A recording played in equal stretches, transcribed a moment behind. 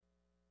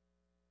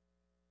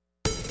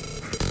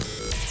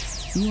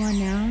You are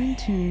now in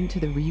tune to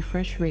the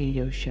Refresh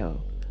Radio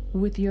Show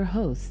with your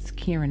hosts,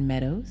 Kieran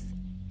Meadows,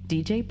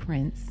 DJ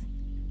Prince,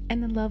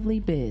 and the lovely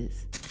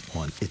Biz.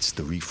 On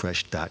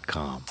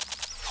itstherefresh.com.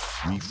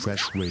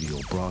 Refresh Radio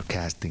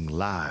broadcasting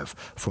live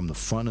from the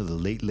front of the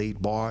Late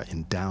Late Bar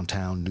in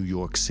downtown New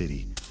York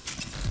City.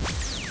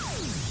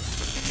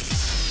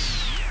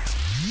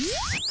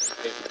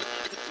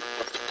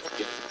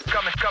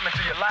 Coming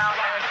to you loud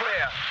and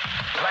clear.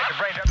 I'd like to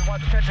bring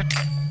everyone's attention.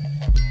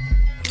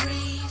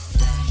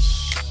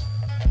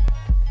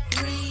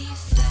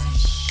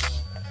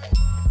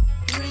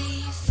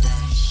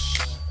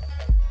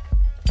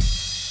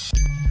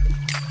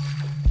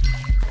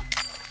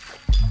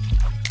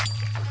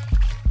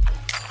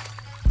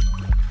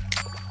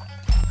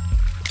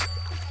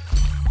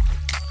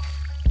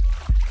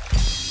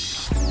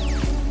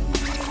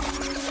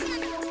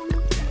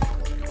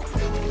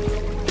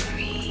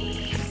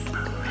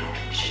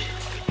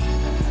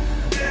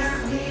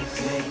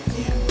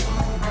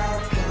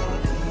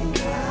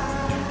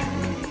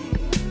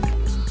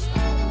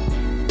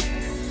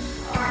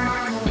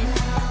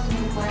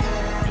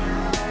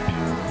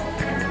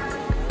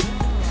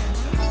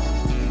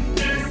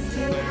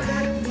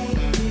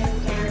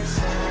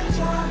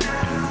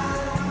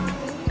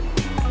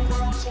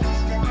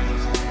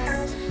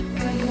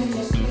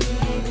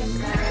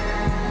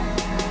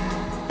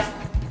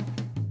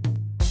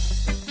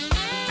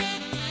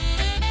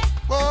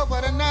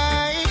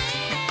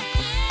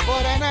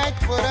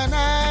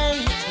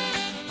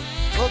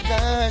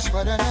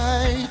 What a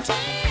night,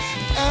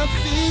 I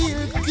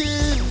feel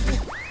good.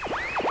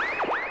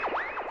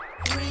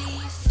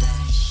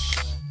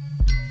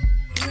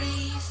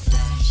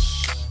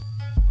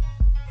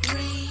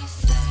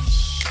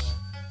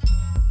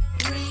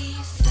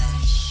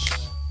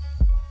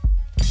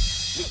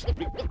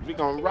 We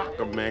gonna rock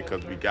 'em, man,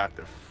 cause we got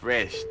the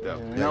fresh stuff.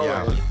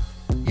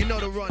 You know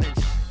the runnings.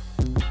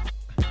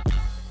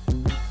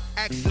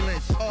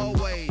 Excellence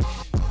always.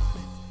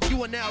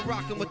 You are now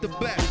rocking with the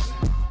best.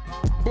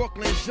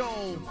 Brooklyn's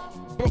own,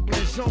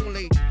 Brooklyn's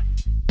only.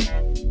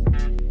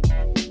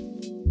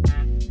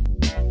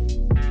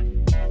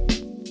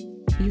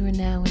 You are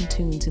now in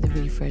tune to the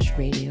Refresh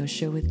Radio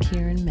Show with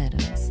Kieran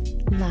Meadows,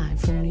 live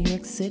from New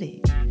York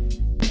City.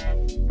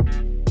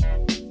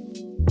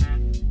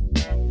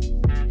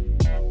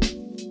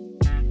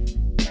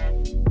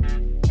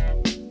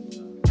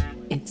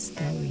 It's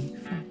the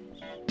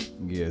Refresh.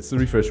 Yeah, it's the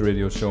Refresh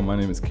Radio Show. My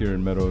name is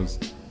Kieran Meadows,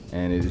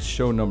 and it is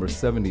show number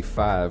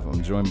 75.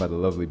 I'm joined by the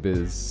lovely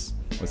Biz.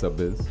 What's up,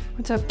 Biz?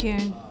 What's up,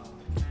 Kieran?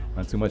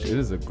 Not too much. It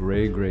is a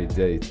gray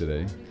day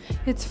today.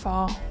 It's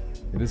fall.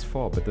 It is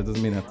fall, but that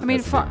doesn't mean it has to be a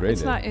fall. gray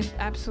It's day. not. It's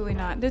absolutely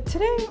not.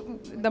 Today,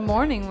 the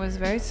morning was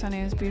very sunny.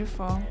 It was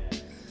beautiful.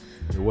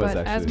 It was but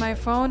actually. as my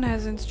phone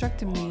has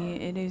instructed me,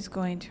 it is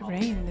going to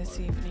rain this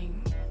evening.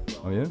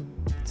 Oh yeah.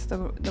 It's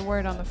the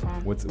word on the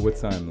phone. What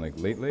time? Like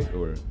late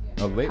or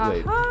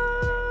late?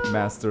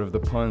 Master of the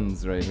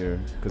puns right here,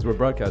 because we're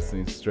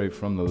broadcasting straight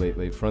from the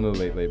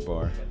late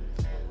bar.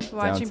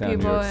 Watching downtown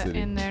people New York City.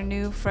 in their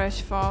new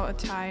fresh fall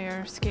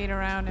attire skate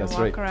around and That's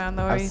walk right. around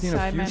the Lower I've East seen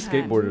Side a few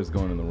Manhattan. skateboarders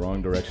going in the wrong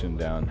direction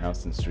down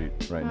Houston Street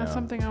right now. That's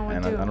something I want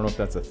and to do. I don't know if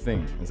that's a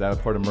thing. Is that a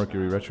part of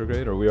Mercury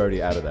retrograde, or are we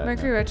already out of that?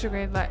 Mercury now?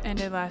 retrograde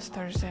ended last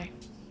Thursday.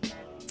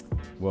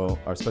 Well,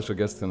 our special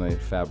guest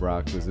tonight, Fab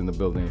Roc, who's in the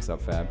building. What's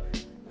up, Fab?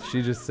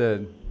 She just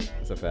said,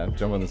 what's up, Fab?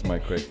 Jump on this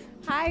mic quick.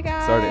 Hi,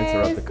 guys. Sorry to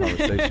interrupt the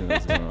conversation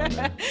that's going on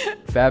there.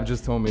 Fab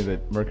just told me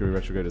that Mercury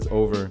retrograde is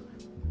over,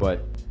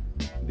 but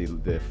the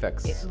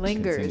effects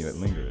lingers. continue. It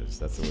lingers.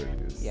 That's the word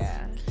you use.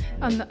 Yeah.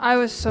 I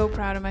was so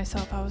proud of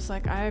myself. I was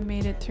like, I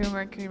made it through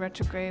Mercury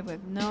retrograde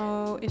with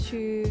no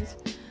issues.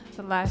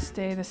 The last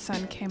day the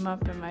sun came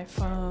up and my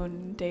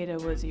phone data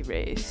was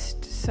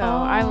erased. So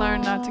I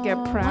learned not to get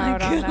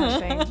proud on that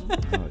thing.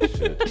 Oh,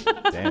 shit.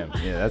 Damn.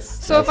 Yeah, that's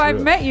So that's if I've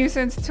real. met you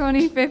since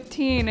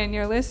 2015 and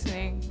you're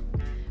listening,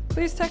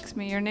 please text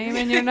me your name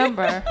and your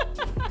number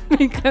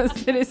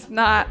because it is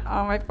not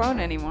on my phone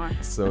anymore.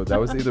 So that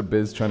was either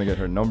Biz trying to get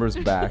her numbers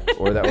back,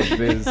 or that was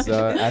Biz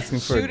asking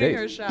for a date. Shooting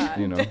her shot.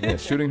 You know, yeah,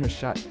 shooting her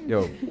shot.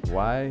 Yo,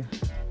 why?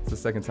 It's the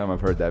second time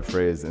I've heard that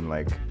phrase in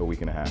like a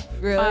week and a half.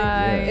 Really?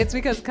 Yeah. It's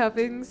because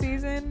cuffing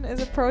season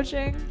is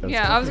approaching. That's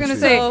Yeah, I was going to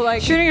confusing. say, So,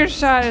 like- shooting your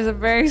shot is a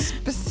very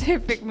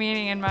specific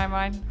meaning in my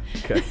mind.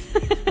 Okay.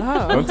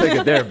 Oh. Don't take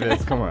it there,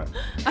 Biz. Come on.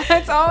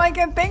 That's all I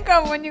can think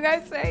of when you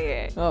guys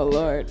say it. Oh,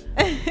 Lord.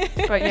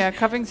 But yeah,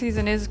 cuffing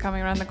season is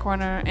coming around the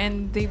corner,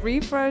 and the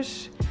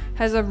Refresh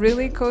has a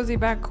really cozy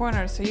back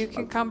corner, so you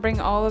can come bring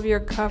all of your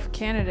cuff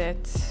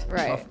candidates.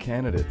 Right. Tough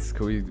candidates.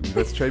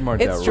 Let's trademark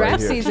It's that draft right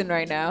here. season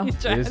right now.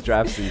 It is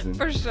draft season.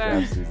 For sure.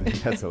 Draft season.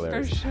 That's For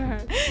hilarious. sure.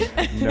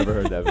 Never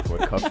heard that before.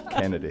 Cuff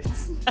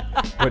candidates.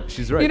 But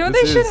she's right. You know,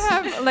 this they should is-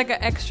 have like an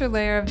extra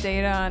layer of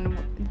data on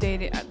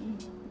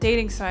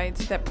dating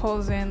sites that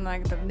pulls in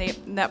like the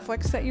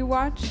Netflix that you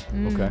watch.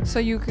 Okay. So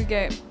you could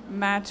get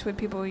matched with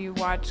people you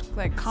watch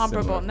like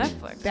comparable Similar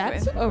Netflix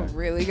That's with. a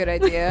really good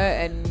idea,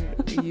 and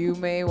you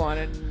may want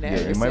to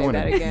never you might say wanna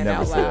that again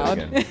never out say that loud.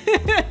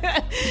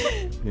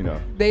 again. you know.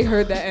 They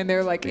heard that and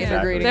they're like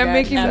integrating. They're that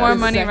making at more this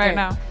money second. right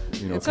now.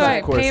 You know, It's 'cause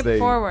alright, of course pay it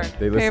forward.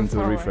 they Pay listen it to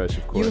the forward. refresh,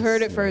 of course. You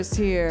heard it know. first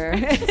here.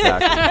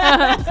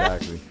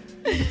 Exactly.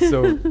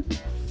 So,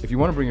 if you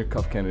want to bring your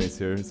cuff candidates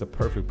here, it's a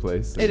perfect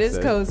place. like It I is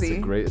said. cozy.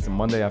 It's a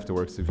Monday after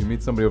work. So if you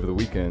meet somebody over the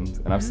weekend,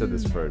 and I've said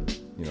this for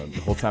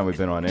the whole time we've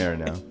been on air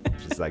now,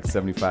 which is like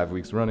 75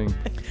 weeks running.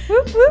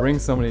 Bring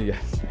somebody,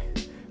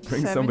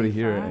 bring somebody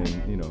here and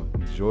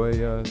enjoy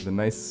the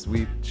nice,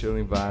 sweet,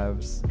 chilling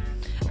vibes.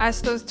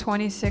 Ask those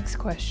 26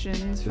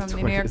 questions from the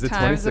New York is it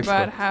Times 26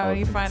 about how oh,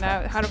 you from find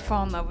out Times. how to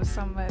fall in love with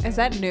somebody. Is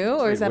that new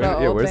or is that Where-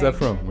 an yeah, old where's thing? that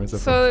from? Where's that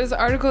So there's an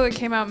article that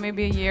came out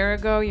maybe a year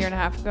and a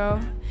half ago,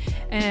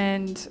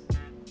 and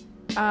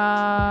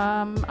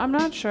I'm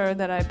not sure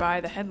that I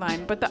buy the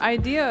headline, but the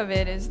idea of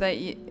it is that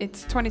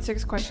it's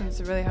 26 questions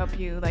to really help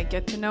you like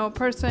get to know a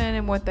person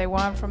and what they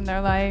want from their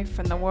life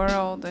and the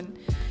world, and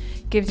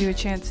gives you a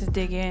chance to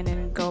dig in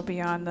and go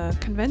beyond the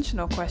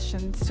conventional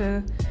questions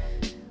to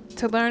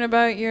learn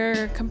about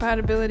your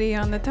compatibility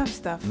on the tough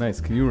stuff. Nice.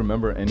 Can you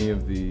remember any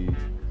of the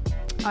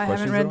I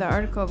haven't read though? the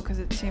article because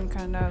it seemed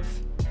kind of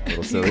a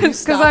little silly?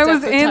 because I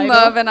was in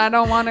love and I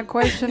don't want to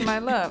question my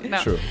love. No.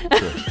 True.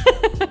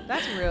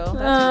 That's real. That's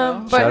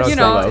real. But Shout out you to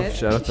know, love.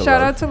 Shout out to shout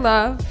love. out to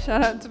love.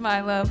 Shout out to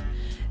my love.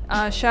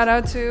 Shout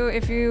out to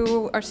if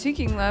you are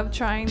seeking love,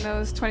 trying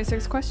those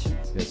 26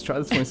 questions. Yes, try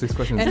the 26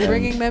 questions And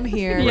bringing them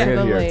here Yeah. to Bring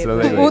it the here late. to the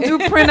late. We'll do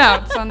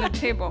printouts on the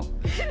table.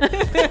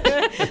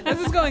 This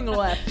is going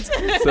left.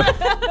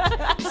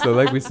 So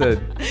like we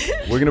said,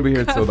 we're gonna be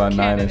here till about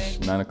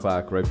Candidate. 9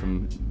 o'clock, right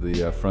from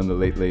the front of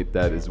the late.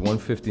 That is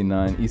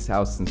 159 East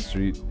Houston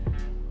Street,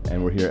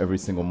 and we're here every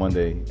single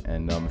Monday.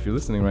 And if you're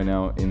listening right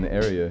now in the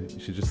area, you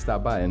should just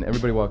stop by. And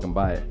everybody walking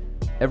by,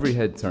 every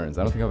head turns.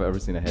 I don't think I've ever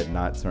seen a head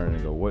not turn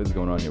and go, "What is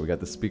going on here?" We got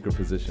the speaker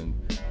positioned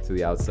to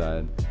the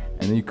outside,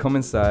 and then you come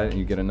inside and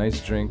you get a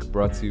nice drink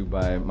brought to you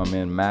by my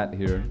man Matt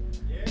here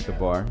at the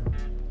bar.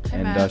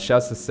 And Matt.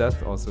 shouts to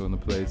Seth also in the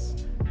place.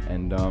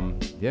 And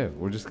yeah,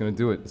 we're just gonna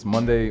do it. It's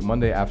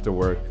Monday after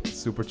work,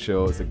 super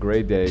chill. It's a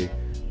great day.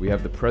 We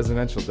have the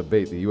presidential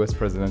debate, the U.S.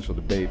 presidential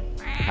debate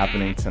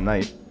happening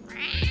tonight.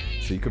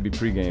 So you could be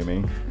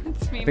pre-gaming.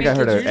 I think I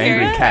heard an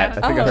angry cat.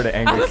 I think I heard an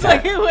angry cat.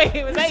 Like,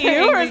 wait, was that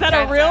you or is that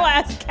a real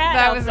ass cat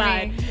That was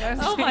outside? me. That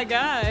was Oh me. my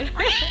god.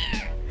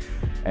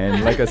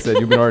 And like I said,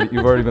 you've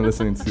already been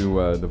listening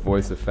to the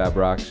voice of Fab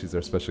Roc. She's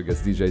our special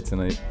guest DJ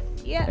tonight.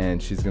 Yeah.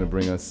 And she's gonna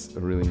bring us a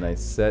really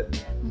nice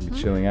set. We'll be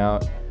chilling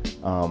out.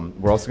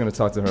 We're also gonna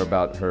talk to her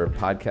about her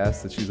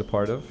podcast that she's a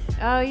part of.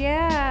 Oh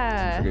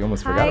yeah. I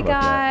almost Hi forgot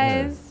about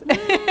guys. that.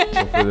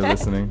 Yeah. Hopefully they're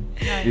listening,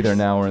 either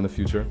now or in the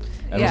future.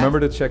 And Yeah. remember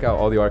to check out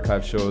all the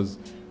archive shows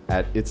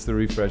at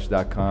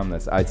itstherefresh.com.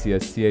 That's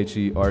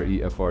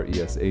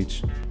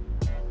ITSTHEREFRESH.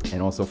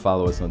 And also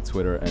follow us on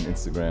Twitter and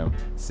Instagram.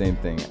 Same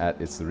thing,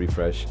 at It's The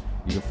Refresh.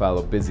 You can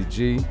follow Busy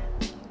G,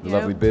 the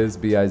lovely Biz,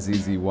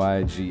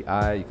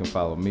 BIZZYGI. You can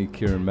follow me,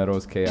 Kieran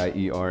Meadows,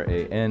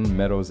 KIERAN,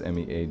 Meadows,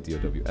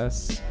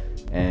 MEADOWS.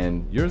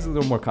 And yours is a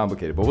little more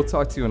complicated, but we'll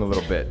talk to you in a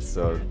little bit.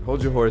 So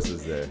hold your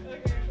horses there.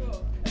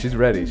 She's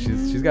ready.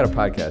 She's got a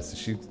podcast. So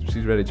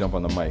she's ready to jump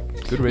on the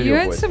mic. Good radio You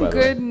had voice, some by the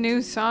way. good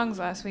new songs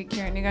last week,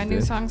 Kieran. You got new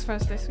Did? songs for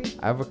us this week?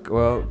 I'm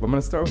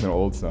gonna start with an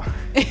old song.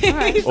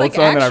 Alright. He's Old like,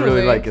 song that I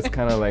really actually. like. It's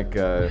kind of like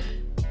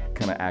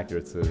kind of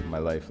accurate to my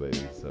life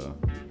lately. So,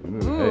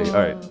 hey, all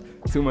right.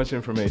 Too much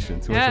information.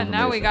 Too much Yeah, information.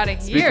 now we gotta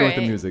Speaking hear with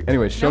the it. music.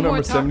 Anyway, show No more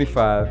number talking.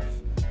 75,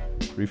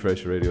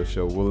 Refresh Radio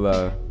Show.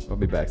 I'll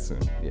be back soon.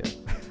 Yeah.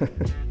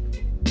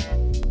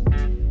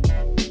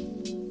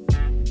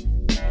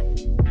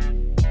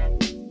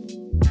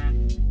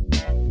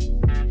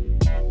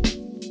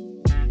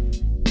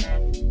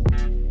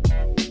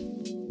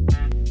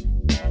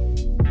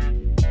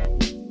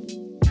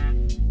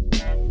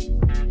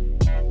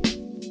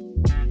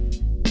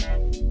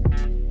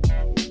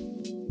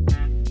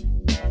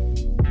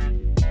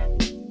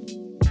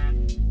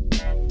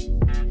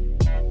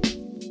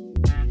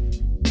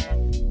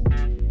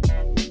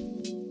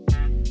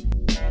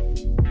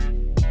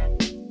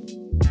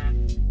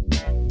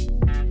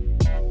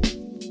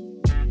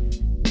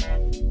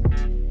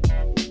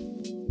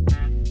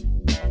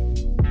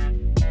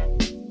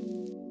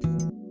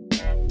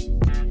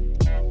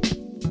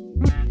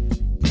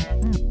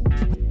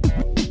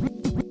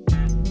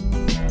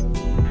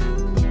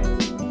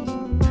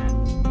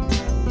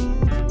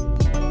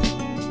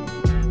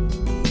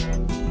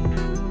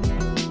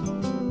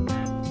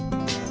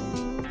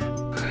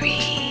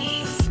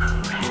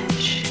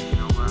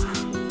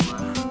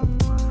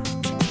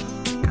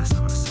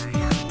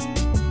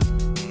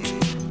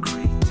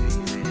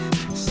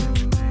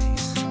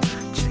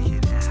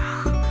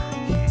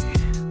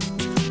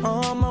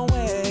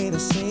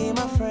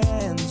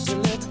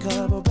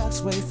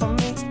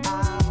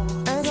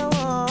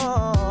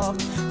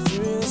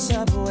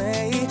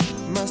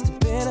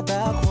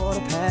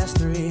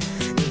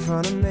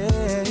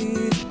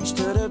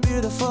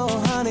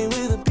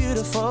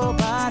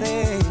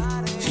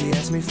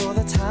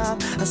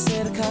 I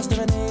said the cost of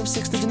her name,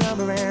 6-digit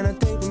number, and a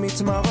date with me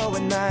tomorrow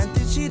at 9.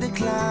 Did she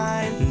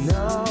decline?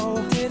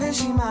 No. Didn't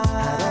she mind?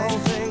 I don't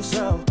think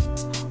so.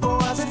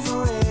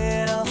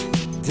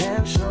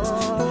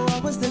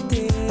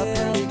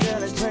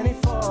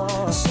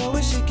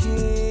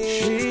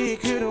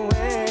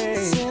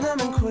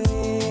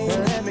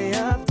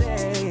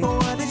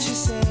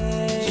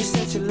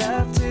 she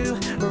loved to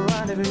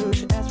rendezvous.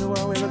 She asked me what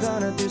we were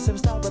gonna do, so we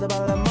stopped with a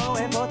bottle of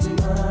Moet for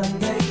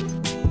Monday.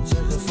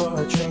 Took her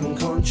for a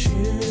drink on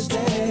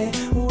Tuesday.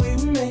 We were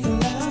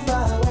making love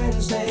by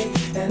Wednesday,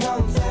 and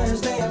on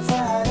Thursday and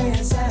Friday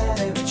and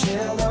Saturday we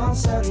chilled on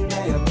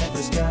Sunday. I met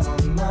this guy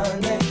on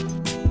Monday.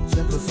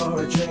 Took her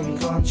for a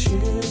drink on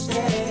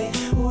Tuesday.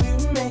 We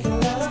were making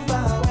love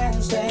by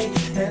Wednesday,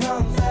 and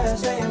on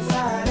Thursday and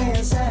Friday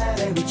and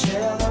Saturday we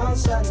chilled on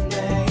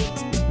Sunday.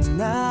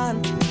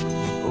 9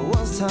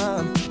 was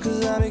time,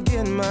 cause I be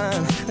getting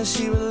mine, and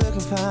she was looking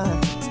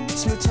fine.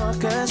 Smooth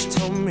talker, she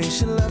told me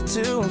she loved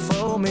to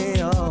unfold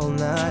me all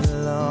night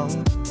long.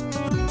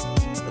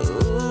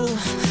 Ooh,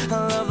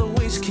 I love the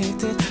way she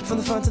kicked it, from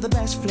the front to the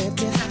back she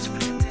flipped it.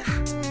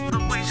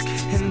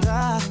 And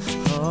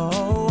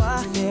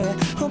yeah,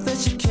 hope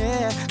that you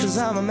care, cause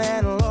I'm a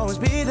man who'll always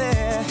be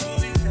there.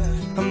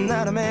 I'm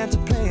not a man to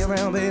play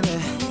around, baby,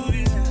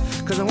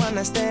 cause a one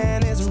night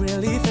stand isn't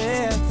really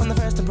fair. From the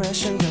first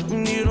impression, girl,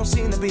 you don't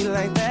seem to be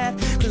like that,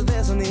 cause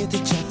there's no need to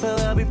check, but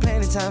there'll be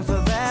plenty time for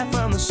that.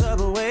 From the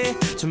subway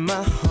to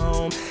my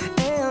home,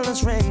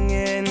 endless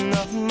ringing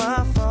off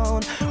my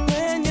phone.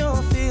 When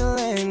you're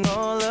feeling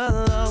all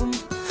alone,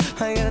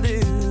 all you gotta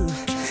do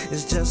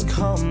is just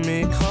call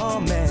me,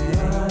 call me.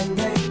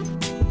 Monday,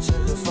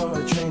 took her for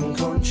a drink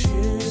on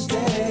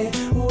Tuesday.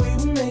 We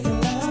were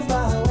making love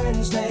by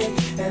Wednesday,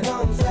 and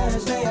on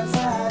Thursday and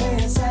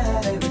Friday and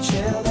Saturday we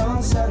chilled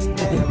on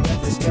Sunday. I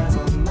met this guy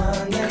on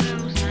Monday.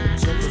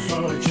 Took her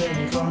for a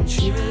drink on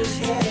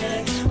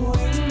Tuesday. We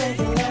were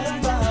making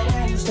love by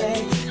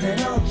Wednesday,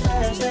 and on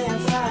Thursday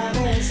and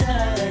Friday and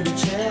Saturday we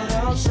chilled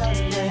on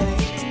Sunday.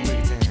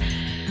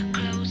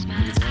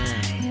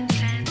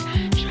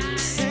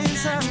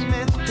 Since I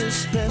met this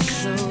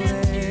special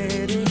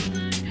lady,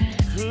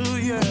 ooh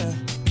yeah,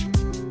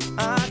 I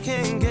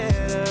can't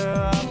get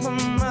her off my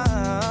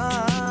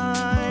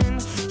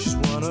mind. She's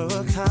one of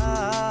a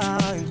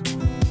kind,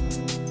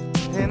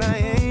 and I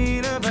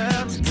ain't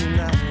about to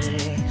deny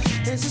it.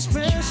 It's a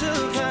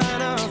special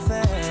kind of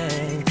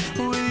thing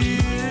with you.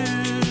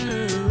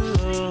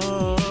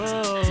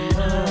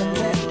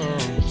 Monday,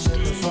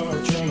 took her for a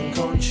drink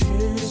on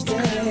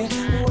Tuesday.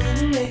 We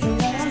were making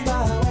love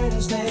by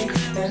Wednesday,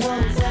 and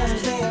on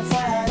Thursday and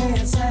Friday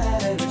and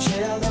Saturday we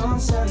chilled on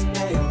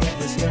Sunday. I met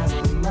this guy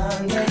on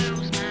Monday.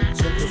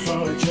 Took her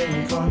for a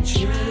drink on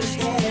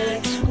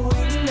Tuesday. We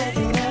were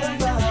making love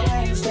by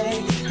Wednesday,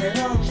 and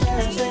on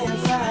Thursday and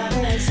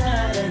Friday and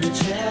Saturday we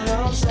chilled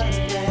on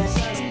Sunday.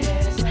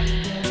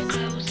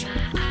 Close my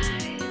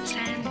eyes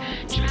and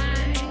try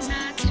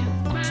not to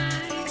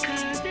cry,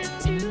 'cause if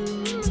you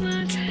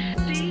must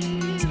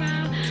leave,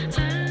 I'll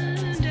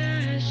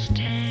understand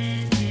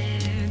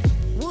it.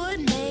 Would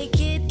make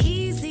it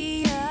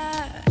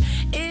easier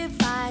if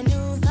I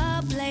knew the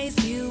place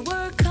you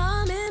were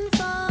coming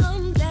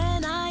from.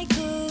 Then I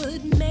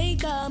could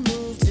make a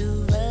move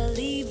to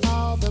relieve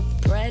all the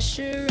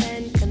pressure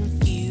and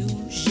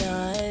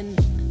confusion.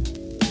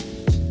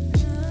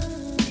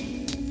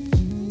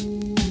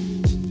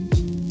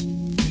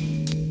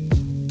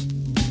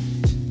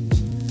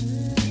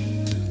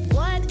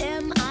 What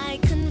am I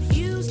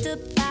confused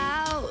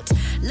about?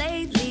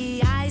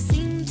 Lately I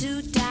seem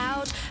to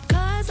doubt,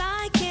 'cause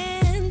I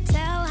can't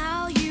tell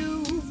how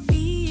you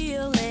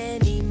feel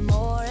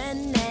anymore.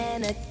 And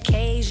an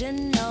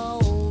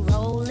occasional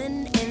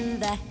rolling in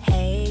the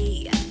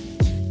hay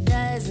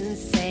doesn't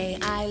say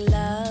I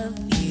love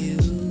you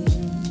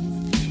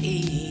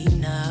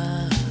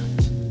enough.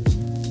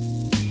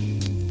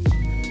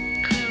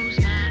 Close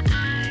my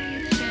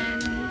eyes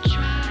and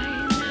try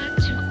not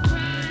to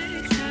cry,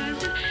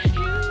 'cause if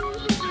you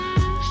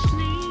must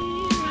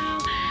leave,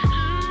 I'll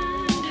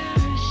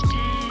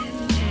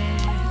understand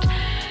it.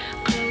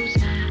 Close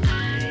my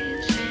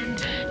eyes and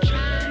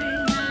try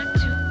not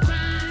to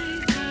cry,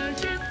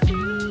 'cause if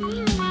you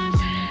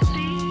must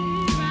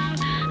leave, I'll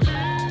understand it.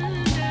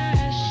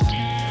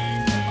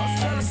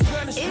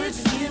 If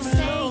you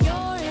say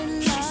you're in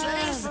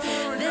love,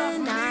 then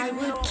I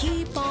would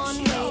keep on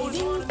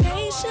waiting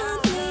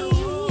patiently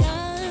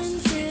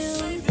until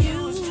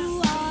you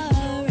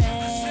are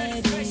ready.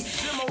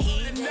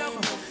 Even if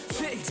it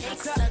takes a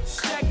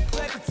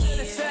couple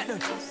years.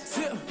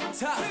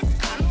 I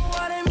know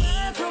what they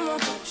mean from a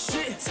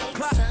shit.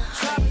 Pop,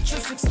 drop,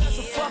 just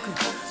expensive fucker.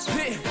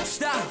 Pit,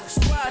 stop,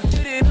 squad,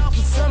 did it all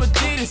for some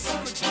Adidas.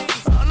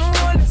 I'm the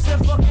one that said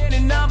fuck any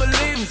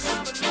non-believers.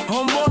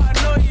 Homeboy, I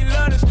know you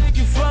love to think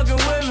you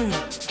fucking with me.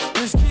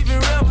 Just keep it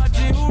real, my G,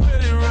 who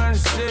really run the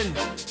city?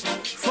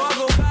 Fuck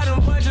about them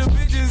bunch of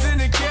bitches in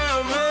the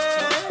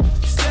caravan.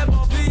 Step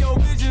off of your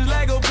bitches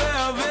like a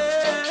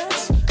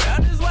pelvis. Now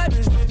this white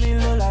bitch make me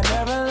look like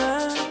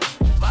Neverland.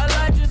 My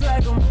life just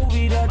like a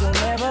movie that don't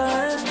never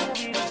end.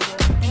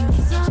 In the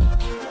sun,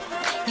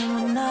 in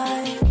the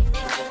night,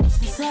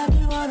 since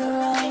everyone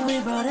around, we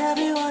brought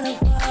everyone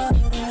apart.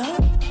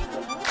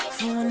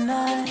 For a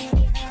night,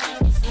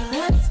 so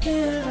let's get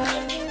it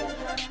right.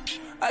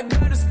 I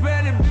got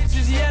Hispanic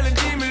bitches yelling,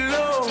 give me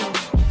low.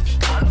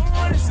 I don't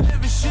wanna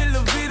live in shit,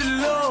 la vida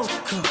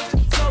loca.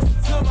 Toast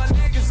to my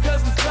niggas,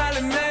 'cause we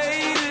finally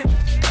made it.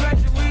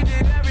 Graduated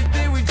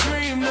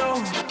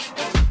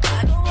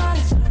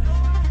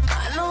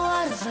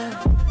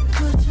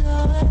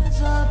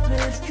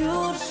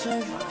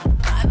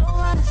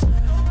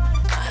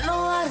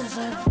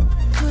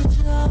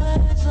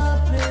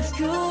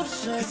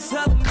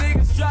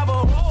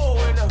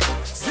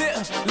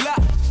Lock,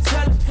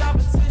 tell the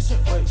competition,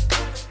 wait.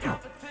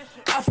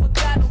 I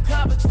forgot no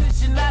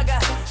competition, I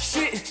got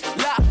shit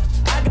locked.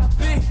 I got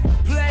big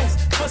plans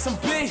for some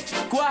big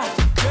guap.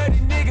 Dirty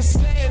niggas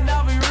saying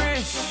I'll be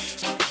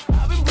rich.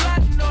 I've been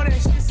plotting on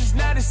that shit since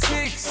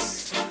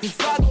 96.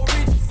 If I go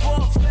reach for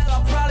a fell,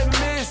 I'll probably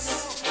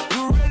miss.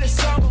 You really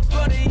summer,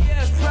 but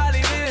yeah, it's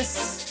probably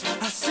this.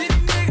 I see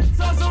these niggas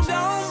talk so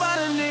down by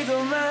the nigga,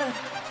 man.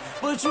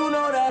 But you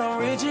know that I'm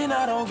rich and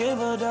I don't give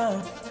a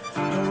damn.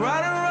 I'm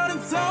riding around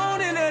the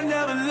town in that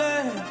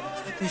Neverland.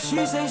 And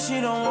she say she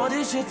don't want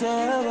this shit to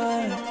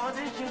happen.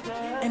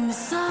 In the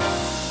sun,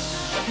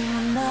 in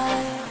the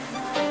night,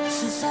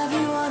 since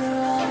everyone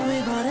around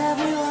me, but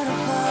everyone a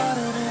part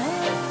of the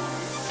hate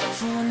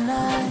for a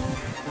night.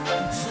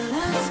 So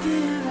let's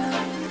get it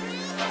right.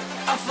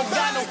 I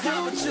forgot no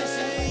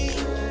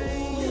competition.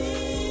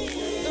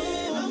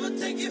 I'ma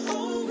take you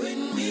home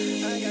with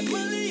me. I got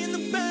money in the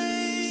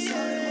bank.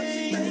 Sorry, what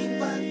you think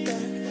about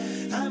that?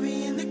 I be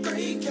in the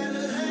gray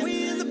Cadillac.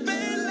 We in the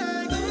bed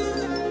like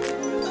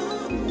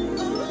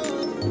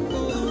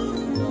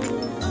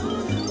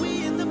we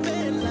in the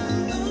bed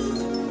like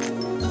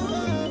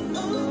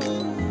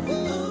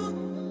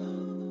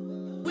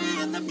we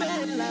in the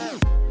bed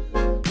like.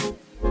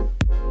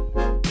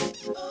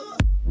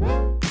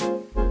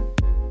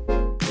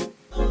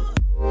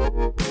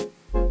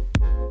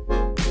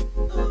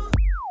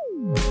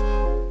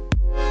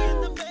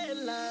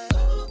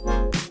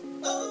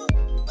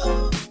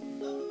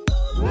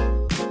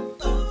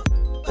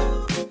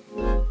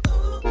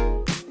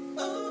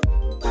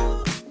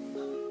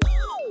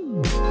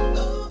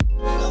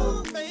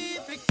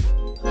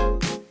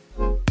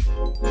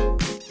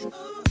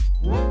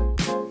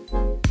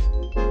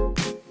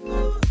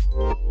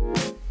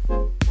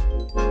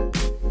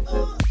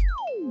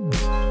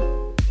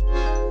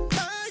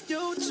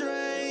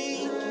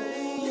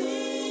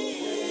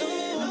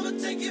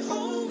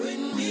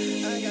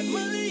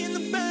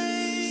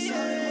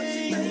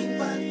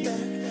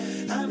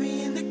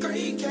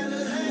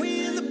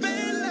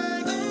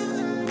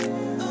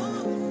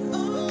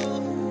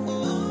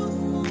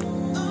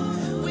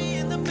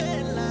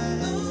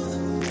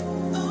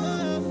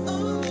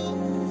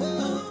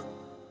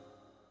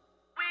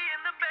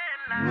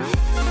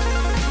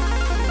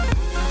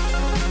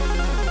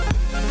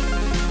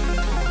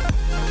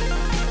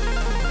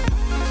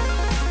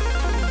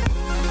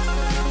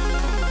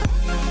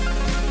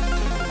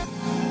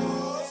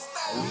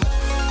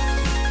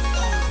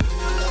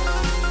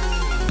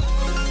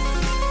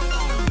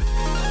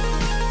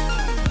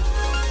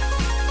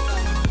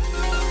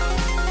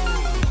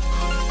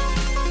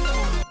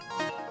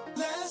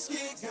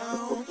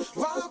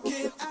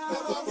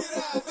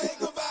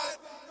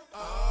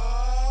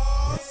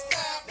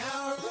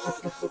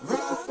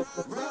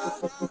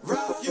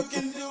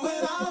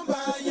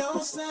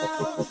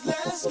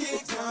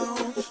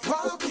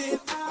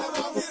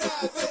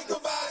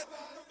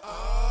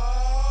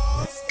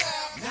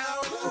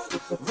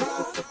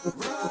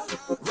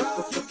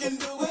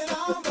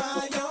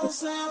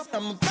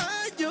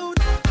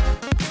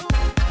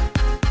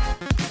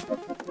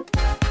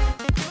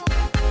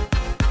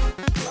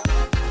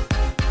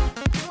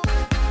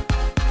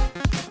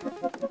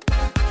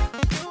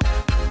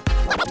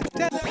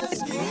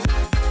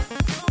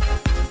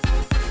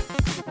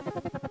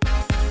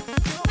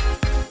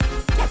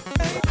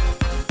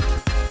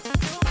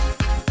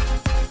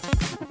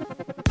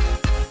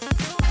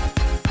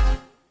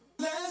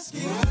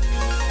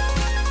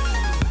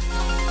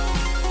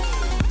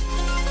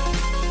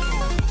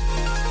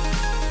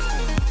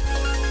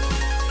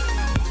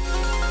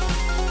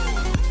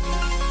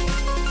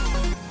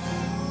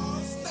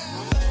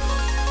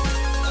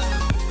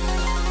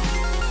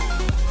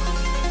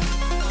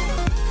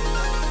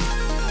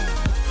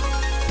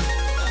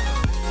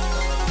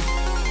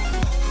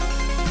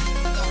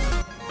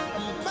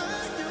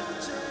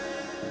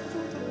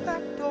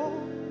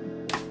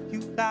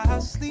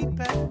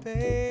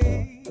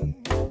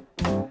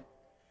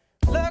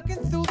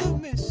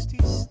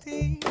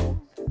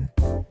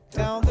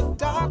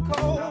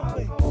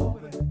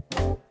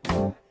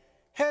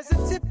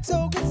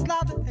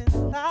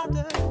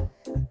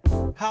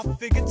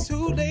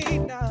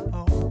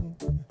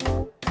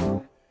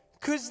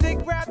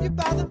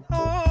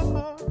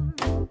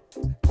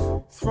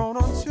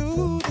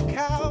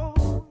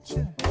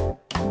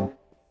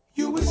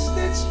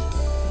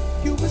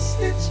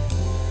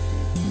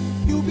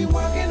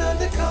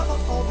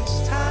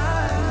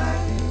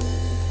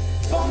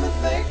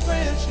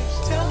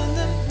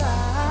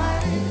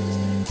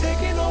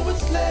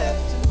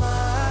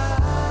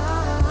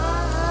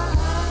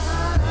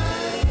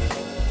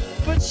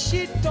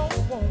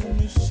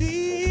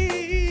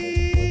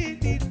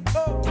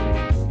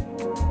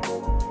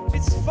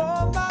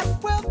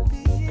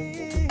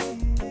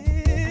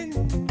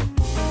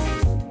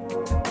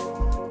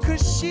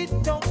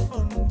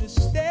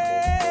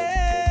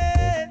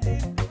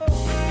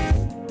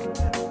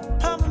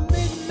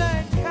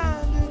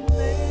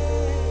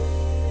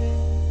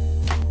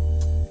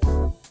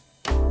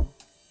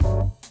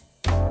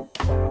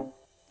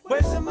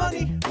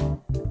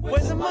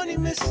 money,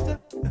 mister.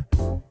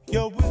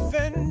 You're with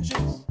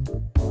vengeance.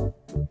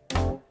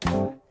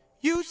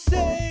 You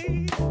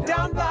say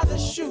down by the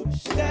shoe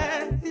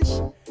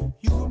stash,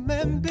 you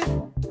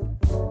remember.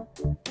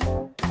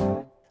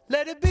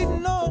 Let it be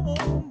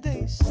known,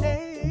 they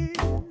say,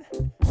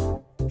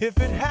 if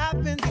it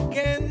happens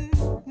again,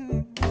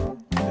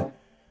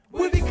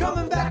 we'll be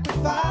coming back with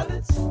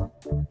violence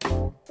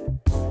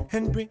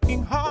and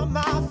bringing harm,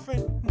 my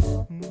friend.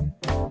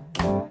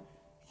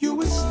 You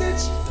a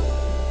snitch,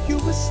 you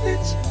a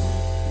snitch.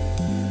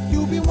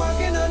 You've been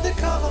working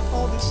undercover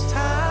all this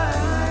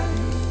time,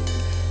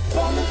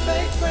 forming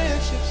fake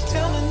friendships,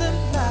 telling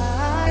them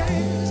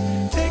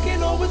lies,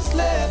 taking all what's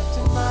left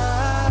of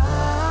mine.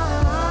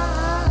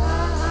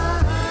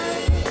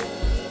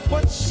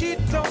 What she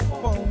don't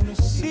wanna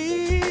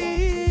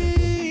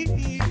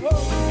see,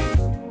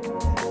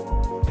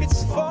 oh,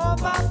 it's for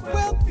my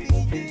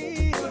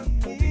well-being,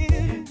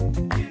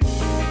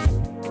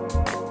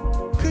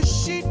 'cause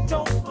she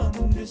don't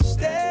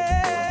understand,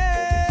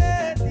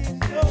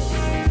 oh,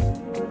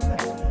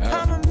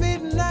 I'm a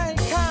midnight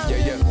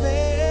kind of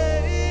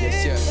man.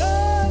 Yes.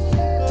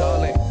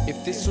 Darling,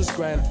 if this was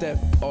Grand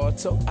Theft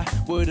Auto, I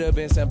would have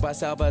been sent by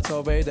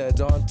Salvatore the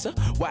Donta.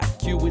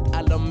 Whack you with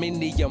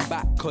aluminium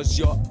back, 'cause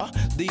your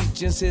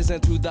allegiance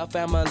isn't to the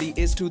family,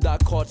 it's to the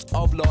courts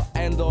of law.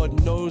 And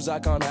Lord knows I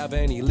can't have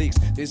any leaks.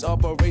 This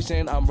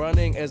operation I'm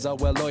running is a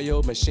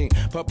well-oiled machine,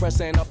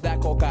 pressing up that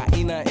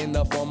cocaine in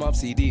the form of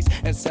CDs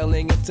and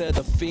selling it to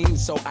the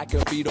fiends so I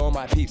can feed all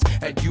my peeps,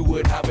 and you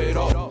would have it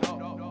all.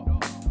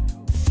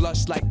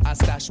 Flush like a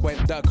stash when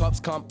the cops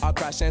come are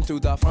crashing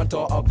through the front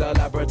door of the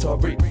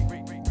laboratory.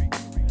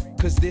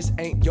 'Cause this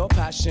ain't your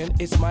passion,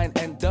 it's mine,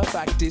 and the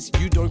fact is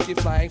you don't give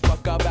flying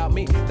fuck about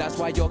me. That's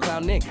why you're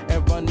clowning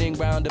and running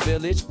round the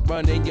village,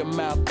 running your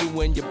mouth,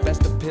 doing your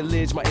best to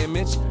pillage my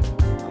image.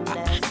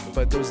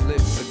 But those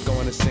lips are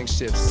going to sink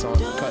ships, so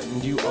I'm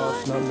cutting you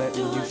off, not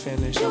letting you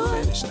finish. I'm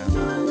finished now.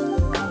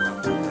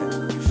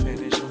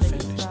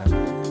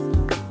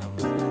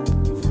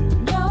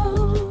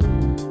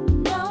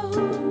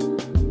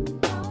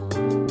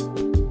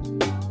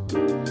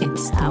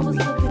 I was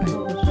looking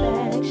for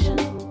perfection,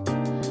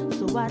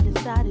 so I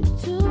decided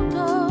to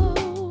go.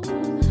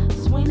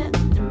 Swing it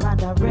in my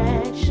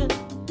direction,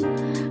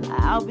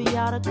 I'll be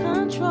out of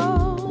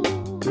control.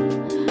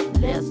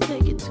 Let's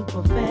take it to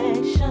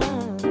perfection,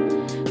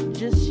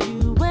 just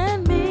you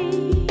and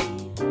me.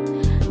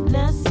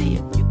 Let's see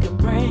if you can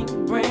bring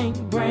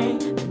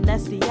the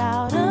nasty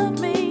out of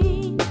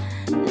me.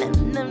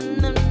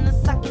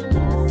 Suck it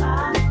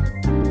inside,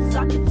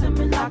 suck it to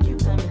me like you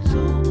to me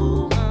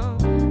too.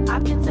 I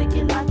can take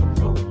it like a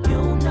pro,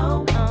 you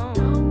know.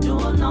 Do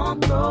a long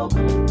throw,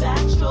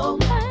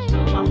 backstroke.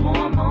 My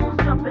hormones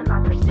jumping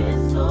like a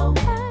disco.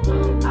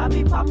 I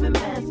be popping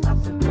mess like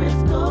some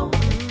Crisco.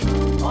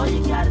 All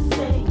you gotta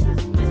say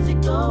is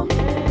mystical.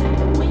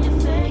 When you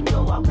say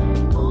go, I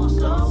won't move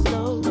slow.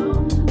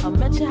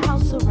 I'm at your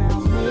house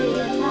around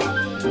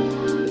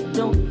midnight.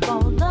 Don't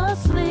fall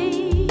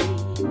asleep.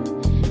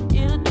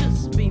 It'll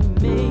just be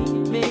me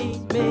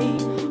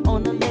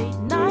on a late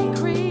night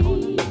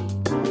creep.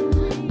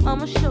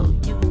 I'ma show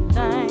you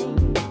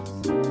things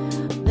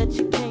that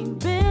you can't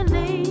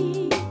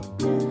believe.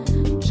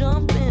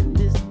 Jump in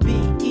this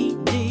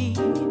BED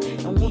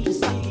and won't you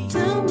suck it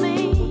to me?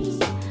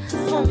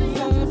 Suck it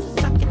to me.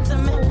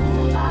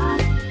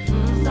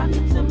 Suck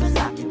it to me,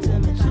 suck it to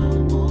me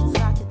too.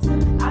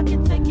 I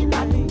can take it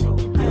like you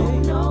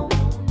know.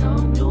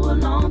 Do a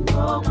long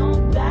throw,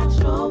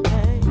 backstroke.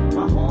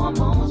 My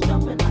hormones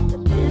jumping like a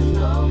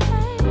disco.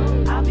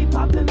 I be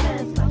popping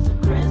mess like some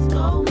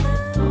Crisco.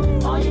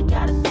 All you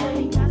gotta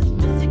say is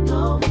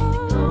mystical.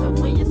 And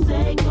when you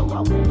say go,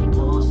 I won't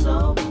move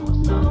slow.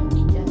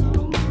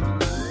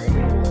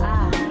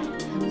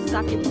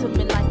 Suck it to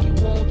me like you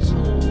want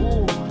to.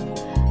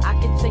 I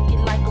can take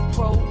it like a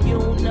pro, you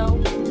know.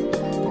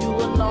 Do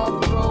a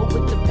long throw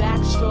with the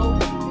backstroke.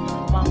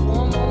 My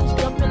hormones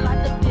jumping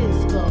like a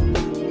disco.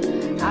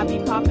 I be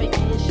popping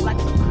ish like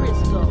some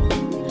Crisco.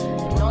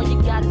 And all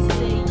you gotta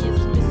say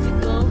is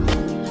mystical.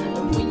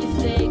 And when you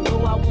say go,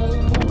 I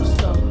won't move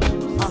slow.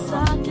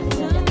 Suck it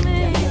to me.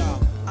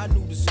 I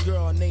knew this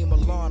girl named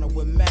Alana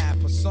with mad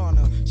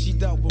persona. She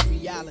dealt with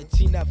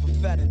reality, never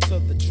fed into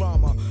the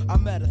drama. I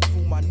met her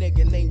through my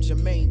nigga named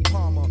Jermaine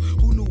Palmer,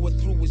 who knew her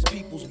through his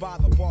peoples by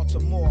the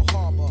Baltimore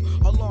Harbor.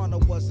 Alana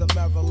was a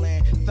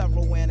Maryland,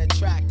 thorough and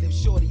attractive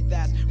shorty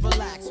that's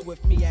relaxed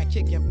with me and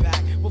kicking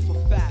back with a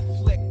fat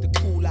flick to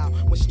cool out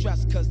when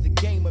stressed, 'cause the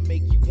game will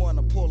make you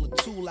wanna pull a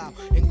tool out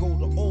and go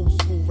the old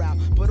school route.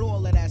 But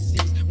all of that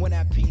ceased when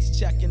that piece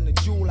checking the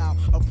jewel out.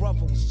 A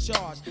brother was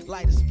charged,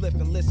 light a spliff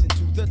and listen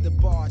to the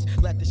debarge.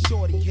 Let the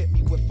shorty hit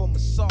me with a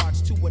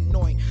massage to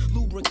anoint,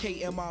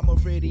 lubricating my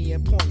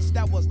meridian points.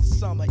 That was the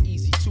summer,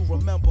 easy to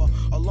remember.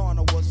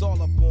 Alana was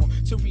all upon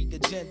to read the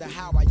gender,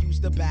 how I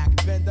used the back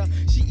bender.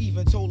 She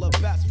even told her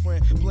best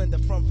friend, Blenda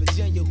from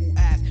Virginia, who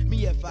asked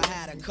me if I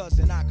had a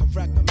cousin I could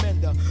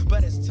recommend her.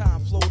 But as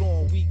time flowed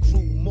on, we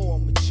grew more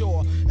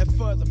mature and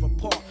further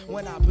apart.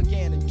 When I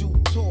began to do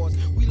tours,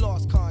 we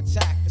lost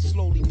contact and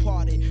slowly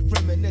parted,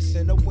 reminiscing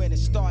reminiscing of when it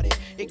started.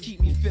 It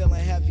keep me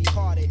feeling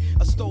heavy-hearted,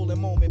 a stolen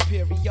moment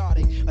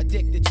periodic.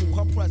 Addicted to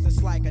her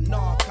presence like a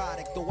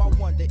narcotic. Though I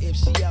wonder if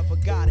she ever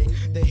got it.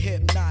 The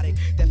hypnotic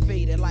that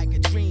faded like a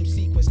dream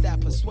sequence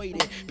that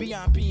persuaded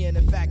beyond being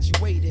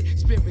infatuated,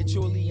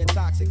 spiritually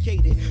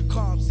intoxicated,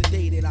 calm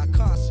sedated. I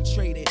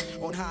concentrated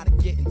on how to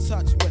get in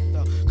touch with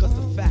her, cause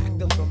the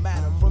fact of the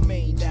matter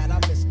remained that I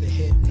miss the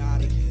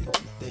hypnotic,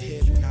 the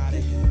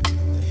hypnotic,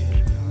 the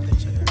hypnotic.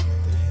 Check it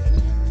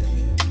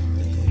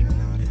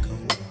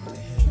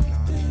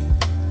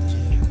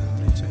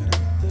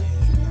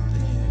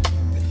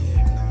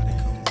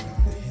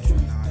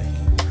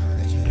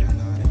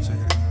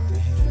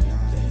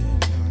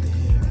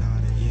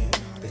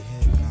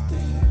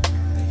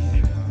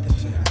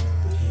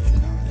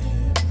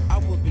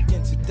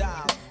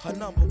out. Her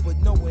number, but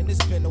knowing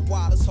it's been a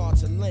while, it's hard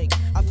to link.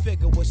 I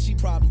figure what she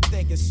probably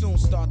thinking, soon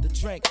start to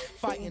drink.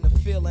 Fighting the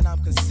feeling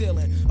I'm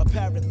concealing.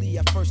 Apparently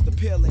at first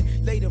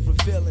appealing, later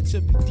revealing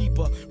to be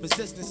deeper.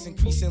 Resistance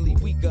increasingly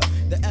weaker.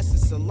 The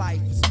essence of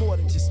life is more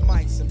than just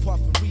mics and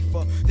puffing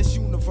reefer. This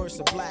universe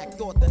of black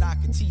thought that I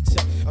could teach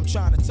her. I'm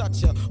trying to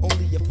touch her,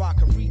 only if I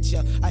can reach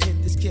her. I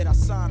hit this kid, I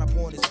sign up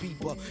on his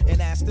beeper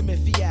and asked him if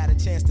he had a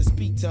chance to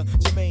speak to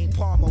Jermaine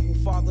Palmer, who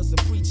father's a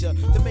preacher.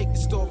 To make the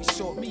story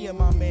short, me and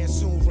my man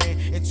soon ran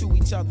into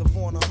each other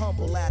on a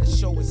humble at a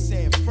show in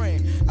San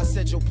Fran. I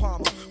said, Joe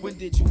Palmer, when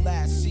did you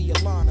last see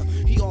Alana?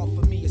 He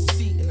offered me a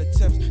seat in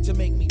attempts to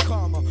make me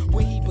calmer.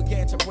 When he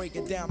began to break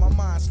it down, my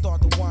mind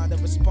started to wind a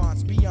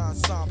response beyond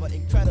somber,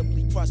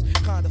 incredibly crushed,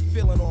 kind of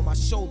feeling on my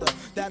shoulder,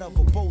 that of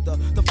a boulder,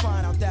 to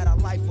find out that our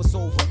life was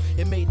over.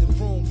 It made the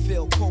room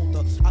feel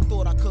colder. I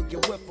thought I could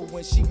get with her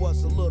when she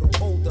was a little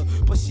older,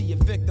 but she a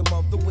victim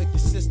of the wicked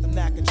system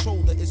that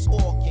controlled her. It's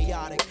all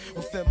chaotic.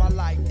 Within my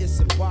life, it's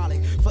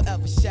symbolic.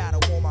 Forever shadow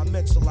on my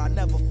mental, I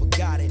never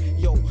forgot it.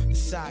 Yo, the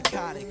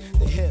psychotic,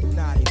 the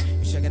hypnotic.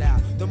 You check it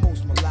out, the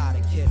most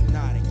melodic,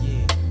 hypnotic,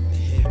 yeah. The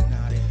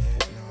hypnotic.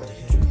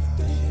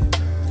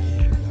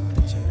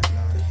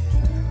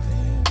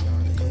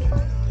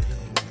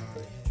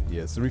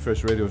 Yeah, it's the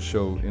Refresh Radio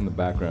Show. In the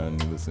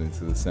background, you're listening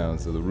to the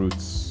sounds of the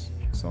Roots,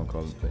 a song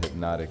called The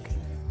Hypnotic.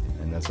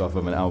 And that's off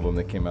of an album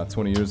that came out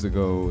 20 years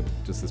ago,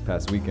 just this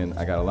past weekend.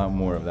 I got a lot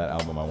more of that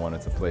album I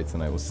wanted to play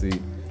tonight. We'll see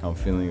how I'm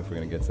feeling, if we're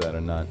going to get to that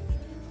or not.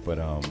 But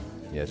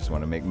yeah, just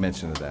want to make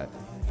mention of that.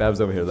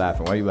 Fab's over here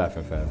laughing. Why are you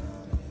laughing, Fab?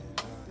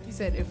 You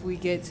said if we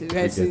get to.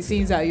 That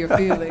seems how you're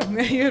feeling.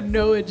 You have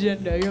no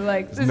agenda. You're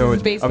like, this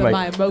is based on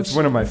my emotions. It's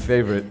one of my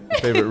favorite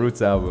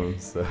Roots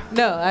albums. So.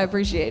 No, I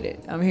appreciate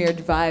it. I'm here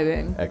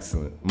vibing.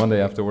 Excellent.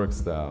 Monday after work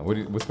style.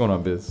 What's going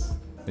on, Biz?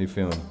 How you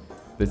feeling?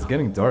 It's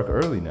getting dark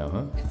early now,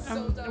 huh? It's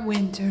so dark.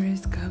 Winter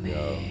is coming.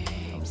 Yo,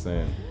 I'm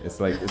saying it's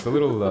a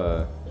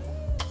little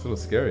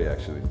scary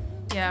actually.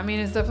 Yeah, I mean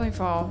it's definitely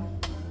fall.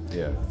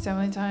 Yeah. It's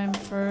definitely time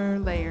for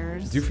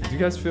layers. Do you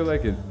guys feel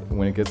like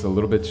when it gets a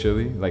little bit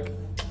chilly, like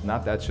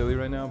not that chilly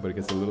right now, but it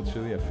gets a little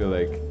chilly? I feel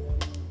like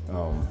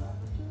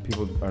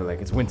people are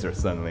like, it's winter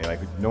suddenly. Like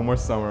no more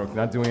summer. We're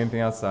not doing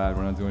anything outside.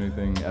 We're not doing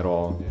anything at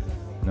all.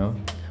 No?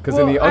 Because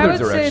in the other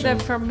direction. I would say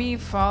that for me,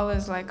 fall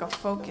is like a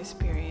focus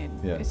period.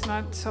 Yeah. It's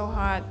not so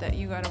hot that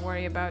you got to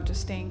worry about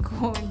just staying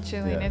cool and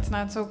chilling. Yeah. It's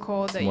not so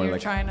cold that you're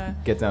like trying to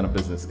get down to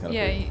business kind of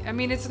thing. Yeah, I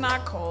mean, it's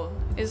not cold.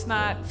 It's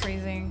not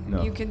freezing.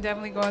 No. You can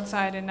definitely go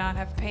outside and not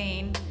have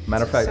pain.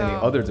 Matter of fact, in the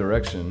other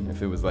direction,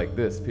 if it was like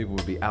this, people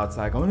would be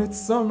outside going,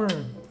 it's summer.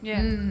 Yeah.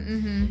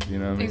 Mm-hmm. You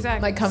know what I mean?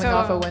 Exactly. Like coming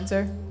off of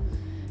winter.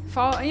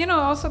 Fall,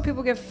 also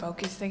people get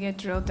focused. They get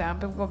drilled down.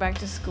 People go back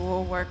to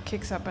school. Work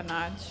kicks up a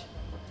notch.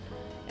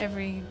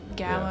 Every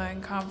gala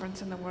and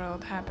conference in the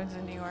world happens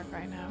in New York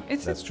right now.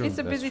 It's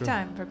a busy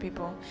time for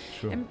people.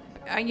 True. And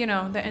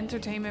the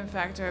entertainment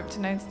factor of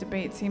tonight's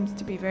debate seems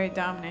to be very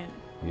dominant.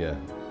 Yeah.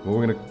 Well,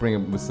 we're gonna bring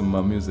it with some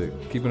music,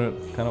 keeping it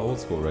kind of old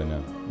school right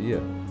now.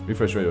 Yeah.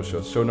 Refresh Radio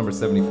Show number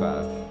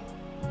 75.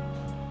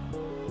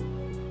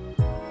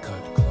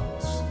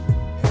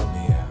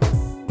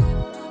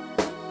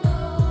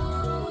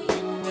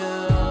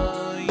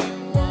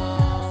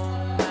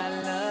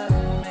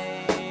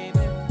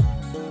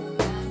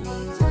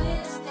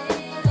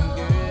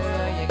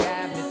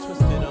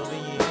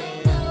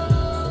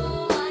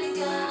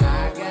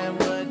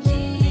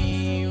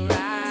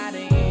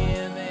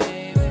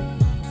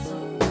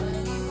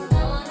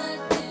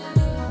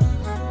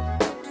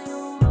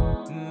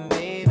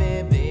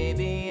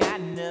 Baby, I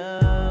know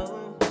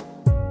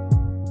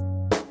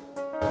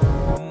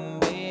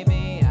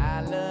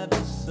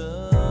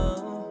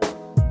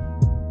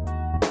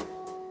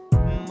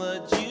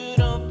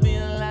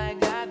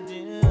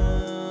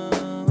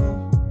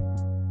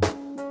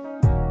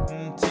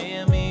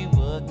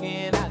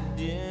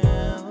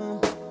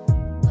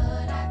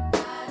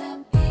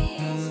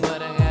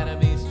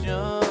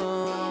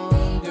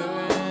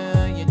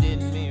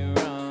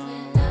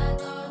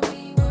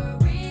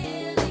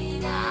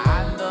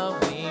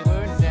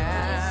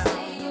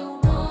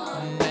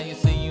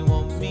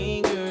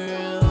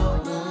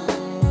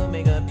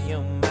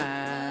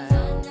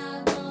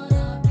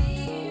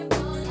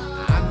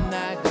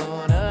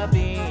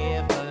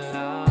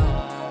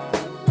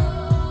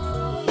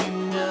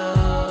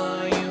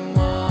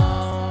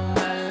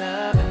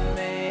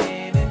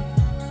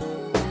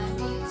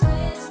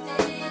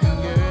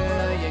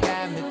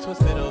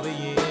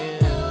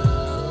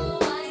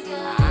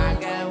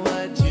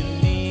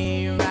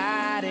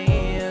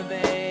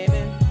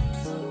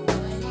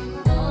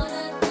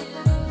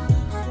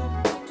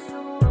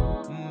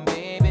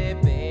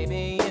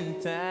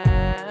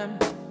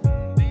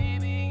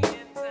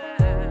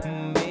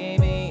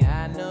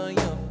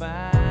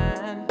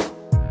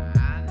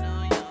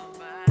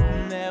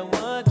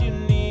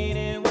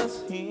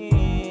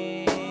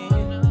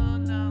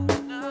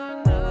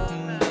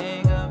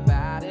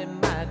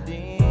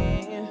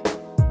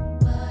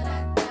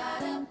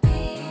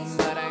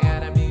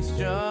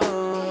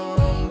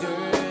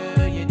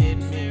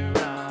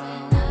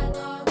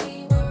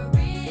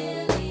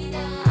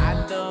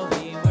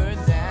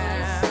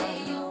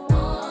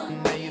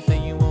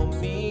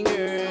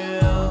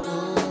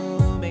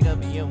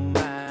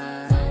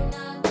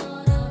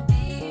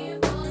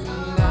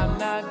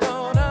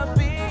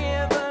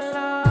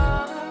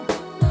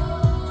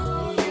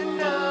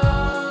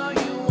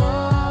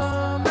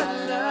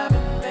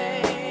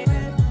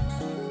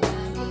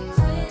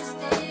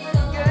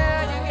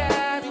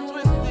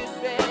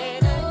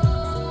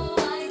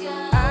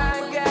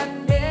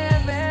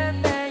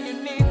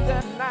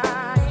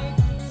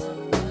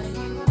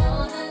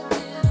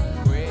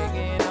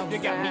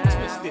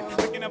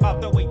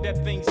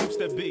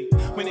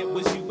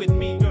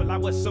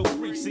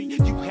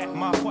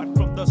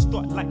the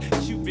start like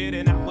Cupid,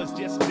 and I was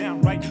just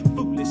downright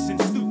foolish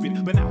and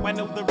stupid. But now I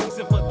know the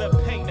reason for the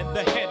pain and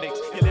the headaches.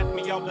 You left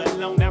me all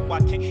alone, now I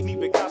can't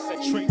even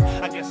concentrate.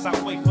 I guess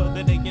I'll wait for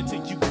the day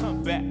until you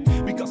come back,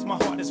 because my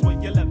heart is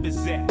where your love is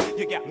at.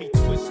 You got me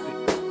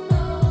twisted.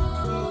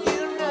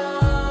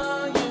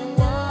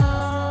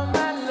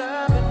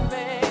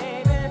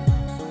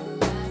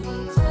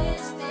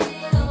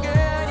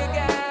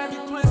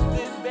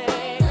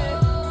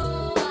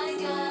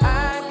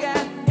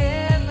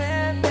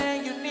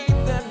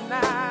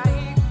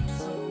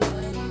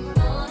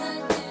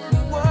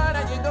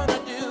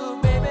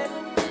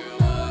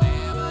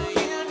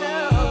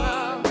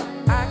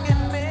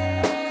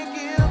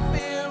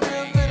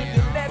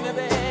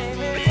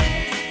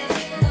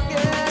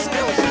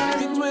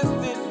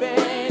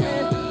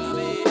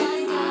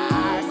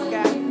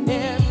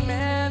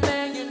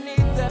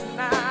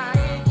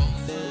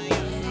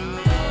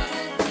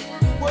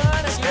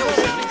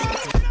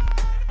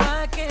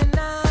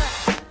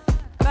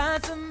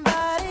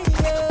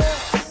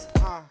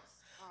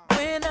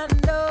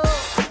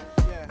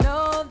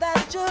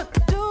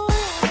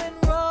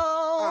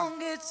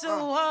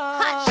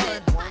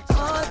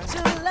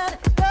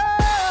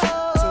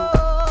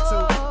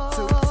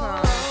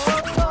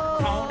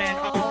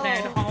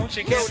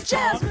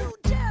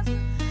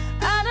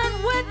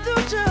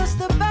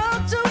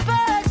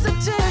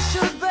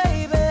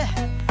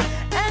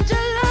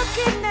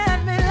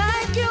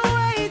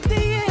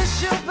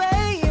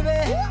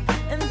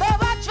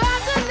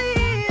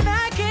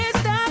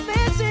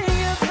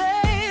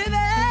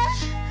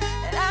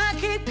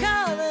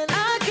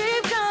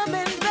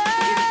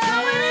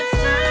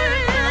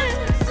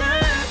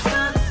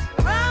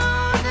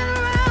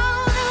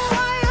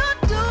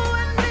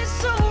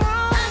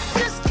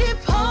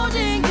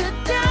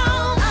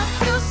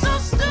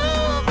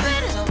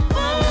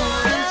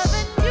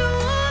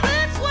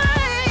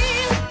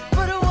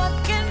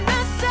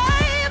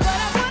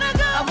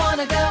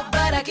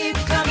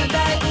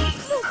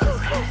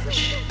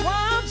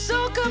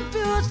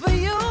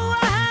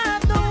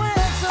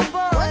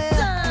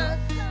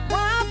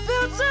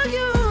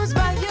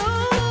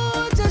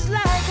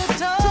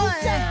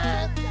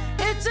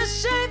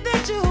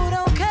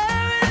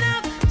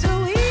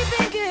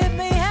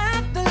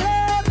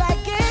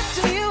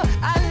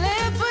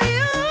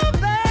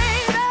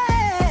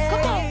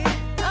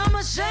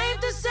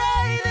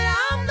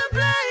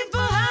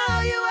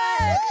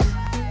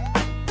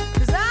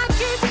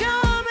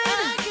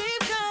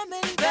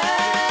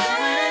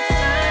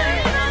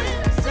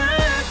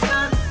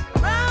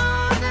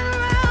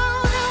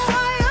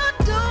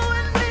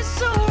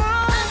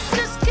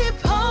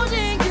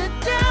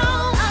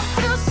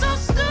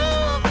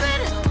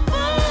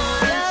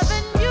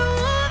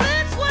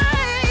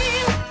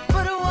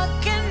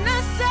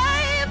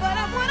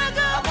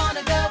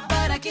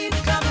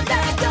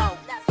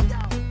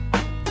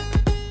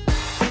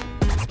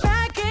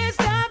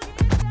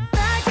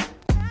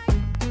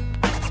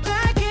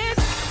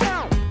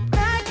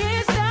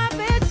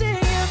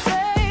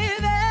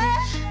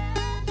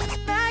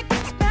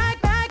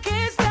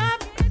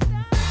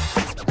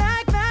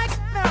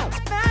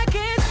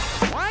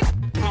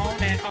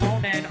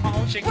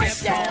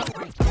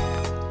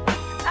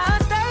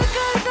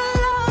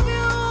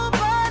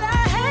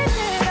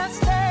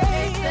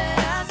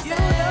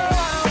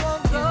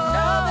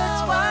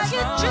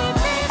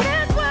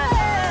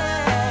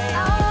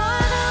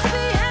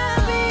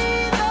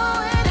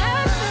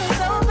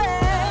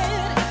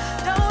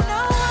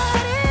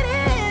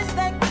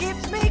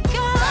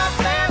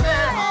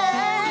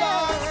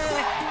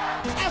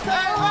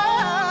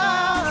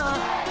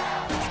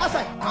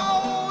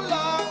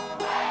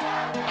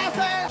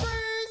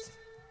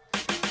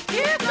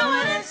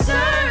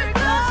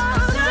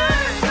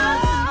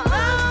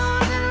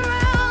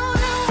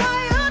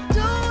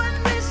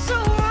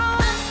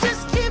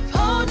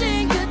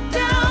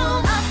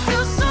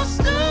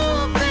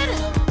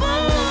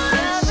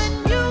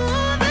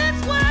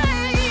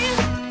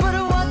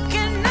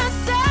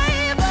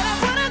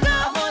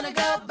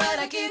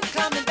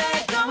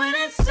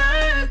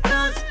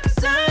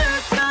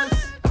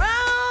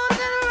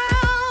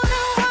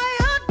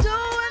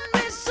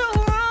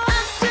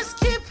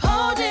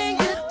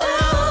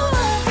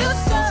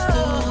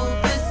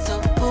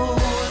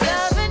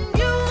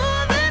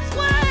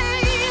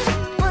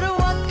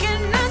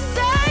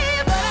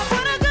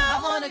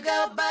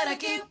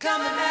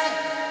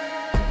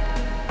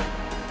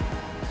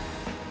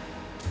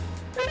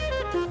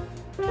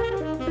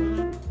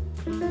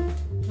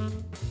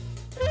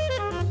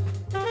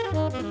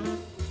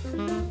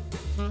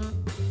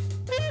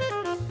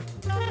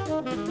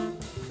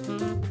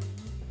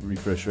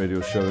 Refresh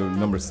Radio Show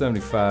number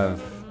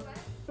 75.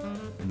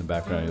 In the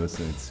background, you're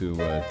listening to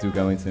Duke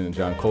Ellington and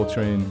John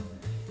Coltrane.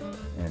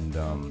 And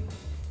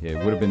yeah,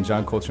 it would have been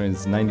John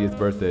Coltrane's 90th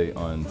birthday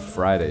on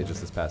Friday,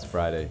 just this past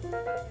Friday.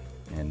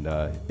 And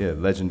yeah,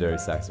 legendary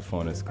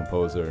saxophonist,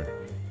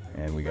 composer.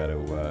 And we got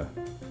to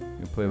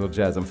play a little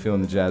jazz. I'm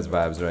feeling the jazz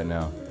vibes right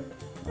now.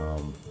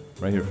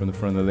 Right here from the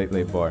front of the Late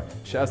Late Bar.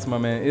 Shout out to my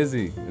man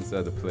Izzy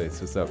inside the place.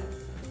 What's up?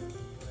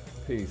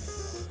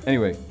 Peace.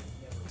 Anyway,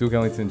 Duke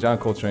Ellington, John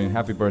Coltrane.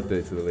 Happy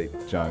birthday to the late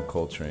John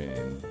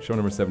Coltrane. Show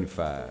number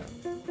 75.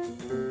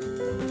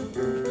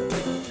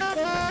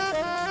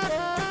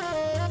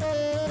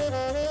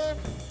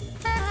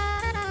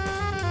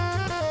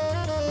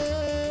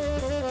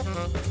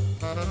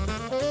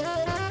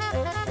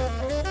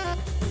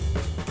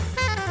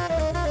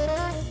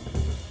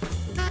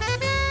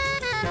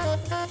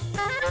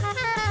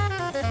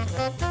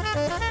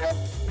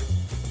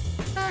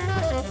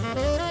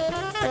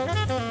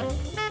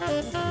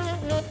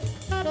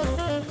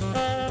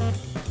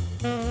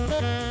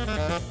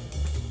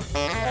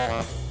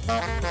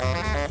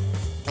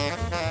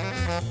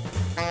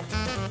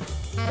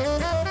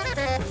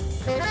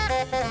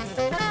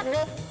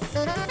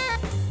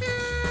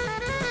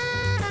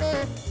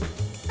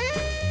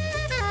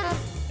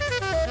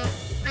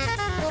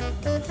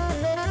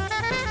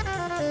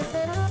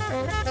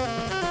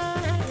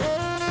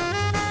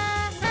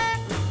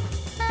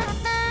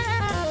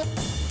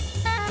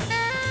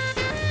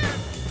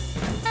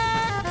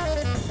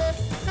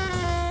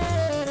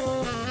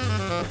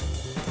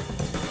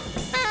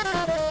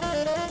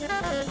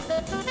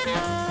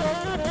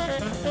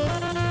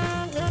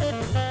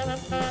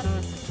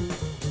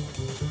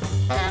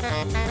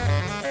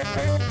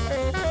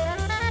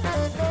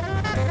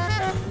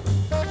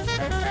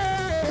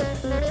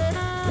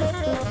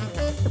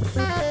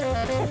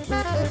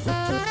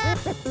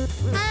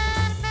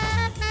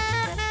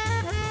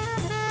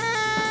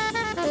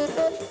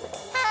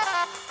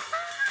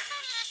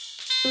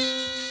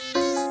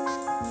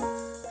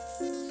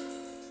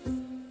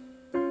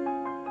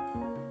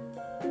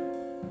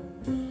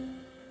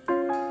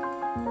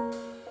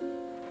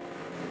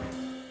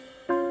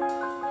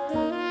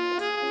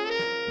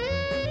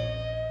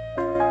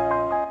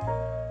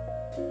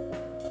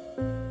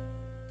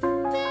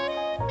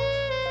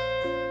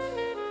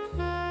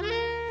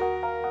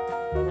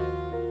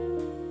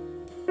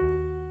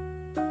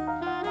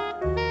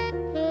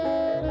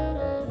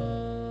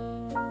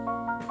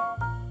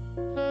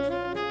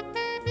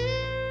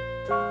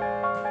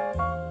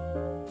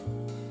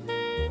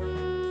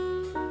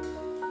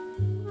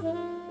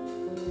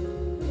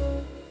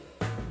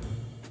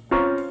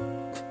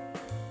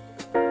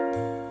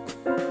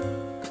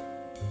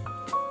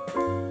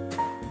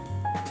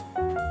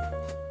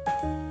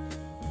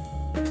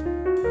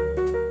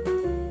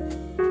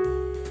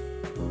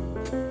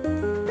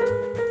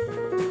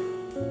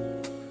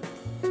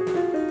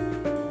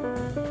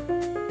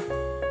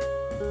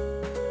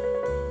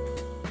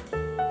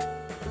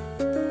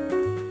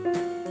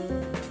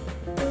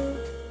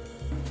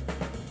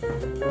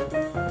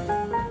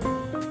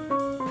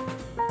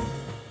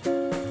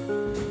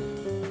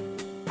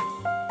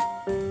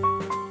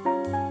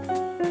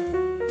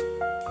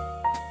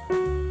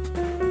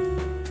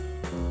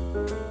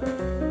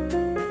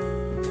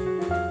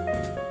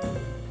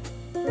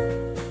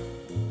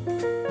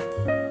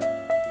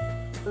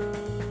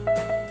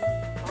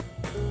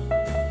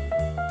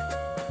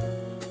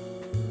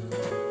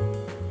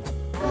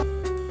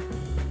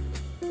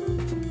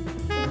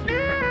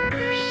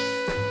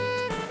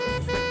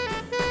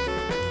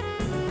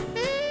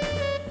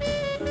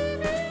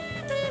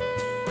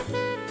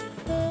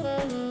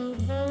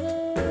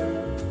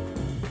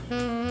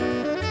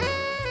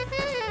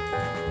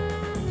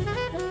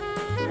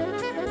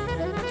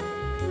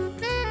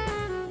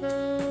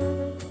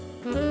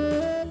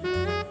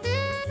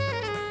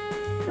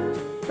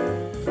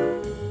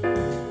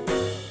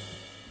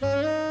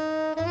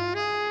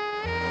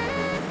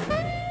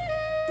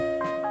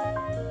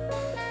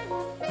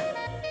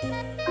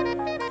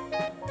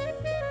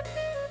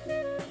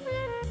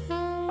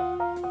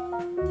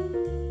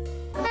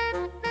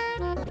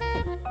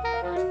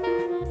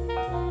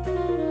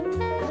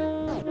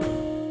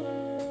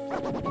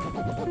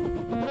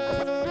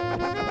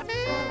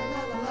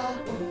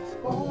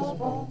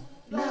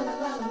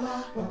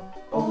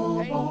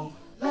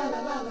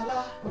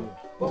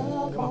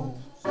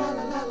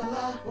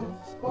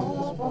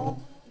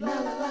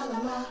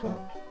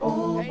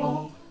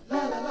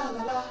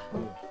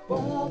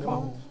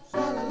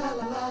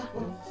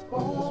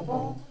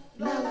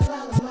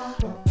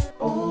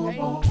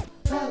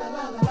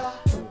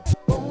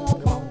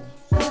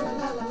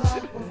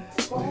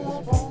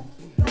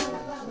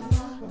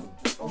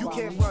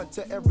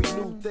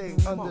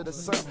 Under the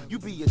sun, you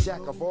be a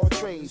jack of all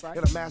trades and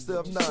a master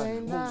of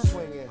none. Move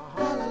swinging.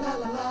 La la la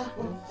la la,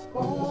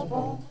 boom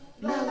boom.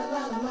 La la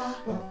la la la,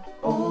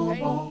 boom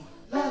boom.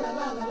 La la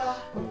la la la,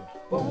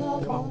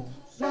 boom boom.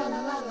 La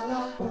la la la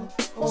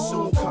la.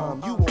 Soon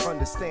come, you will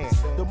understand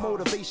the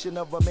motivation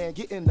of a man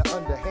getting the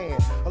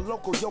underhand. A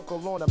local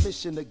yokel on a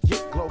mission to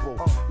get global.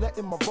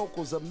 Letting my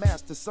vocals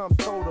amass to some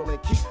total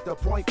and keep the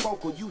point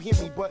focal. You hear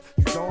me, but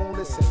you don't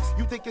listen.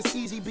 You think it's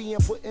easy being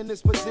put in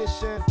this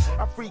position?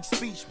 I freak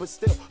speech, but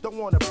still don't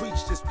wanna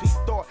preach. Just peak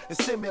thought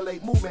and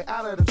stimulate movement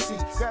out of them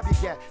seats. Grab your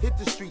gat, hit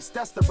the streets,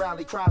 that's the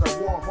rally cry, the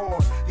war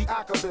horn. The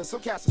Akabin,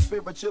 some cats are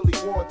spiritually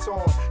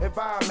war-torn.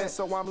 Environment,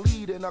 so I'm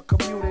leading a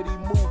community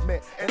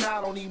movement. And I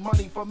don't need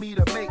money for me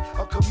to make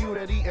a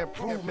community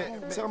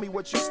improvement. Tell me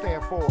what you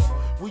stand for.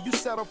 Will you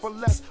settle for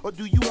less, or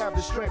do you have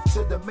the strength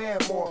to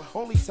demand more?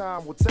 Only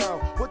time will tell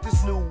what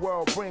this new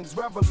world brings.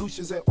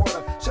 Revolutions in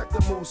order, check the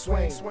mood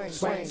swing. Swing,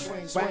 swing,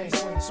 swing, swing,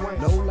 swing,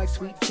 swing. Low like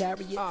sweet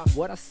chariot,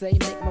 what I say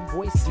make my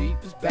voice deep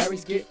as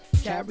berries get.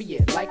 Carry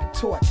it like a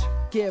torch.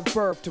 Give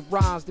birth to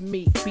rhymes to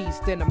meet beats,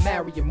 then I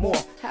marry you more.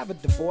 Have a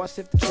divorce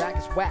if the track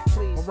is whack.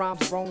 Please. My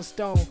rhymes are Rolling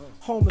Stone.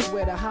 Home is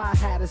where the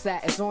hi-hat is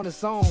at, it's on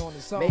its own.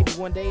 Maybe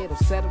one day it'll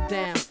settle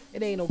down.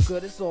 It ain't no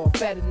good, it's all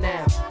better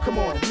now. Come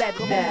on, let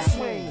it down.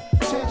 Swing,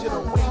 changing the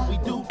way we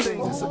do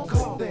things, it's a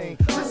good thing.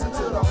 Listen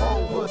to the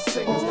whole hood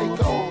sing as they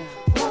go.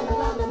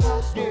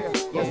 Yeah,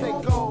 as they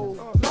go.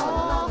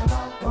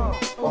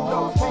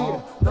 No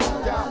fear, no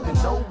doubt, and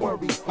no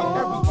worry.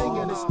 Everything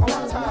in its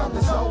own time,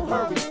 there's no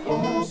hurry.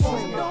 Move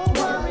swinging,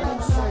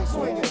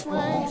 swinging,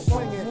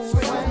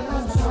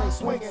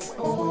 swinging.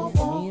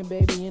 Me and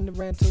baby in the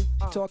rental,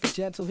 talking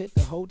gentle, hit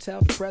the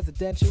hotel, the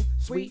presidential.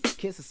 Sweet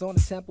kisses on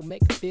the temple,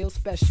 make it feel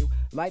special.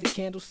 Light a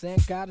candle,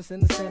 sand goddess in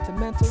the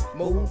sentimental.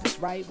 Move is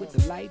right with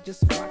the light,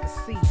 just so I can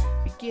see.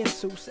 Begin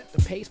to set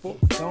the pace for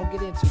what we gon'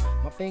 get into.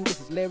 My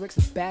fingers is lyrics,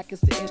 his back is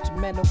the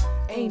instrumental.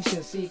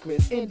 Ancient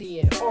secrets,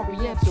 Indian,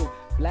 Oriental.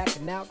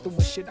 Blacking out, doing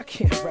shit I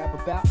can't rap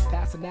about.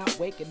 Passing out,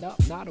 waking up,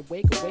 not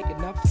awake, awake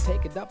enough to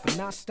take it up and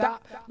not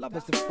stop.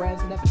 Lovers and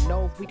friends never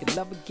know if we can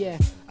love again.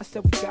 I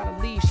said we gotta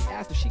leave, she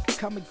asked if she could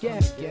come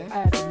again.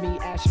 I had to meet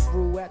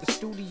Asheru at the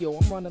studio,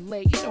 I'm running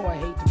late. You know I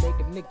hate to make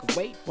a nigga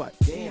wait, but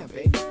damn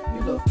baby,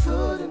 you look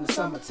good in the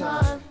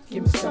summertime.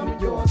 Give me some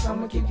of yours,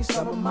 I'ma give you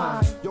some of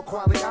mine. Your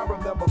quality, I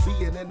remember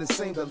being in the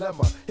same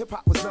dilemma.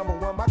 Hip-hop was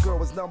 #1, my girl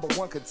was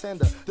 #1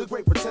 contender. The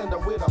great pretender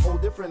with a whole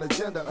different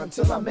agenda.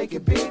 Until I make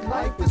it big,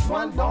 life is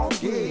one long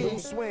gig.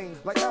 Swing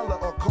like Ella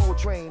or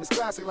Coltrane. It's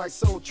classic like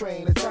Soul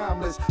Train and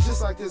timeless,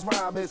 just like this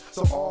rhyme is.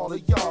 So all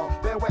of y'all,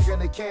 bandwagon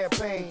the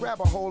campaign.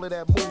 Grab a hold of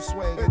that mood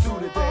swing and do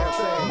the damn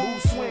thing.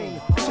 Mood swing,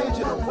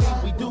 changing the way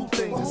we do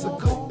things, it's a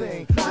good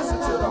thing. Listen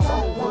to the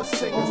whole hood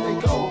sing as they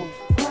go.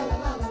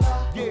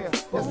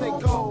 Yeah, as they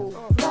go.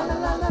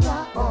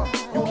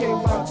 You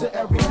can't run to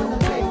every new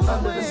thing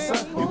under the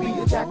sun. You be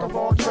a jack of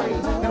all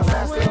trades and a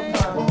master of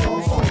none.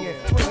 Move swinging,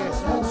 swinging,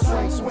 smooth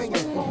swing,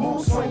 swinging,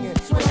 move swinging,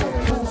 swinging,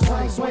 move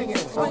swing, swinging.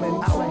 I'm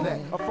an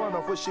outlet, a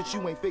funnel for shit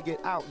you ain't figured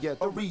out yet.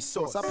 A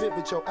resource, I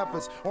pivot your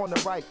efforts on the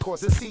right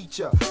course. A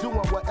teacher, doing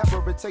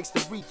whatever it takes to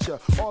reach ya.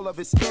 All of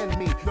it's in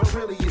me, no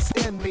really it's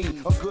in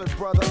me. A good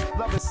brother,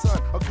 love his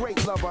son, a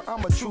great lover.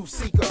 I'm a truth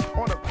seeker,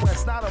 on a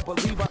quest, not a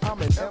believer.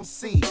 I'm an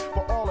MC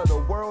for all of the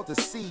world to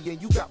see.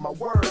 And you got my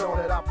word on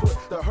it, I put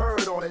the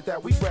herd on it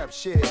that we rap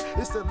shit.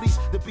 It's the least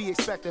to be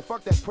expected,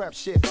 fuck that prep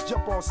shit.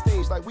 Jump on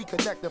stage like we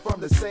connected from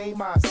the same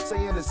minds,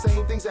 saying the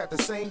same things at the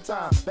same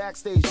time.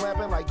 Backstage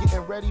rapping like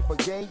getting ready for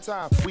game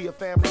time. We a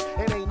family,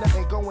 and ain't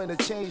nothing going to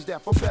change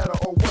that for better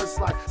or worse.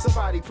 Like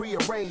somebody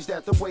prearranged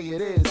that the way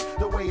it is,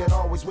 the way it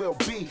always will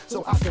be.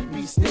 So I can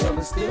be still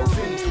and still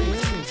be.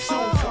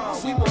 Soon come,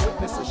 we will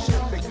witness a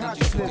shift in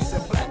consciousness,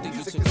 and black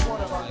music is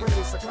one of our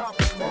greatest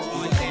accomplishments. I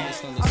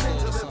need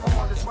to live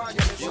on this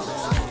monument, so I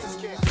just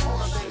can't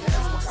hold up their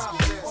hands for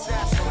confidence.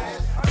 That's when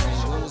I need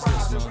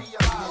you to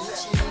realize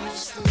that.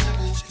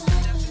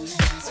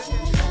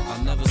 I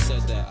never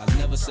said that, I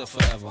never said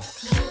forever.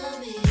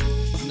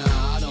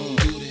 Nah, I don't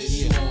do this,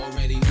 you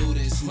already knew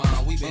this, ma,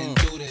 we been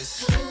through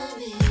this.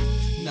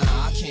 Nah,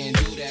 I can't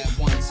do that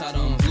once, I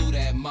done blew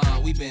that, ma,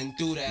 we been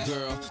through that.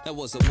 Girl, that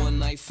was a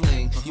one-night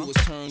fling. You was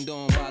turned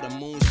on by the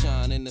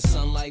moonshine and the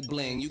sunlight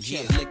bling. You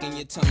kept licking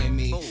your tongue at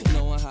me,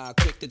 knowing how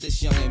quick that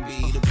this youngin'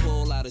 be to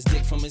pull out his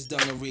dick from his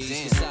dungarees.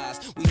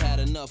 Besides, we had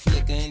enough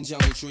liquor and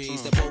jungle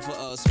trees that both of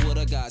us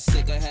would've got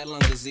sick or had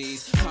lung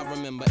disease. I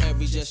remember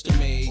every gesture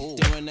made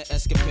during the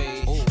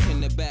escapade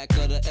in the back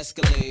of the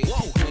Escalade.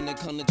 When it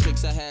come to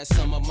tricks, I had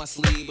some up my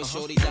sleeve, but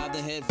shorty dived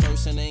the head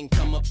first and ain't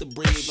come up to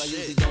breathe. I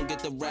usually don't get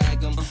to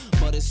rag 'em,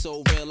 but it's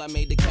so real. I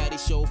made the caddy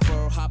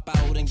chauffeur hop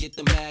out and get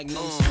the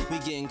magnums. We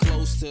getting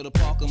close to the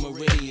Parker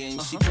Meridian.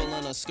 She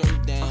pulling her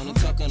skirt down and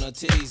tucking her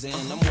titties in.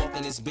 I'm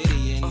walking this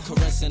bitty and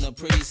caressing her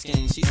pretty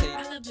skin. She say,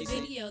 I love the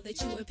video that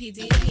you and P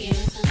Diddy in.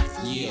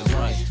 Yeah,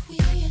 right. We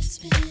have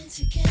spent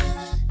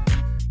together,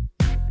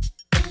 and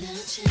I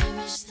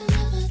cherish the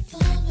love I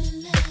thought would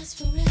last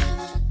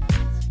forever.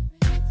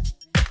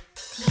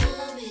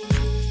 Call me.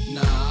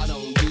 Nah, I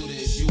don't do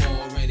this. You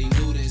already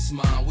knew this,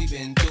 ma. We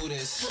been through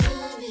this.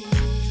 Call me.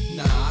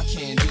 Nah, I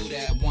can't do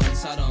that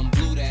once. I done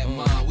blew that,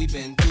 ma. we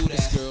been through that.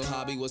 This girl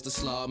hobby was to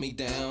slow me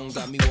down.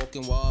 Got me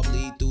walking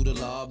wobbly through the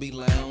lobby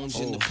lounge.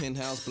 In the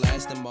penthouse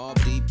blasting Mob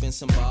Deep and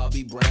some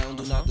Bobby Brown.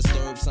 Do not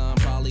disturb sign,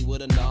 probably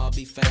with a knob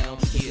be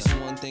found. Here's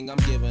one thing I'm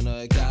giving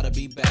her, it gotta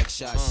be back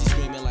shot. She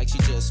screaming like she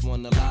just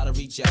won the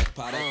lottery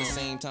jackpot. At the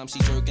same time she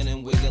jerking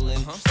and wiggling,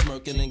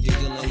 smirking and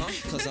giggling.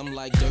 Cause I'm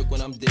like Dirk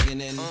when I'm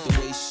digging in. The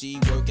way she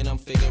working, I'm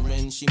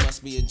figuring she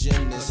must be a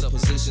gymnast. The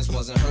positions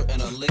wasn't hurting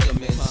her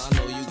ligaments. I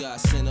know you got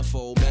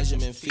centerfold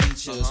measurement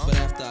features, but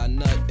after I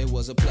nut, it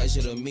was a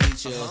pleasure to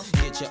meet you.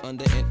 Get your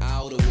under and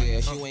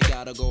outerwear. You ain't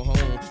gotta go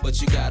home,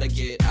 but you gotta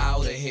get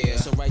out of here.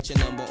 So write your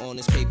number on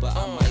this paper.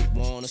 I might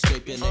wanna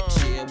scrape your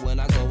next year when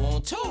I go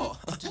on tour.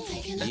 I'm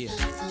thinking about the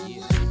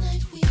one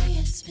night we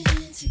have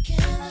spent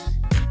together,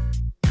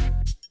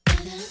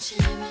 and I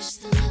cherish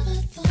the love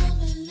I thought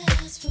would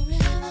last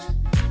forever.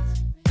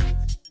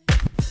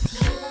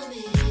 Call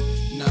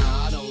me.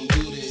 Nah, I don't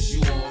do this.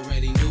 You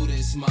already knew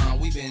this, Mom.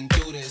 We been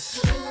through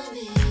this. Call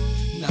me.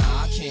 Nah,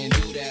 I can't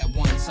do that.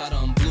 Once I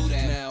done blew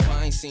that. Now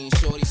I ain't seen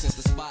Shorty since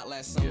the spot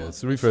last summer. Yeah,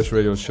 it's the Refresh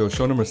Radio Show,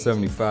 show number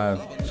 75.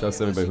 Shout out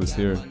to everybody who's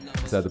here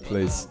inside the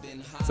place.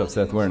 What's up,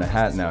 Seth? Wearing a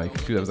hat now. I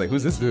was like,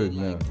 who's this dude?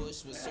 No.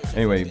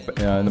 Anyway,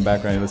 in the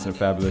background, you listen to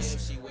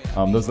Fabulous.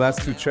 Those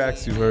last two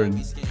tracks you heard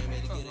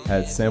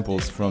had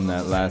samples from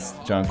that last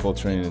John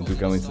Coltrane and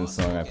Duke Ellington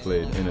song I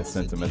played, In a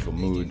Sentimental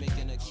Mood.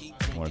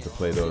 I wanted to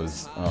play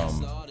those.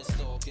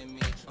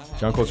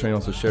 John Coltrane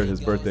also shared his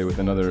birthday with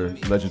another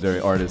legendary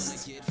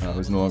artist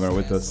who's no longer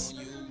with us,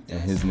 and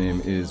his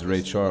name is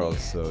Ray Charles.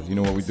 So you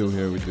know what we do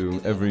here? We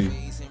do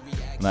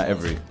not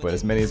every, but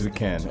as many as we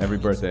can. Every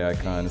birthday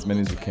icon, as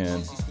many as we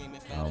can.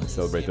 We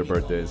celebrate their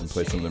birthdays and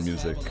play some of their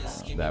music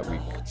that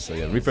week. So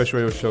yeah, Refresh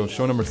Radio Show,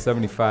 show number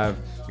 75.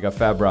 We got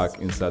Fab Roc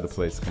inside the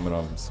place coming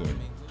on soon.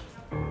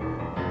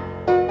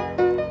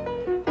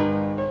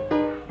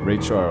 Ray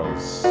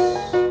Charles.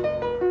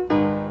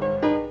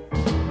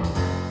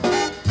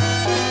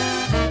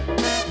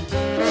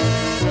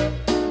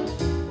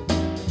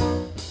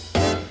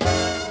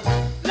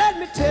 Let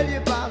me tell you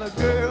about a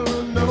girl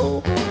who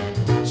know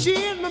she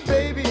is my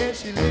baby and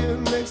she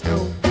lives next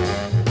door.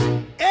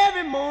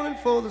 Every morning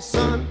before the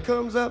sun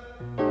comes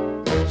up,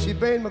 she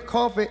brings my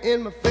coffee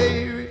in my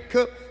favorite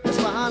cup. That's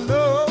why I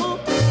know,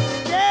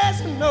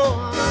 yes I know,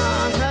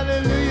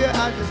 hallelujah,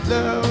 I just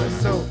love her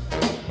so.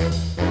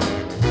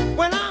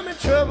 When I'm in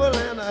trouble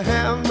and I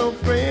have no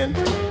friend,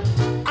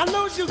 I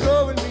know she'll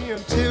go with me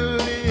until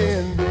the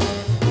end.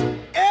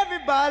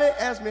 Everybody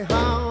asks me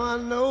how I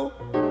know,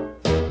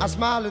 I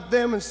smile at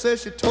them and say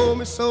she told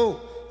me so.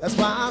 That's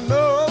why I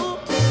know,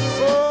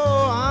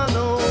 oh I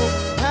know,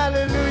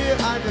 hallelujah,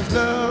 I just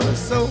love her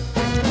so.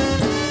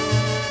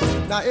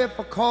 Now if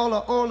I call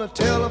her on the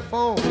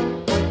telephone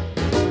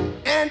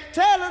and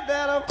tell her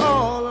that I'm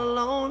all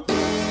alone,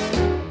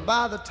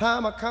 by the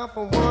time I count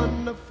from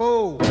 1 to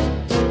 4,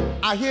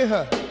 I hear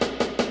her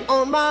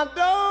on my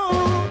door.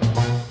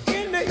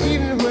 In the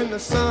evening when the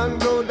sun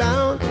goes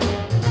down,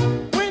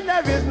 when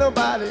there is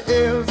nobody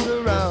else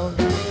around,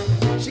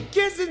 she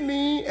kisses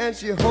me and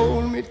she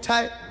holds me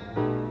tight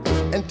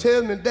and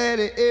tells me,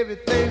 Daddy,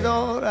 everything's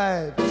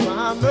alright. So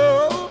I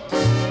know,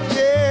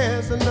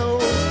 yes I know,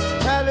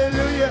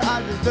 hallelujah,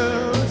 I just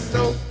love her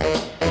so.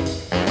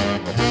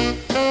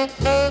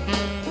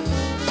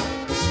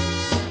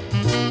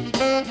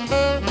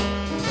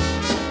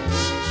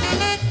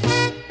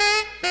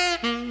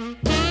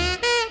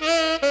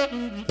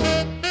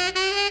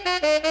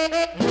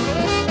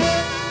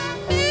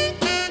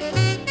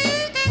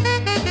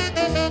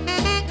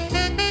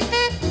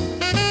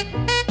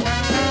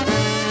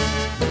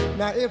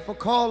 Now if I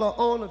call her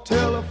on the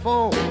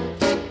telephone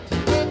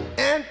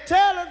and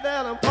tell her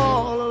that I'm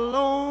all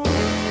alone,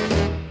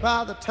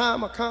 by the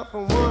time I count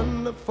from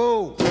 1 to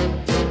 4,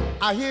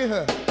 I hear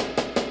her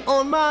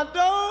on my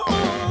door.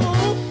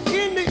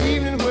 In the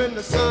evening when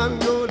the sun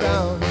goes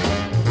down,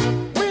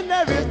 when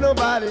there is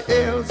nobody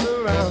else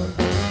around,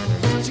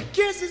 she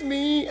kisses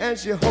me and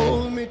she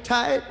holds me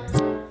tight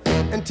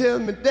and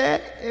tells me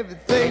that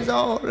everything's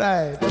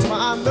alright. That's why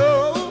I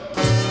know,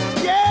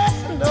 yes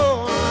I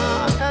know,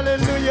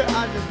 hallelujah,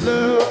 I just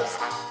love.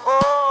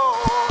 Oh,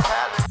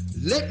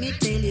 hallelujah. Let me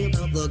tell you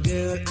about the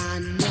girl I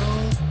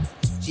know.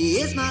 She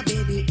is my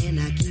baby and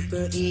I keep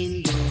her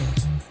indoor.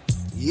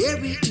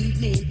 Every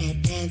evening at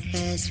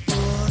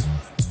 4:30,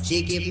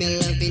 she give me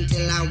love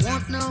until I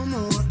want no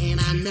more. And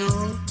I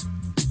know,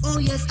 oh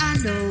yes I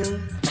know,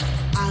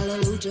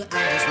 hallelujah, I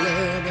just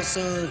love her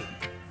so.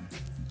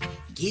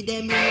 Give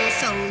them my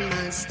sound,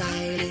 my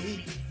style,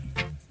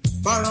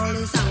 for all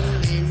the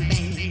sound and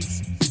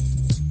bands.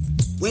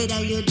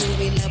 Whether you're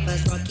doing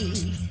lovers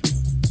rocking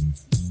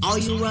or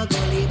you are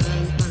gully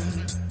bang bang.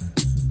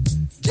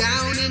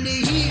 Down in the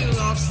year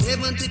of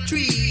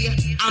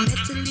 73, I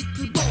met a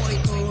little boy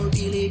called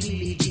Billy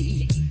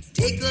G.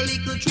 Take a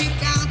little trip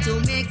down to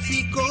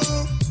Mexico,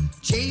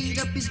 change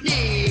up his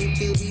name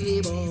to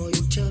Billy Boy,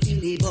 to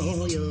Billy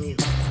Boy.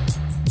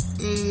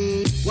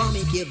 Wanna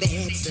make you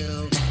bad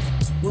so,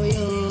 boy,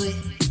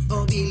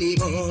 oh Billy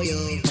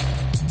Boy.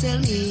 Tell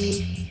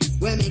me,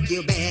 what make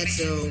you bad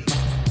so?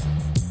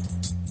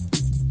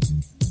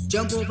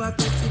 Jump over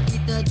precipice,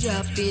 no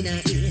drop in a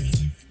hill.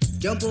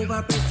 Jump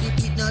over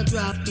precipice, no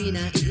drop in a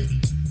hill.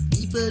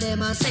 People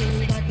them a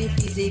say that me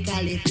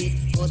physically fit,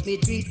 cause me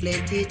drink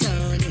plenty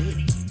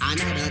Tony.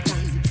 Another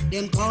time,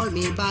 them call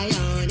me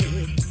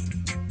Bionic.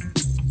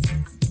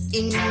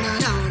 In a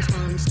dance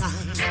man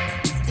style,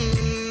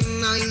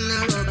 in a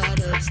rubber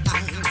dub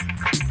style.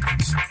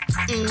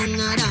 In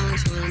a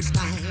dance man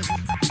style,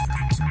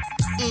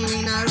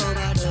 in a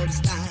rubber dub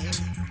style.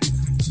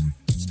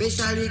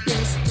 Special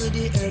request to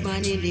the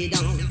urban in the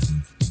dance.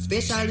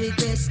 Special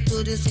request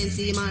to the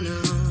Sensi man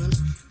on.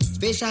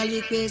 Special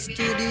request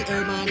to the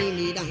urban in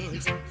the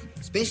dance.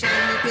 Special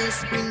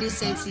request bring the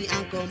Sensi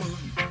and come on.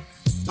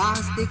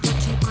 Pass the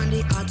ketchup on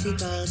the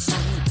article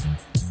side.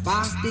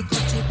 Pass the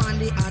ketchup on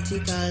the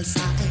article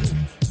side.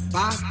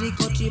 Pass the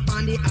ketchup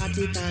on the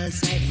article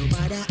side.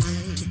 Nobody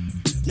eye,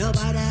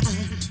 nobody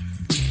eye,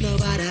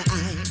 nobody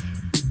eye.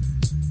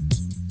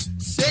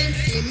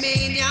 Sensi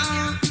mania.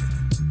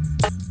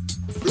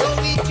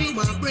 Flowing through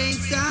my brain,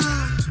 sir.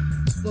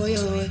 Boy,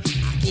 oh, I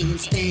can't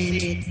stand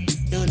it.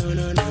 No, no,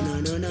 no, no, no,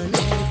 no, no, no,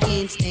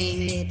 can't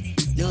stand it.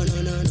 No,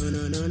 no, no, no,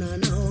 no, no, no,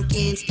 no,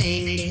 can't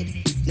stand it.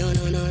 No,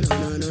 no, no, no,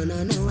 no, no,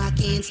 no, no, I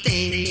can't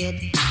stand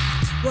it.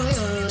 Boy,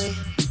 oh,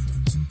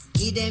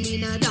 give them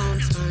in a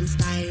dance man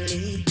style.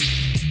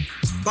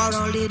 For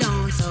all the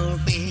dancehall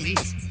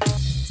fans,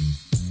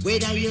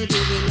 whether you're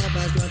doing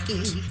lovers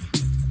rocking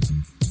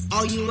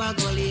or you are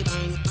gully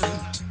bang bang,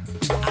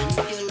 and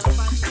if you love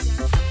us.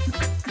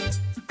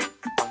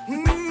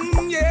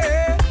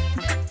 Yeah.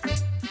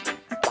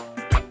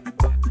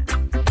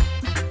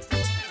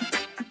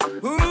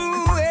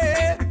 Ooh,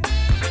 yeah.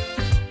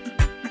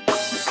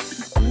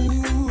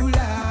 Ooh,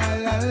 la,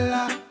 la,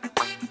 la.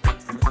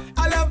 I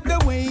love the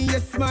way you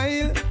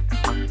smile.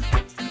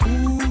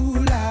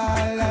 Ooh, la,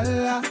 la,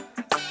 la.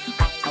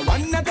 I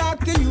wanna talk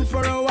to you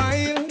for a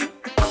while.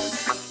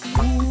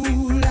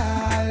 Ooh, la,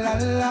 la,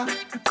 la.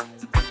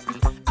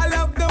 I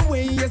love the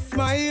way you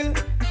smile.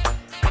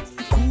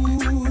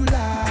 Ooh,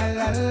 la,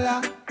 la,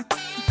 la.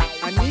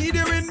 I need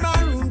you in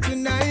my room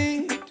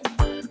tonight.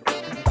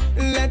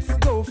 Let's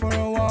go for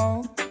a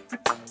walk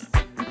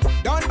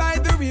down by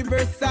the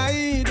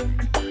riverside.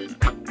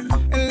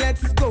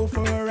 Let's go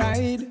for a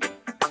ride.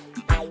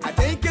 I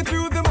take you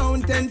through the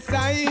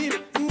mountainside.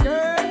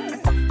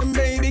 Girl,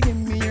 baby, give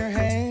me your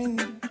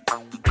hand,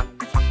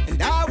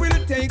 and I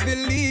will take the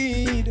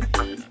lead.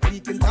 We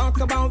can talk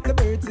about the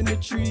birds in the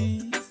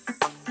trees.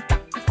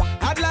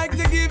 I'd like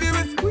to give you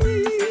a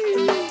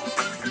squeeze.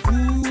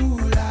 Ooh,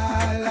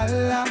 la, la,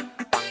 la.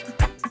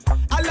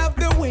 I love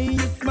the way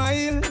you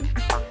smile.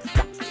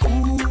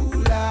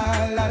 Ooh, la,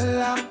 la,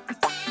 la.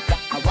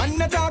 I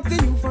wanna talk to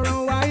you for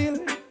a while.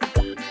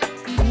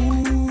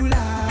 Ooh,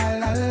 la,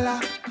 la, la.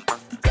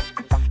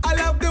 I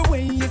love the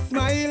way you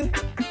smile.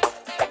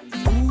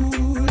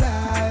 Ooh, la,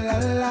 la,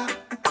 la.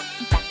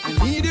 I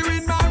need you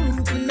in my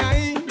room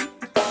tonight.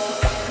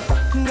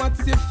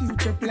 What's your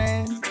future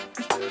plan?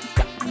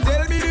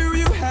 Tell me, do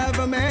you have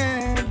a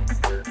man?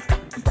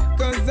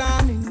 'Cause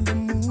I'm in the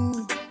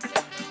mood.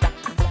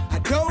 I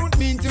don't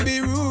mean to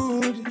be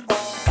rude.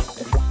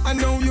 I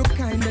know you're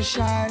kinda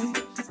shy,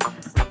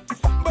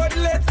 but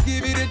let's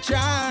give it a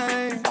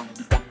try.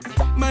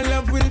 My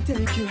love will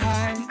take you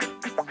high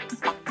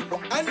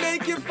and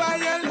make you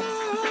firelight.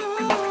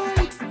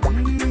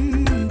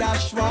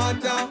 Dash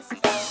water,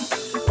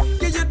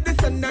 give you the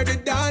son or the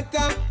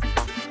daughter.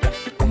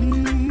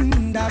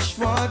 Dash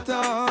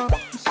water,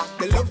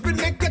 the love will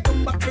make you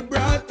come back for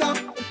brother.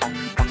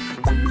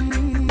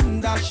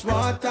 Dash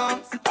water,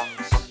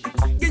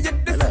 give you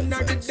the son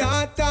or the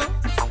daughter.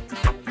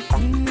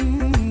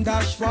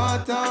 Dash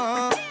water,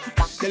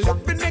 the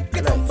love will make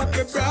you come back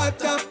for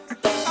brother.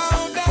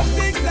 All the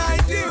things I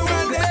do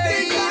and the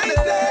things I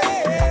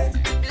say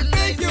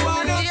make you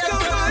wanna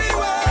come my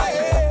way.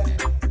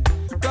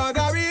 'Cause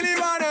I really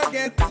wanna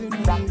get to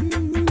know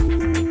you.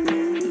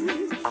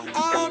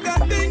 All the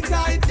things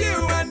I do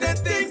and the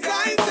things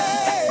I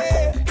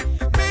say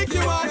make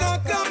you wanna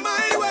come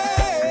my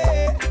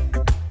way.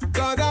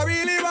 'Cause I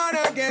really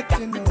wanna get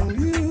to know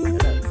you,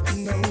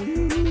 know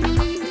you.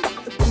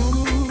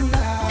 Ooh,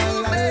 la,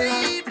 la, la.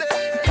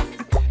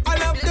 I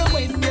love the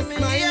way you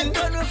smile.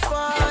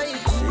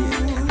 Ooh,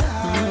 la,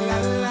 la,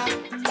 la.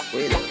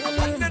 I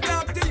wanna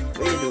talk to you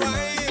for a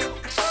while.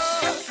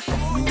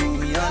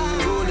 Me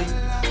unruly,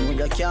 no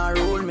you can't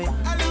rule me,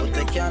 but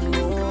they can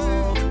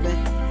move me.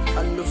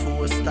 And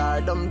before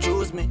stardom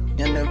choose me,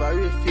 you never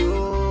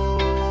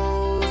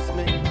refuse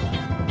me,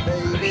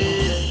 baby.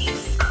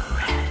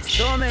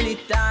 So many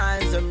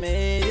times I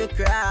made you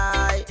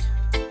cry,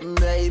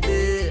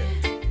 baby.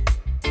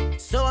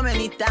 So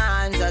many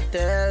times I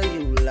tell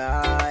you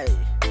lie,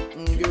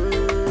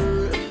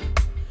 girl.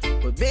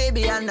 But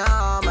baby, I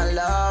know my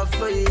love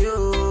for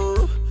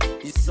you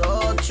is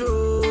so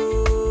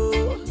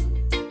true.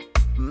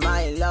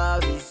 My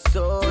love is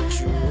so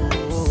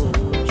true.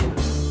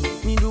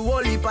 Me do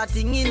only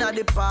parting in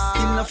the past.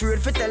 Still not afraid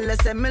for tell us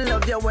that me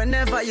love you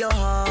whenever you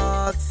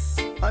ask.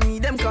 I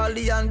mean them call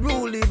the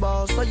unruly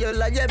boss, so you're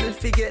liable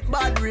to get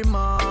bad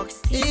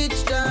remarks.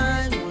 Each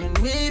time when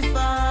we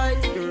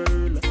fight, girl,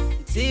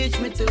 you teach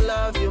me to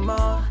love you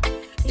more.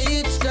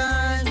 Each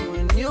time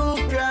when you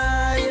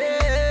cry,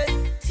 yeah,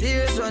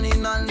 tears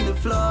running on the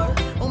floor.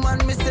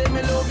 Woman, me say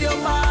me love your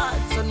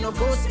bad, so no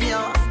ghost me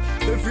off.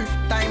 Every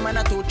time when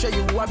I touch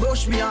you, I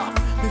brush me off.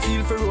 Me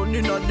feel for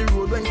running on the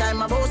road when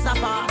time about to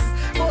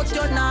pass. But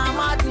you're not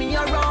mad, me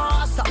a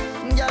Ross.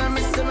 Girl,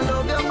 me say me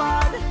love your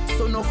bad,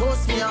 so no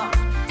ghost me off.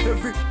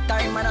 Every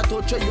time when I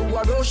touch you,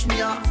 I rush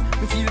me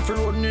off. Me feel for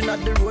running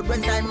on the road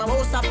when time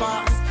about to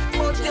pass.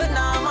 But you're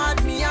not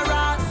mad, me a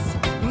Ross.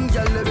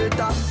 Girl, you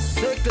better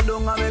circle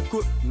down and make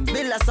quick.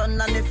 Build a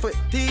son and if we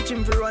teach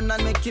him to run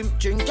and make him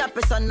drink. Cap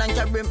his son and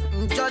carry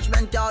him.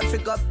 Judgment yard,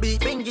 figure beat,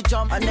 bingy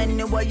jump. And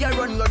anyway you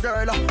run your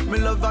girl, me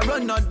love her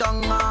run her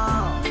down,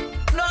 man.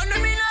 None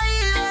of me not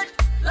yet,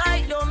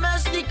 like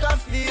domestic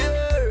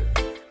affair,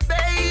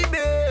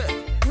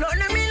 baby.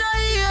 None of me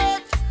not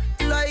yet,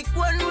 like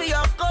when we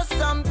are cause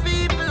some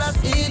people as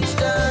each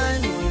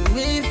time when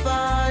we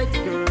fight,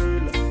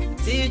 girl,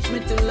 teach me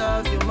to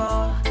love you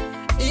more.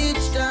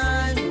 Each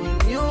time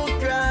when you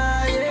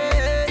cry,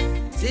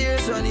 yeah,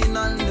 tears running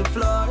on the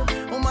floor.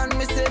 Woman,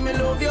 me say me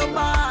love your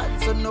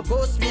bad, so no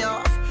ghost me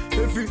off.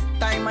 Every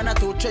time when I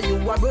touch you,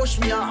 I brush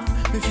me off.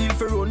 Me feel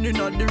for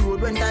running on the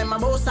road when time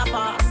about to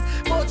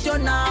pass. But you're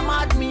not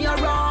mad, me a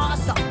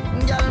Ross.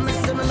 Girl, me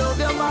say me love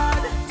your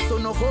bad, so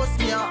no ghost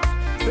me off.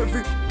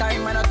 Every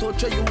time when I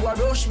touch you, I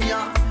rush me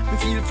off. Me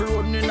feel for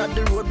running on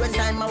the road when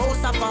time about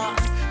to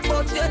pass.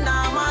 But you're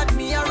not mad,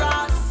 me a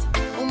Ross.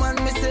 Woman,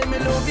 me say me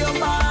love your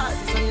bad,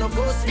 so no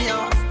ghost me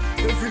off.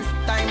 Every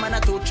time when I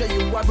touch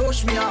you, I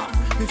brush me off.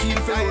 Me feel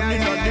for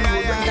running on the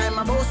road when time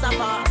about to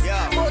pass.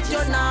 But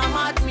you're not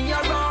mad, me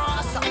a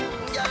Ross.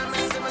 Girl, me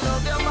say me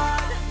love your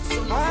bad, so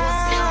no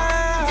ghost me off.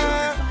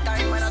 Every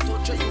time when I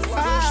touch you, I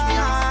brush me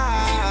off. Me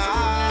feel for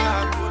running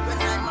on the road when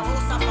time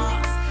about to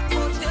pass.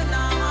 But you're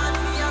not mad,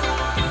 me a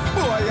Ross.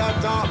 Boy, I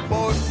talk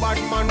about bad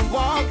man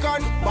walk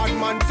and bad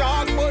man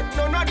talk, but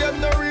none of them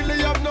no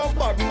really have no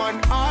bad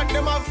man heart.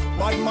 Them have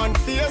bad man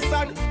face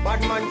and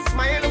bad man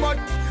smile, but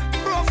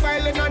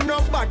profiling and no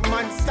bad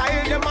man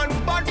style. Them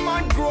and bad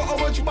man grow how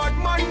much bad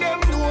man them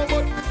know,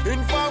 but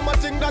informer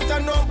think that a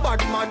no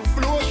bad man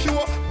flow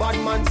show. Bad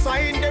man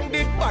sign them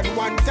did bad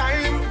one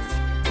time.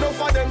 No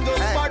for them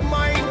just bad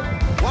mind.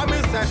 What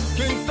me say?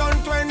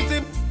 Kingston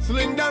 20,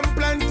 sling them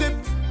plenty.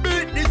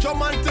 Beat the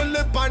drum until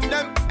the pan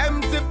them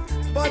empty.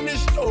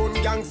 Spanish town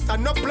gangster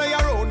no play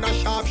around, a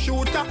sharp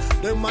shooter.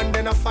 The man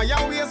then a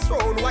fire waste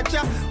round. Watch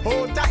ya,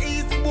 out the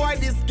east boy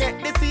this get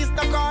disease.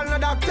 No call no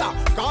doctor,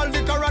 call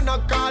the coroner,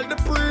 call the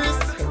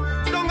priest.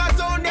 Don't a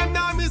town them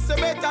now miss you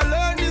better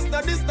learn this.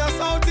 No this no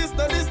south this,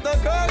 no this no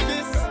girl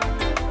this.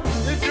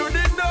 If you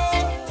didn't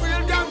know,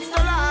 real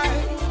gangster lie.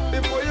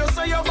 Before you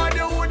say your body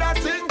woulda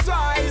think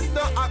twice.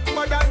 No act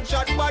bad and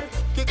chat bad,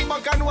 kick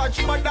back and watch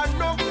bad and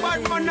no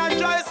bad man and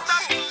try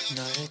stop. In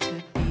order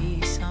to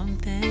be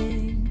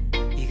something,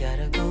 you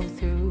gotta go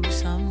through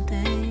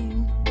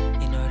something.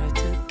 In order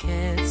to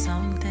get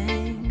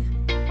something,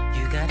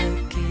 you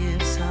gotta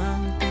give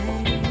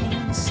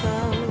something. So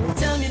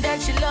tell me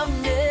that you love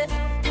me,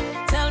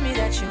 tell me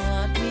that you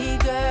want me,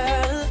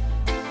 girl.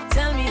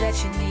 Tell me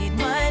that you need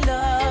my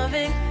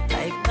loving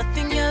like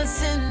nothing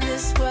else in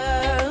this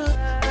world.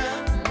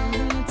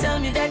 Tell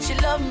me that you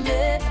love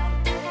me,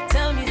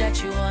 tell me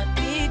that you want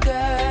me,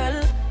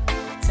 girl.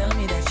 Tell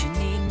me that you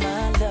need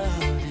my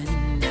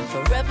loving, and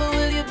forever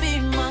will you be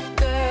my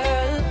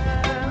girl.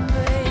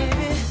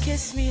 Baby,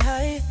 kiss me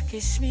high,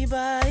 kiss me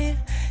by,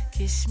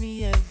 kiss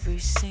me every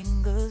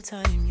single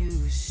time you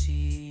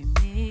see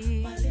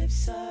me. My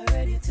lips are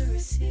ready to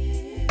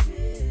receive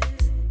it.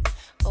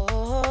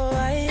 Oh,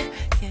 I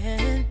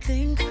can't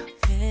think of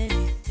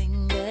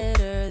anything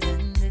better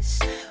than this.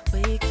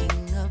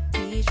 Waking up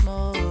each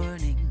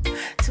morning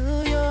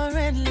to your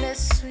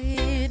endless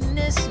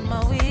sweetness,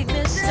 my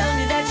weakness. Tell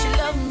me that you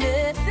love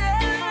me,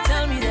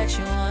 tell me that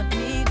you want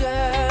me,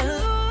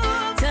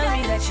 girl. Tell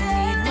me that you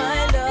need my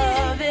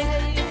loving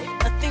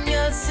like nothing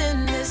else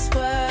in this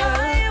world.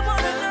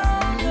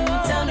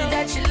 Tell me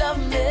that you love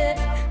me,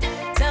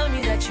 tell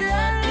me that you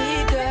want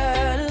me,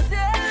 girl.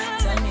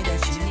 Tell me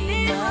that you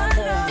need my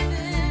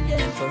loving,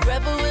 and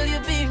forever will you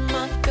be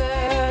my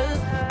girl.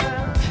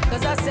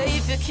 Cause I say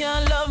if you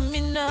can't love me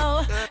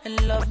now and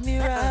love me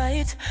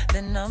right,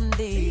 then I'm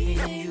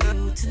leaving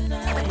you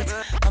tonight.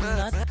 I'm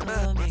not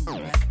coming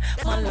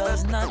back, my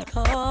love's not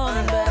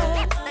coming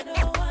back.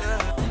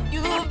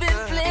 You've been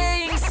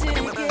playing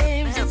silly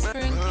games and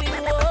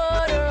sprinkling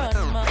water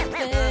on my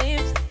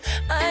flames.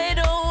 I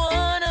don't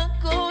wanna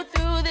go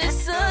through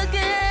this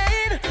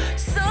again.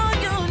 So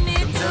you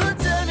need to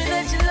tell me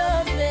that you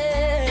love me,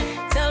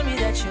 tell me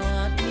that you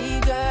want me,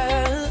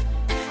 girl.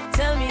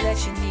 Tell me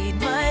that you need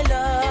my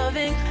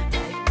loving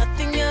like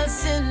nothing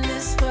else in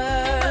this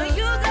world.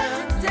 You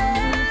got to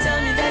tell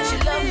me that you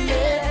love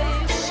me,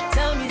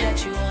 tell me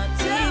that you want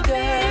me,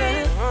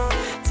 girl.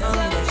 Tell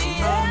me that you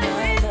need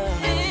my love.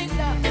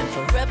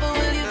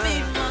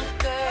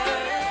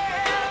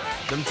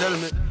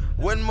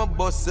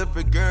 Most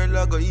every girl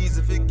I go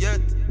easy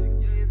forget.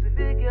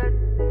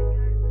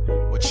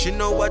 But she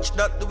no watch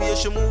that the way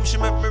she move, she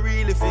make me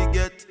really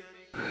forget.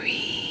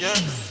 Yeah.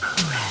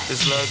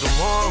 It's like the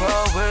more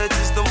I wait,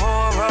 it's the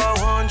more I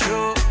want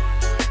you.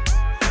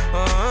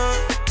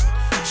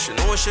 She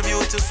know she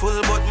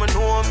beautiful, but me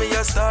know me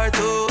a star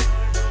too.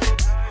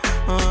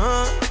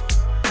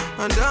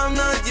 And I'm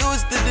not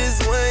used to this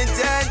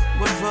waiting,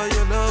 but for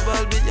your love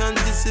I'll be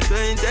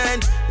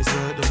anticipating. It's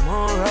like the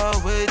more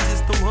I wait,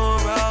 it's the more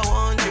I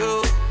want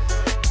you.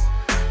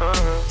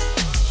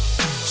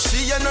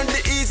 She ain't not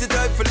the easy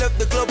type for left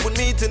the club with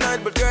me tonight,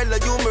 but girl,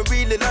 like you me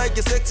really like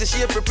your sexy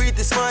shape, your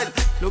pretty smile.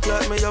 Look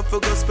like me have to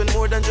go spend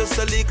more than just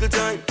a little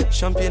time.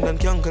 Champagne and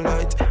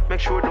candlelight,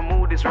 make sure the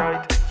mood is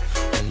right.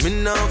 And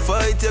me now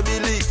fight your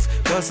belief,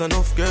 cause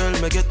enough girl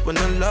me get when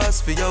I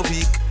last for your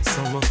week.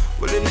 Summer,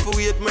 willing for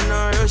wait, me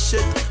nah rush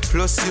it.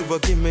 Plus you will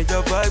give me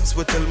your vibes,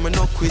 but tell me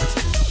no quit.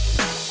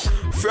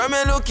 From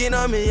you looking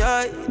at me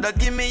eye, that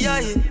give me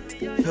a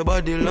hint. Your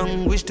body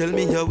language tell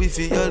me how we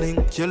feel your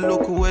link. You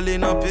look well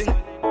in a pink.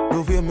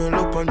 The way me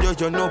look on you,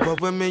 you know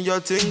but when me you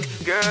think.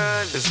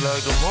 Girl, it's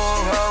like the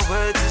more I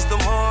wait, it's the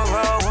more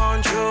I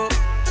want you.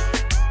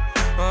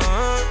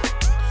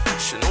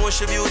 She know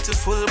she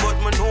beautiful, but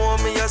me know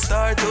me a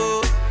star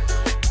too.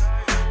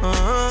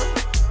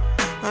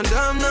 And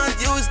I'm not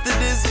used to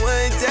this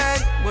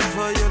waiting, but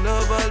for your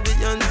love I'll be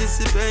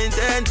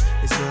anticipating.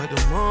 It's like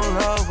the more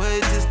I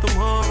wait, it's the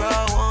more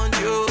I want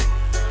you.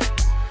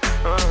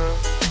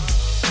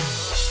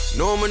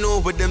 No me know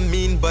what them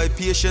mean by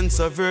patience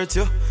or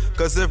virtue.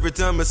 Cause every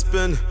time I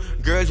spin,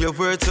 girl you're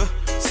worth her.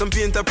 Some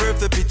paint a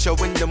perfect picture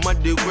when them are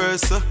the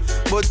worst.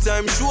 But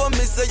time show me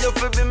say you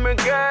feel be my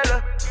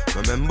girl.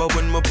 Remember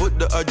when I put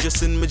the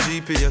address in my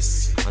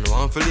GPS. And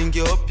want to link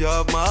you up, you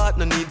have my heart,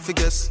 no need for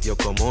guess. You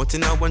come out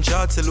in a one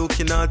shot, you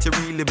looking at you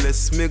really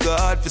blessed. Me go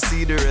hard to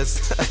see the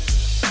rest.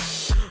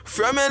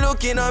 From you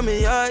looking at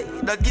me eye,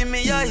 that give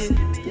me a hint.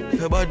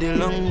 Your body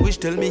language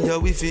tell me how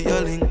we feel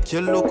your link.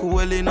 You look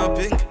well in a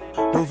pink.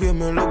 The way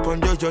me look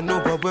on you, you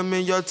know but when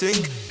me you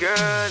think.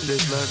 Girl,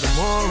 it's like the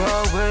more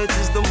I wait,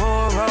 it's the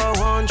more I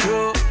want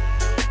you.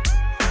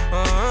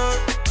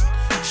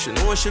 She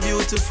know she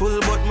beautiful,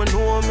 but me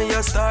know me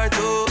a star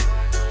too.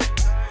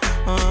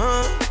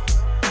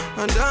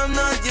 And I'm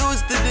not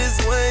used to this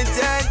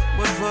waiting,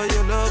 but for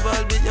your love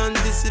I'll be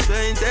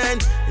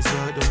anticipating. It's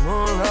like the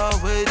more I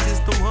wait, it's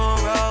the more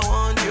I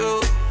want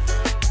you.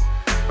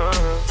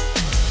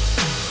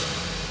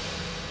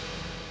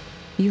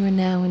 You are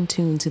now in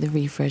tune to the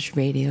Refresh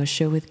Radio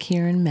Show with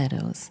Kieran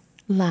Meadows,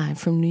 live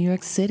from New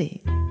York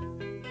City.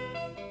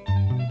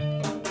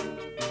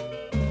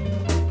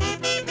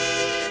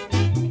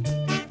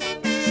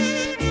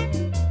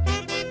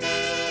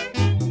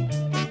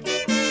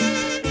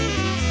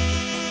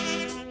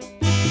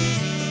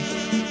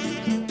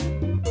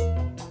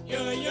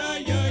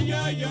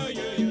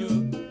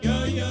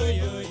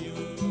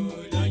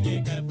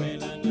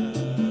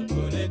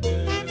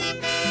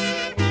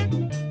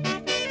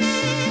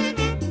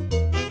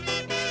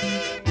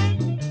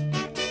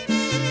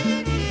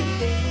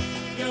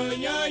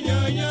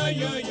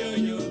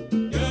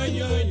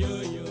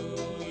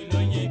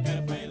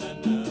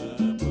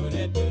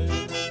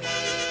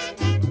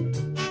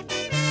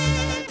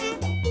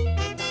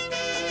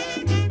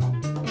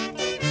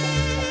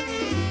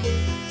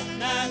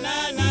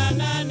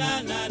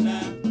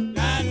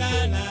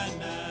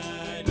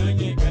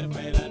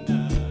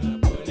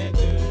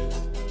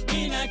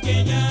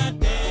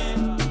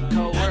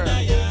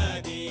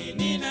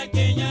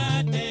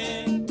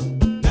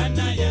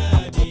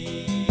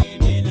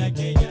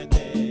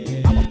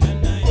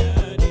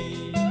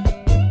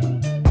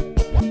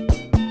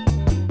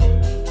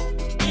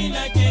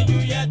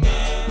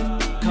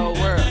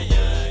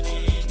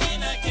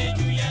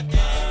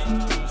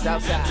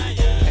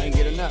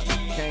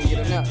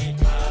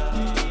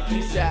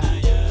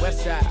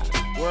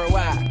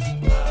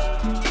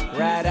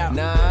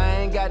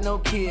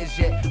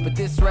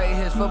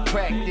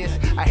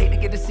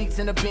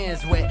 In the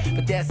bins wet,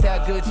 but that's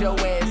how good your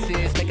ass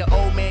is. Make an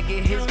old man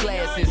get his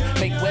glasses,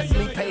 make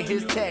Wesley pay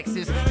his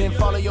taxes, then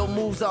follow your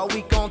moves all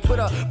week on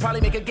Twitter.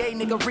 Probably make a gay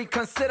nigga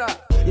reconsider.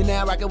 You're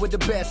now rockin' with the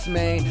best,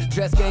 man.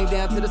 Dress game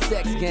down to the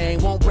sex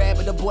game. Won't rap,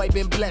 but the boy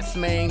been blessed,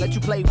 man. Let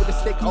you play with the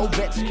stick,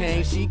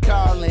 Ovechkin. She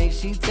calling,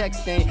 she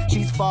texting,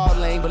 she's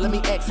falling. But let me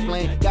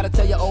explain. Gotta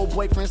tell your old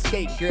boyfriend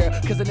skate, girl,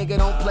 cause a nigga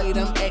don't play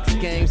them X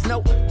games.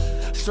 Nope,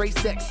 straight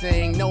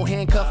sexing, no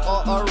handcuff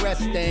or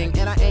arresting.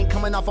 And I ain't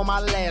coming off on my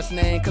last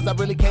name, cause I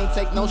really can't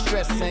take no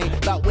stressing.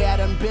 About where I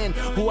done been,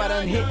 who I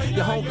done hit.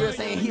 Your homegirl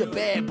saying he a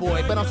bad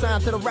boy, but I'm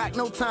signed to the Rock,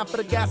 no time for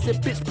the gossip.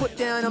 Bitch, put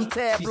down them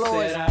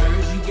tabloids. She said, I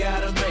heard you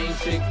got a main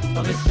chick,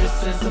 a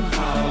mistress and some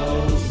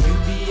hoes. You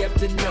be up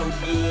to no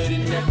good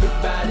and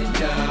everybody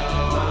know.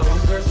 My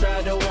homegirls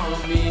tried to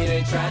want me,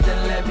 they tried to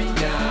let me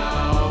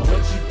know.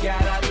 What you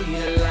got, I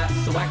need a lot,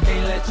 so I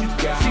can't let you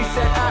go. She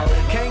said,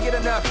 I can't get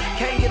enough,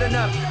 can't get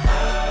enough.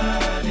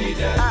 I need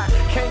that. I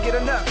can't get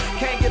enough,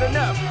 can't get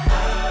enough.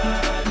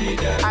 I need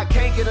I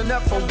can't get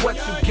enough for what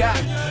you got.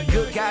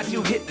 Good guys,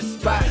 you hit the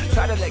spot.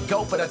 Try to let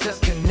go, but I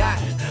just cannot.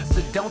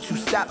 So don't you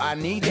stop, I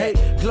need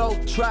that. Glow,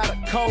 try to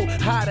cold,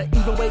 hotter,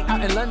 either way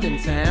out in London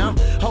town.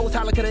 Hoes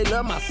holler 'cause they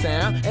love my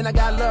sound. And I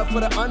got love for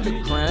the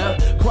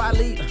underground.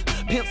 Quality,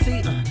 Pimp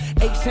C,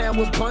 H-Town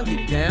will bung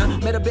it down.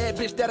 Met a bad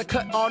bitch that'll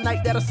cut all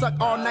night, that'll suck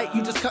all night.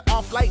 You just cut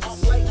off flights.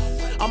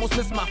 Almost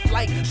missed my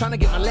flight, tryna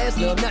get my last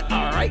little nut,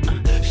 alright.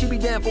 She be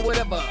down for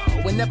whatever,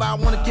 whenever I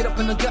wanna get up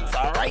in the guts,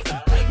 alright.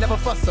 Never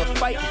fuss or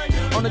fight,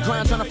 on the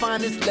ground tryna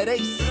find this lead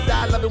ace.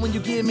 I love it when you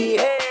give me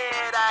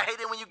head, I hate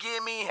it when you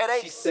give me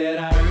headache. She said,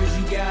 I heard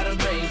you got a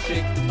main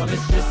chick, a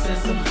mistress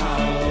and some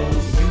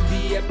hoes. You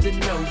be up to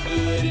no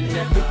good and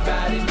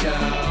everybody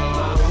know.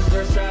 My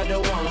homegirls tried to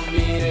want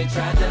me, they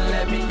tried to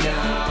let me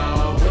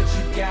know. What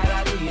you got,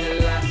 I need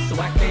a lot, so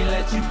I can't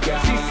let you go.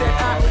 She said,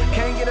 I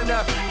can't get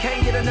enough,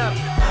 can't get enough.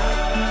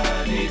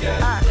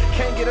 I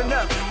can't get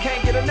enough,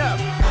 can't get enough.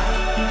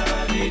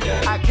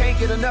 I can't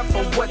get enough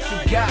for what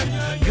you got.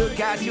 Good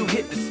guys, you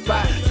hit the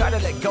spot. Try to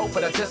let go,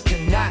 but I just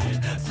cannot.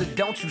 So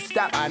don't you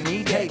stop, I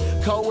need that.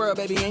 Cold world,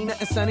 baby, ain't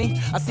nothing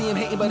sunny. I see him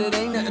hating, but it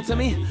ain't nothing to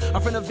me.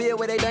 I'm from the Ville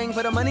where they bang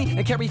for the money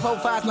and carry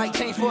 4-5s like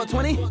change for a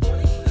 20.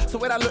 So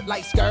what I look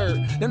like skirt.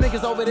 Them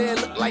niggas over there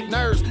look like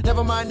nerds.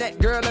 Never mind that,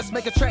 girl, let's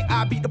make a track.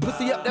 I beat the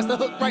pussy up, that's the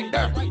hook right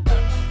there.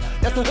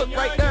 That's the hook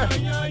right there.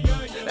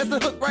 That's the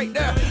hook right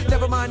there.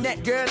 Never mind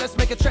that, girl, let's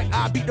make a track.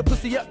 I beat the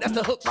pussy up, that's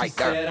the hook right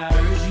there. Said I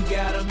heard you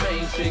got a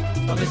main chick,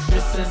 a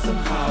mistress and some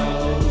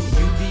hoes.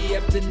 You be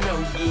up to no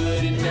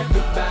good and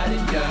everybody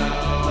know.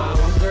 My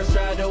homegirls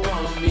tried to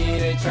want me,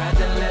 they tried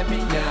to let me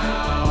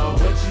know.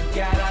 What you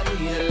got, I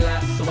need a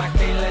lot, so I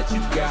can't let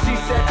you go. She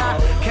said I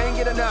can't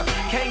get enough,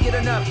 can't get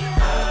enough.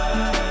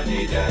 I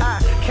need that.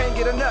 I can't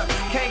get enough,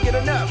 can't get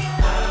enough.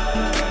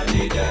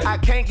 I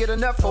can't get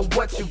enough for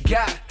what you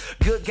got.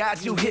 Good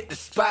guys, you hit the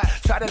spot.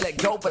 Try to let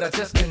go, but I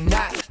just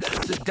cannot.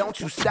 So don't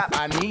you stop,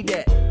 I need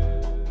that.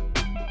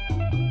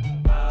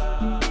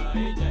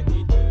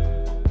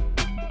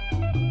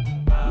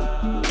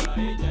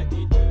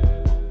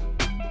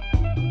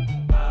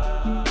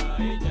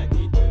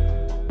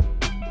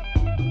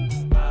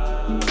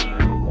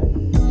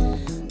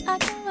 I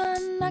can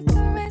run, I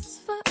can race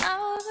for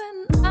hours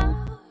and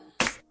hours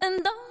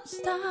and don't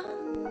stop.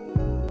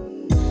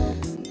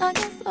 I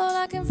can float,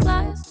 I can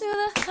fly us to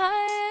the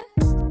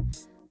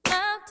highest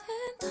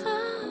mountain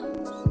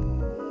tops.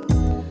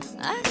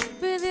 I can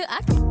breathe you,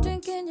 I can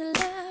drink in your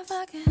laugh.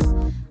 I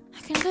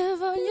can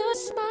live on your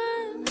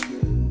smile.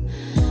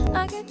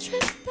 I can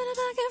trip, and if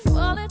I can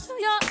fall into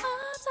your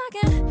arms, I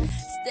can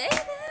stay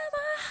there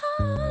my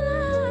whole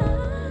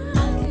life. I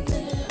can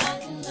live, I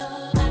can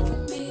love, I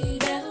can be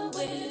there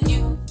with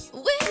you,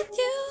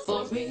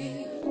 for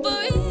real, for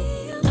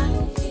real. I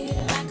can hear,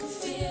 I can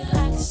feel, I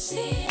can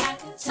see, I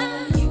can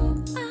tell you.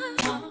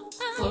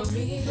 For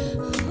real.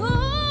 I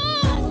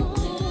can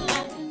live,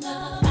 I can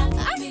love, I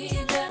can be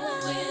better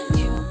with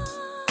you.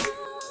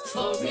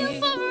 For real,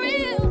 for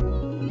real.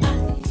 I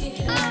can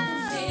hear, I can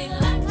feel,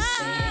 I can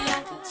see,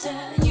 I can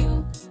tell you.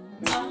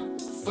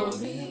 For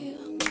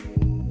real.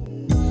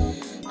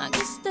 I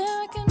can stare,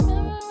 I can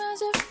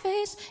memorize your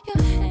face,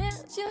 your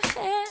hands, your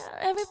hair,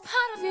 every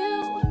part of you.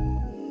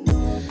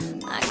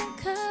 I can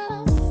cut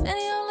off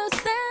any of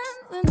loose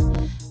ends and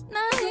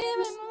not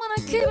even wanna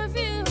keep with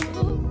you.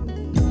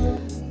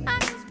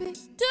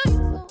 Do you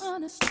so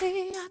honestly?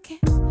 I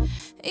can't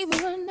even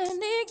run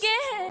any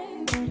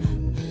game.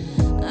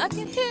 I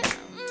can hear a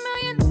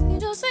million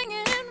angels singing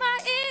in my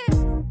ear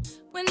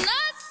when I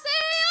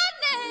say your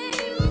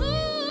name.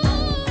 I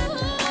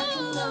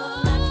can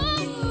love, I can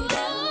be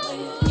there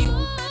with you.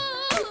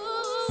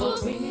 For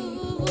real.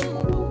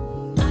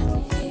 I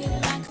can hear,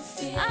 I can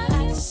feel, I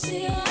can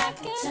see, I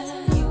can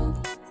tell you.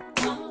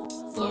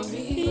 For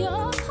real. Your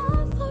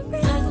heart for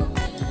real.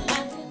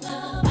 I can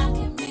love, I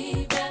can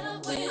be better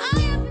with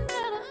you.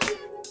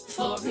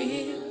 For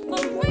real,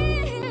 for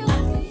real. I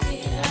can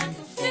hear, I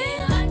can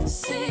feel, I can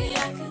see, I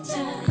can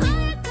tell. I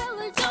tell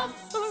it just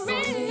for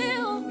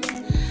real.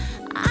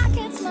 I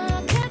can't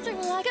smile, can't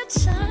drink like a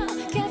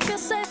child. Can't feel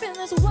safe in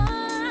this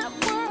wide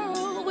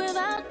world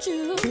without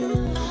you.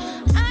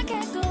 I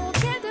can't go,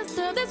 can't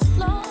disturb this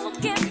flow.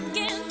 Can't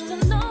begin to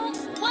know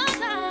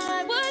what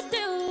I would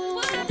do.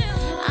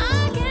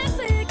 I can't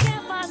say,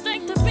 can't find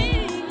strength to be.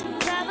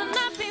 Rather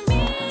not be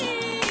me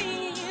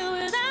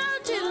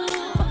without you.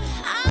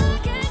 I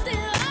can't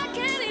deal, I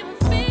can't even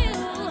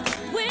feel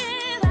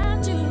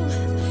without you.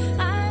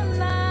 I'm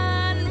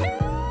not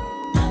real.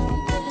 I can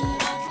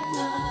live, I can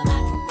love, I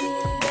can be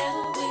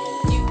better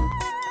with you.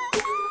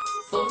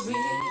 For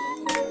real.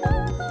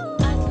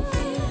 I can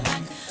hear, I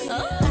can feel,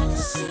 I can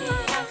see, I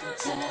can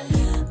tell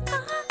you.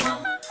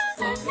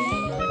 For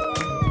real.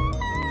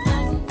 I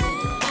can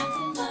live, I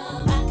can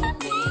love, I can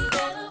be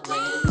better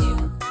with you.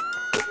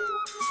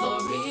 For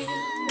real.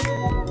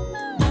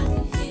 I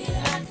can hear,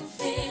 I can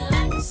feel, I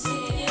can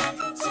see, I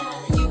can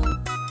tell you.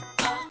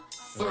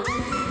 For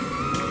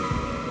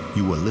real.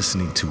 You are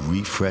listening to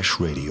Refresh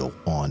Radio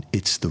on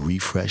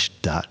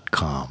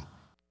itstherefresh.com.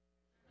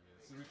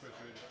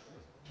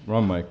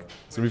 Wrong mic.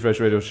 It's the Refresh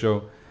Radio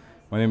Show.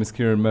 My name is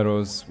Kieran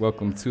Meadows.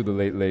 Welcome to the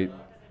Late Late.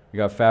 We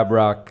got Fab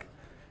Roc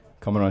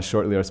coming on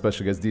shortly, our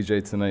special guest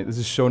DJ tonight. This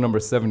is show number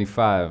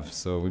 75,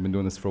 so we've been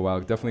doing this for a while.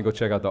 Definitely go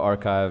check out the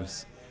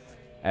archives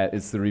at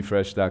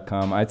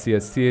itstherefresh.com,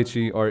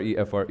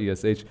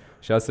 ITSTHEREFRESH.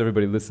 Shout out to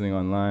everybody listening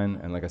online,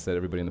 and like I said,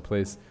 everybody in the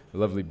place. The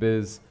lovely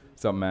Biz.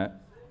 What's up, Matt?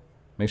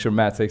 Make sure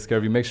Matt takes care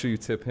of you. Make sure you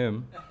tip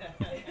him.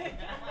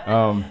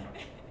 Yeah,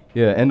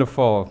 end of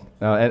fall.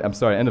 I'm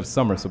sorry, end of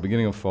summer, so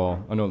beginning of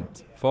fall. Oh no,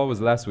 fall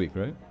was last week,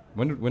 right?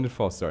 When did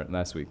fall start?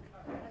 Last week.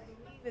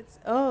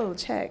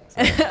 Check.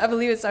 I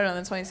believe it started on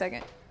the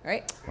 22nd,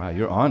 right? Wow,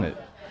 you're on it.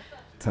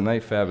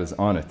 Tonight, Fab is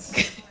on it.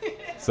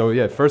 So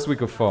yeah, first week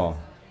of fall.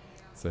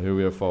 So here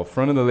we are, fall.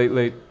 Front of the Late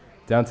Late,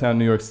 downtown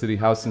New York City,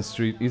 Houston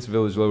Street, East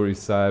Village, Lower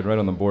East Side, right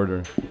on the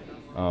border.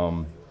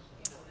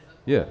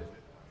 Yeah.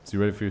 So you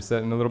ready for your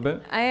set in a little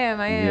bit? I am.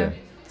 Yeah.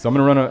 So I'm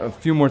gonna run a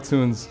few more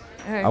tunes.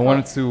 Right, I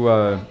want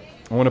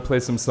to play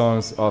some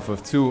songs off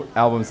of two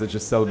albums that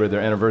just celebrated their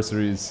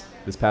anniversaries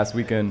this past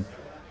weekend.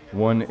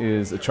 One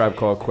is A Tribe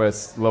Called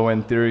Quest, Low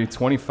End Theory,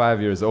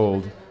 25 years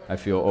old. I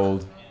feel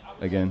old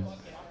again.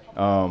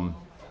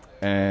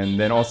 And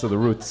then also The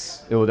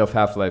Roots, Illadelph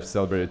Half-Life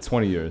celebrated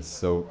 20 years.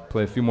 So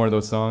play a few more of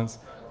those songs.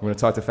 We're going to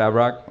talk to Fab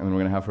Roc, and then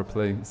we're going to have her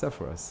play a set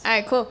for us. All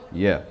right, cool.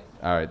 Yeah.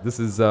 All right. This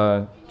is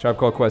Tribe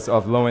Called Quest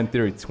off Low End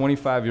Theory,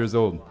 25 years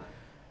old,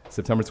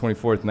 September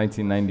 24th,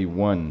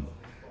 1991.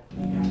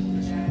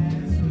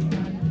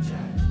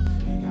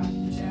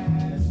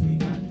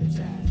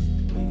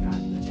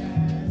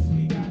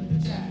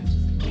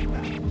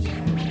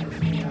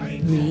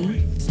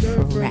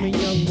 Firm and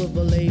young with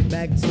a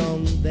laid-back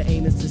tongue. The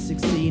aim is to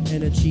succeed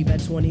and achieve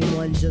at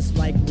 21. Just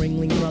like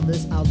Ringling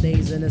Brothers, I'll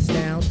daze and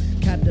astound.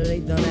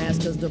 Captivate the mass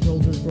cause the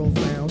prose is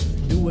profound.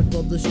 Do it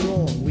for the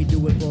strong, we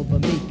do it for the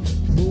meek.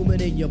 Boom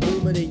it in your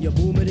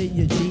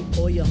Jeep,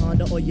 or your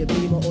Honda, or your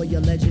Beamer, or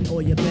your Legend,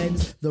 or your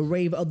Benz. The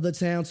rave of the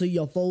town to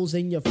your foes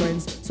and your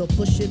friends. So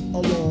push it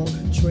along,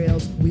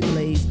 trails we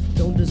blaze.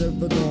 Don't deserve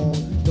the gong,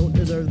 don't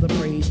deserve the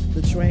praise.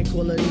 The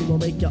tranquility will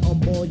make you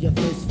unball your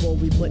fist. For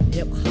we put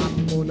hip-hop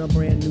on a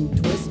brand new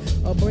twist.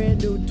 A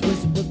brand new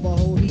twist with a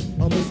whole heap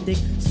of mystic.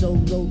 So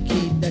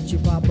low-key that you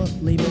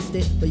probably missed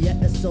it. But yet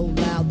it's so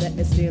loud that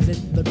it stands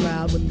in the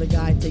crowd. When the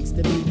guy takes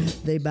the beat,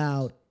 they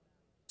bowed.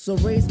 So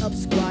raise up,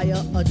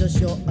 squire, adjust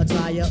your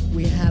attire.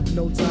 We have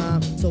no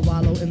time to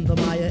wallow in the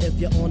mire. If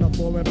you're on a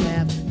foreign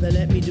path, then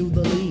let me do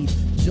the lead.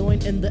 Join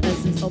in the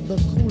essence of the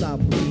cool out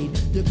breed.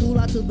 You cool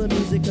out to the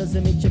music cause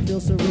it makes you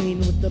feel serene.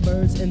 With the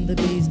birds and the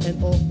bees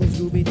and all those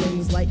groovy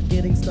things. Like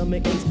getting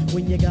stomach aches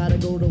when you gotta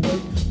go to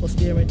work. Or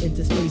staring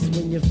into space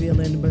when you're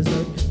feeling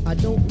berserk. I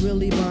don't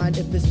really mind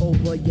if it's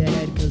over your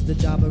head. Cause the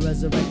job of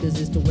resurrectors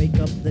is to wake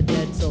up the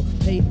dead. So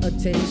pay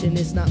attention,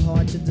 it's not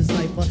hard to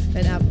decipher.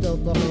 And after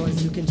the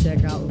horns you can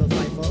check out the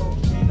Viper.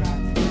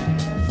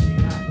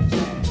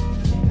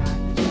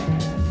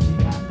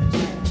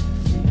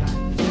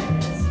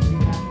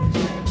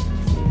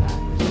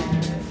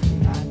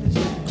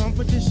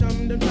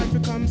 Competition, them try to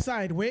come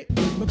sideways.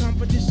 But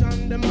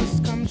competition, they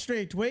must come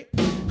straight way.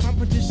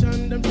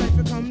 Competition, them try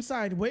to come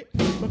sideways.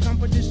 But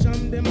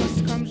competition, they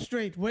must come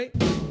straight way.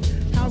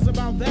 How's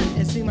about that?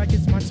 It seems like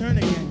it's my turn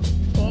again.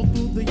 All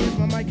through the years,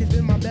 my mic has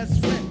been my best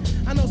friend.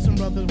 I know some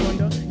brothers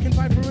wonder, can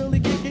Piper really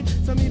kick it?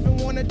 Some even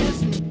wanna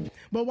diss me,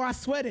 but why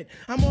sweat it?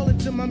 I'm all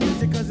into my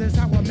music cause that's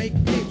how I make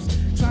tapes.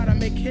 Try to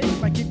make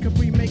hits like Kid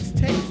Capri makes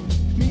tapes.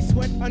 Me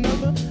sweat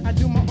another, I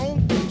do my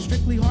own thing.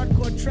 Strictly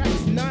hardcore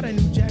tracks, not a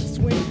new jack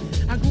swing.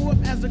 I grew up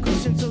as a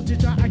Christian, so to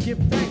Jah I give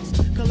thanks.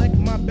 Collect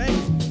my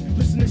banks,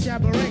 listen to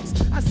Shabba Ranks.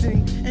 I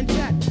sing and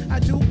chat, I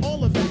do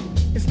all of that.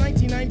 It's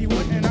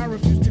 1991 and I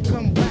refuse to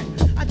come back.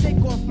 I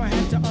take off my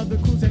hat to other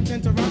crews that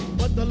tend to rock,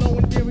 but the Low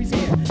End Theory's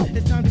here.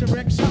 It's time to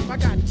wreck shop. I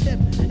got tip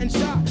and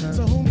shot,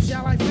 so whom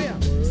shall I fear?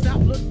 Stop,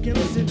 look, and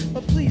listen,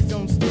 but please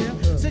don't stare.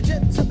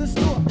 Suggest to the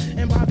store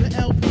and buy the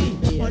LP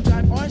on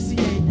Drive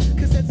RCA,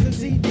 cassettes and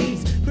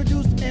CDs,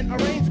 produced and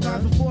arranged by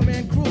the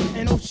four-man crew.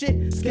 And oh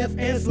shit, Skeff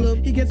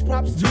Anslip, he gets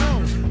props too.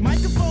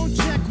 Microphone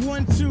check,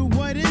 1, 2,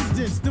 what is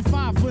this? The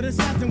 5-foot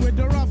assassin with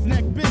the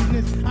roughneck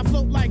business. I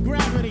float like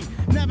gravity,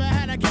 never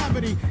had a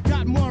cavity.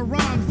 Got more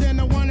rhymes than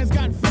the one that's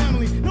got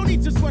family. No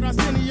need to sweat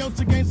Arsenio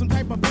to gain some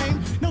type of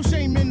fame. No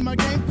shame in my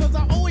game, cause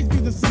I always be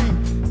the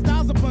same.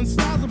 Styles upon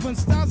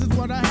styles is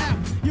what I have.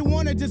 You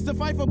wanted just to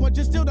fight for, but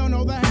you still don't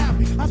know the half.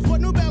 I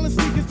sport New Balance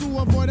sneakers to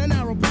avoid a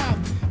narrow path.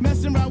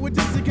 Messing around with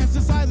this against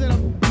the size of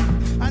them.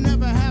 I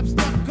never have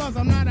step, cause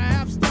I'm not a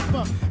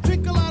half-stepper.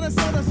 Drink a lot of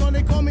soda, so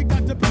they call me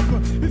Dr.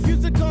 Pepper. Refuse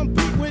to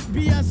compete with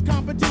BS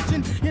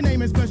competition. Your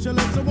name is Special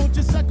Ed, so won't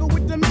you suckle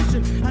with the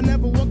mission? I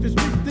never walk the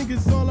street, think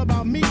it's all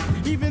about me.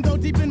 Even though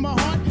deep in my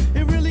heart,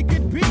 it really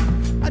could be.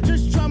 I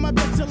just try my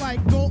best to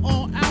like go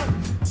all out.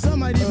 Some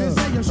might even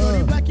say you're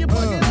shorty black, you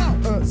plug it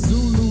out.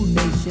 Zulu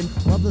Nation. station.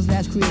 Mother's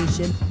last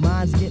creation,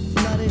 minds get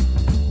flooded.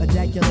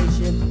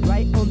 Ejaculation,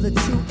 right on the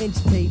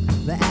 2-inch tape.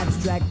 The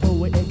abstract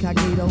poet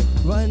incognito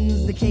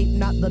runs the cape,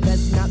 not the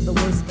best, not the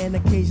worst. And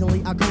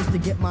occasionally I curse to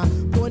get my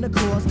point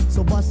across.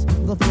 So bust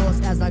the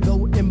floors as I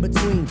go in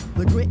between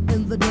the grit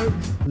and the dirt.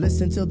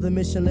 Listen to the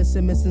mission,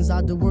 listen, missings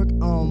I do work.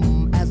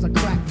 As I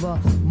crack the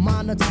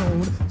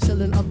monotone,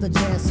 chillin' up the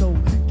jazz, so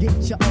get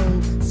your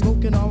own.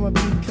 Smoking R&B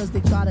cause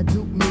they try to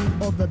dupe me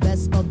or the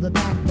best of the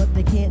back, but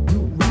they can't do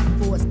rap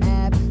for it's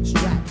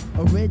abstract,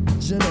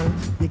 original.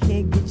 You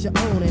can't get your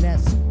own and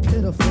that's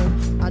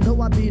pitiful. I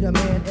know I be the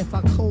man if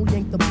I cold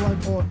yank the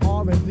plug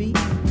on R&B,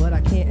 but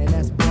I can't and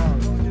that's bug.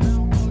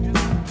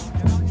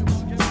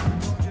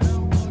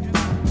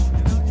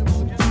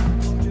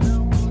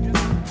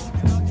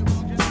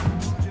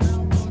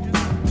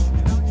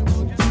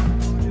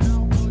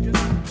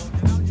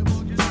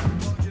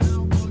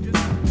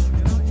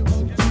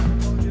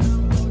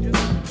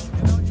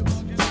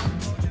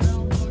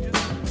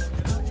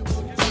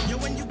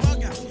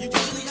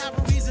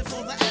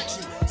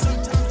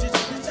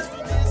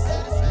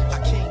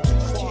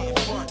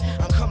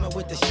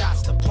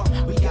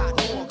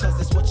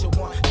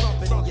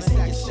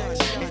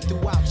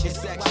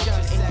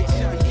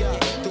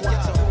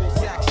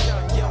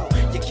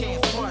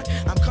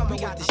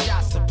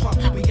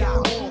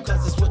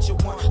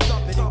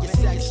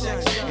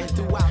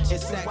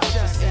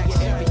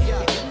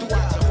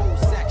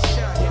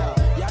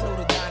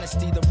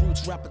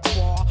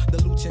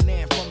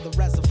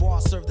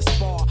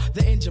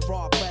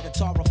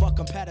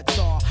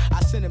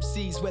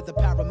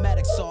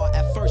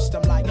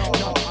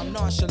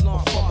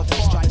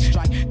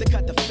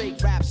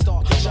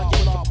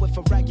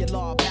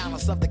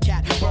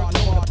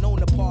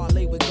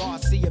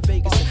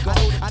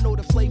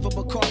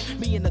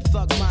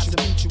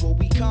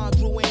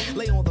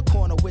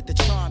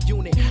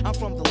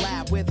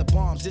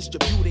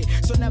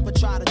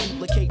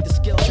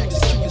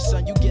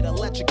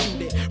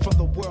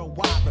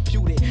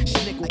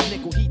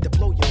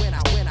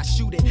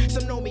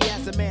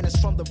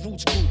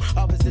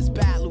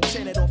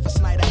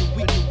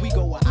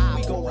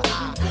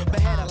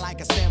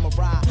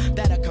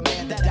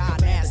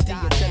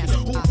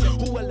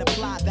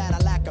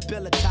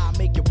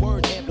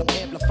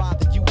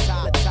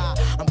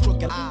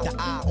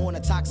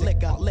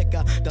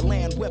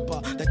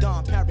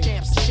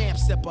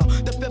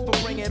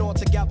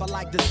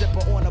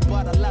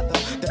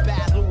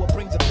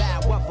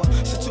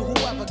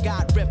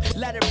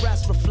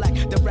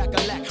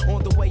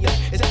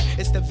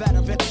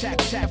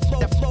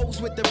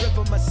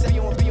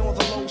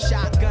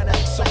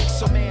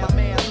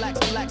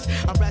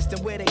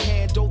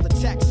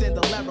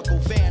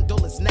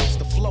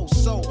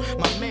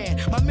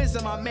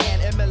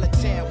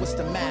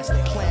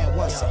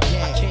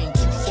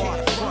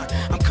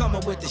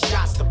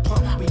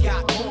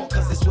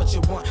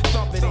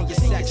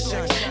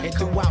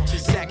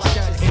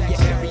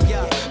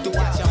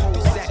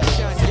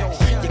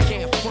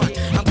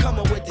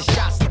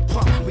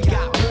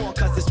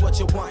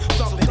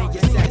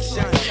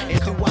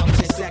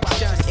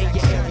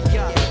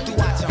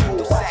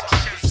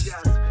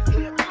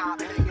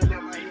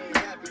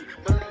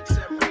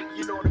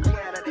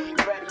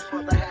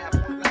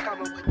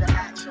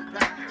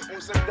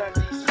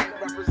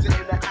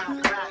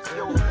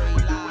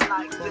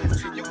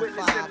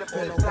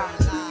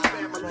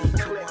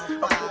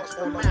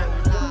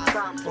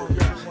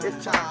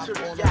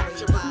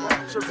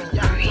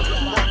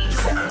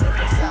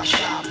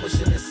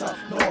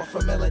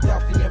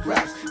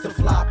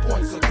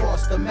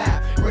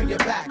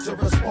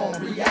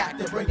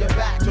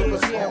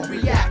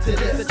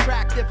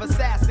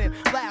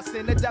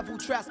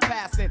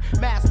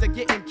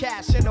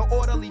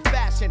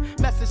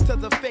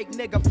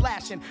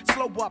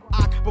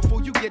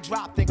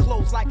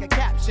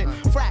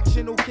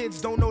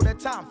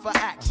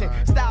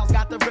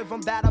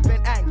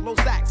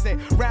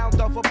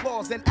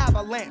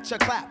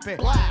 Clapping.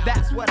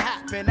 That's what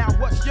happened. Now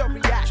what's your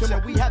reaction?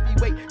 We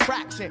heavyweight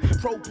traction,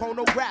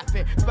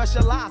 pro-pornographic,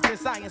 specialized in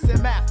science and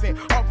mathing.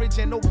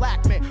 Original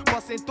black men,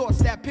 busting thoughts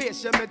that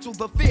pierce your mental,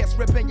 the fierce,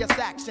 ripping your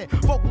section.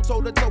 Vocal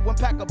toe-to-toe,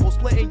 impeccable,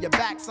 splitting your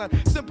back, son.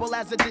 Simple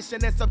as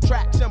addition and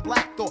subtraction.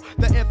 Black thought,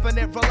 the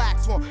infinite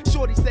relax one.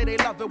 Shorty say they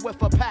love it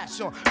with a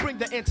passion. Bring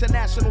the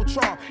international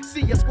charm.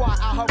 See your squad,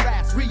 I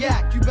harass.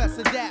 React, you best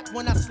adapt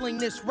when I sling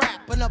this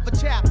rap. Another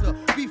chapter,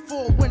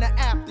 before, when, or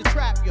after.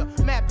 Trap you,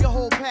 map your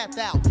whole path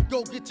out.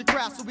 Go get your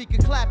crowd so we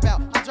can clap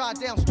out. I drive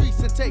down streets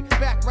and take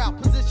back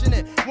route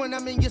positioning. When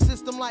I'm in your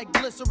system like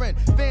glycerin.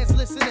 Fans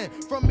listening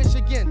from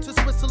Michigan to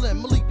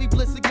Switzerland. Malik be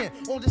bliss again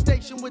on the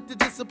station with the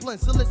discipline.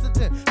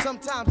 Soliciting,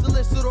 sometimes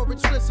illicit or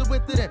explicit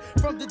with it. And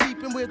from the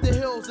deep and where the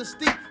hills are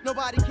steep,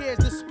 nobody cares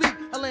to speak.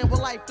 A land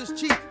where life is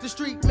cheap. The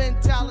street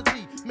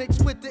mentality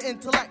mixed with the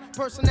intellect,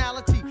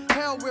 personality.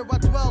 Hell where I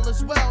dwell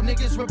as well.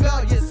 Niggas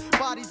rebellious.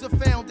 Bodies are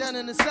found down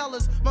in the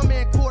cellars. My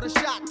man caught a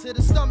shot to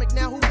the stomach.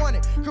 Now who won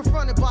it?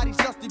 Confronted bodies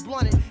dusty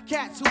blunted.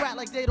 Cats who act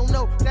like they don't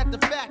know that the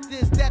fact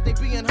is that they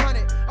being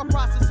hunted. A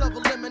process of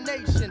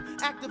elimination.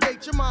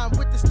 Activate your mind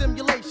with the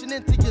stimulation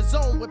into your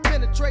zone with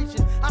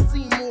penetration. I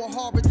seen more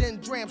horror than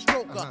Dram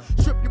Stroker.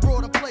 Strip your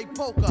bro to play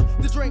poker,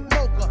 the drink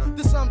mocha,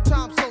 the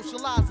sometimes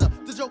socializer,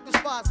 the joke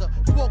despiser,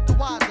 you woke the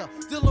wiser,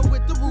 dealing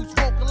with the roots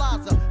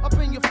vocalizer. Up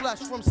in your flesh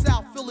from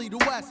South Philly to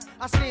West,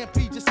 I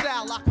stampede your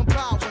style, I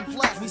compile and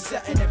bless. We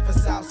setting it for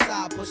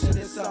Southside, pushing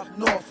this up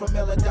north from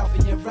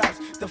Philadelphia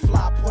raps. The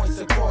fly points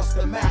across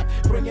the map,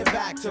 bring it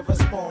back to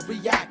respond,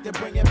 react, and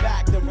bring it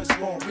back to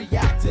respond,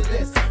 react to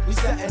this. We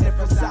setting it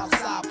for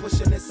Southside,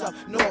 pushing this up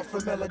north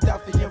from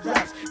Philadelphia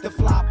raps. The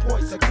fly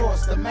points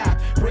across the map,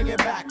 bring it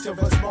back to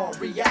respond,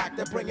 react,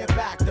 and bring it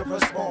back to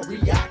respond,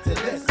 react to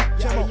this.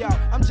 Yo,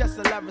 I'm just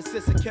a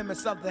lyricist and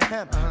chemist of the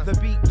hemp, the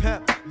beat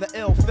pimp, the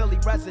ill Philly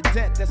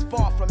resident that's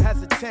far from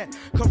hesitant,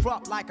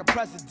 corrupt like a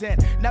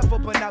president, never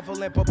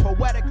benevolent but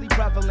poetically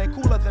prevalent,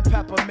 cooler than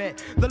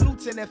peppermint. The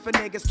lieutenant for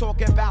niggas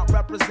talking about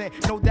represent,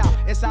 no doubt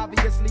it's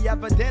obviously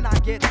evident I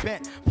get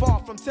bent. Far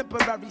from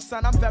temporary,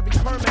 son, I'm very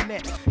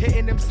permanent,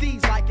 hitting them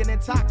C's like an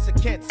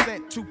intoxicant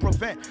sent to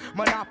prevent.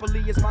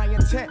 Monopoly is my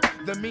intent,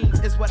 the means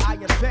is what I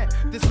invent.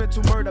 This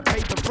mental murder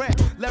paid the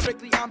rent.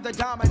 Lyrically, I'm the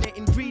dominant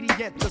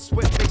ingredient, the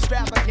swift,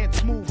 extravagant,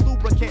 smooth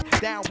lubricant,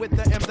 down with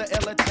the M, the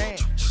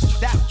illitant.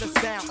 That's the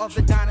sound of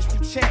the dynasty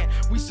chant.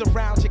 We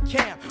surround your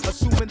camp,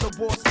 assuming the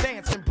war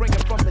stance, and bring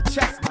it from the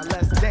chest. Now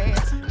let's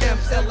dance. M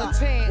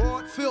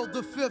illitant, feel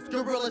the fifth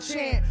gorilla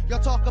chant. Y'all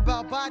talk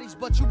about bodies,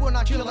 but you will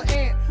not kill an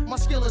ant. My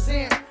skill is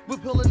ant, we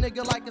pull a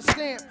nigga like a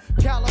stamp.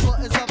 Caliber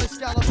is of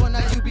Excalibur,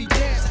 now you be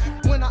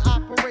damned. When I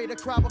operate, a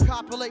crowd will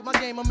copulate. My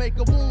game will make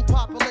a wound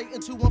populate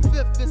into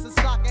 1/5 fist of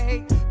stock of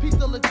hate. Piece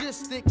the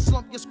logistics,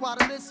 slump your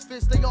squad of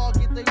misfits. They all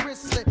get their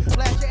wrists slit.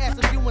 Blast your ass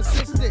if you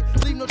insist it.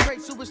 Leave no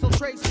trace, so it's no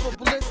trace for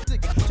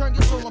ballistics. Turn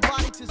your soul and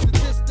body to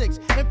statistics.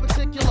 In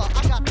particular,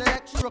 I got the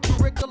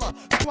extracurricular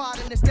squad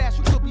in the stash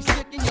who could be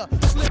sticking ya,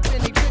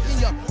 slipping, they picking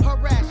ya.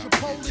 Harass your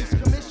police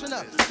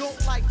commissioner.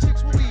 Don't like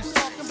chicks, what we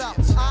talking about?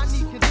 I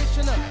need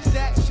conditioner.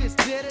 That shit's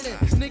deader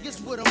than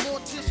niggas with a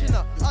mortician.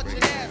 A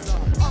jazzer.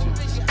 Up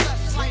in your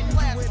flesh like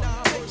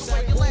plasma.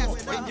 Take away your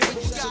last breath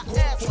when you got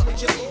asthma.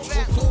 You leave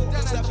back,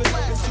 down at your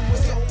last.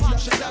 You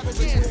should never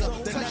answer.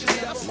 The next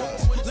step's wrong.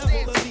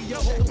 Level of the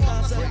whole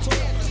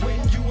concept. When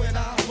you and I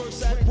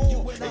first at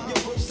war, and your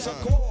first are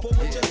caught for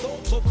what you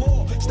thought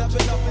before.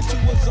 Stepping up into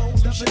a zone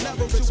you should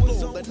never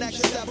explore. The next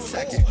step,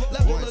 second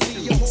level of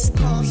the whole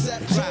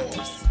concept.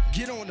 Rappers,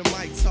 get on the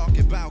mic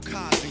talking about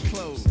cars and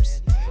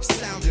clothes.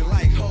 Sounding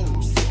like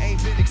hoes.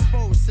 Ain't been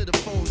exposed to the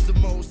foes, the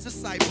most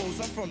disciples.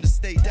 I'm from the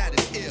state that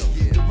is ill.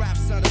 The rap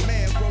son of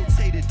man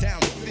rotated down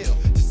the field.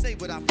 To say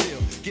what I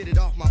feel, get it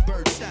off my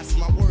bird chest.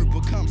 My word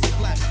becomes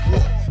flesh.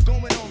 War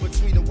going on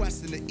between the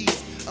west and the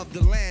east of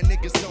the land.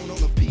 Niggas don't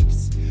own a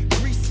piece.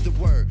 Grease is the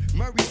word.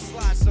 Murray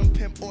slides some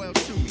pimp oil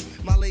to me.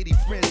 My lady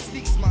friend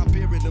sneaks my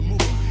beer in the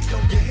movie. Throw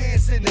your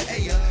hands in the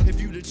air if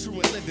you the true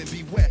and living.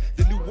 Beware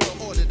the new world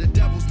order, the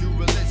devil's new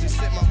religion.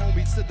 Sent my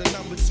homie to the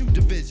number 2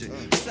 division.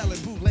 Selling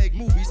bootleg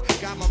movies.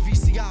 Got my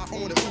VCR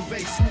on the Uve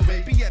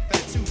Smooth. BF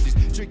at Tuesdays.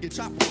 Drinking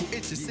tropical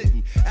inches.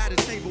 Sitting at a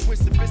table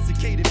with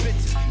sophisticated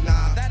bitches.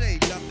 Nah, that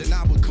ain't nothing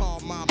I would call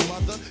my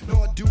mother.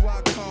 Nor do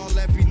I call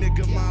every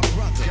nigga my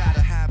brother.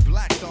 Gotta have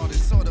black thought and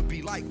sorta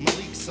be like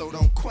Malik. So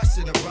don't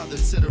question a brother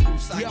to the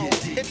roots I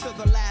get deep. Into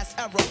the last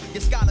era.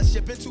 Your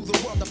scholarship into the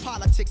world of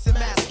politics and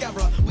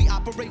mascara. We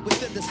operate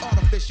within this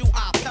artificial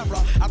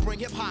opera. I bring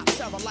hip-hop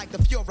terror like the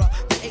Fuhrer.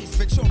 The Ace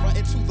Ventura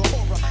into the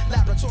horror.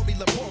 Laboratory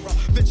labora.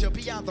 Venture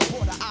beyond the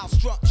border. I'll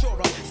structure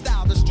a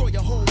style, destroy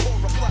your whole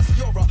aura. Plus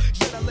you're a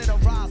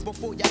adrenaline arise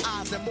before your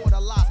eyes.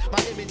 Immortalize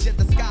my image in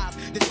disguise.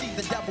 Deceive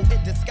the devil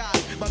in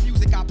disguise. My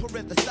music I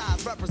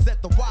parenthesize.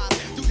 Represent the wise.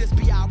 Through this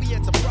BI we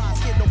enterprise.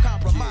 Get no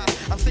compromise.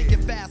 I'm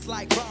thinking fast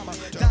like Rama.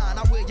 Dying,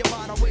 I wear your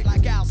mind away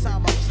like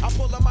Alzheimer. I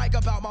pull a mic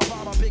about my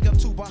mama. Big up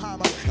to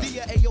Bahama.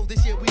 Dear Ayo,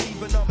 this year we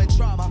leaving them in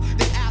trauma.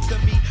 Then after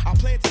me, I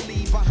plan to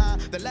leave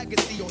behind the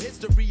legacy or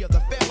history of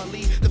the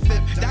family. The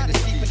 5th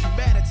dynasty for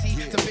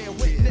humanity. To bear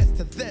witness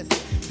to this.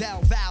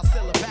 Thou,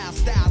 syllable,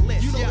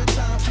 stylist. You know the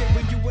time came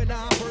when you and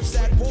I first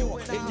at war.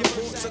 And your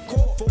books are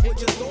caught for what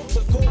you thought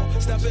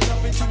before. Stepping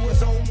up into a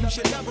zone you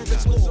should never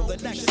explore. The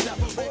next step,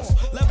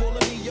 level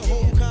of me, your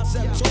whole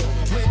concept.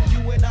 When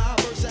you and I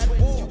first at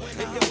war.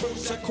 And your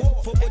books are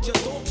caught for what you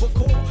thought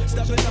before.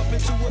 Stepping up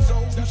into a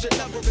zone you should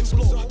never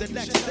explore. The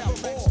next step,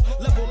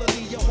 level of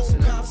me, your whole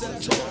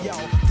concept. Yo,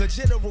 the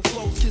general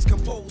flows, kids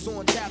compose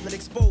on tablet,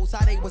 expose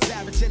how they was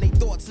average and they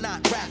thoughts not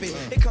rapping.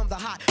 It comes a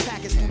hot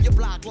package through your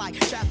block like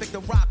traffic. The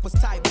rock was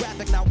tight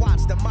graphic, now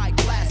watch the mic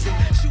blasting.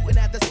 Shooting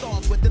at the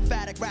stars with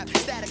emphatic rap.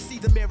 Static, see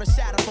the mirror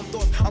shatter from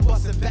thoughts. I'm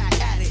busting back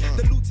at it.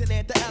 The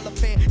lieutenant, the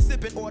elephant,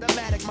 sipping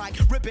automatic mic,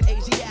 ripping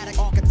Asiatic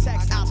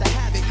architects out the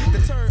havoc.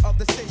 The turn of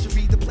the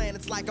century, the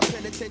planet's like a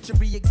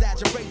penitentiary,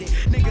 exaggerated.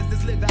 Niggas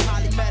that's living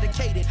highly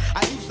medicated.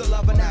 I used to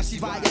love her, now she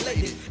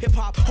violated. Hip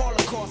hop,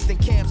 Holocaust in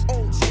camps,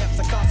 old champs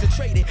are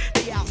concentrated.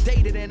 They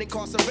outdated and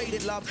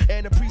incarcerated, love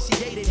and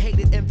appreciated,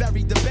 hated and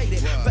very debated.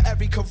 For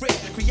every career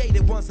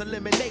created, one's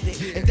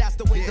eliminated, and that's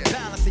the way the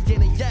balance of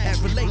yin and yang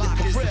is related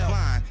for real.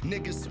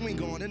 Niggas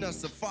swing on in a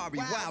safari,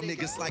 wild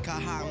niggas like a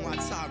high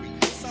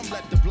Watari. Some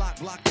let the block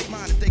block their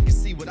mind if they can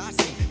see what I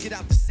see. Get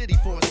out the city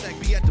for a sec,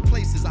 be at the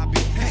places I be.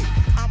 Hey,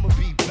 I'ma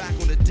be back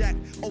on the deck,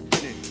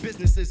 opening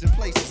businesses and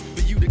places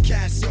for you to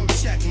cash your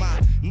check. My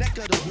neck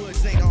of the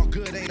woods ain't all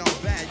good, ain't all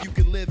bad. You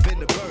can live in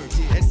the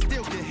burbs and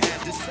still get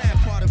had. The sad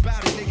part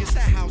about it, niggas,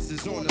 that house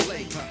is on the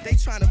lake. They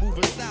tryna move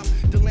us out,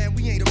 the land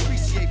we ain't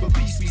appreciate, but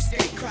peace we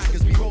skate.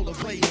 Crackers, we roll a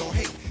blade on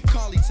hate.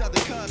 Call each other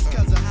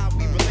cuz of how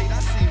we relate. I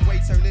seen way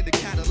turn into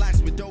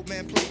Cadillacs with dope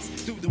man plates.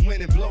 Through the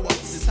wind and blow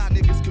ups, it's how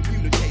niggas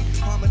communicate.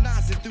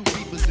 Harmonizing through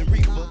beepers and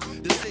reefer.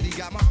 The city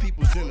got my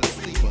peoples in a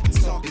sleeper.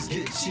 Talk is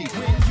get cheap.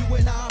 When you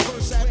and I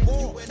first at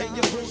war, and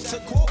you brought to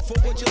court for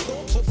what you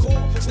thought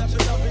before.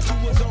 Stepping up into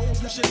a zone,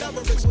 you should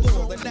never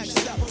explore the next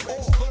step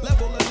or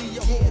level of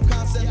your whole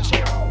concept.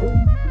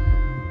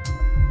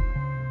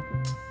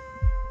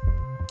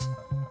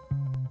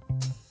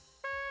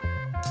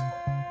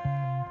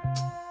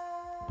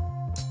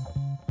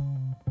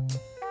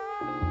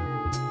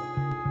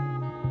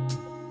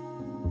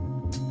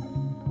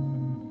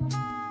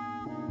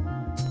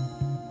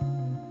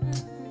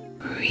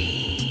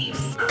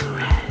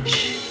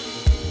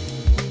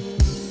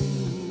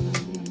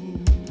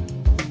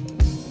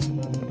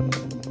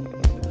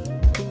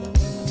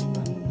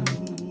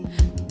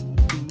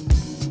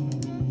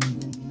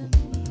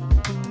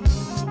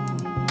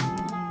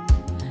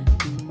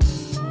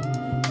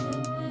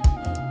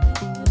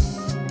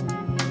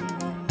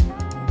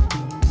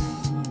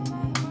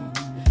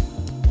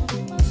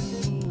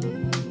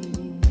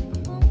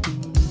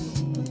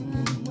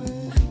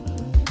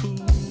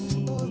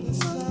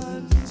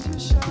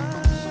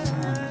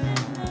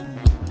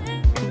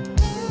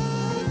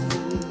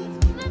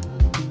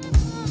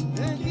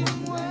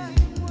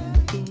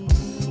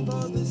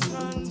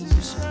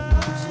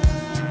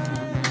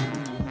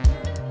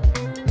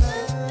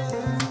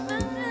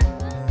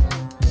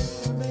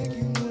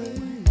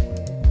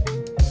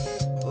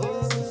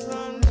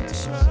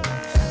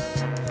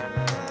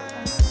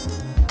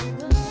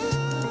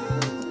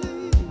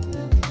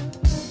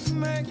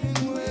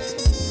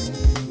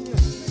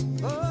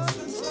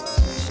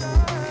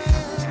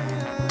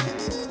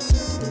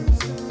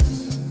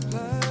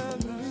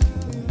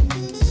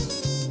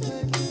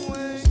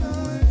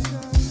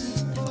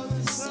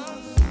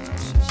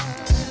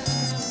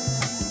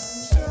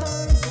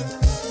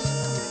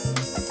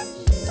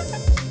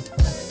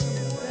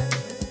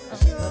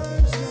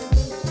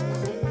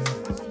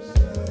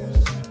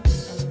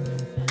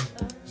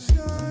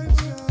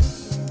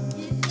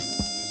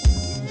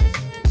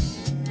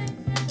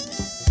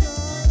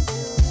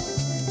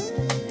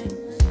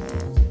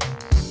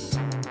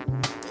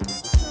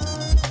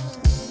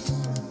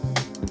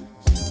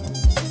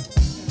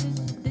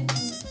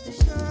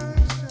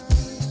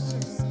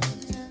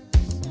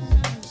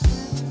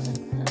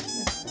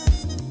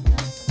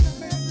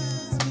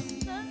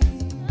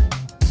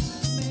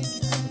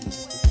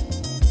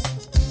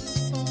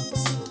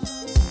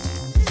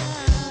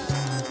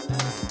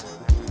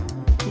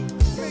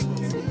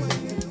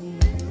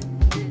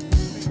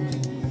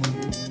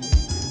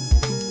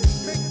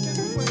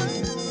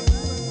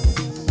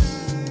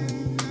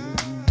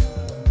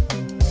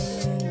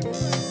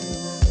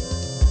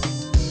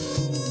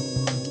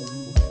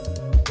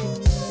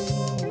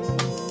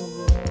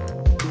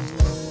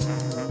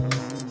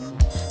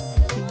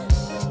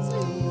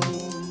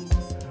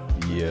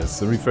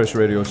 The Refresh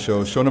Radio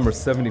Show, show number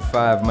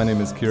 75. My name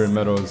is Kieran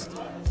Meadows,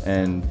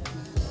 and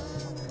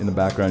in the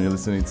background you're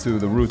listening to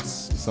The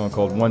Roots, a song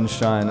called One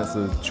Shine. That's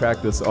a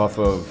track that's off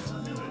of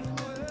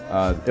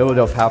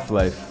Philadelphia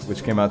Half-Life,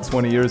 which came out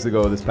 20 years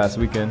ago this past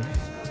weekend.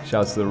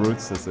 Shouts to The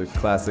Roots. That's a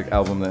classic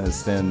album that has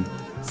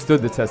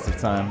stood the test of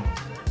time.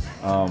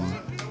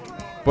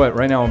 But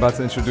right now I'm about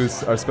to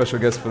introduce our special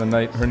guest for the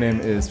night. Her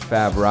name is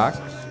Fab Roc.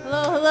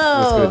 Hello.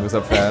 What's good? What's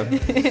up,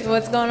 Fab?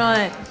 What's going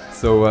on?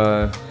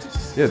 So,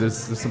 yeah, there's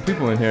some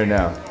people in here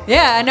now.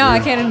 Yeah, I know. I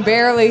can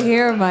barely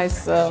hear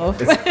myself.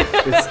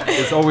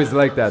 It's always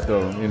like that,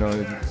 though. You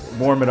know,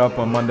 warm it up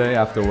on Monday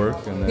after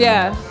work, and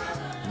then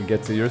you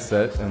get to your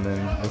set, and then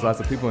there's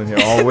lots of people in here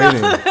all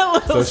waiting.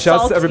 So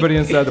shouts to everybody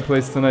inside the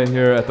place tonight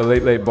here at the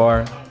Late Late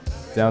Bar,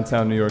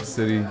 downtown New York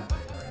City,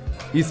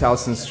 East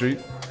Houston Street.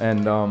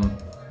 And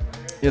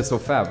yeah, so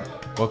Fab,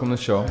 welcome to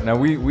the show. Now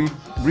we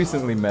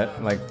recently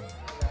met, like,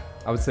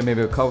 I would say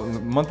maybe a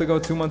month ago,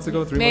 2 months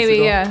ago, 3 months ago.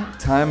 Maybe, yeah.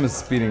 Time is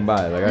speeding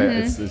by. Like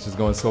it's just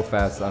going so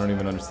fast. I don't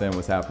even understand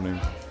what's happening.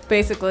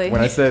 Basically.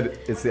 When I said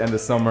it's the end of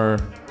summer,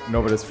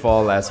 nobody's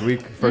fall last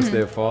week, first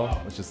day of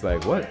fall, it's just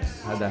like, what?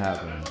 How'd that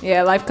happen?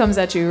 Yeah, life comes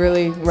at you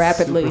really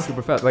rapidly.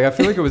 Super fast. Like I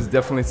feel like it was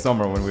definitely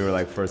summer when we were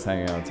like first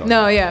hanging out and talking.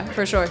 No, yeah,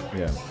 for sure.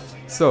 Yeah.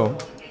 So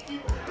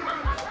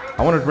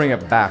I want to bring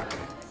it back.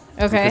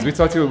 Okay.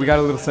 Because we got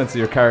a little sense of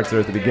your character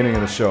at the beginning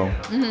of the show.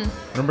 Mm-hmm.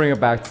 I'm gonna bring it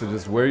back to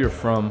just where you're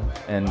from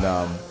and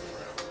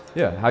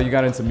yeah, how you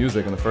got into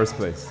music in the first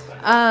place.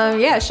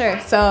 Yeah, sure.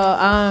 So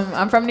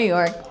I'm from New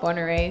York, born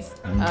and raised,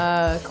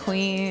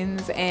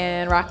 Queens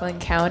and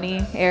Rockland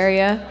County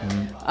area.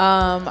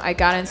 Mm-hmm. I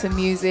got into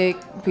music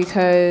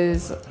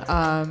because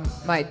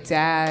my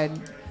dad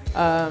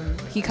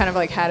he kind of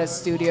like had a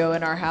studio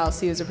in our house.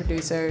 He was a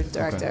producer,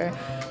 director.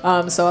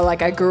 So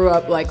like I grew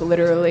up like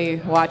literally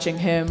watching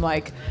him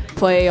like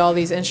play all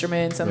these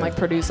instruments and like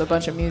produce a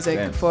bunch of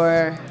music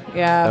for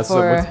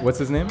what's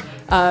his name?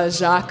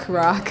 Jacques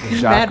Roc.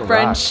 Mad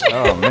French.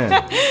 Oh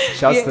man,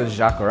 shouts to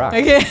Jacques Roc.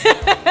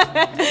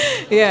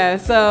 Yeah.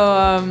 So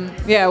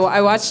well,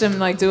 I watched him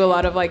like do a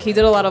lot of like he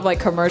did a lot of like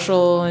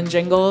commercial and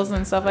jingles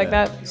and stuff like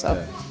that.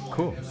 So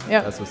cool.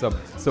 Yeah, that's what's up.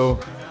 So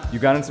you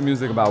got into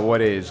music about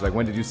what age? Like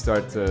when did you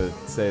start to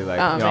say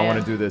like I want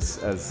to do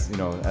this as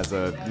as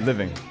a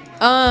living?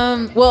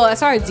 Well, as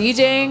far as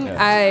DJing,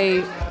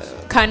 I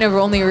kind of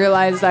only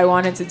realized I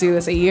wanted to do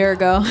this a year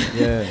ago.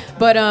 Yeah.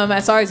 But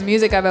as far as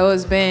music, I've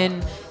always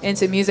been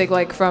into music.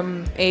 Like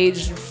from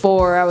age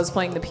 4, I was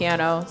playing the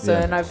piano. So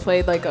and I've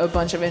played like a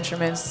bunch of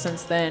instruments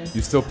since then.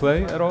 You still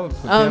play at all?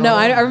 No,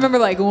 I remember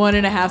like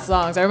 1.5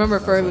 songs. I remember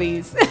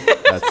Furley's.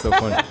 That's so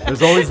funny.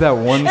 There's always that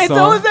one song. It's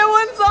always that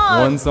one song.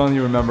 One song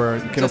you remember.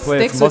 You can play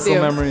it. It's muscle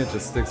memory. It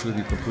just sticks with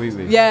you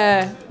completely.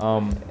 Yeah.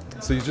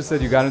 So you just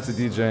said you got into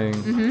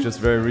DJing just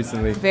very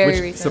recently,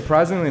 which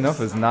surprisingly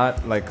enough is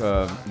not like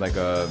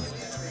a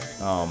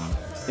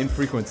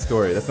infrequent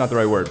story. That's not the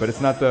right word, but it's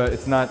not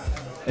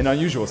an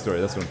unusual story.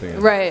 That's what I'm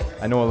thinking. Right.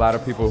 I know a lot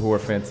of people who are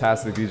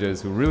fantastic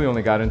DJs who really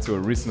only got into it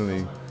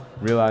recently,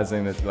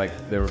 realizing that like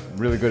they were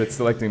really good at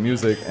selecting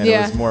music and it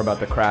was more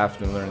about the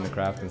craft and learning the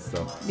craft and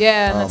stuff.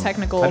 Yeah, and the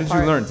technical part. How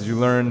did you learn? Did you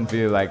learn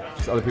via like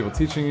just other people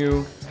teaching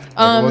you?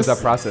 What was that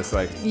process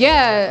like?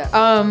 Yeah,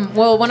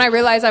 well, when I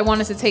realized I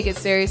wanted to take it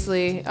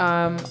seriously,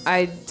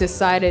 I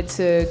decided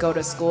to go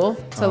to school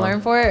to learn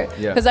for it.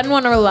 Because I didn't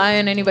want to rely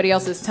on anybody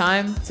else's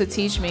time to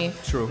teach me.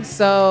 True.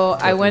 So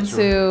I went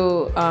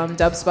to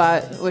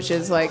Dubspot, which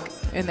is like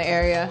in the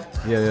area.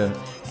 Yeah.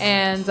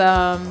 And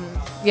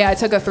I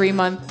took a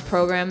 3-month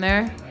program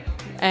there.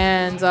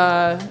 And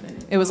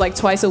it was like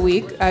twice a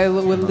week. I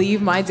would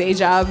leave my day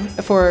job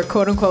for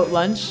quote unquote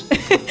lunch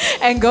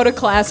and go to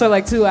class for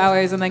like 2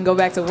 hours and then go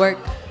back to work.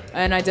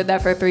 And I did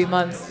that for 3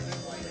 months.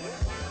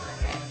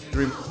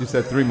 You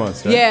said 3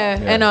 months, right? Yeah.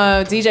 And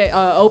DJ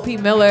OP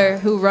Miller,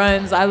 who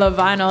runs I Love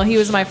Vinyl, he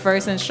was my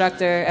first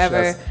instructor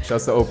ever.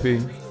 Shouts to OP.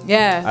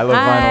 Yeah. I love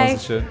vinyls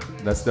and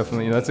shit. That's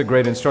definitely, that's a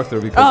great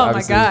instructor because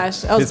obviously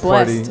his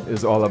party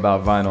is all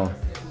about vinyl.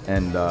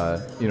 And,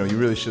 you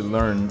really should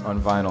learn on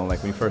vinyl. Like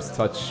when you first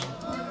touch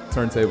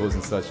turntables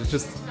and such,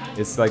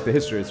 it's like the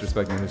history. It's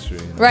respecting history.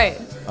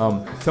 Right.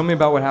 Tell me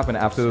about what happened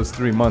after those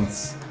 3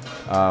 months.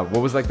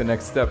 What was like the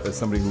next step as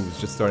somebody who was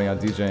just starting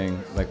out DJing?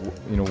 Like,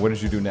 what did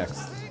you do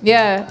next?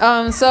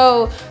 Yeah.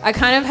 So I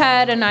kind of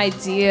had an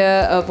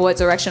idea of what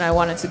direction I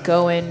wanted to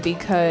go in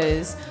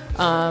because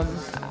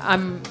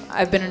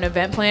I've been an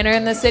event planner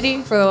in the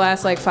city for the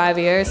last like 5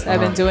 years. I've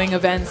been doing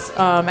events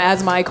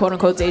as my quote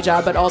unquote day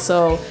job, but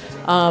also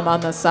on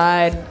the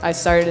side, I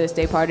started this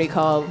day party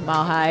called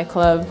Mile High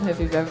Club, if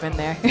you've ever been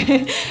there.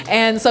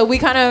 And so we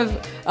kind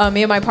of,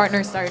 me and my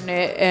partner started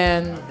it,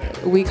 and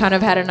we kind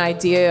of had an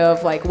idea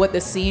of like what the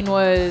scene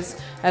was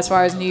as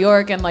far as New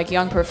York and like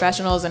young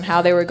professionals and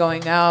how they were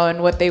going out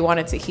and what they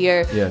wanted to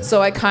hear. Yeah.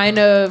 So I kind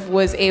of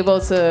was able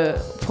to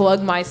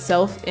plug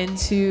myself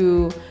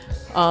into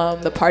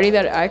the party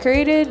that I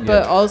created,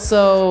 but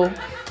also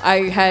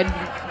I had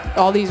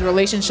all these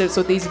relationships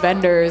with these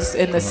vendors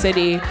in the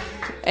city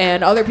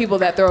and other people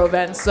that throw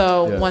events.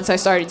 So once I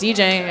started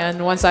DJing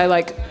and once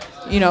I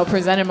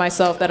presented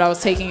myself that I was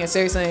taking it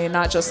seriously and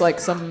not just like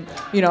some,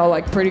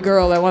 like pretty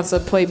girl that wants to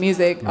play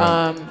music,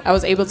 I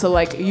was able to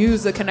like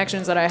use the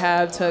connections that I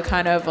have to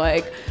kind of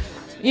like,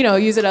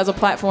 use it as a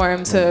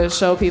platform to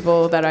show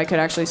people that I could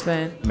actually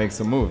spin. Make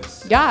some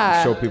moves.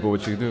 Yeah. Show people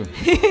what you do.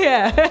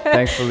 Yeah.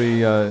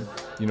 Thankfully,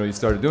 you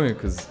started doing it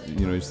because,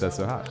 you set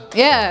so hot.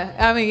 Yeah.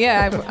 I mean,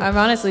 I'm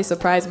honestly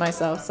surprised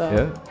myself. So.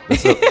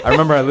 Yeah. I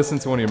remember I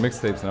listened to one of your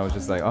mixtapes and I was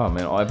just like, oh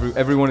man,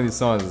 every one of these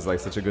songs is like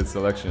such a good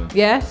selection.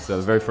 Yeah. So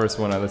the very first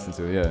one I listened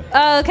to,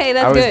 Oh, okay,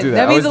 that's good.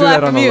 That means a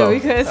lot from you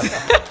because.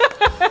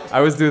 I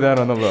always do that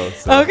on the low.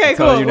 So okay,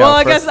 cool. Well,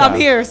 I guess I'm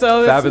here.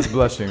 So Fab is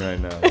blushing right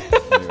now.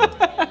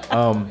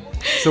 Anyway.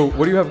 So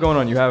what do you have going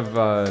on? You have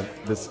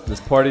this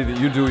party that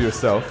you do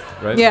yourself,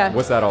 right? Yeah.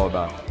 What's that all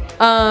about?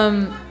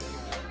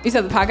 You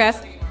said the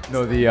podcast?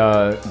 No,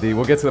 the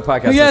we'll get to the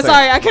podcast. Yeah,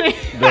 sorry, I couldn't.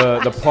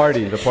 The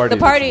party. The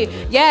party.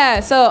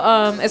 Yeah.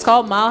 So it's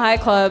called Mile High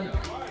Club.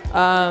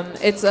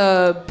 It's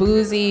a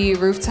boozy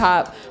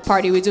rooftop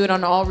party. We do it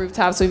on all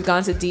rooftops. We've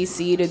gone to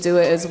DC to do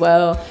it as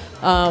well.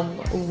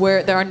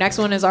 Our next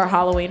one is our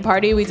Halloween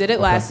party. We did it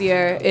last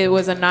year. It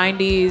was a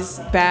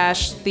 90s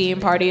bash theme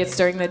party. It's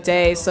during the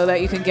day so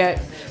that you can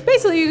get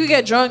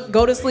drunk,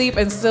 go to sleep,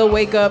 and still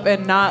wake up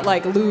and not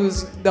like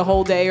lose the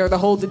whole day or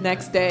the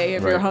next day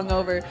if you're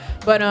hungover.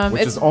 But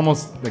which is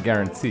almost a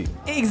guarantee.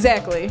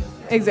 Exactly.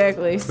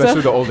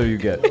 Especially the older you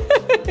get.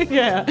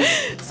 Yeah.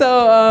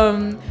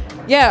 So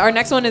our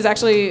next one is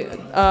actually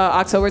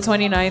October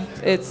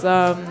 29th. It's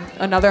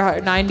another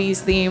 90s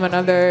theme,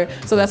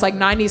 so that's like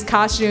 90s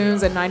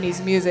costumes and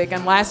 90s music.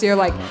 And last year,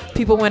 like,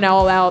 people went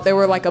all out. There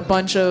were like a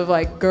bunch of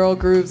like girl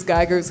groups,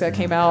 guy groups that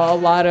came out, a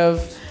lot of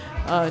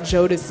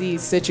Jodeci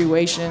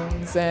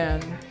situations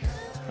and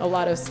a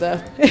lot of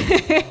stuff.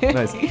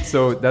 Nice.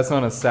 So that's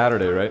on a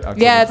Saturday, right?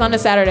 Yeah, it's on a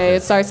Saturday.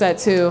 It starts at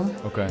 2.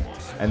 Okay.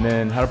 And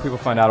then how do people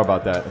find out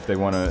about that if they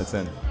want to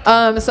attend?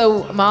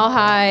 So Mile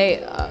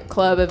High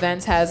Club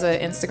Events has an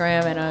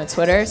Instagram and a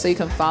Twitter, so you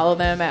can follow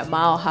them at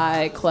Mile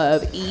High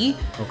Club E.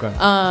 Okay.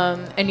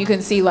 And you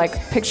can see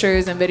like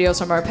pictures and videos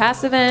from our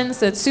past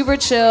events. It's super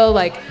chill.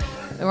 Like,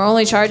 we're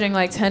only charging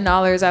like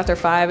 $10 after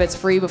 5. It's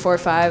free before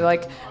 5.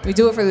 Like, we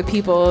do it for the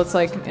people. It's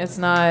like, it's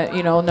not,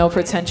 no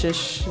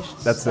pretentious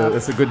That's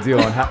a good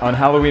deal on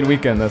Halloween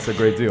weekend. That's a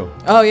great deal.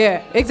 Oh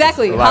yeah,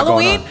 exactly. A lot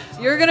going Halloween,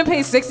 you're gonna pay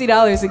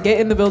 $60 to get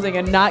in the building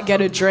and not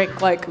get a drink.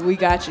 Like, we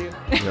got you.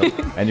 Yep.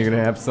 And you're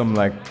gonna have some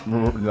like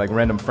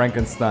random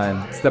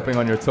Frankenstein stepping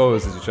on your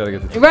toes as you try to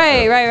get the drink.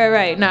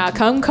 Right. Nah,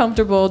 come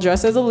comfortable,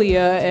 dress as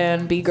Aaliyah,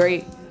 and be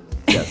great.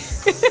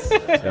 Yes.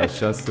 Yeah,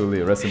 shouts to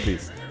Aaliyah. Rest in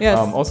peace. Yes.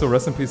 Also,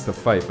 rest in peace to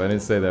Fife. I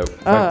didn't say that.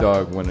 Fife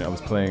Dog when I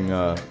was playing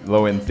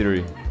Low End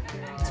Theory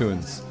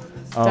tunes.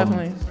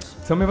 Definitely.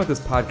 Tell me about this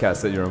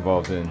podcast that you're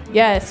involved in.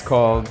 Yes. It's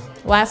called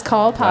Last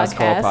Call Podcast. Last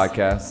Call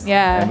Podcast.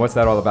 Yeah. And what's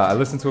that all about? I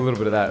listened to a little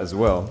bit of that as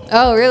well.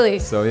 Oh, really?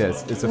 So yeah,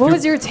 it's a What few,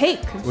 was your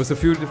take? It was a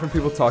few different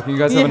people talking. You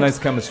guys have a nice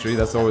chemistry.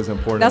 That's always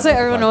important. That's what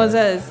everyone always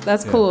says.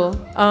 That's cool.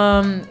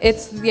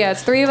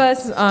 It's 3 of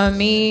us.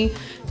 Me,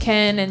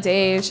 Ken, and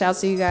Dave. Shouts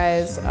to you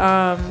guys.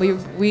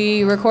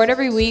 We record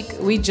every week.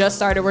 We just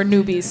started. We're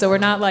newbies, so we're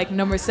not like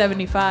number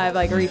 75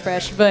 like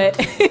Refresh, but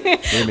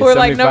we're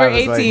like number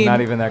 18. Like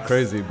not even that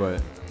crazy,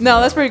 but. No,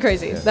 that's pretty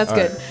crazy. Yeah. That's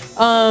good.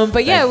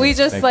 But yeah, we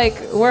just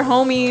we're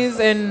homies,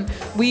 and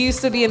we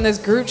used to be in this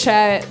group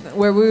chat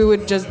where we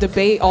would just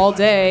debate all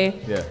day.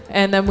 Yeah.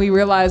 And then we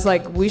realized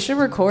we should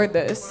record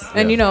this.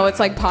 And it's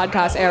like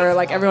podcast era.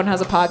 Like, everyone has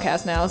a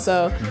podcast now,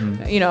 so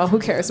who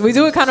cares? We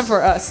do it kind of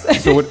for us.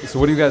 So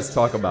what do you guys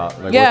talk about?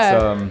 Like,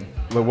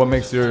 what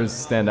makes yours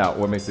stand out?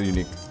 What makes it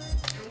unique?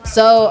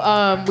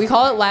 So we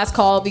call it Last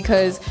Call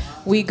because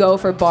we go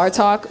for bar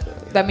talk.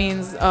 That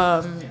means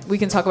we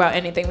can talk about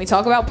anything. We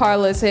talk about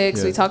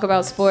politics, we talk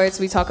about sports,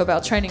 we talk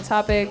about trending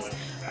topics.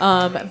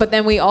 But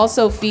then we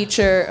also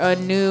feature a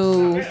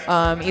new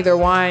either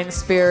wine,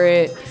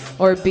 spirit,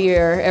 or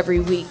beer every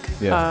week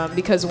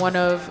because one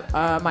of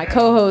my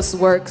co-hosts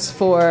works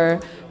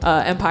for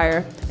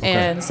Empire.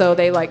 And so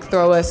they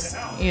throw us,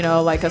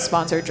 a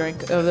sponsored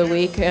drink of the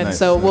week. And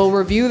so we'll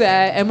review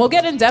that and we'll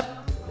get in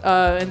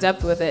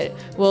depth with it.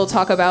 We'll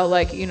talk about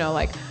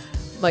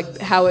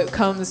how it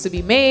comes to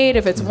be made,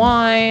 if it's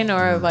wine,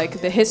 or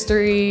the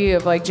history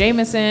of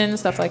Jameson,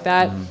 stuff like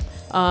that.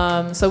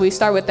 So we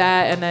start with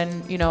that, and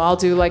then I'll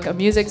do a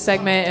music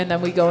segment, and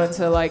then we go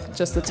into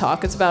just the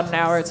talk. It's about an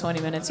hour,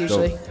 20 minutes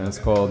usually. And it's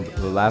called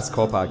the Last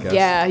Call Podcast.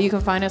 Yeah, you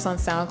can find us on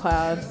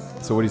SoundCloud.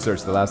 So what do you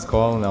search? The Last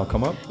Call, and that'll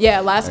come up? Yeah,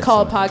 Last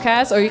Call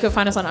Podcast, or you can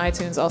find us on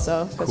iTunes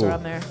also, because we're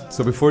on there.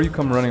 So before you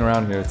come running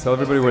around here, tell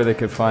everybody where they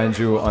could find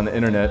you on the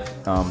internet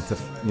to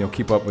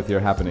keep up with your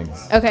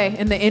happenings. Okay,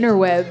 in the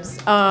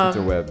interwebs.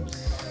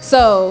 Interwebs.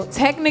 So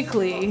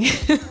technically,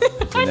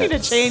 I need to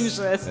change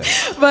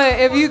this. But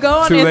if you go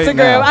on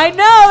Instagram, I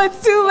know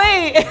it's too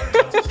late.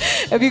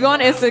 If you go on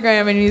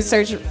Instagram and you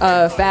search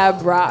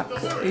Fab Roc,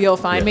 you'll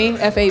find me,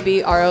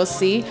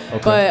 FABROC. Okay.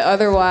 But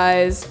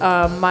otherwise,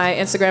 my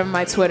Instagram and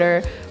my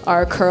Twitter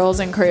are Curls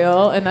and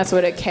Creole, and that's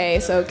with a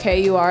K. So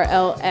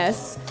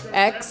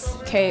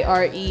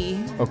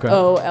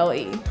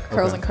KURLSXKREOLE.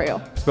 Curls and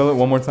Creole. Spell it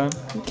one more time.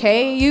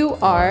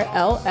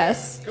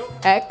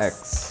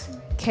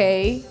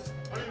 KURLSXKREOLE.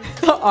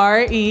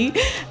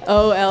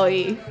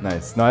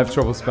 Nice. No, I have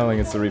trouble spelling.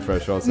 It's a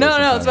refresh also.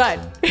 No, it's fine.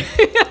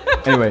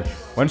 Anyway,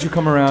 why don't you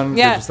come around,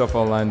 get yourself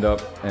all lined up,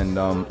 and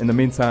in the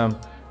meantime,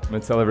 I'm going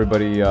to tell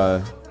everybody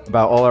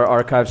about all our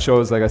archive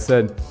shows. Like I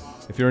said,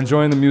 if you're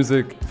enjoying the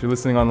music, if you're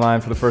listening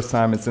online for the first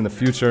time, it's in the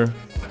future,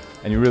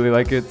 and you really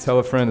like it, tell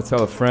a friend to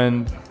tell a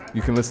friend.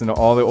 You can listen to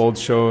all the old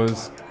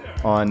shows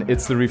on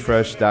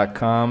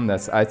itstherefresh.com.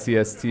 That's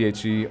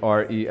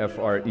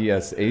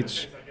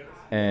ITSTHEREFRESH.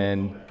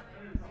 And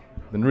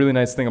the really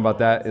nice thing about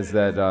that is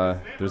that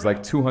there's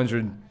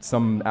 200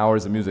 some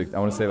hours of music. I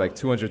want to say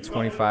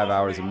 225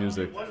 hours of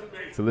music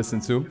to listen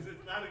to.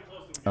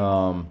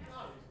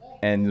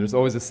 And there's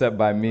always a set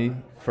by me,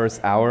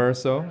 first hour or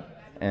so.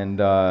 And,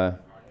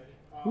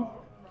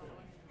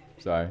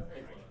 sorry,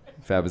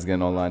 Fab is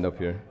getting all lined up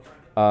here.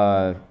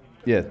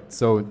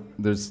 So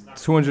there's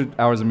 200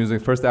 hours of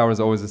music. First hour is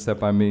always a set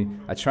by me.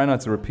 I try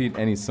not to repeat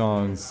any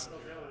songs.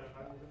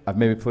 I've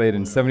maybe played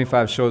in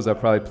 75 shows. I've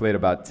probably played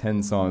about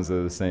 10 songs that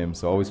are the same.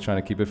 So always trying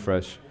to keep it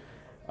fresh.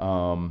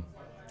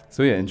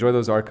 Enjoy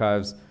those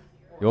archives.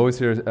 You always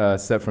hear a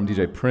set from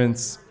DJ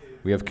Prince.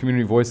 We have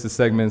community voices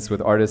segments with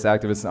artists,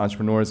 activists, and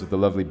entrepreneurs with the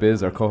lovely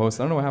Biz, our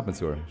co-host. I don't know what happened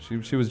to her.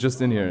 She was just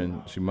in here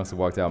and she must have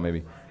walked out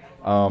maybe.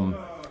 But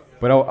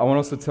I want to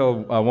also tell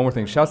one more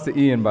thing. Shouts to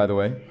Ian, by the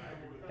way.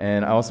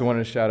 And I also wanted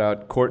to shout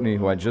out Courtney,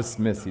 who I just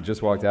missed. He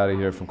just walked out of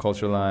here from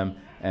Culture Lime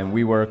and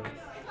WeWork.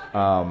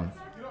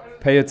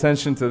 Pay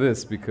attention to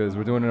this because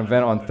we're doing an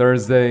event on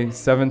Thursday,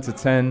 7 to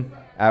 10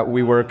 at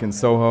WeWork in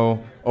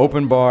Soho.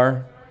 Open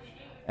bar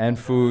and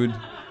food.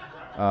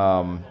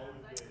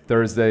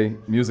 Thursday.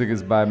 Music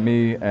is by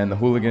me and the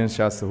Hooligans.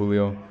 Shouts to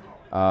Julio.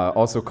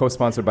 Also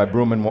co-sponsored by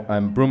Broom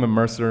and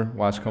Mercer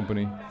Watch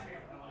Company.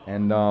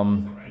 And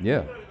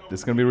yeah,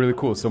 it's going to be really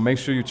cool. So make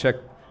sure you check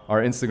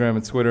our Instagram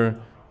and Twitter.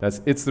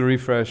 That's It's The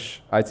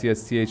Refresh,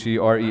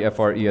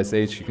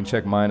 ITSTHEREFRESH. You can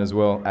check mine as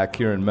well, at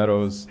Kieran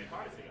Meadows,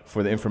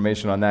 for the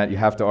information on that. You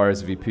have to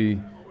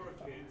RSVP.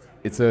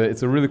 It's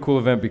a really cool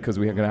event because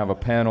we're going to have a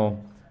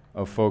panel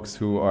of folks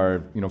who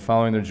are,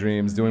 following their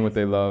dreams, doing what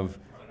they love,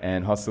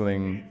 and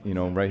hustling,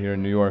 right here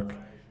in New York,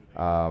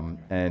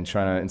 and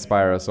trying to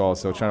inspire us all.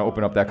 So trying to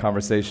open up that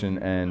conversation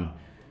and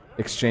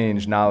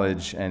exchange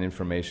knowledge and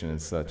information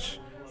and such.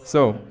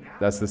 So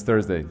that's this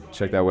Thursday.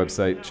 Check that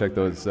website. Check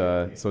those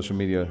social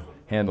media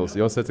handles.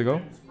 You all set to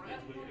go?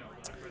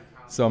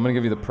 So I'm going to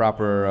give you the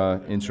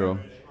proper intro.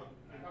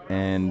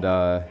 And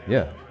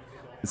yeah,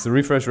 it's the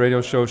Refresh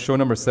Radio Show, show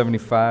number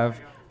 75,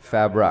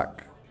 Fab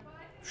Roc.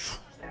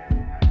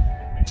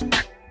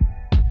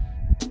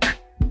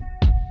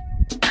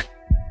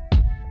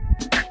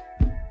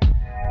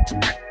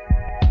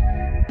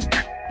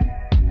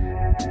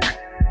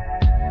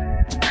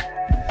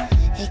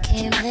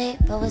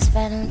 But was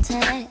right on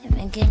time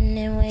and getting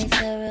in way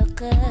felt real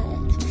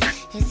good.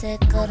 He said,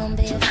 "Girl, don't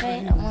be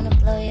afraid, I wanna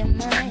blow your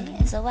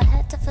mind." So I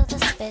had to fill the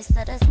space,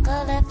 let us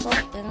go left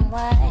open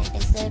wide. They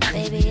said,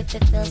 "Baby, if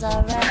it feels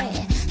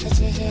alright, that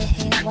you're here,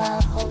 hang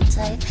wild, hold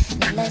tight,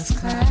 and let's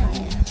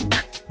climb."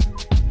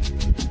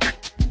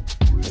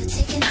 We're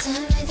taking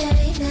time like there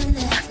ain't none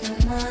left no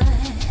more.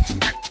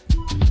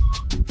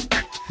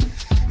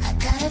 I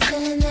got a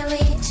feeling that we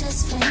ain't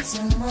just friends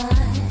no more.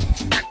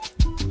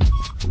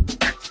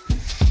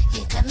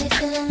 Got me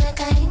feeling like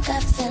I ain't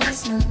got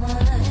feelings no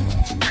more.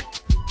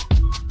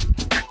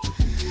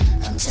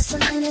 I'm just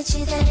some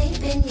energy that ain't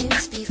been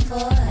used before.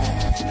 I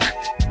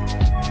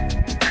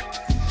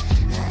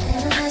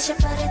analyze your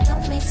body,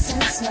 don't make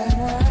sense no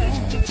more.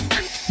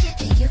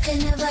 And you can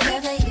have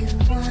whatever you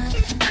want,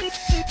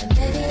 and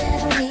baby I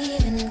don't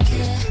even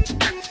care.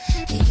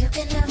 And you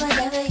can have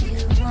whatever you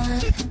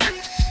want,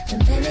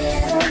 and baby I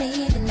don't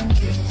even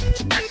care.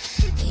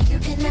 And you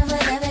can have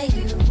whatever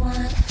you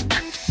want,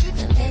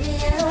 and baby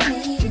I don't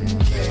even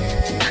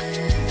care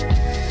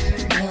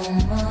no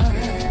more.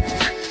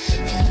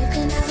 And you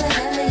can have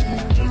whatever you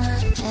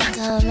want, and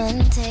come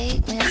and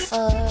take me for a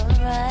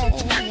ride,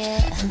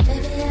 yeah. And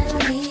baby I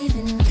don't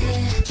even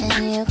care,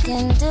 and you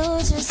can do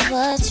just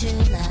what you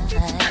like,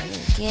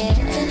 yeah.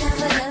 You can have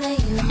whatever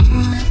you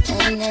want,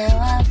 and now I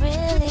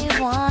really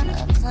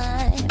wanna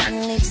climb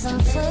and leave some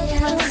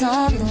footprints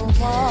on the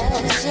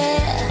walls,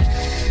 yeah.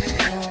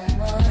 No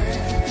more.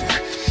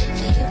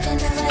 And you can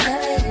have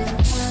whatever you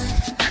want.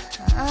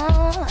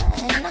 Oh,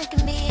 and I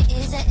can be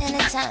easy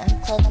anytime,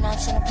 clothing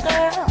option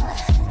girl.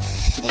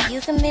 And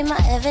you can be my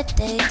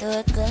everyday, do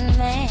it good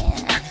man.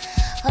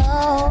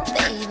 Oh,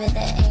 baby,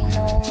 there ain't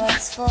no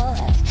words for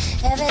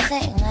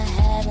everything I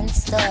have in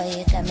store.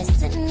 You got me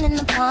sitting in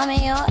the palm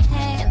of your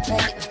hand,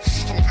 baby,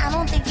 and I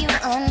don't think you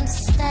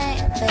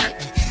understand, baby.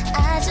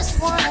 I just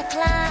wanna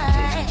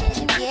climb,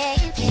 yeah, yeah.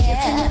 You can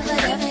have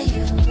whatever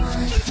you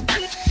want,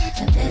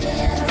 and baby, I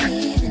don't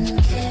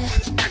even care.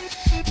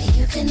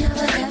 You can have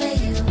whatever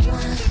you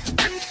want,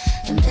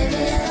 and baby I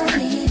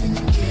don't even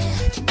care.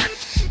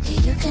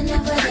 You can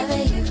have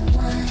whatever you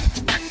want,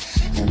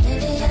 and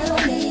baby I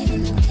don't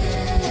even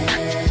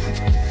care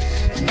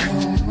no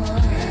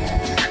more.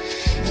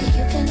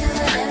 You can have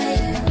whatever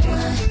you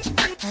want.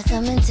 Now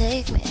come and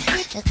take me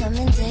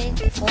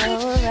for a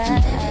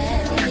ride. I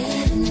don't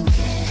even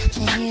care,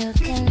 and you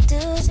can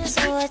do just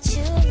what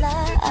you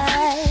like.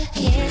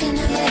 You can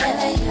have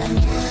whatever you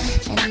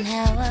want, and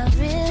how I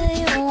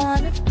really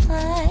wanna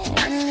climb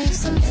and leave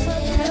some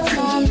footprints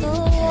on the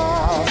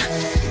wall.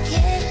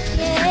 Yeah,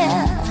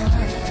 yeah.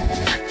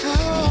 Oh,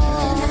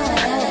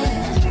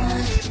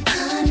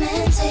 come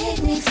and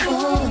take me for a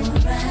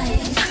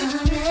ride.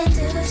 Come and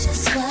do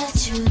just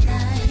what you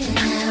like. And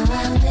now I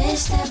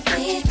wish that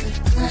we could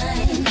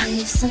climb,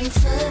 leave some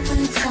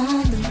footprints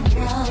on the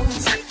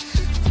walls.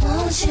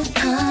 Won't you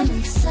come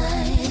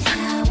inside?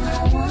 How I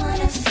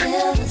wanna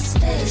feel the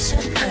space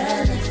your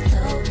girl left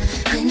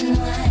open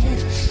wide.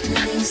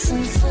 Leave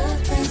some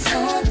footprints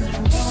on the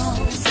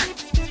walls.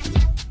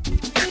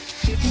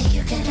 And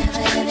you can have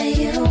whatever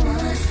you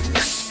want.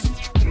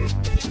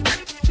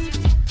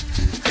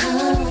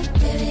 Oh,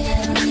 baby,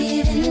 I don't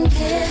even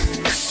care.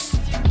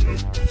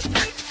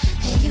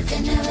 And you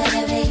can have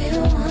whatever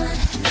you want,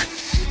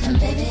 and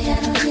baby, I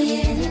don't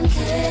even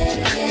care,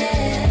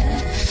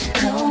 yeah,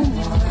 no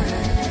more.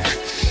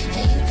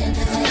 And you can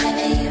have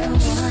whatever you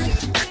want,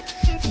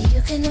 and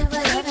you can have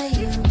whatever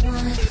you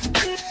want,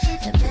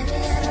 and baby, I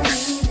don't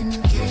even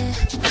care.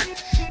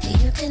 And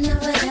you can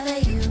have whatever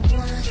you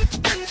want,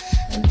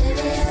 and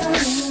baby, I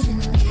don't even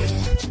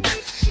care.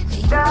 And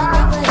you can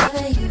have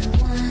whatever you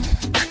want,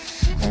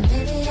 and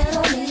baby, I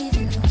don't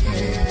even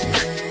care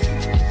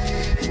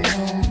no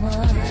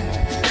more.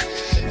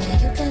 And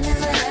you can have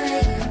whatever you want, and baby, I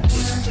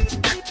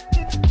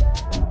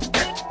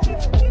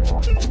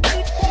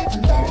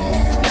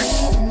don't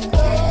even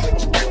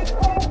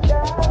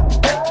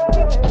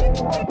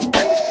care.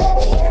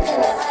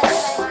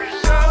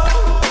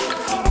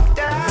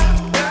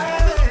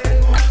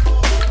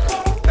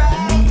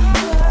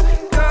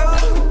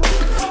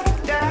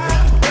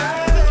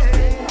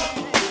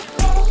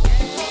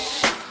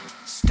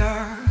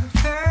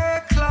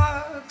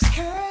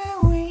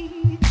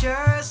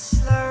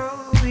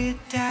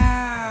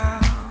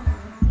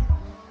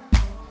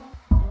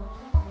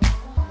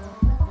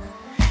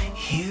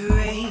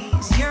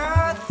 Erase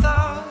your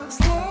thoughts,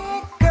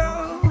 let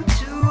go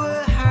to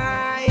a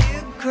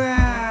higher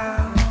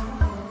ground.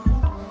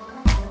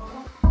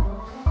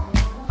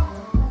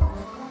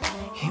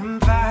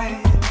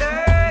 Invite the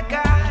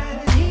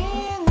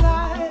guiding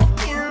light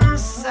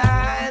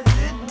inside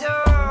the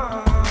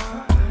door.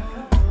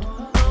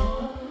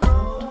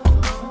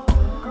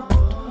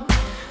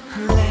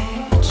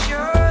 Let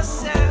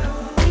yourself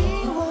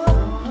be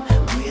one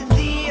with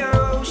the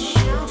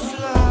ocean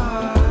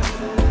floor.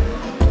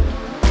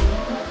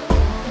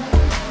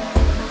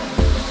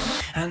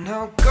 I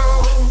know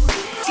gold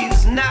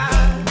is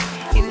not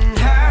in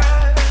her.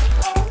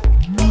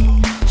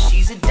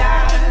 She's a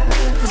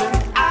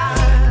diamond,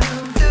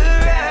 I'm the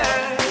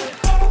rough.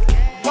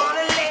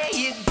 Wanna lay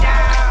you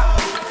down,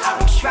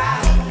 I'll try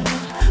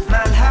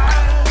my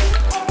heart.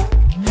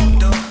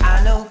 Though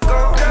I know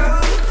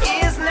gold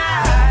is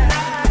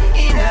not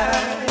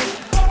enough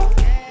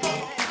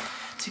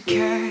to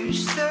catch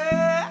the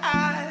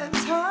eyes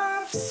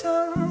of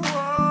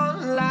someone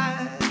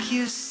like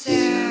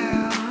yourself.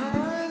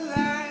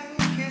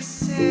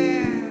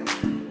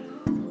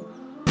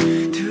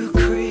 Through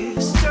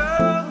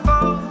crystal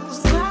balls,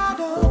 I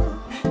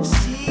don't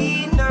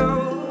see no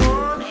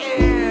one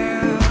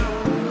else.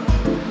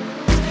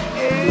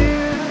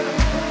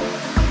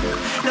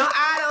 No,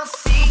 I don't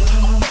see.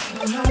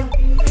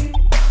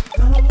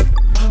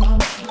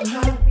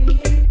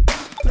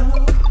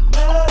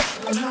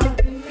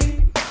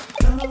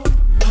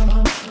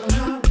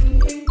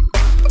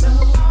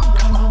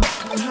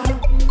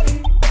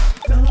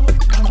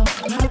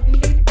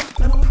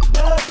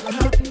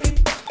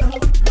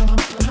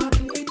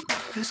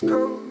 This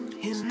gold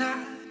is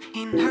not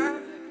in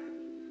her.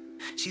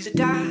 She's a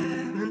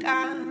diamond,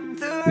 I'm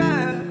the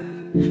rough.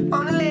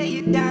 Wanna lay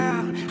you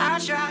down, I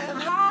try my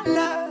hard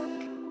luck.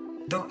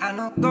 Though I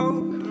know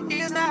gold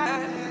is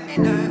not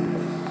enough.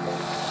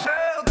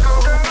 Oh,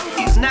 gold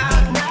is not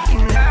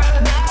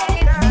enough.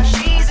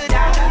 She's a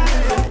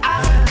diamond,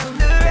 I'm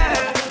the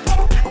rough.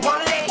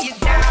 Wanna lay you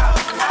down,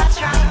 I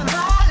try my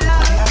hard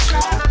luck.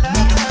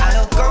 Though I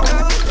know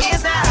gold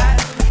is not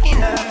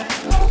enough.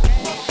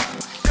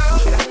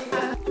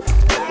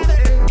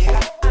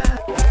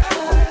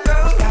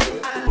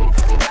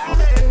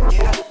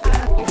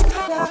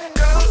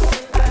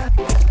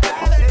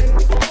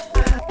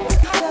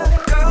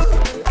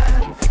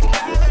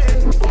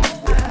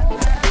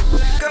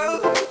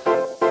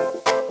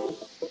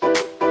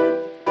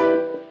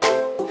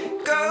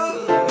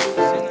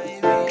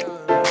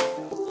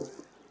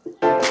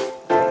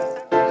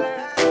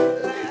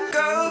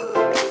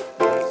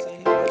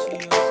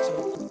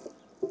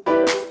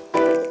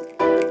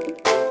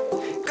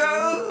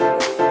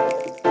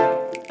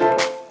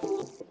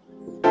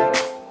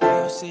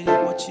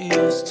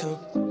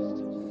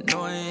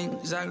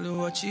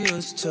 What you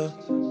used to.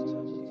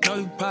 Know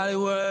you probably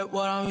worried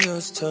what I'm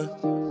used to.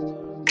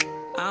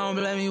 I don't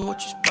blame you,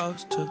 what you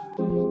supposed to.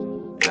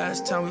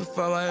 Last time we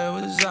fought, I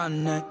was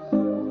on that.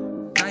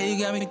 Now you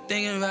got me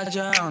thinking about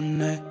your own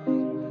that.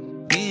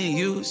 Me and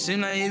you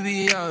seem like it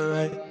be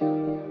alright.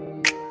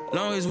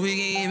 Long as we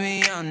can keep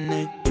me on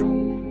it.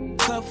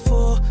 Cup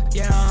full,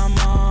 yeah, I'm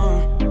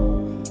on.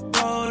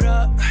 Rolled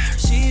up,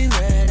 she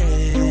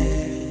ready.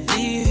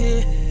 Leave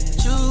here,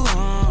 what you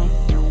want.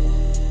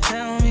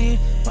 Tell me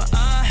what I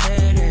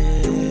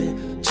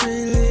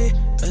treat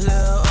a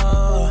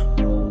little,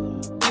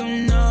 you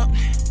know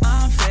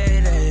I'm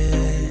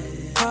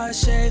faded. Heart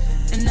shape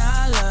and I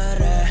love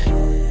that.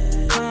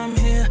 Come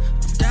here,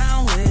 I'm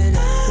down with it.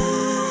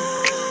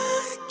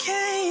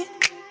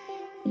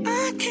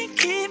 I can't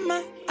keep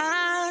my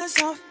eyes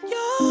off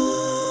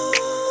your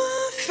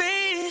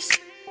face.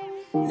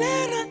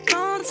 Let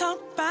alone talk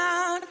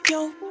about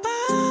your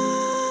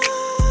body.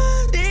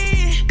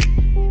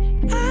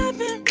 I've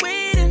been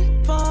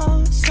waiting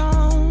for so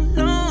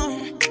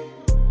long.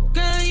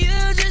 Girl,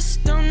 you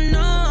just don't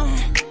know.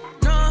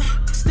 No,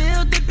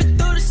 still dipping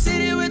through the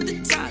city with the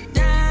top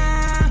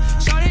down.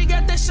 Shorty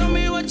got that, show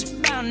me what you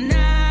about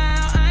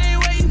now. I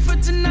ain't waiting for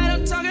tonight,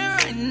 I'm talking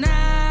right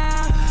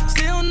now.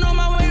 Still know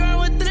my way around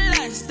with the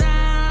lights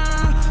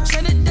down.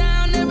 Shut it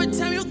down every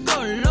time you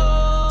go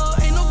low.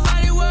 Ain't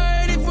nobody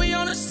worried if we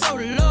on a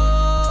solo.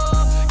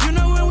 You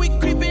know when we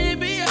creepin', it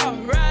be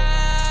alright.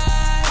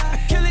 I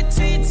kill it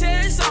till you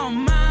tear it's on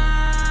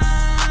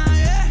mine,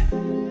 yeah.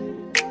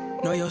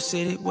 Know your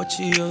city, what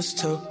you used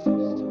to.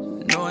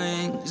 Know I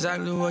ain't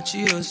exactly what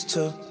you used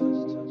to.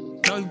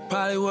 Know you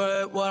probably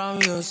worried what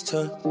I'm used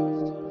to.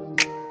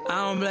 I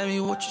don't blame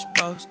you, what you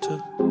supposed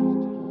to.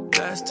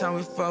 Last time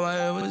we fought,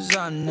 I was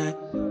on that.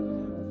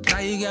 Now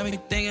you got me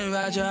thinking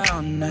about your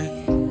own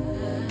night.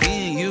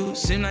 Me and you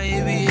seem like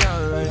it be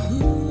alright.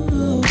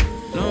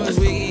 Long as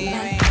we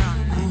can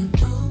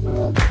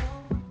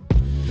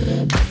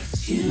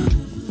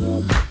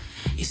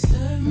You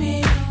serve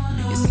me on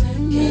a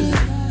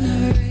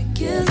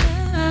regular.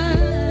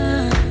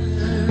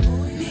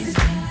 Need to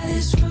tie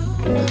this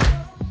rope.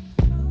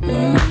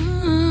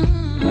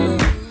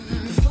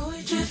 Before we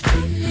drift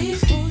any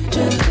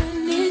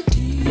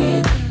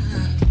deeper.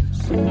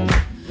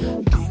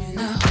 Baby,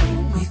 now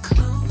hold me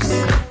close.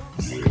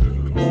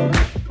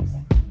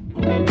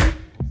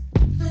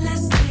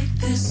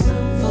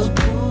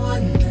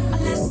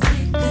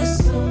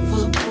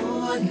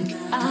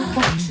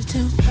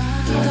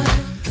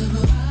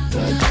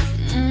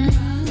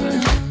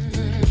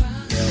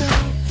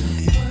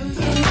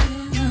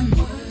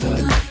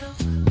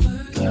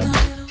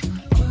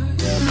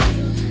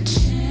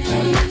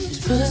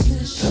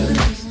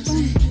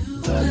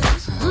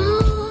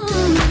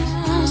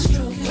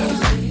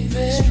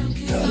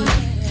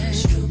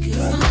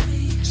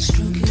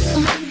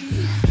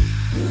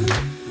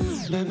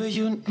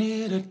 you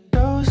need a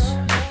dose.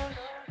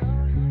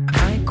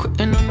 I ain't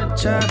quitting on the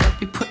job, I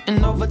be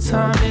putting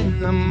overtime in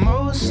the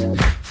most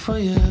for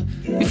you.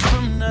 You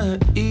from the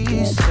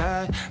east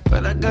side,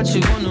 but I got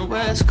you on the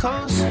west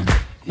coast.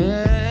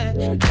 Yeah,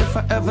 if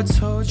I ever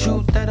told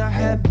you that I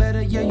had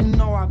better, yeah, you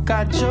know I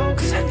got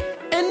jokes.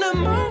 And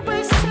I'm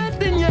always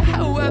telling you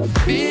how I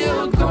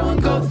feel.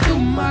 Go through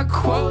my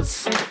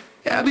quotes.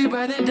 Yeah, I be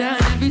writing down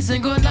every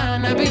single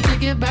line. I be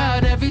thinking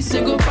about every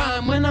single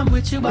rhyme. When I'm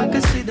with you, I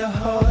can see the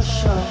whole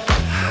show.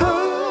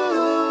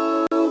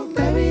 Oh,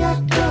 baby, I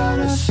got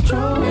a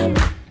stroke.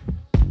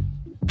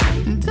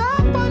 And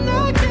I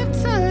wanna give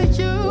to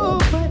you,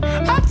 but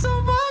I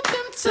don't want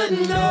them to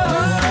know.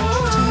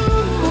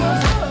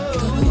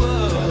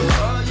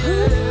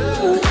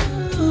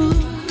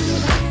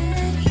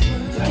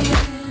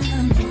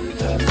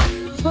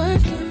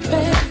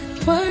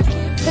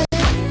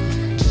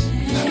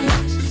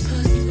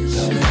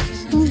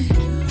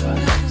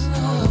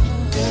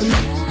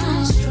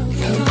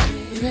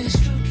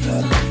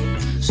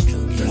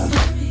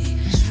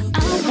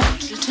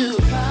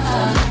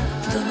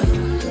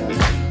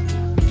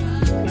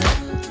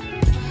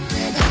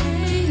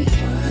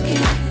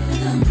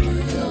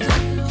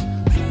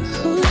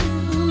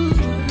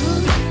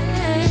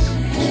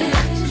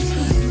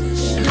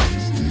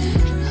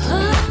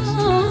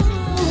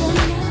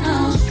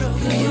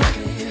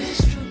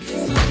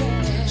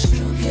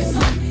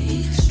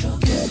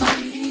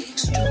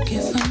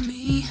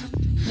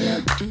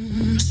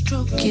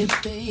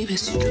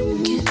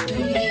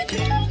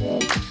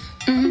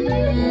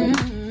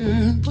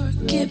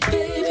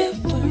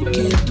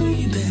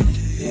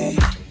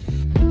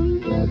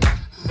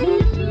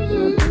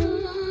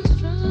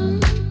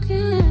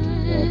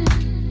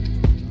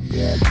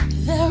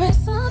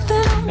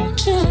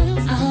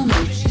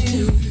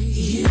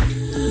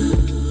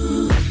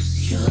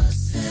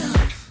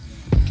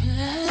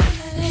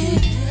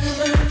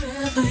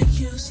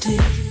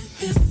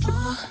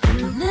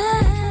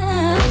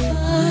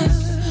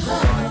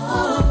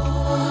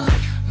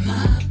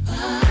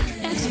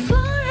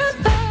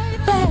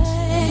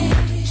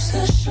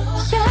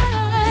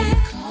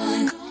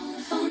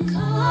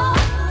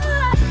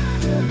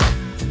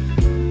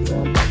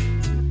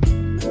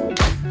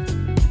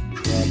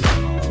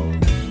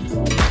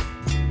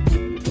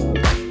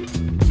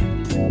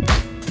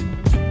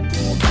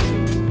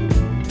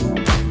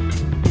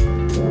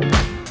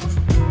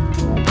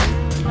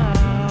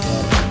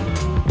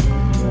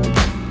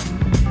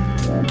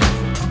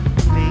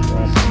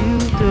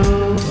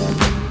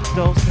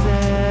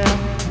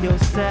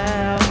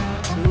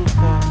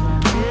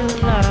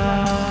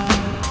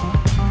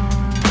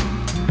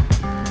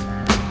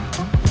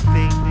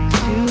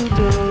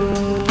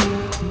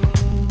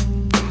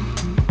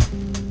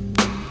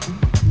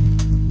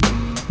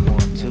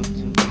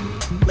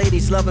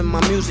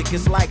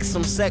 It's like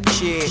some sex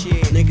shit.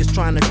 Niggas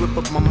trying to grip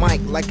up my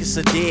mic like it's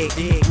a dig.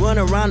 Run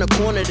around the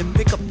corner to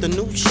pick up the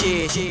new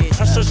shit.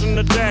 I says in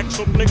the deck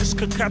so niggas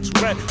could catch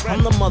red.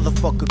 I'm the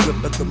motherfucker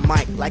gripping the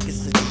mic like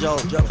it's a joke.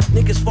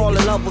 Niggas fall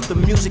in love with the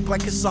music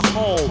like it's a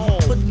hole.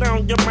 Put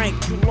down your mic,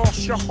 you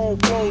lost your whole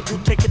road. You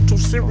take it too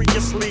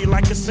seriously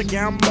like it's a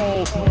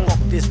gamble. Fuck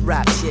this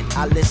rap shit,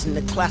 I listen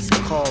to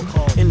classical.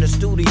 In the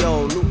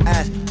studio, new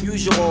as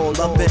usual.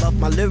 Love it,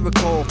 my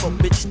lyrical for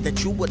bitches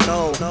that you would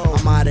know.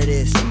 I'm out of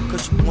this,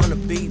 cause you wanna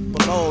be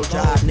below.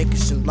 Y'all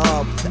niggas in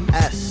love with the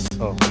S.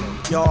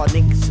 Y'all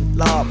niggas in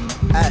love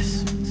with the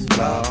S.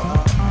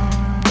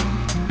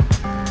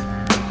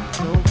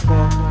 Don't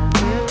fall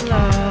in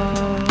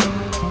love.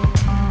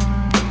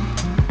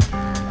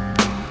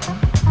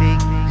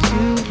 Things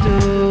you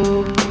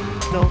do,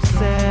 don't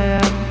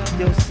sell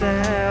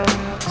yourself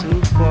to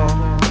fall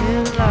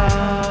in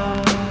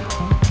love.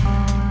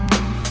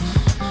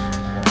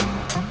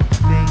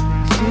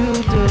 Things you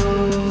do.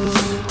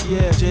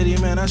 Yeah, JD,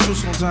 man, that's true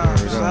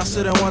sometimes. I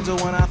sit and wonder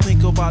when I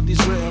think about these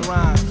written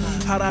rhymes.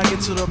 How'd I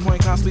get to the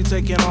point constantly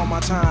taking all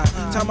my time?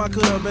 Time I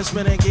could have been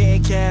spending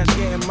getting cash,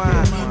 getting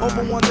mine.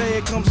 Hoping one day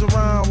it comes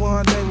around,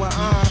 one day when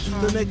I'm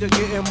the nigga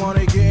getting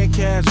money, getting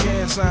cash,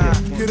 getting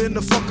signed. Getting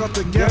the fuck out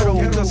the ghetto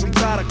because I'm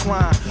tired of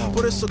crime.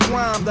 But it's a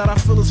crime that I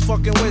feel is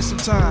fucking waste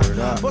of time.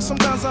 But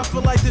sometimes I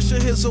feel like this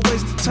shit is a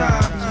waste of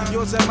time.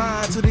 Yours and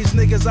mine to these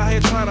niggas out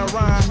here trying to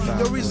rhyme.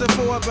 The reason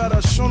for it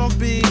better show them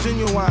be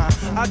genuine.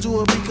 I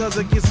do it because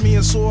it gives me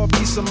a sore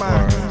peace of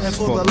mind. And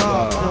for the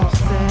love, don't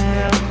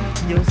sell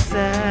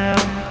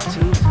yourself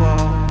to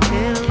fall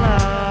in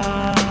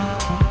love.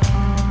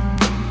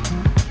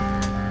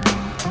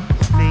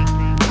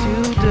 Things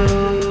you do.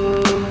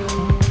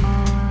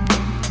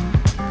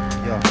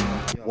 Yo,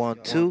 1,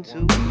 2.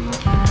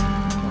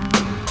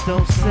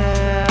 Don't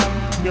sell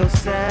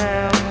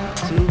yourself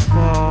to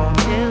fall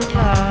in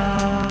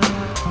love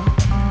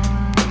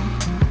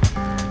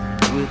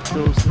with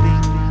those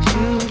things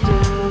you do.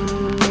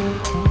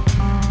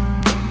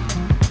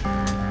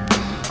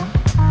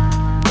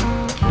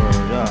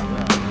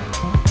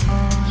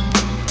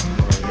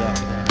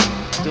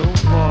 Don't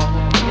fall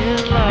in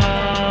love.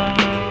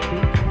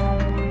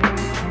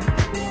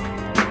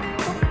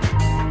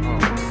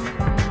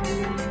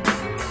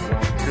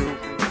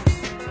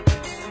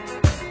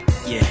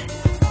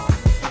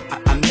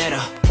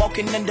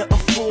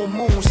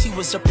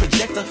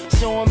 after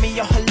showing me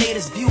all her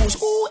latest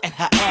views. Ooh, and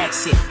her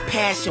accent,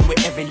 passion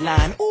with every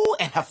line. Ooh,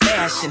 and her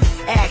fashion,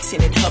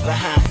 accent and her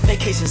behind.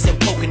 Vacations and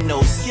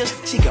Poconos, yes,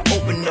 she can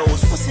open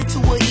those. What's into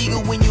an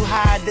eagle when you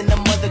hide than the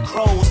mother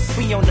crows?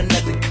 We on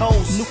another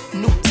coast,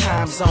 new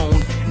time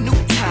zone,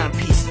 new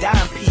timepiece,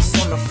 dime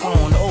piece on the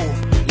phone. Oh,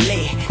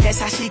 lay, that's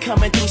how she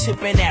coming through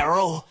sipping that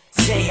roll.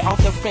 Say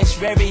off the French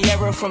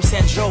Riviera from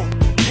Central.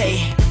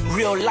 Pay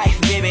real life,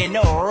 baby,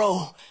 no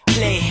role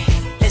play.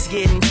 Let's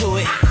get into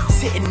it.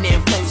 Sitting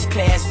in first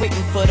class,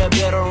 waiting for the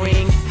bell to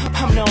ring.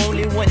 I'm the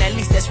only one, at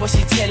least that's what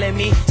she telling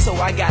me. So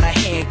I got a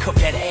handcuff,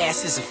 that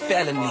ass is a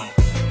felony.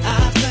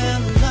 I fell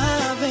in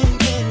love in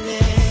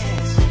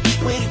Venice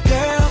with a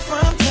girl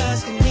from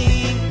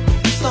Tuscany.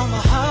 Stole my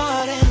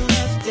heart and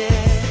left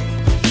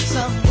it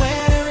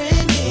somewhere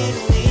in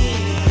Italy.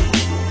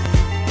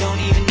 Don't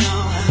even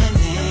know her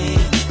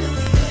name,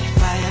 but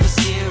if I ever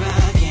see her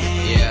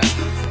again,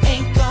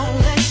 ain't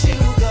gonna let you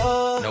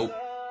go. Nope.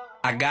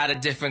 I got a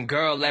different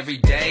girl every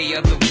day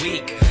of the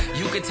week.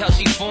 You can tell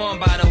she formed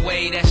by the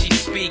way that she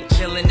speak.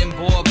 Chillin' in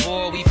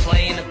Bora, we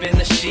playin' up in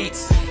the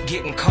sheets.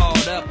 Getting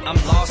caught up, I'm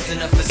lost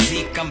in a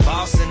physique. I'm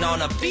bossing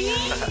on a beach.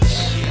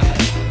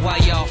 While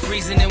y'all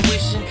freezing and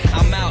wishing,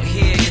 I'm out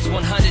here, it's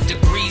 100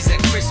 degrees at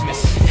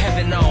Christmas.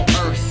 Heaven on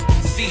earth,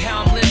 see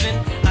how I'm living?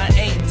 I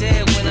ain't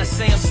dead when I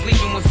say I'm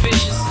sleeping with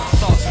fishes.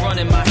 Thoughts run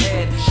in my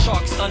head,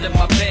 sharks under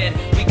my bed.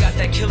 We got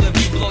that killer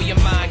view, blow your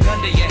mind, gun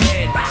to your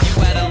head.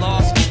 You at a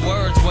loss for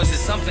words, was it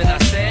something I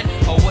said?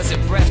 Or was it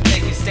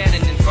breathtaking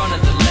standing in front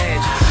of the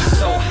ledge? We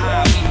so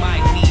high, we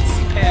might need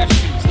some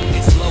parachutes.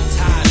 It's low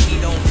tide, we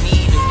don't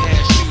need a pair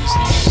of shoes.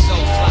 You so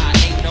fly,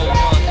 ain't no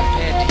one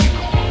compared to you.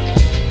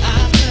 I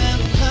fell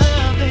in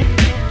love in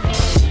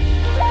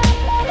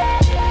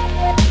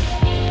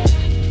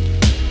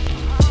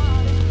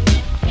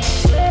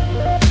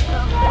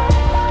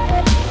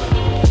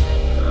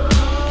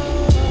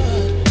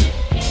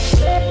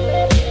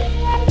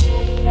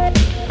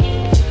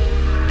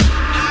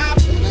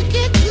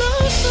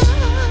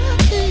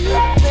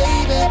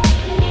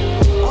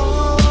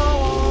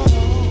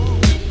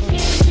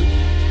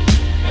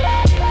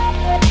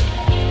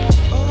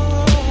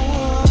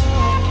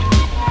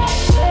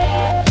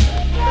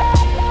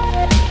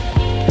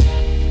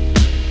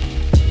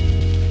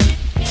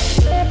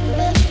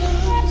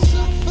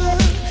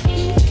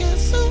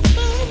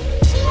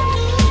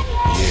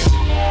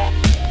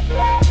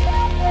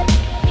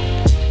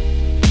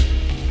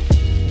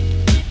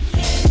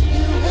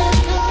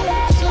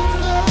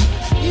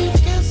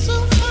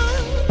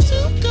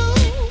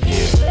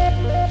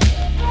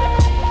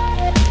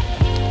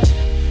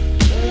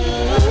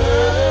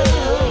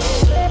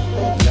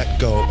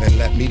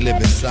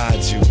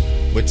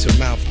But your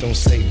mouth don't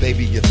say,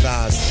 baby, your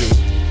thighs do.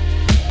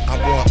 I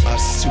want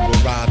us to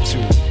arrive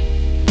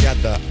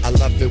together. I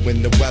love it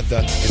when the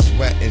weather is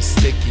wet and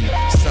sticky.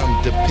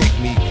 Some depict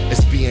me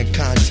as being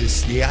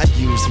conscious. Yeah, I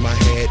use my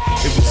head.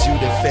 It was you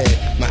that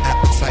fed my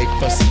appetite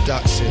for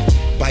seduction.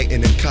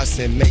 Biting and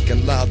cussing,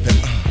 making love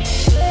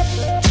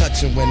and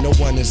touching when no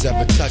one has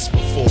ever touched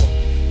before.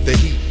 The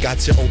heat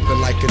got you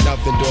open like an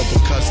oven door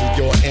because of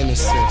your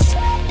innocence.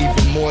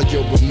 Even more,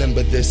 you'll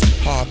remember this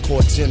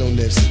hardcore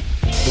gentleness.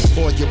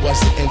 Before you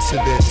wasn't into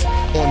this,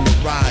 on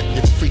the ride,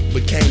 your freak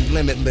became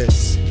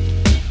limitless.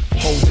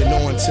 Holding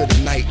on to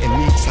the night and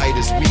me tight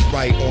as we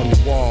write on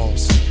the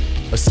walls.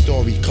 A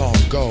story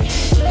called Go.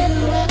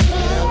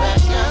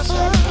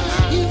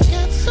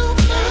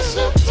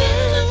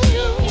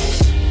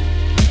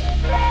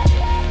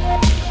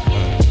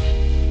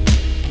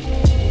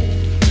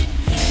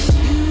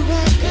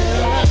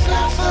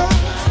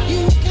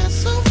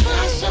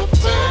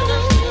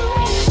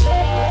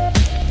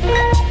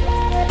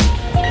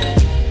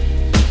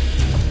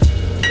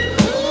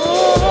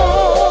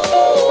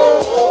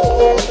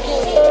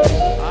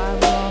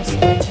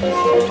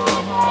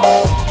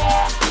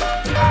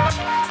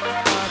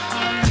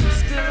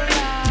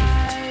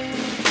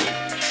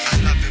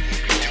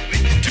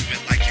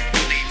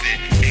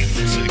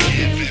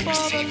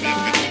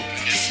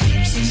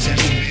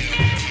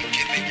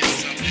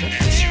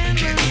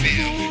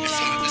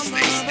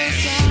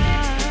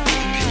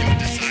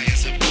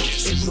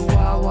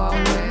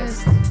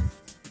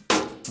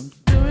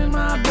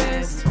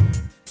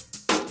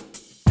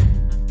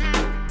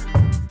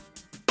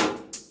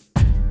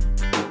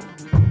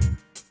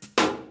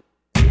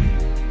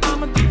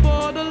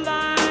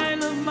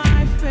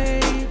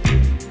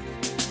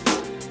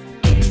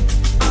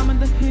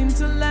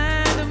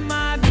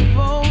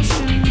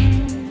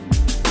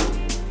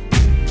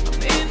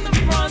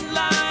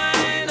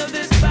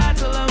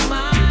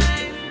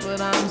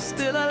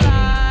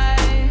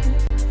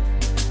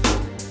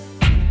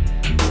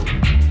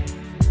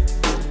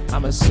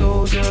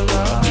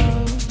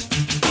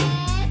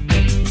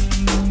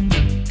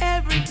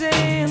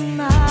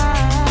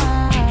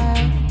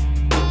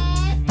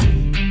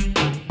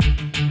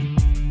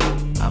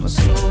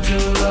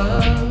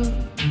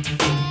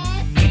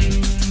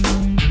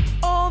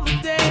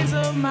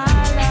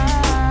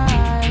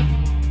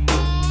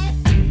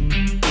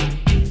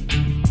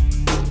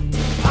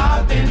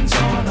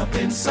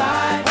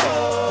 Inside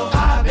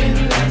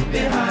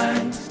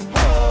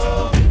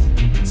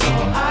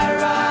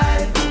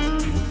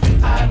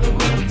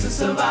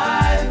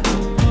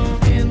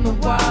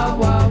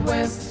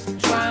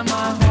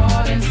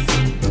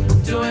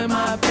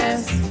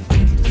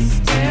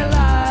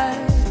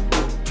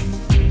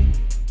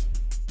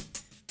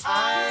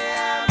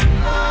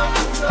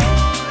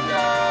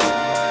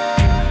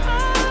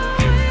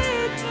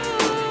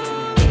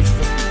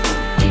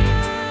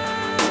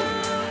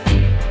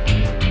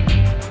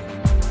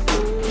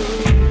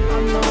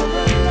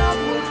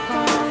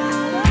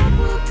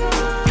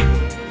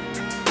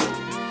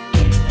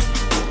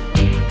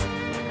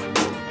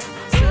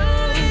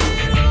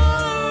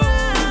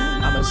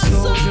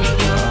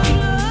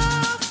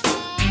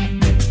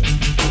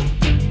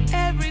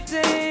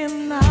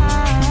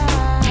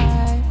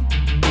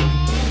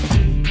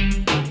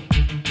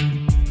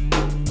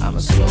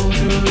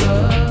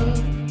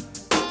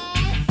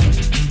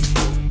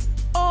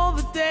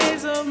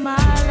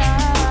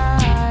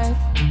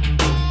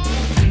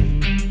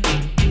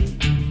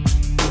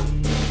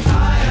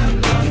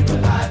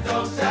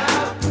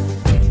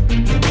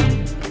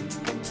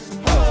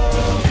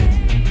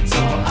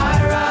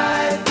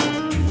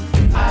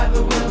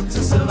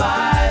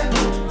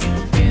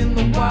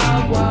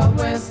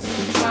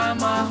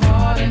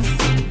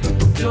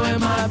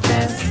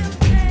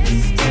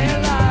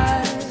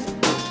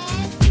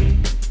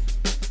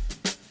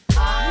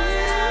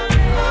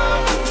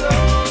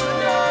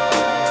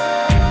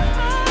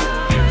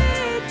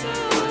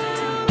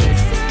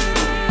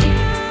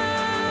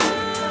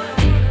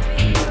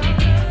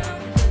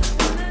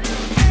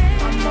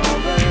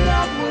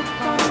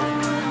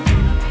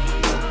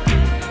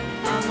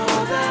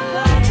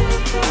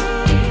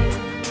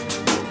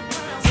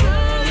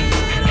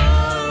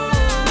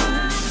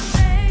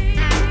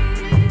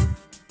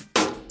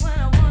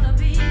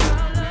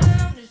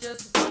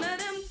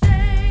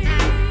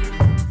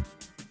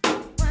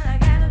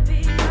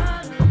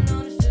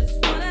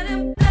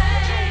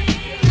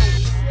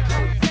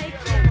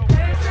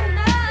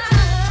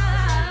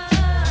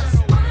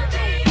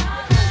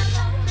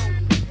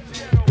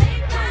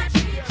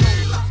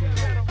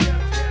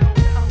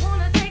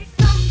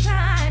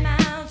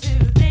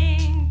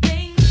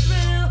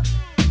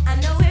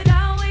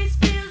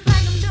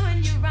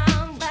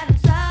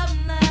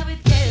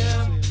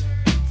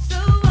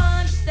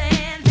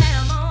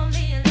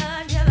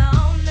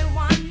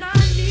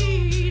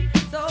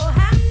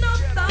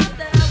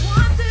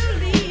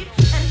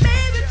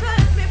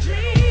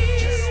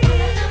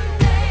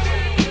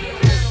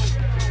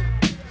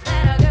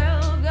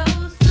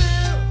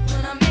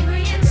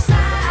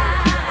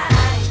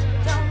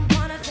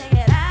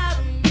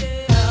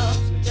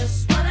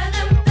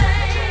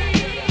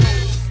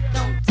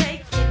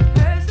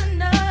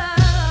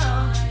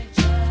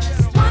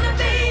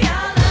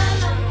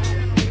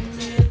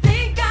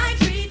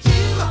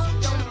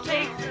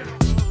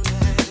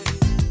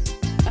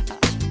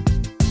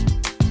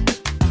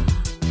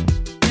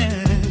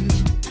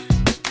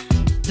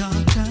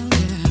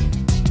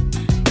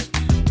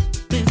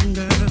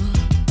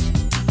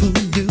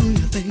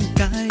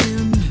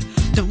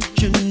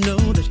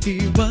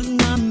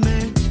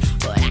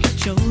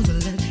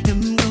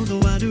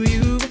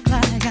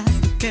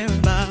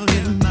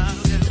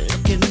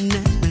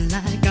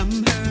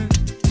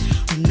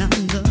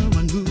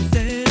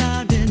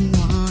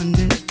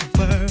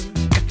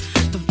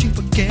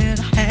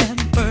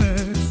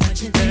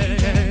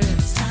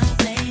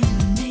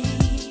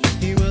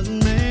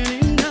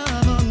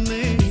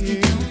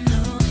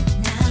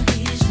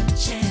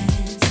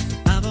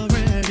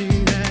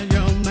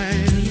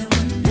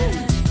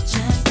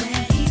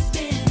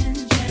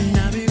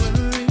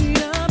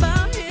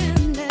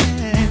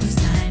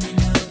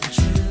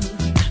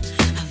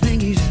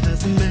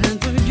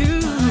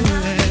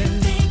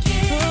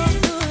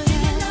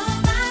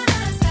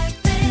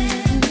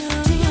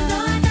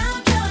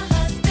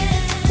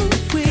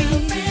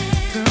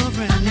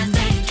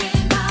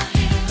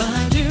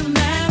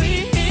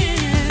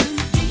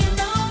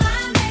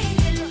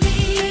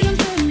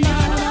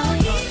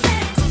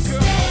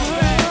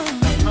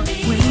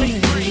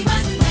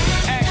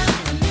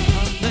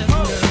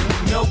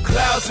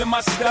in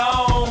my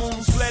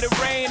stones. Let it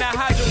rain, I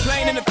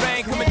hydroplane in the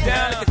bank, coming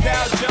down like a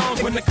Dow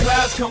Jones. When the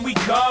clouds come, we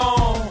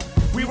gone.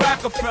 We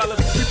Rockefellers,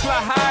 we fly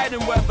higher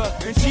than weather,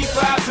 and cheap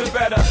vibes are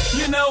better.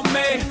 You know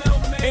me,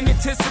 in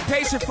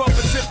anticipation for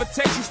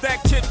precipitation, stack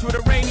chips with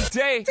a rainy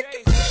day.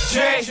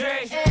 Jay,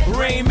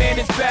 Rain Man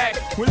is back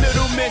with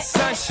Little Miss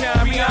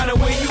Sunshine. Rihanna,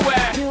 where you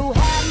at? You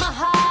have my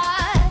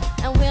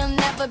heart, and we'll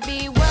never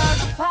be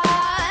worlds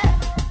apart.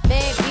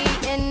 Maybe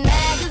in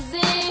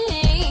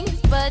magazines,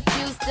 but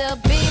you still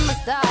be my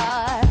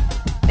star.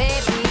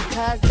 Baby,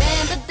 'cause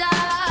in the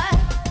dark,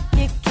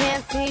 you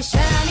can't see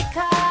shiny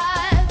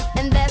cars.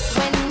 And that's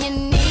when you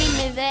need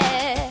me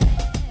there.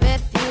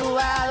 With you,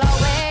 I'll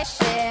always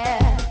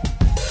share.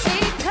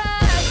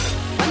 Because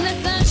when the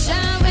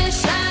sunshine will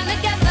shine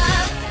together,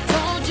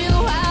 told you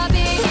I'll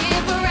be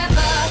here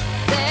forever.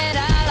 Said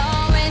I'll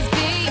always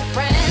be your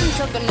friend.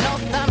 Took an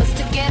oath, I'ma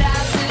stick it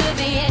out to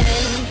the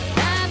end.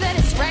 Now that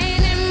it's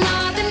raining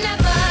more than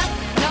ever,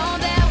 know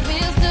that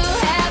we'll still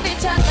have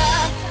each other.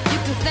 You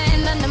can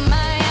stand under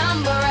my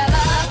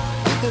umbrella.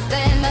 You can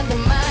stand under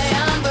my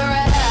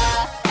umbrella.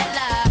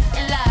 Ella,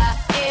 Ella,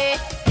 eh,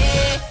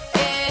 eh,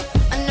 eh,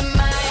 under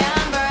my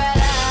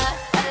umbrella.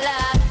 Ella,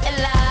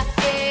 Ella,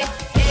 eh,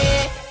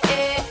 eh,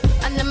 eh,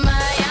 under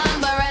my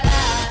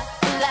umbrella.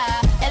 Ella,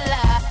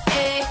 Ella,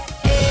 eh,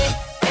 eh,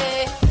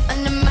 eh,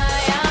 under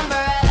my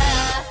umbrella.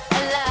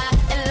 Ella,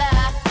 Ella,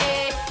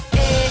 eh,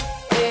 eh,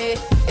 eh,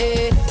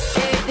 eh,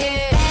 eh,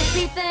 eh.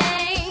 Fancy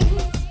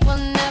things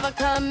will never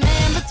come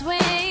in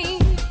between.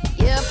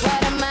 You're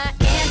part of my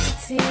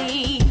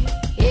entity,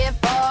 here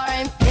for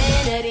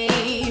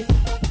infinity.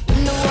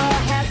 When the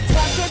world has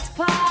touched its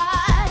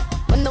part,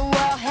 when the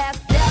world has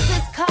dealt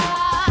its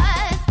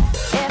cards,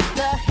 if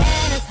the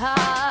hand is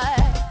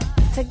hard,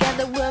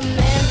 together we'll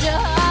mend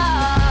your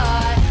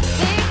heart.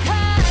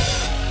 Because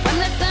when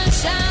the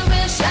sunshine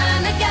will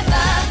shine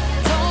together,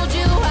 told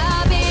you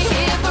I'll be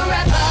here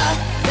forever.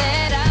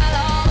 Said I'll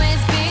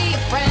always be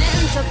your friend.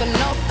 Took an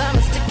oath,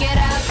 I'ma stick it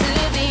out to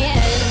the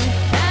end.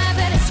 Now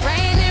that it's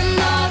raining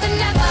more than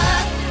ever,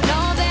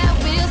 know that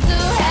we'll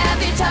still have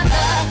each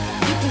other.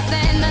 You can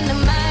stand under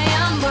my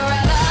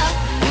umbrella.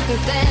 You can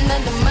stand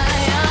under my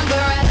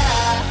umbrella.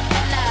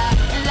 Ella,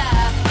 Ella,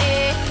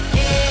 eh,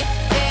 eh,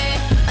 eh,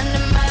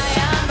 under my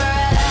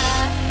umbrella.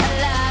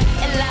 Ella,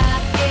 Ella,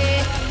 eh,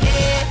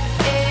 eh,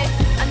 eh,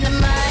 under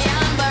my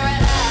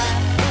umbrella.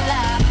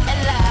 Ella,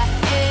 Ella,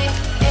 eh,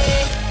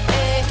 eh,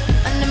 eh,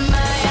 under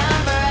my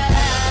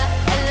umbrella.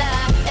 Ella,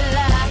 Ella,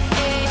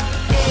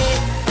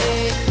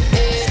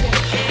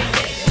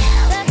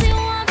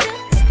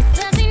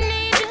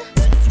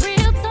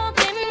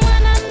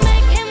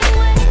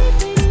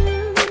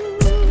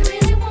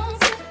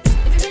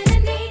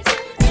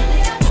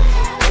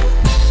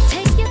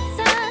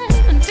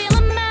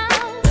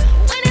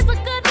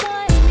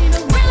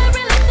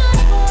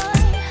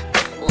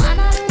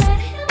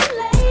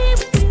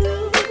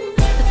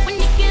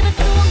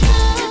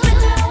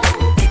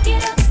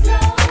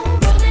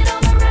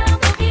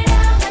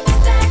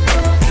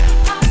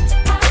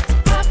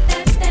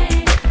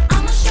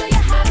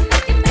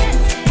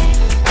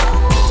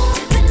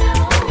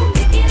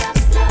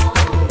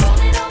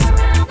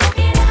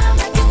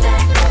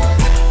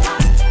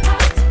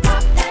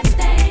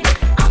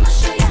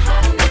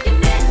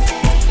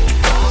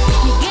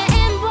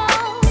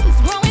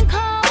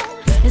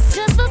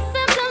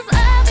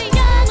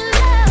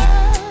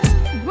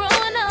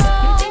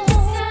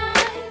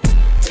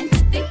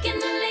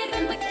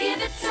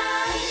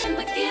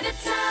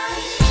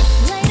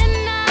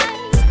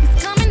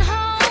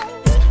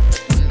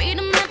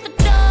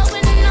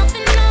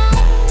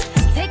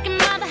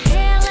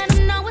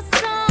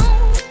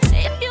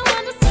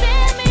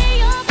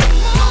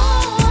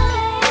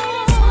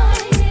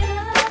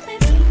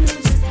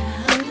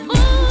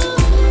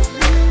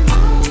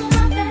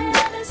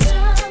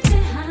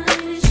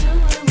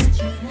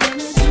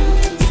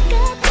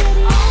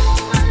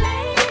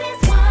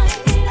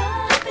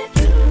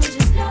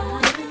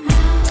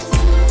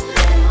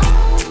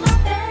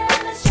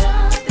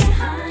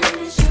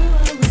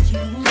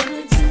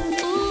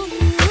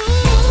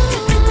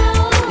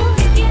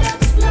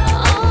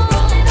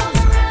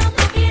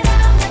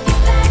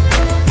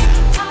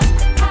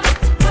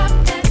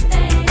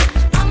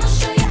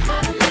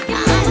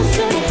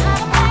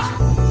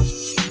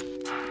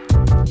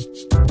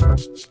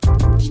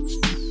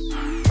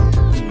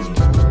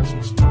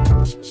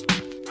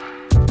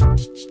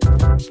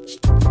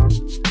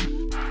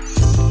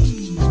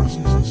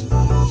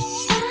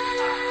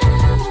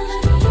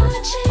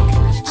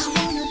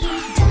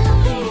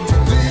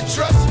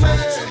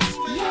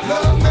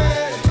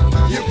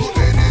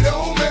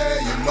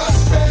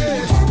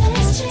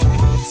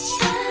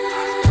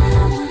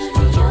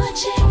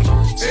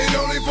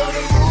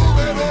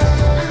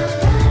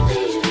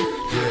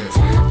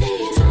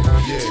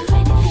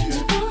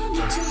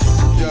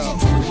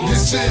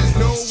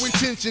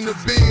 teaching of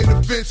being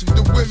offensive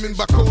to women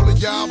by calling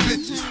y'all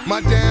bitches.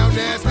 My down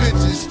ass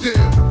bitches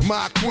still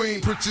my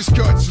queen. Princess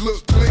cuts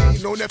look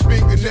clean on that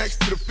finger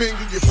next to the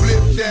finger you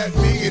flipped at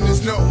me, and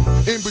there's no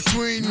in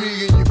between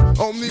me and you,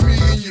 only me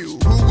and you.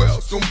 Who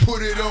else gon'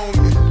 put it on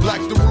me?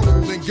 Like the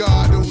rule, and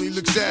God only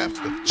looks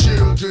after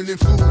children and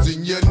fools,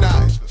 and you're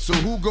not. So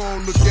who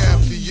gon' look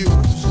after you?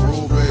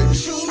 Rule, baby.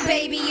 True,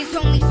 baby, it's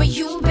only for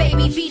you,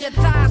 baby. Feet or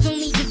thighs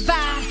only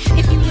divide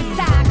if you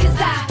inside, cause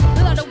I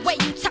love the way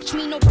you touch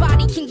me,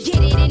 nobody can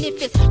get it. And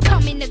if it's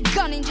coming to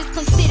gunning, just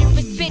consider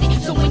it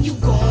fitted. So when you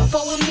gone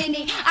for a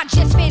minute, I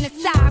just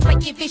fantasize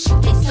like if it's you,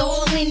 it's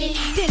all in it.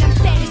 Then I'm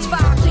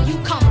satisfied till you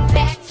come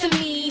back to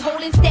me,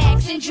 holding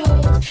stacks and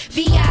jewels,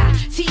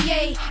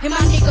 V-I-T-A, and my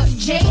nigga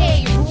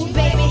J.A. Rude,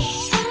 baby.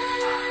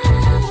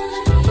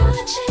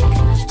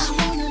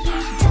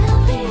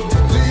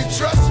 Do you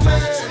trust me?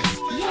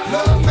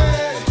 Love me?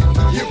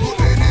 You're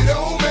putting it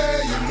on me,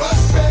 you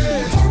must be.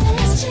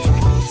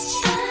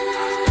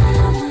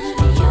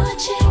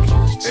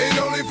 Ain't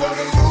only for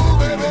the rule,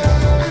 baby.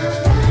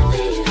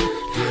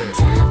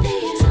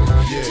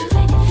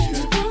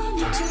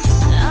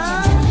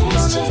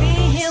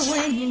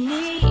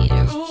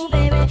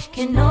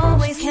 Can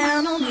always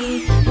count on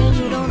me, and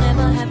you don't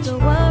ever have to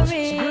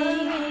worry.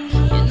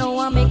 You know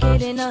I'll make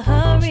it in a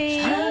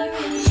hurry.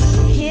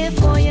 Here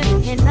for you,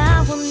 and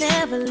I will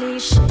never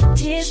leave. Shed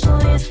tears for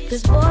you,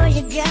 cause boy,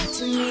 you got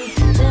to me.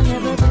 There'll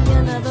never be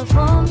another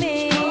for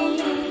me.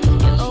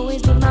 You'll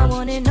always be my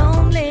one and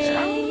only.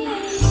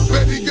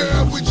 Baby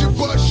girl, would you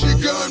bust your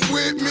gun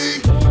with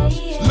me?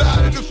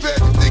 Lie to the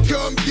feds if they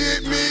come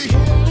get me.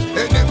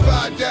 And if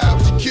I die,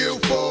 would you kill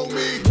for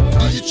me?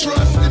 Do you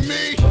trust in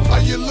me?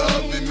 Are you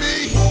loving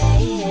me?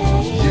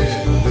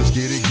 Yeah, let's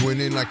get it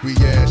grinning like we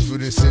asked for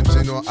the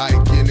Simpson or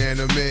Ike in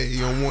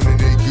anime. On one of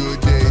their good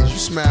days, you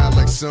smile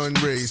like sun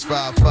rays.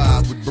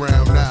 5'5" with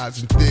brown eyes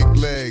and thick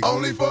legs.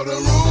 Only for the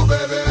rule,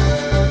 baby.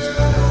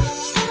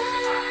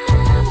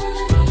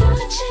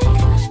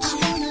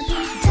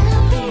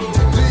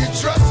 Do you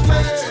trust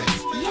me?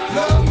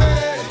 Love me?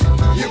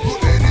 You're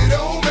putting it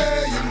on me,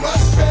 you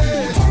must be.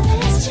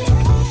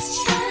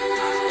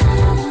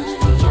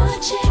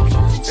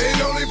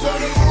 Ain't only for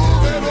the rule,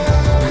 baby.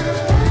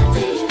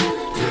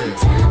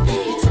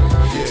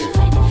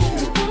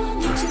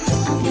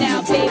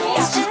 Now, baby,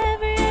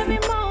 every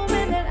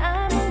moment that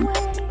I'm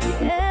away,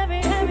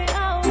 every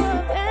hour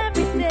of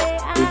every day,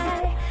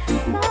 I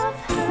love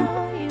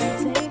how you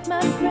take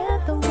my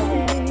breath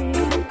away.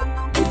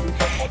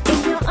 In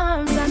your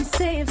arms, I'm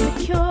safe,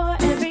 secure.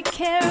 Every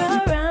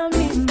care around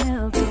me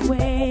melts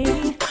away.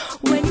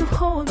 When you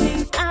hold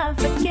me, I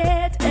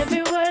forget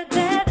every word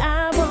that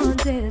I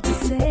wanted to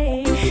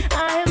say.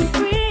 I am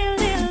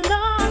really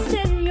lost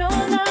in your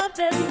love.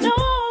 There's no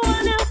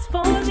one else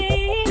for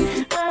me.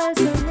 I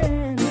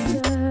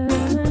surrender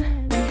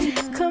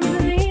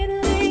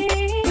completely.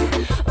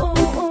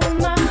 Oh,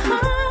 my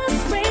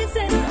heart's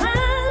racing,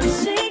 I'm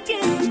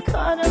shaking,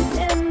 caught up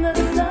in the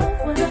love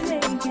we're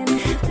making.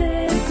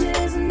 This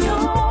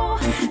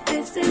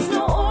is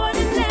no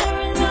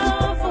ordinary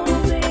love.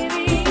 Oh,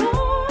 baby,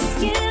 your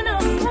skin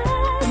on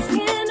my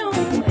skin.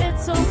 Oh,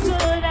 it's so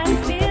good, I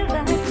feel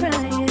like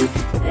crying.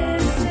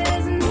 This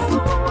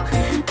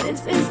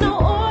is no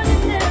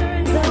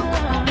ordinary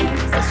love.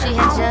 So she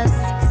had just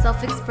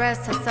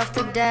self-expressed herself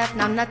to death.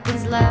 Now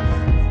nothing's left,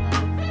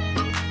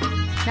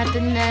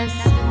 nothingness.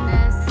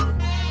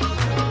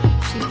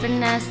 She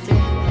finessed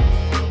it.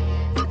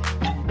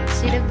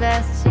 She the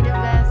best, she the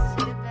best,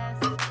 she the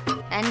best.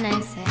 And I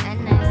say,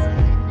 and I say,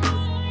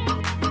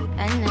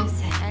 and I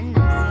say, and I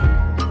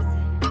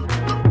say,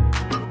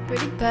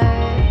 pretty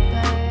bird,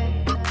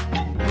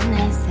 and I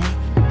say,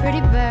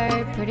 pretty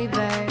bird, pretty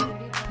bird,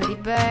 pretty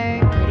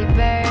bird, pretty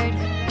bird.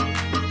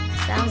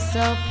 Sounds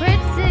so pretty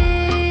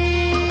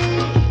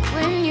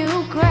when you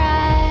cry.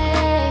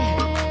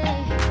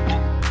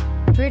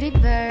 Pretty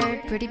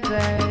bird, pretty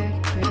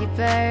bird, pretty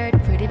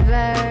bird, pretty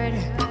bird.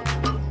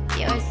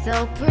 You're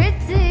so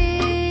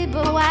pretty,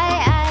 but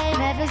why I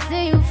never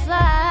see you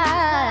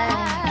fly?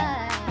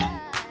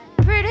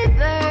 Pretty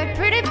bird,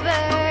 pretty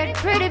bird,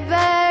 pretty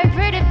bird,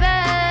 pretty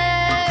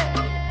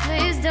bird.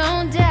 Please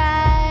don't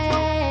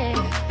die,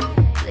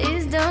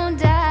 please don't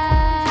die.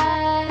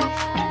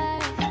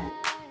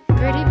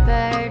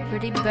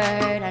 Pretty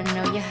bird, I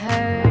know you're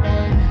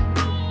hurting.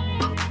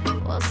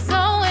 Well,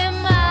 so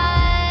am I,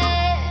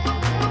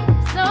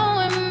 so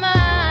am I.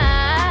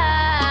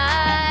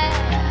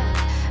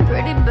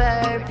 Pretty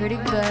bird, pretty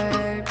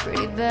bird,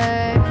 pretty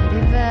bird,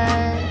 pretty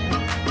bird.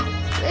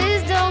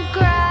 Please don't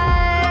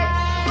cry,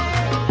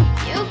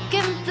 you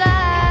can fly.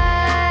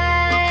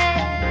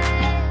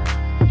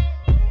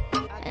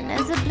 And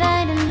there's a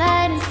blinding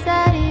light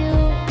inside of you.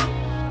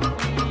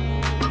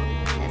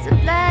 There's a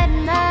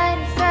blinding light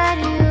inside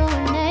of you.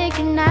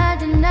 Cannot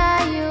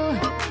deny you,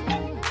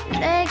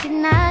 they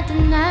cannot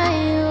deny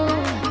you.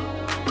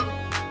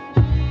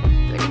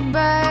 Pretty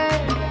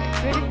bird,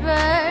 pretty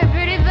bird,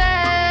 pretty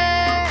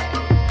bird,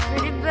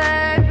 pretty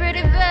bird,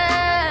 pretty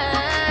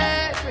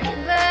bird.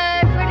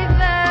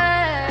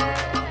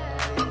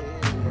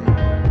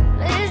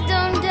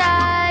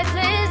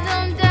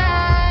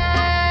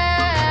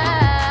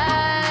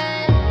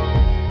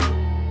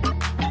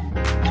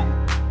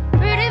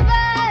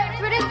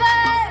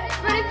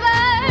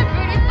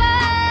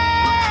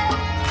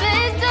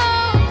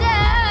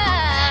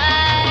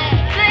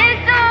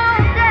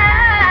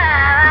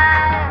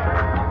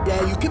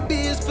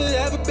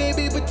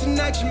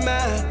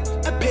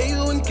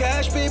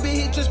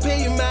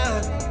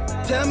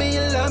 Tell me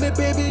you love me,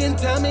 baby, and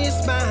tell me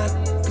it's mine.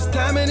 Cause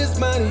timing is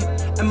money,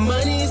 and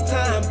money is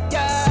time.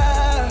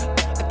 Yeah,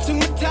 I took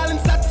my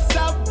talents out to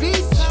South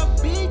Beach.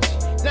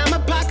 Now my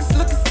pockets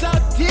looking so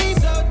deep.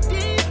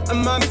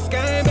 I'm on the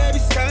sky, baby,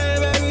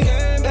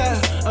 yeah.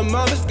 I'm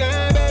on the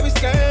sky,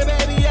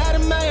 baby, out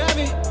of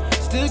Miami.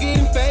 Still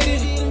getting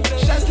faded.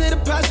 Shots to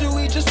the posture,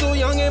 we just so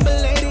young and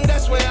belated.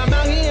 That's why I'm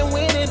out here and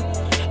winning.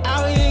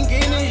 Out here and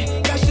getting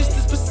it. Got shit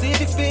to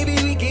specifics, baby,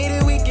 we get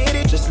it.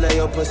 Just lay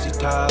your pussy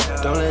top,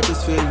 don't let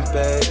this feeling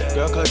fade.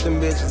 Girl, cut them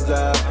bitches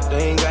out,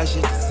 they ain't got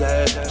shit to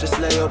say. Just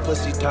lay your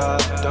pussy top,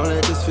 don't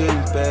let this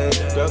feeling fade.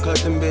 Girl, cut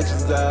them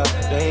bitches out,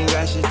 they ain't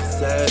got shit to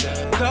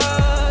say.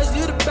 Cause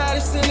you the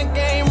baddest in the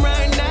game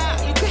right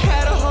now. You could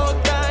have the whole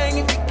thing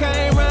if you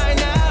came right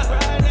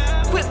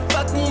now. Quit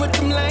fucking with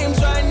them lames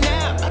right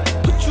now. I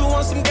can put you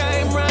on some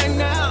game right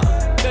now.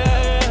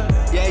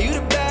 Yeah, you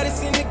the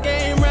baddest in the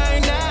game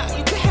right now.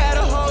 You could have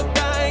the whole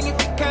thing if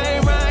you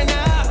came right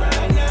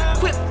now.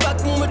 Quit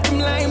fucking with them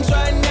lames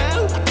right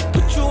now. I can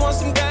put you on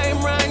some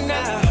game right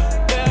now.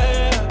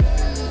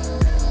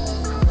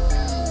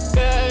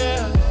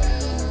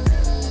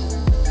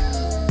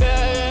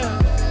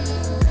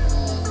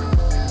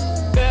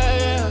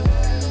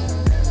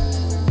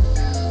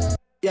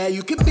 Yeah,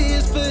 you could be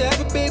his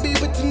forever, baby,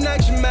 but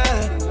tonight you're mine.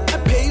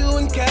 I pay you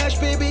in cash,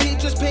 baby,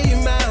 just pay you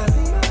mine.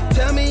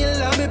 Tell me you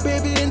love me,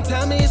 baby, and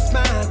tell me it's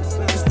mine.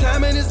 Cause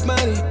timing is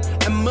money,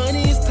 and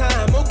money is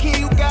time. Okay,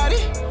 you got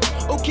it.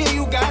 Okay,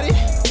 you got it.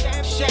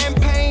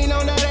 Champagne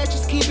on that,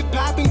 just keep it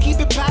poppin',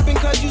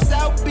 cause you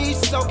South Beach,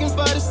 soaking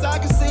for the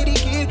Soccer City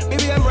kid.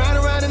 Baby, I'm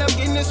riding around and I'm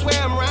getting this way.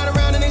 I'm riding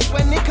around and they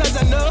sweating it, cause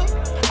I know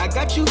I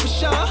got you for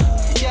sure.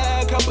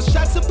 Yeah, a couple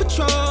shots of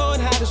Patron,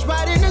 had us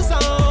right in the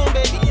zone,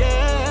 baby,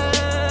 yeah.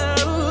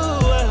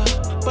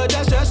 Ooh, but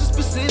that's just the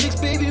specifics,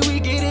 baby, we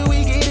get it.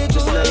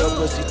 Just lay your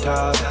pussy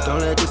top, don't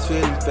let this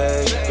feeling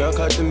fade. Girl,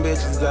 cut them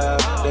bitches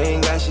out, they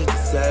ain't got shit to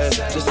say.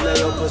 Just lay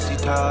your pussy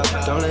top,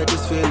 don't let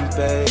this feeling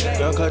fade.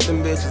 Girl, cut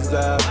them bitches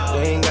out,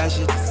 they ain't got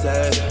shit to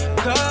say.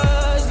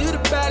 Cause you the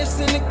baddest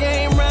in the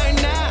game right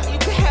now. You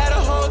could have the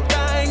whole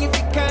thing if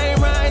you came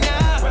right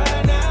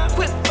now.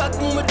 Quit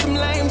fucking with them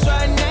lames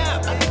right now.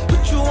 I can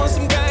put you on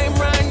some game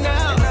right now.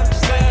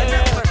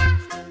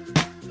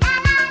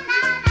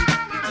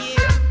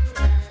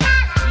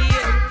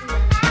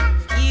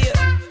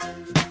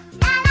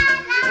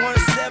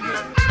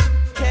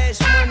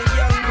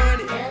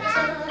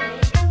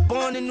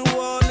 In New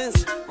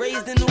Orleans,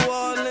 raised in New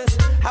Orleans,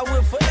 I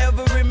will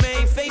forever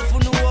remain faithful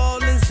New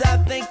Orleans. I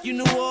thank you,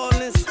 New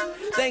Orleans.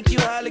 Thank you,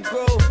 Holly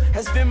Grove.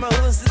 Has been my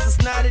hood since a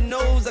snotty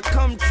nose. I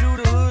come through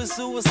the hood,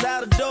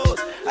 suicidal doors.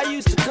 I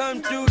used to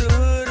come through the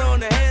hood on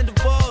the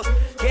handlebars.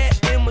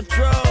 Gat in my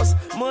drawers,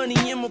 money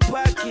in my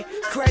pocket,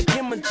 crack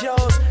in my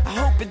jaws. I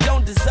hope it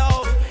don't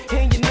dissolve.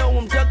 And you know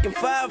I'm ducking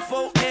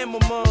 5-4 and my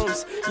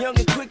moms. Young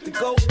and quick to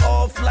go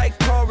off like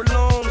car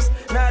alarms.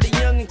 Now the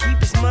young and keep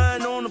his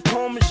mind on the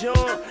Parmesan.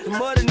 The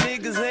mother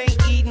niggas ain't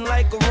eating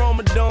like a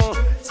Ramadan.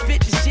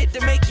 Spit the shit to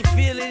make you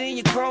feel it in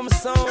your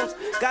chromosomes.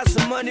 Got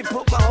some money,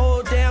 put my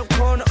whole damn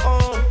corner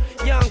on.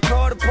 Young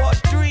Carter part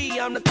 3,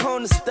 I'm the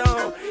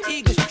cornerstone.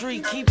 Eagle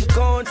Street, keep it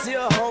going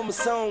till home is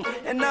home.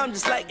 And I'm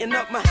just lighting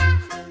up my...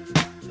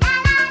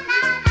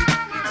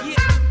 Yeah.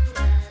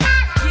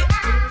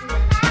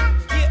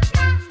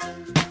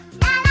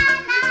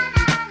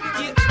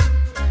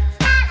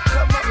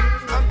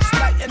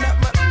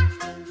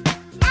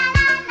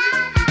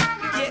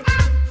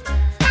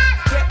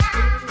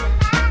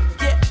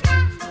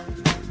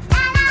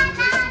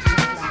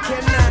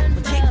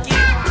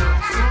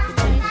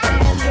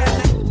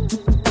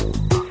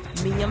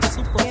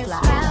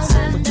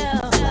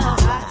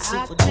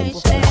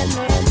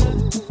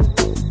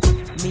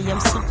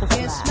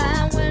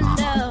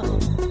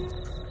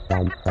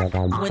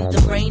 When the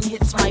rain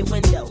hits my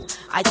window,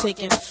 I take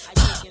in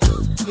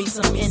me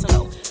some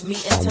Indo. Me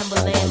and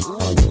Timberland,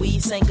 ooh, we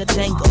sang a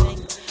jangle.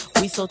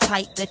 We so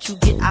tight that you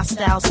get our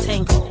styles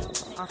tangled.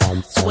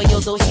 Sway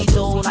your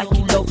do-si-do like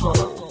you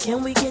loco.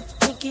 Can we get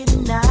kinky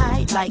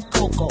tonight like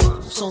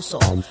Coco? So,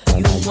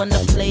 you wanna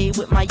play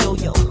with my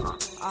yo-yo?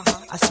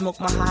 I smoke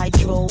my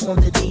hydro on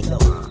the D-Lo.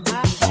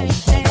 I can't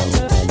stand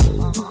it.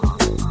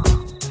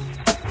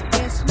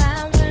 It's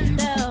my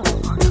window.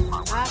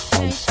 I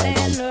can't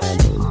stand it.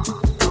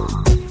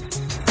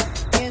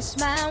 It's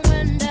my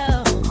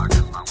window.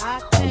 I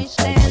can't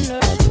stand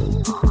it.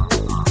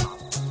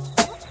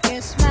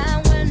 It's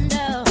my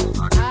window.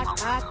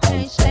 I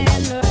can't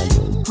stand it.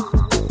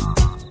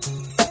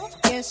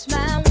 It's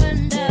my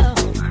window.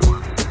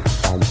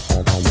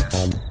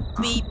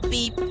 Beep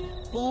beep.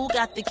 Who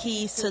got the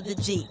keys to the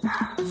Jeep?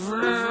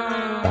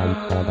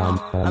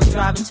 I'm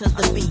driving to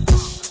the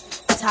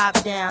beach.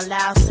 Top down,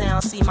 loud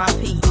sound, see my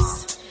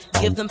piece.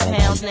 Give them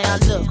pounds now,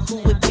 look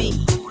who it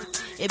be.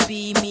 It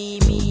be me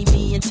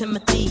and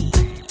Timothy.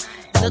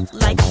 Look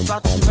like it's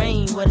about to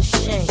rain, what a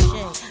shame.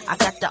 I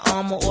got the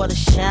armor or the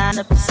shine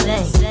up the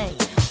stain.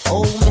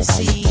 Old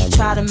Missy,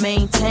 try to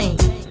maintain.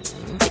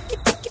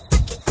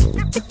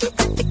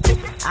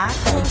 I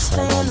can't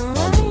stand the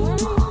rain.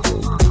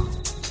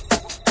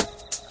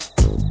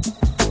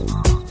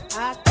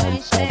 I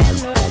can't stand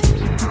her.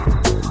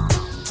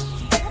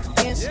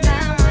 Yes,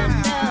 now I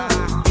know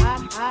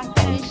I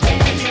can't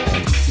stand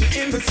her.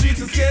 In the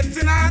streets it's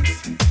getting hot,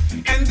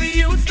 and the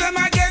youths them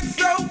I get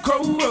so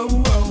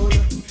cold.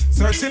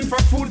 Searching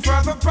for food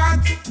for the pot,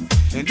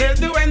 and they'll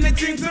do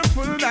anything to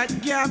fill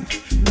that gap.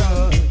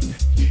 Lord,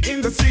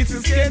 in the streets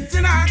it's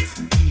getting hot,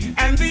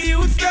 and the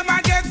youths them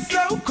I get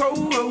so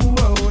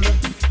cold.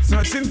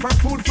 Searching for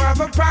food for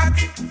the pot,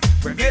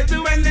 but they'll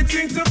do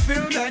anything to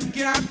fill that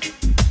gap.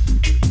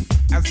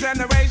 As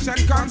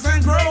generation comes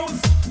and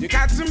grows, you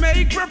got to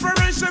make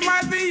preparation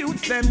while the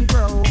youths them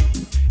grow.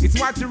 It's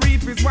what you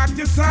reap, it's what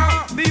you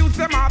sow. The youths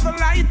them are the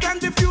light and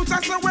the future,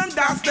 so when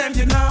that's them,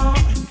 you know.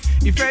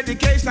 If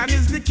education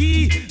is the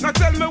key, now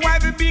tell me why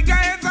the big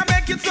guys are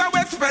make it so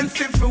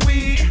expensive for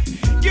we.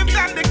 Give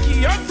them the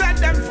key or set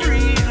them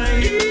free.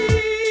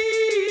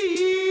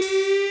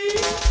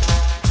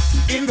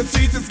 In the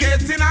streets it's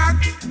getting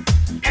hot,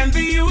 and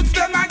the youths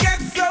them I get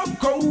so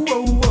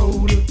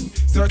cold.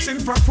 Searching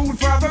for food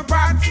for the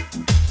pot,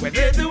 where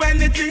they do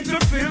anything to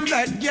fill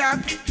that gap.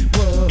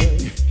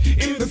 Boy,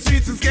 in the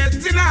streets it's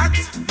getting hot,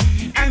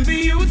 and the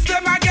youths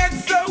them I get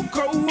so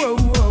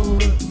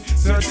cold.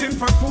 Searching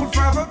for food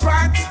for the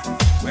pot,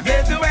 where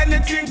they do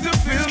anything to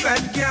fill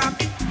that gap.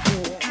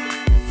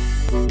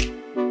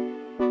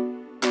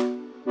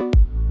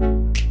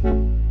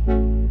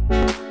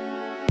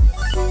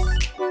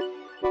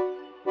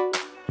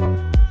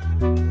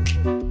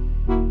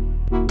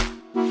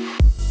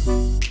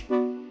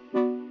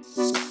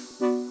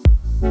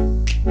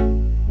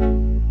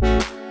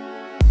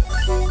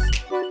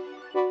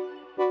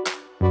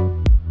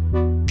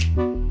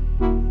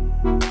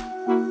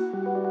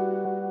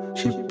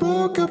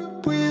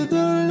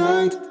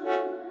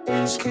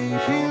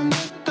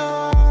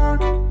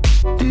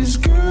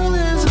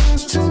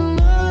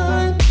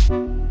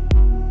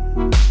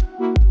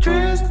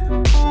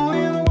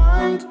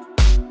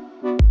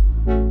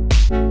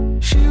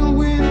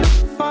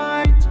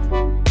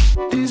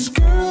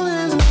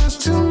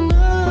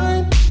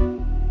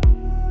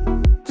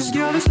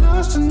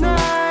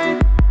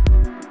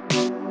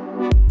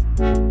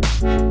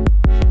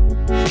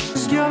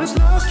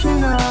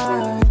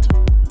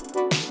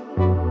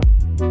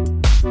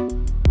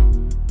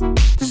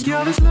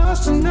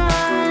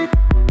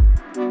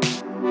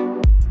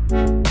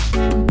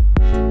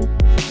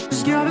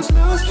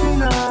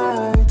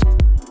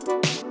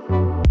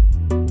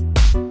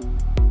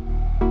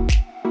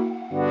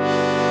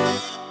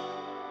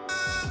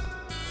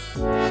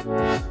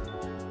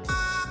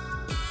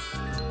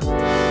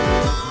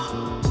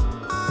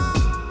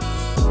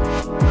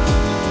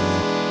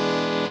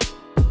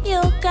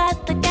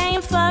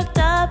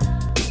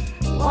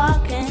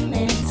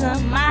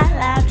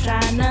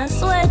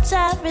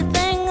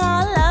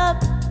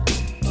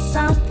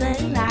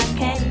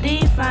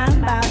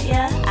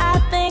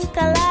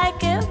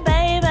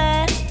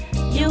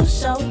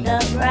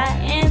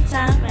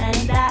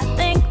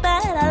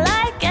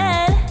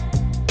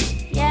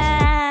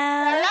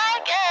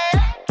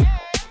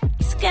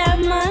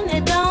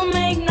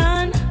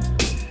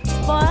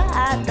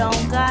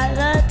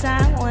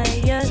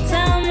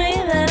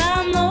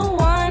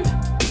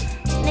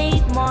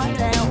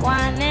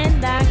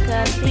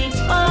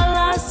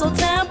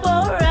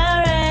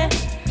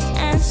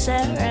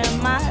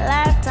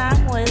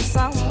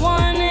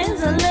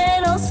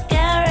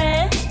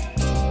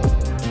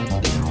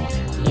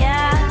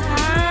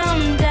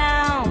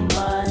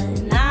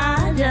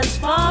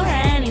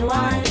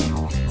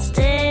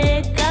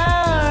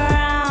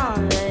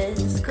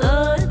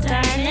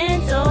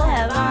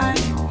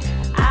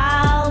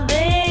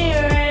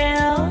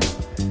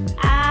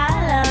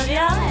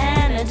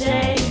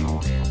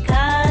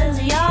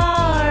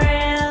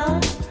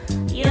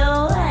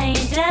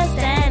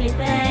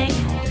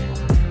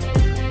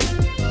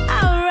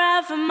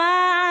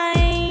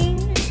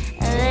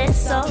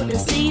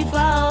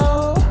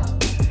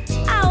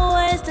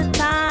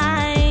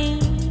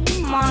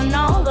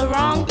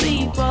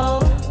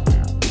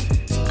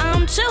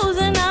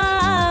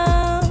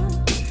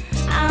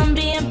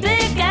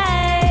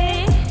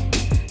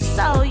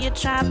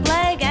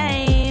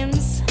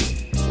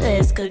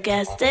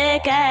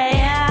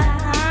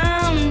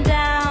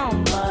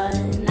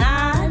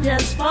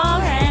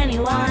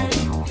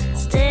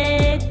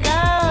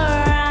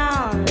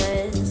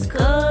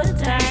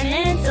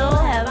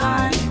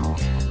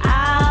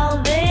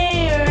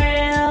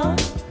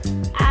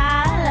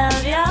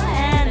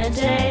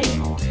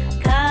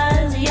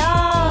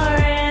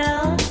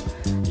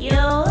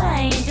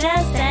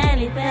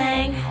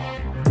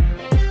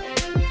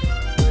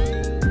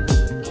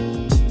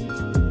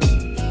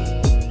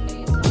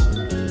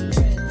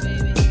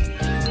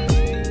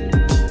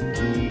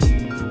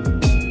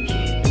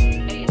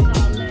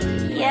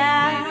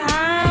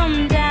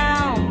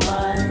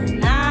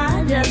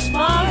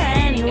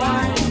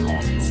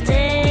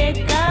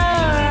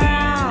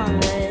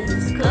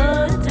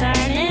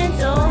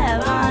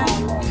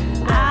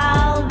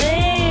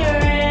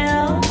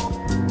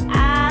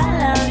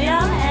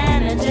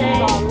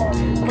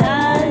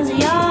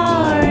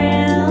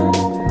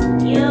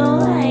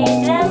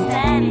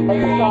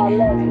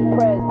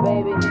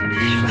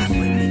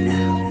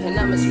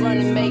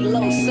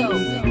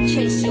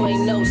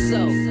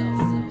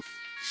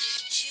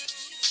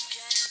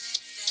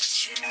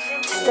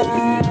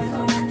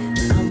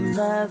 I'm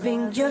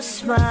loving your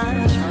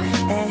smile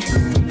and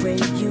the way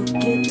you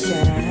get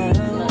down.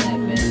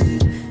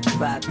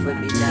 Rock with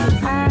me now.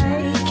 I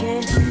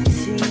can't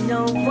see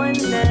no one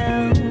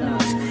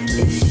else.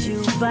 It's you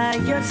by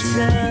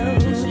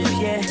yourself,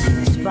 yeah,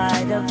 in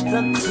spite of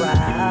the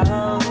crowd.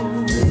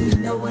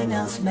 No one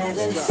else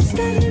matters.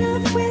 Starting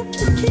off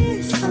with a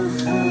kiss,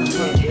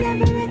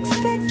 never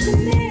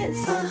expecting this.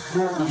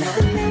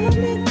 And now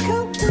I'm in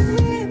coke and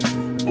whip.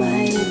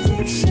 My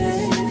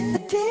addiction.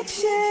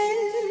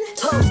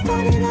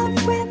 Started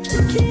off with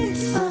a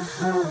kiss,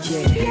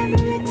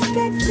 never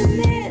expecting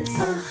this.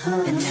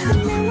 And now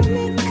I'm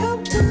in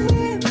coke and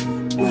whip.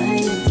 My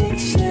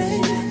addiction.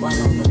 While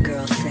all the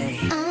girls say,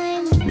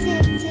 I'm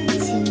addicted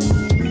to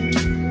you.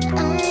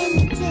 I'm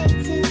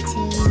addicted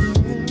to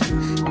you.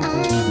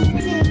 I'm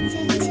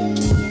addicted to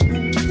you.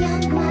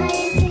 You're my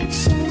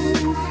addiction.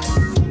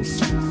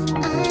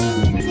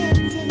 I'm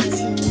addicted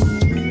to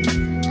you.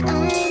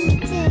 I'm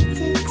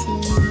addicted to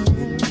you.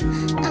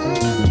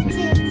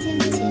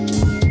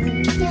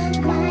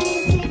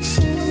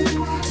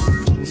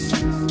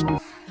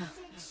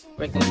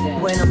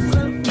 When I'm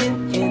looking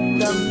in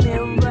the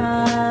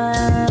mirror,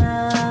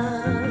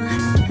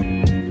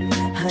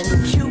 honey,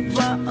 you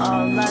are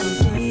all I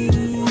see.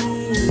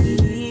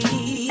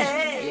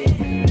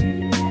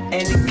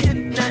 And it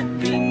could not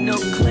be no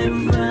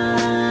clearer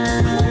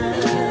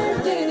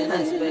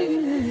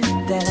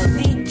that I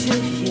need you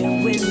here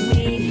with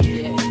me.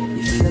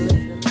 You feel it?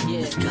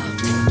 Let's go.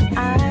 I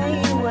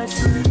was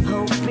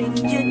hoping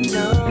you'd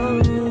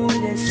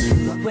notice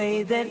the way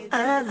that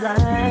I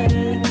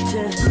like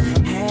to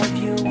have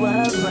you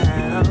around,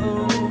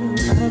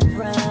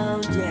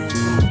 yeah.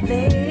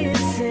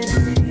 Listen,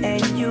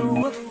 and you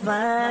will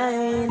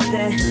find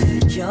that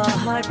your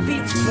heart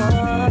beats for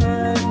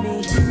me.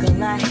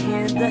 Girl, I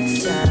hear the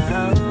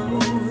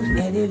sound,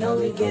 and it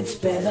only gets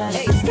better.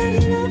 Hey,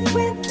 starting off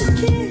with a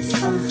kiss,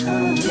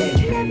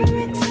 never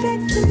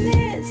expecting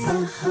this.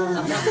 And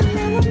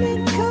now I'm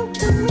in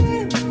coke and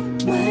whip.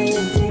 My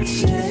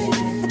addiction.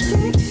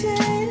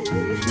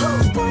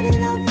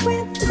 Started off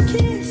with a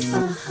kiss,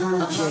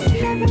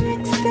 never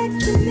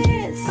expecting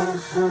this.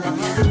 And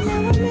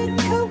now I'm in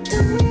coke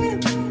and whip.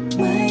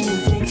 My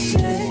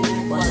addiction.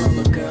 While all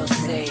the girls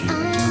say, I'm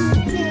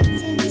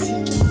addicted to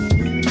you.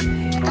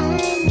 I'm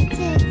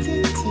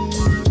addicted to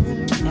you.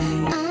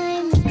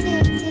 I'm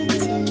addicted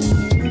to you.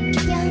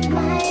 You're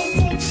my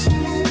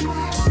addiction.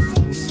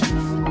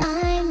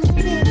 I'm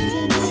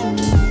addicted to you.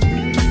 I'm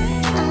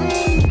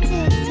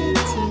addicted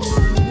to you.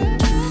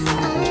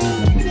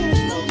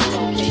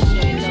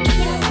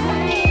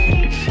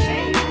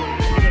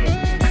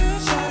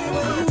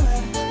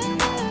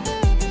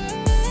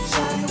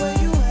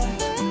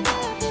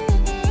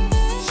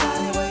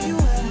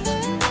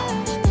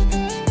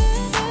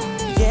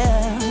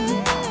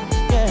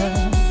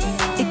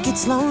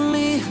 It's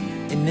lonely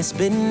in this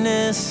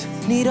business.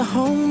 Need a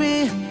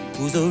homie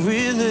who's the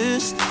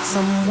realest.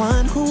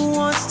 Someone who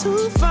wants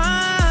to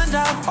find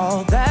out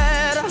all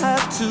that I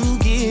have to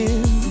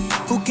give.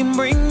 Who can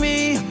bring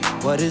me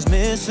what is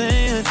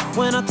missing?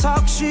 When I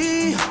talk,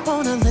 she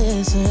wanna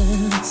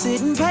listen.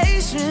 Sitting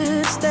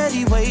patient,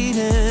 steady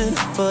waiting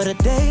for the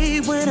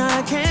day when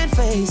I can't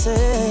face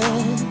it.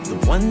 The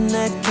one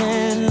that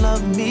can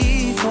love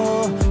me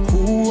for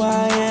who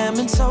I am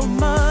and so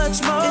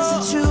much more.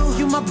 Is it you?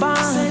 You my bond.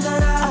 Say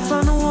that I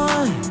found the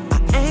one.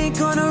 I ain't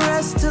gonna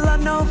rest till I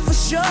know for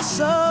sure.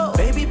 So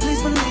baby,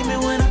 please believe me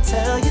when I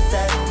tell you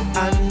that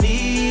I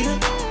need a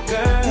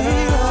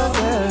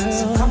girl.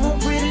 So come on,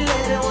 pretty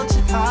lady, won't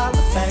you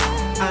holler back?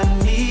 I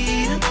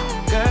need a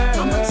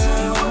girl. I'ma tell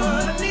you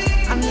what I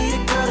need. I need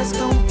a girl that's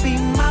gonna be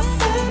my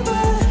baby.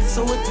 So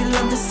if you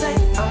love me, say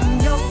I'm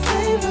your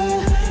baby.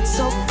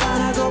 So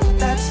fine, I go,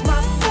 that's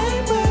my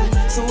baby.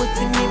 So if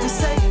you need me,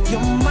 say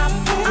you're my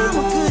baby. I'm a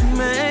good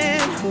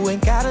man who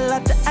ain't got a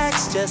lot to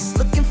ask, just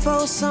looking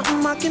for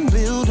something I can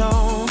build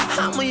on.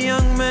 I'm a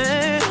young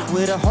man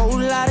with a whole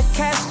lot of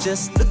cash,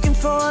 just looking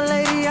for a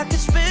lady I can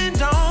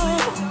spend on.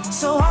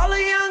 So all the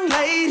young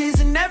ladies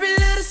in every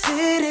little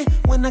city,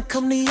 when I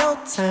come to your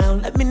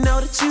town, let me know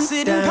that you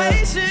sitting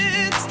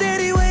patient,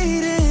 steady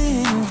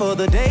waiting for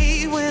the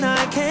day when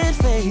I can't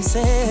face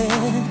it.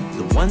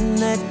 The one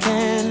that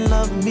can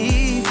love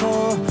me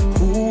for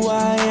who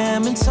I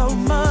am and so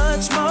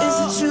much more.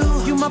 Is it you?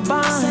 You my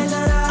bond. Say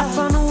that I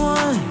found the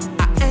one.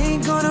 I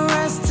ain't gonna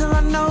rest till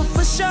I know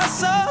for sure.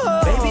 So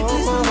baby,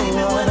 please believe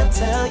me when I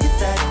tell you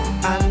that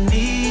I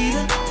need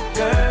a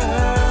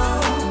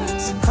girl.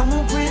 So come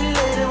on, pretty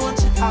lady, won't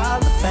you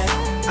holler back?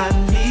 I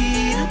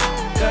need a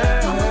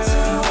girl. I'ma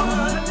tell you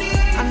what I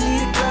need. I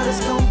need a girl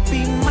that's gonna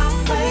be my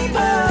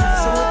baby.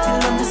 So if you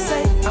let me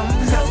say I'm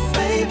your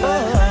baby.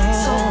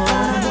 So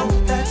I know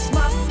that's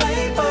my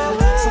baby.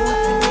 So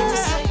if you need me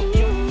say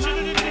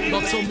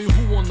now tell me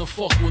who wanna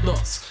fuck with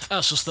us.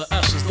 Ashes to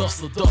ashes,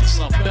 dust to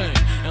dust, I bang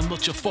and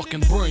let your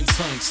fucking brains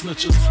hang.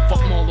 Snitches, fuck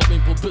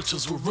Marlboro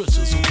bitches with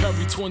riches who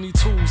carry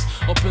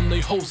 22s up in they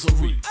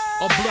hosiery.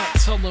 A black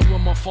telling when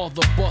my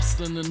father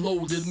bustin' and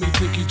loaded me,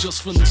 think he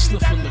just finished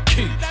sniffing the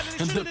key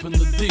and dipping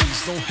the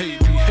D's. Don't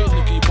hate me, hate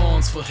Nicky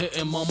Barnes for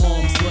hitting my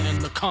mom's letting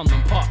the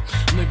condom pop.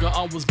 Nigga,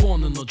 I was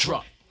born in the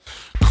drop.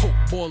 Coke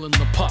boiling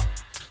the pot.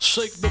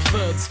 Shake the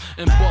feds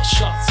and bust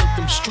shots at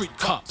them street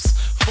cops.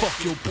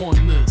 Fuck your point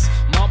is.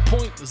 My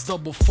point is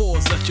double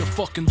fours at your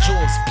fucking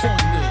jaws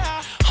pointed.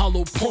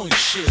 Hollow point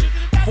shit,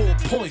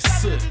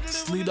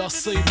 4.6. Need I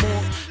say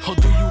more, or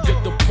do you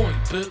get the point,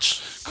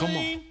 bitch? Come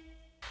on.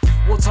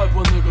 What type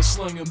of nigga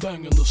slangin'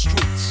 bang in the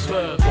streets?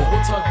 Bad boy.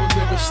 What type of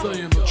nigga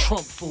stay in the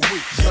trunk for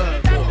weeks?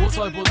 Bad boy. What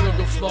type of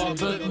nigga fly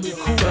Bentley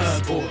cool?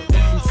 Bad boy.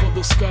 Aim for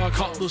the sky,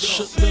 cop the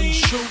shit, then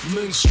shoot.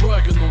 Niggas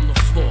dragging on the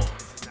floor.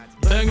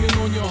 Banging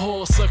on your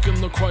horse,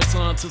 second the Christ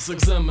scientists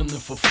examining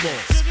for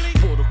flaws.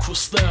 Pour the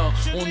Cristal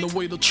on the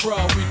way to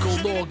trial.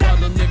 Rico Law got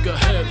a nigga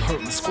head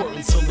hurting,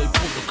 squirting till they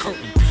pull the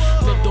curtain.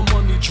 Let the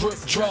money drip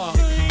dry.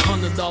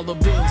 $100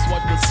 bills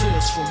wipe the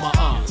tears from my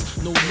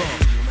eyes. No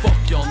love, fuck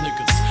y'all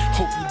niggas.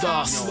 Hope you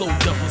die slow,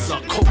 devils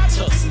I cold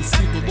test and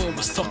see the world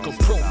as Tucker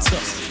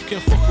protest.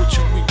 Can't fuck with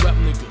you weak rap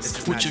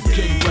niggas, with your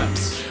gay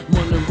raps.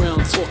 Running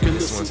around talking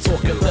this and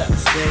talking that.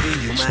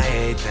 Baby, you my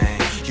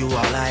everything, you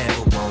all I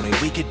ever wanted.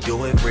 We could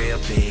do it real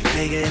big,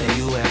 bigger than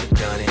you ever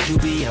done it. You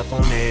be up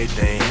on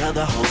everything,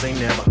 other hoes ain't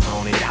never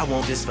on it. I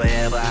want this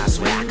forever, I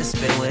swear I could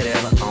spend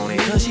whatever on it.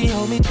 Cause she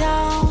hold me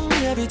down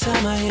every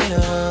time I hit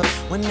her up.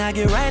 When I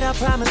get right, I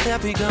promise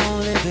that we gon'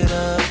 live it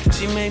up.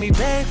 She made me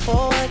beg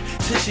for it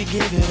till she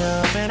give it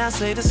up. And I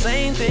say the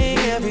same thing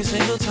every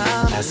single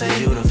time. I say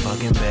you the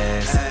fucking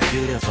best,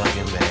 you the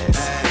fucking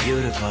best, you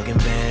the fucking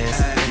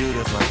best, you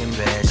the fucking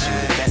best,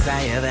 you the best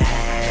I ever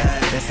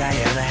had, best I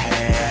ever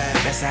had,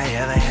 best I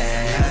ever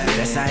had,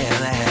 best I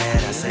ever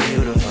had. I say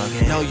you the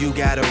fucking. Know you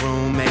got a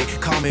roommate,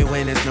 call me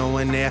when there's no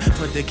one there.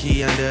 Put the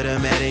key under the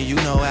mat and you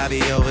know I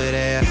be over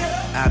there.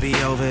 I be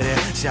over there,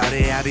 shout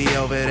it, I be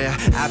over there.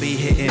 I be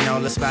hitting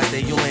all the spots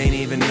that you ain't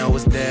even know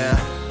is there.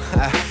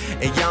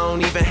 And y'all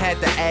don't even have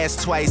to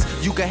ask twice.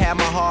 You can have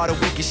my heart or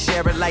we can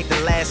share it like the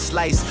last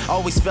slice.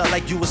 Always felt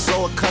like you were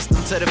so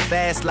accustomed to the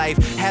fast life.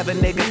 Have a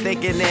nigga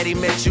thinking that he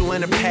met you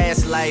in a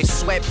past life.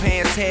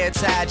 Sweatpants, hair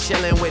tied,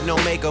 chilling with no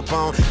makeup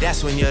on.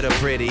 That's when you're the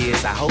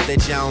prettiest. I hope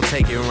that y'all don't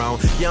take it wrong.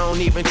 You don't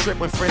even trip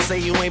when friends say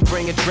you ain't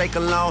bringing Drake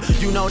along.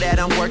 You know that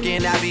I'm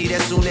working, I'll be there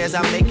soon as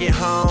I make it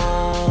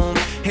home.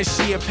 And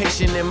she a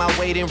patient in my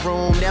waiting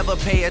room. Never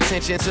pay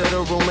attention to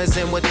the rumors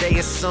and what they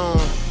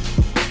assume.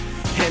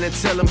 And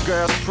until them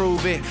girls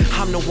prove it,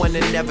 I'm the one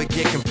that never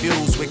get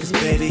confused with. Cause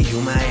baby,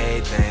 you my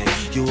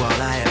everything, you all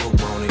I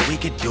ever wanted. We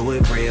could do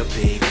it real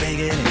big,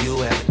 bigger than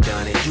you ever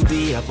done it. You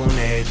be up on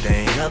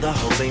everything, other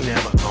hoes ain't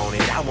never on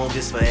it. I want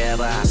this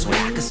forever, I swear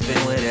I could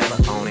spend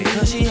whatever on it.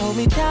 Cause she hold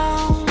me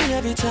down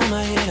every time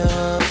I hit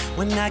her up.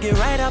 When I get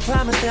right, I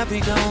promise that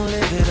we gon'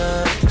 live it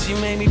up. She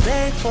made me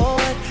beg for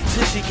it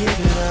till she give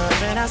it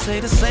up. And I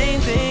say the same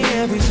thing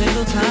every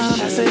single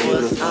time. I say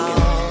it was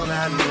all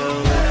I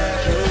knew,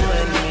 you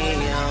and me.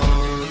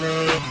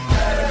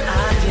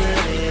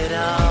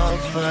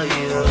 For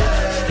you,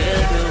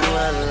 still you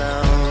were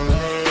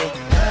lonely.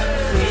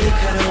 We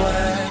could've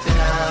worked it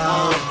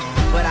out,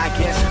 but I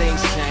guess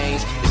things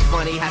change. It's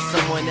funny how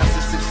someone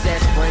else's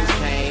success brings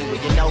pain.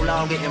 When you're no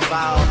longer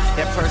involved,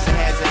 that person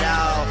has it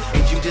all,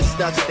 and you just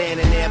stuck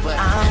standing there. But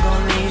I'm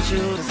gonna need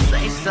you to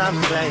say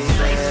something, baby.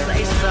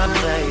 Say something,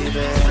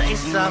 baby. Say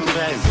something,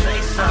 baby. Say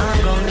something.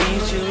 I'm gonna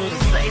need you to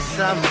say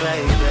something,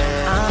 baby.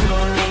 I'm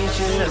gonna need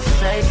you to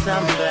say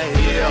something,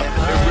 baby. Yeah,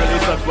 it really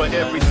sucks, but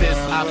ever since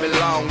I've been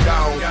long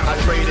gone, I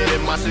traded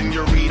in my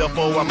senorita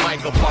for a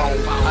microphone.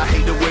 I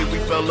hate the way we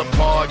fell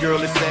apart,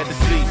 girl, it's sad to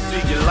see.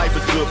 Your life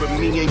is good, but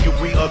me and you,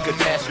 we a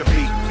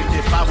catastrophe.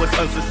 If I was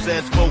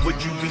unsuccessful,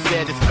 would you be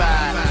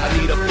satisfied? I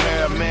need a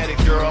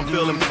paramedic, girl, I'm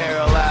feeling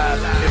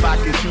paralyzed. If I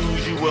can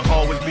choose, you will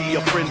always be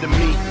a friend to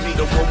me.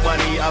 The more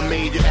money I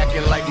made, you're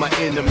acting like my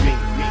enemy.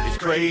 It's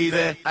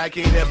crazy, I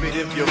can't help it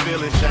if you're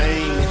feeling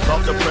shame.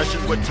 Off the pressure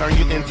would turn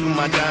you into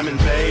my diamond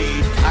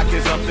babe. I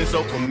can something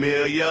so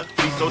familiar,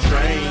 be so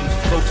strange.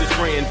 Closest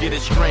friends get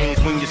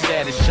estranged when your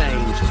status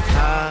change.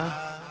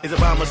 It's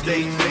about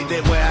mistakes, think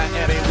that where I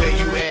am ain't where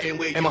you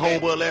at. And my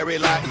homeboy Larry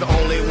Locke is the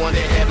only one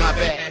that had my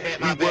back.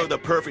 We were the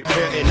perfect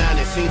pair, and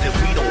now it seems that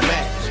we don't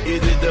match.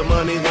 Is it the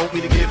money, want me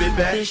to give it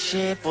back? This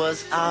shit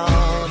was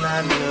all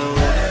I knew,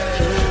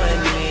 you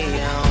and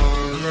me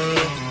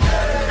only.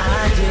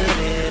 I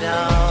did it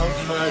all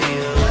for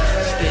you,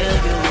 still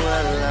you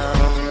were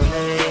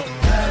lonely.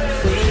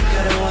 We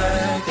could've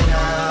worked it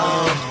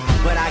out,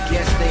 but I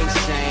guess things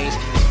change.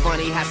 It's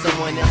funny how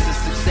someone else's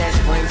success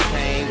brings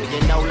pain. When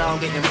you're no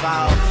longer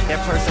involved, that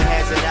person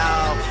has it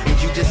all, and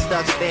you just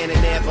stuck standing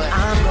there. But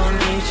I'm gonna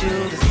need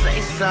you to say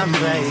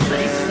something, baby.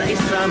 Say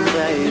something,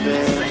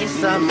 baby. Say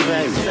something,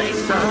 baby. Say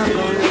something. I'm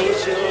gonna need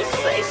you to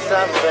say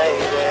something,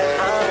 baby.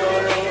 I'm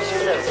gonna need you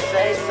to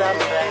say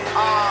something, baby.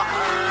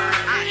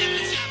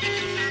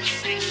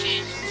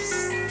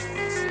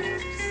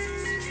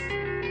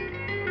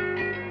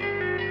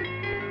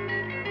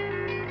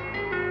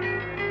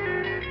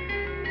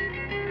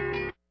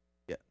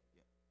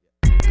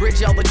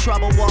 Bridge over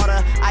troubled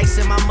water, ice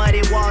in my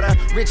muddy water.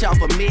 Rich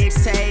off a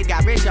mixtape,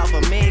 got rich off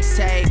a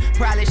mixtape.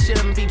 Probably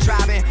shouldn't be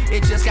driving,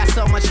 it just got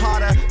so much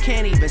harder.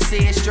 Can't even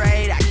see it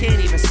straight, I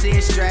can't even see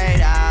it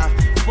straight.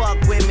 Fuck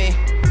with me,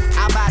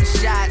 I'll buy the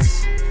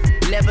shots.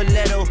 Live a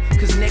little,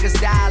 cause niggas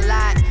die a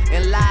lot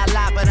and lie a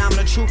lot, but I'm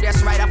the truth,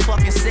 that's right, I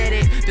fucking said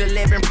it.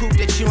 Delivering proof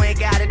that you ain't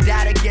gotta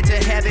die to get to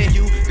heaven.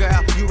 You,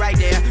 girl, you right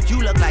there,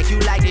 you look like you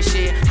like this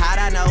shit. How'd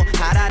I know,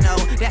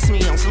 that's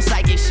me on some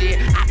psychic shit.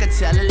 I could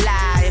tell a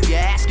lie if you're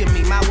asking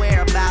me my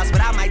whereabouts,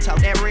 but I might talk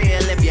that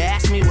real if you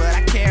ask me what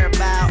I care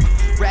about.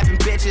 Rapping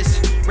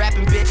bitches,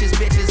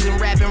 bitches,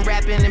 and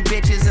rapping and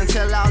bitches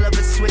until all of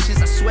it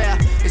switches. I swear,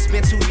 it's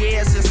been 2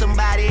 years since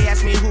somebody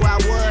asked me who I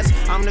was.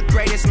 I'm the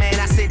greatest, man,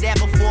 I said that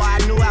before I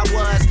knew I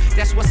was.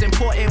 That's what's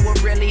important,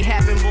 what really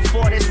happened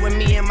before this. When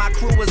me and my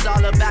crew was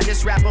all about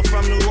this rapper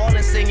from New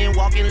Orleans singing,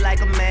 walking like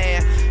a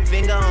man.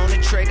 Finger on the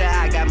trigger,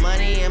 I got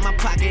money in my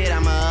pocket,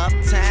 I'm a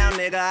uptown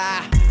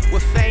nigga.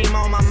 With fame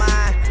on my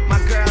mind, my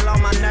girl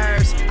on my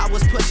nerves. I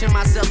was pushing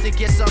myself to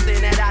get something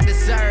that I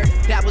deserved.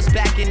 That was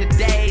back in the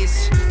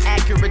days,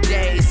 accurate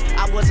days.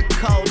 I was a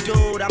cold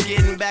dude, I'm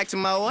getting back to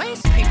my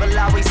ways. People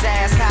always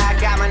ask how I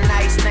got my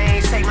nice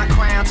things. Take my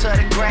crown to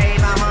the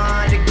grave, I'm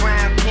an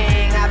underground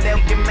king. I bet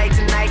we can make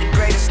tonight the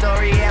greatest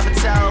story ever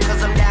told.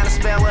 Cause I'm down to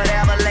spend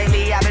whatever.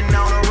 Lately I've been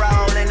on a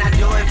roll, and I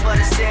do it for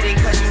the city.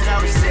 Cause you know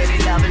the city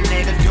love a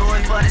nigga. Do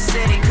it for the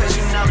city, cause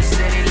you know the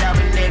city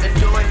love a nigga.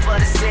 Do it for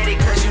the city,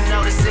 cause you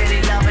know the city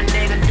love a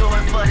nigga. Do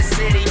it for the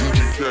city.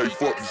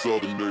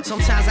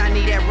 Sometimes I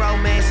need that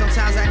romance,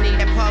 sometimes I need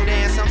that pole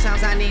dance,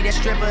 sometimes I need that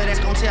stripper that's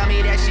gon' tell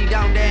me that she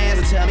don't dance.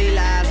 But tell me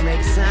lies, make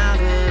it sound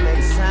good, make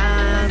it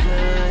sound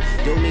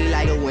good. Do me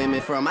like the women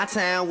from my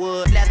town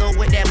would. Leather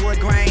with that wood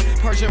grain,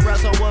 Persian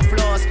rugs on wood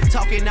floors.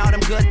 Talking all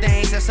them good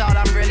things, that's all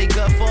I'm really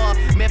good for.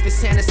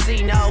 Memphis,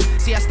 Tennessee, no.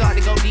 See, I start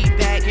to go deep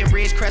back in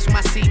Ridgecrest with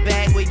my seat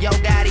back with Yo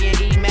Daddy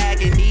and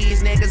E-Mac. And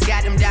these niggas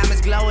got them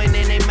diamonds glowing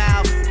in their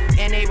mouth.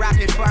 And they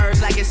rockin'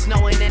 furs like it's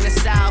snowing in the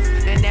south.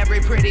 And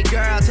every pretty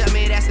girl tell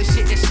me that's the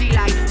shit that she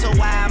like. So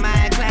why am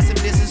I in class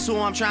if this is who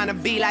I'm trying to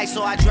be like?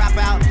 So I drop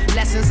out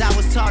lessons I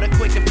was taught are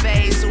quick to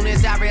fade. Soon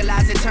as I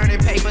realize that turning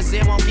papers,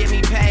 it won't get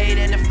me paid.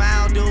 And if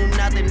I don't do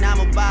nothing,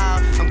 I'm a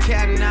ball. I'm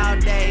counting all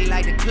day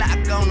like the clock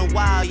on the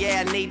wall.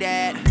 Yeah, I need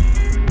that.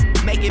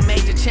 Making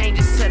major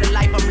changes to the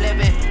life I'm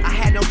living. I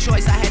had no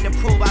choice, I had to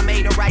prove I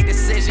made the right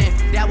decision.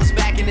 That was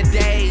back in the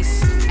days,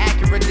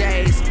 accurate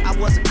days. I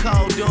was a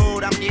cold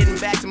dude, I'm getting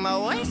back to my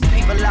ways.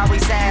 People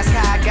always ask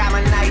how I got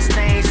my nice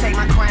things. Take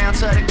my crown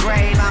to the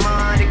grave, I'm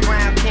an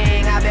underground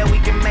king. I bet we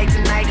can make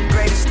tonight the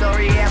greatest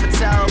story ever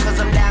told. Cause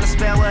I'm down to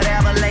spend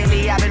whatever.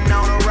 Lately I've been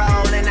on a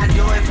roll, and I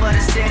do it for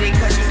the city.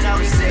 Cause you know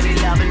the city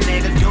love a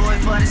nigga. Do it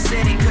for the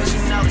city, cause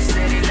you know the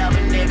city love a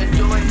nigga.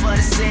 Do it for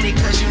the city,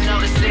 cause you know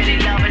the city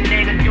love a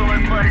nigga. Do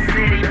it for the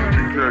city.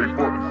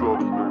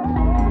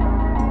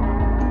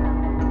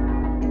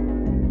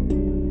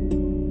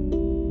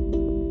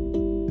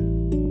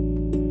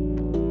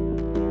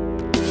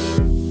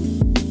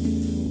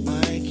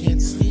 I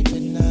can't sleep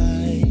at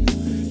night,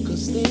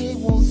 cause they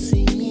won't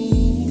see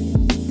me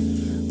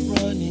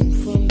running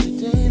from the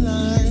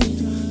daylight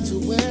to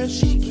where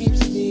she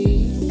keeps me.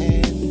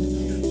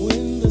 And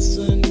when the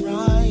sun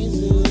rises,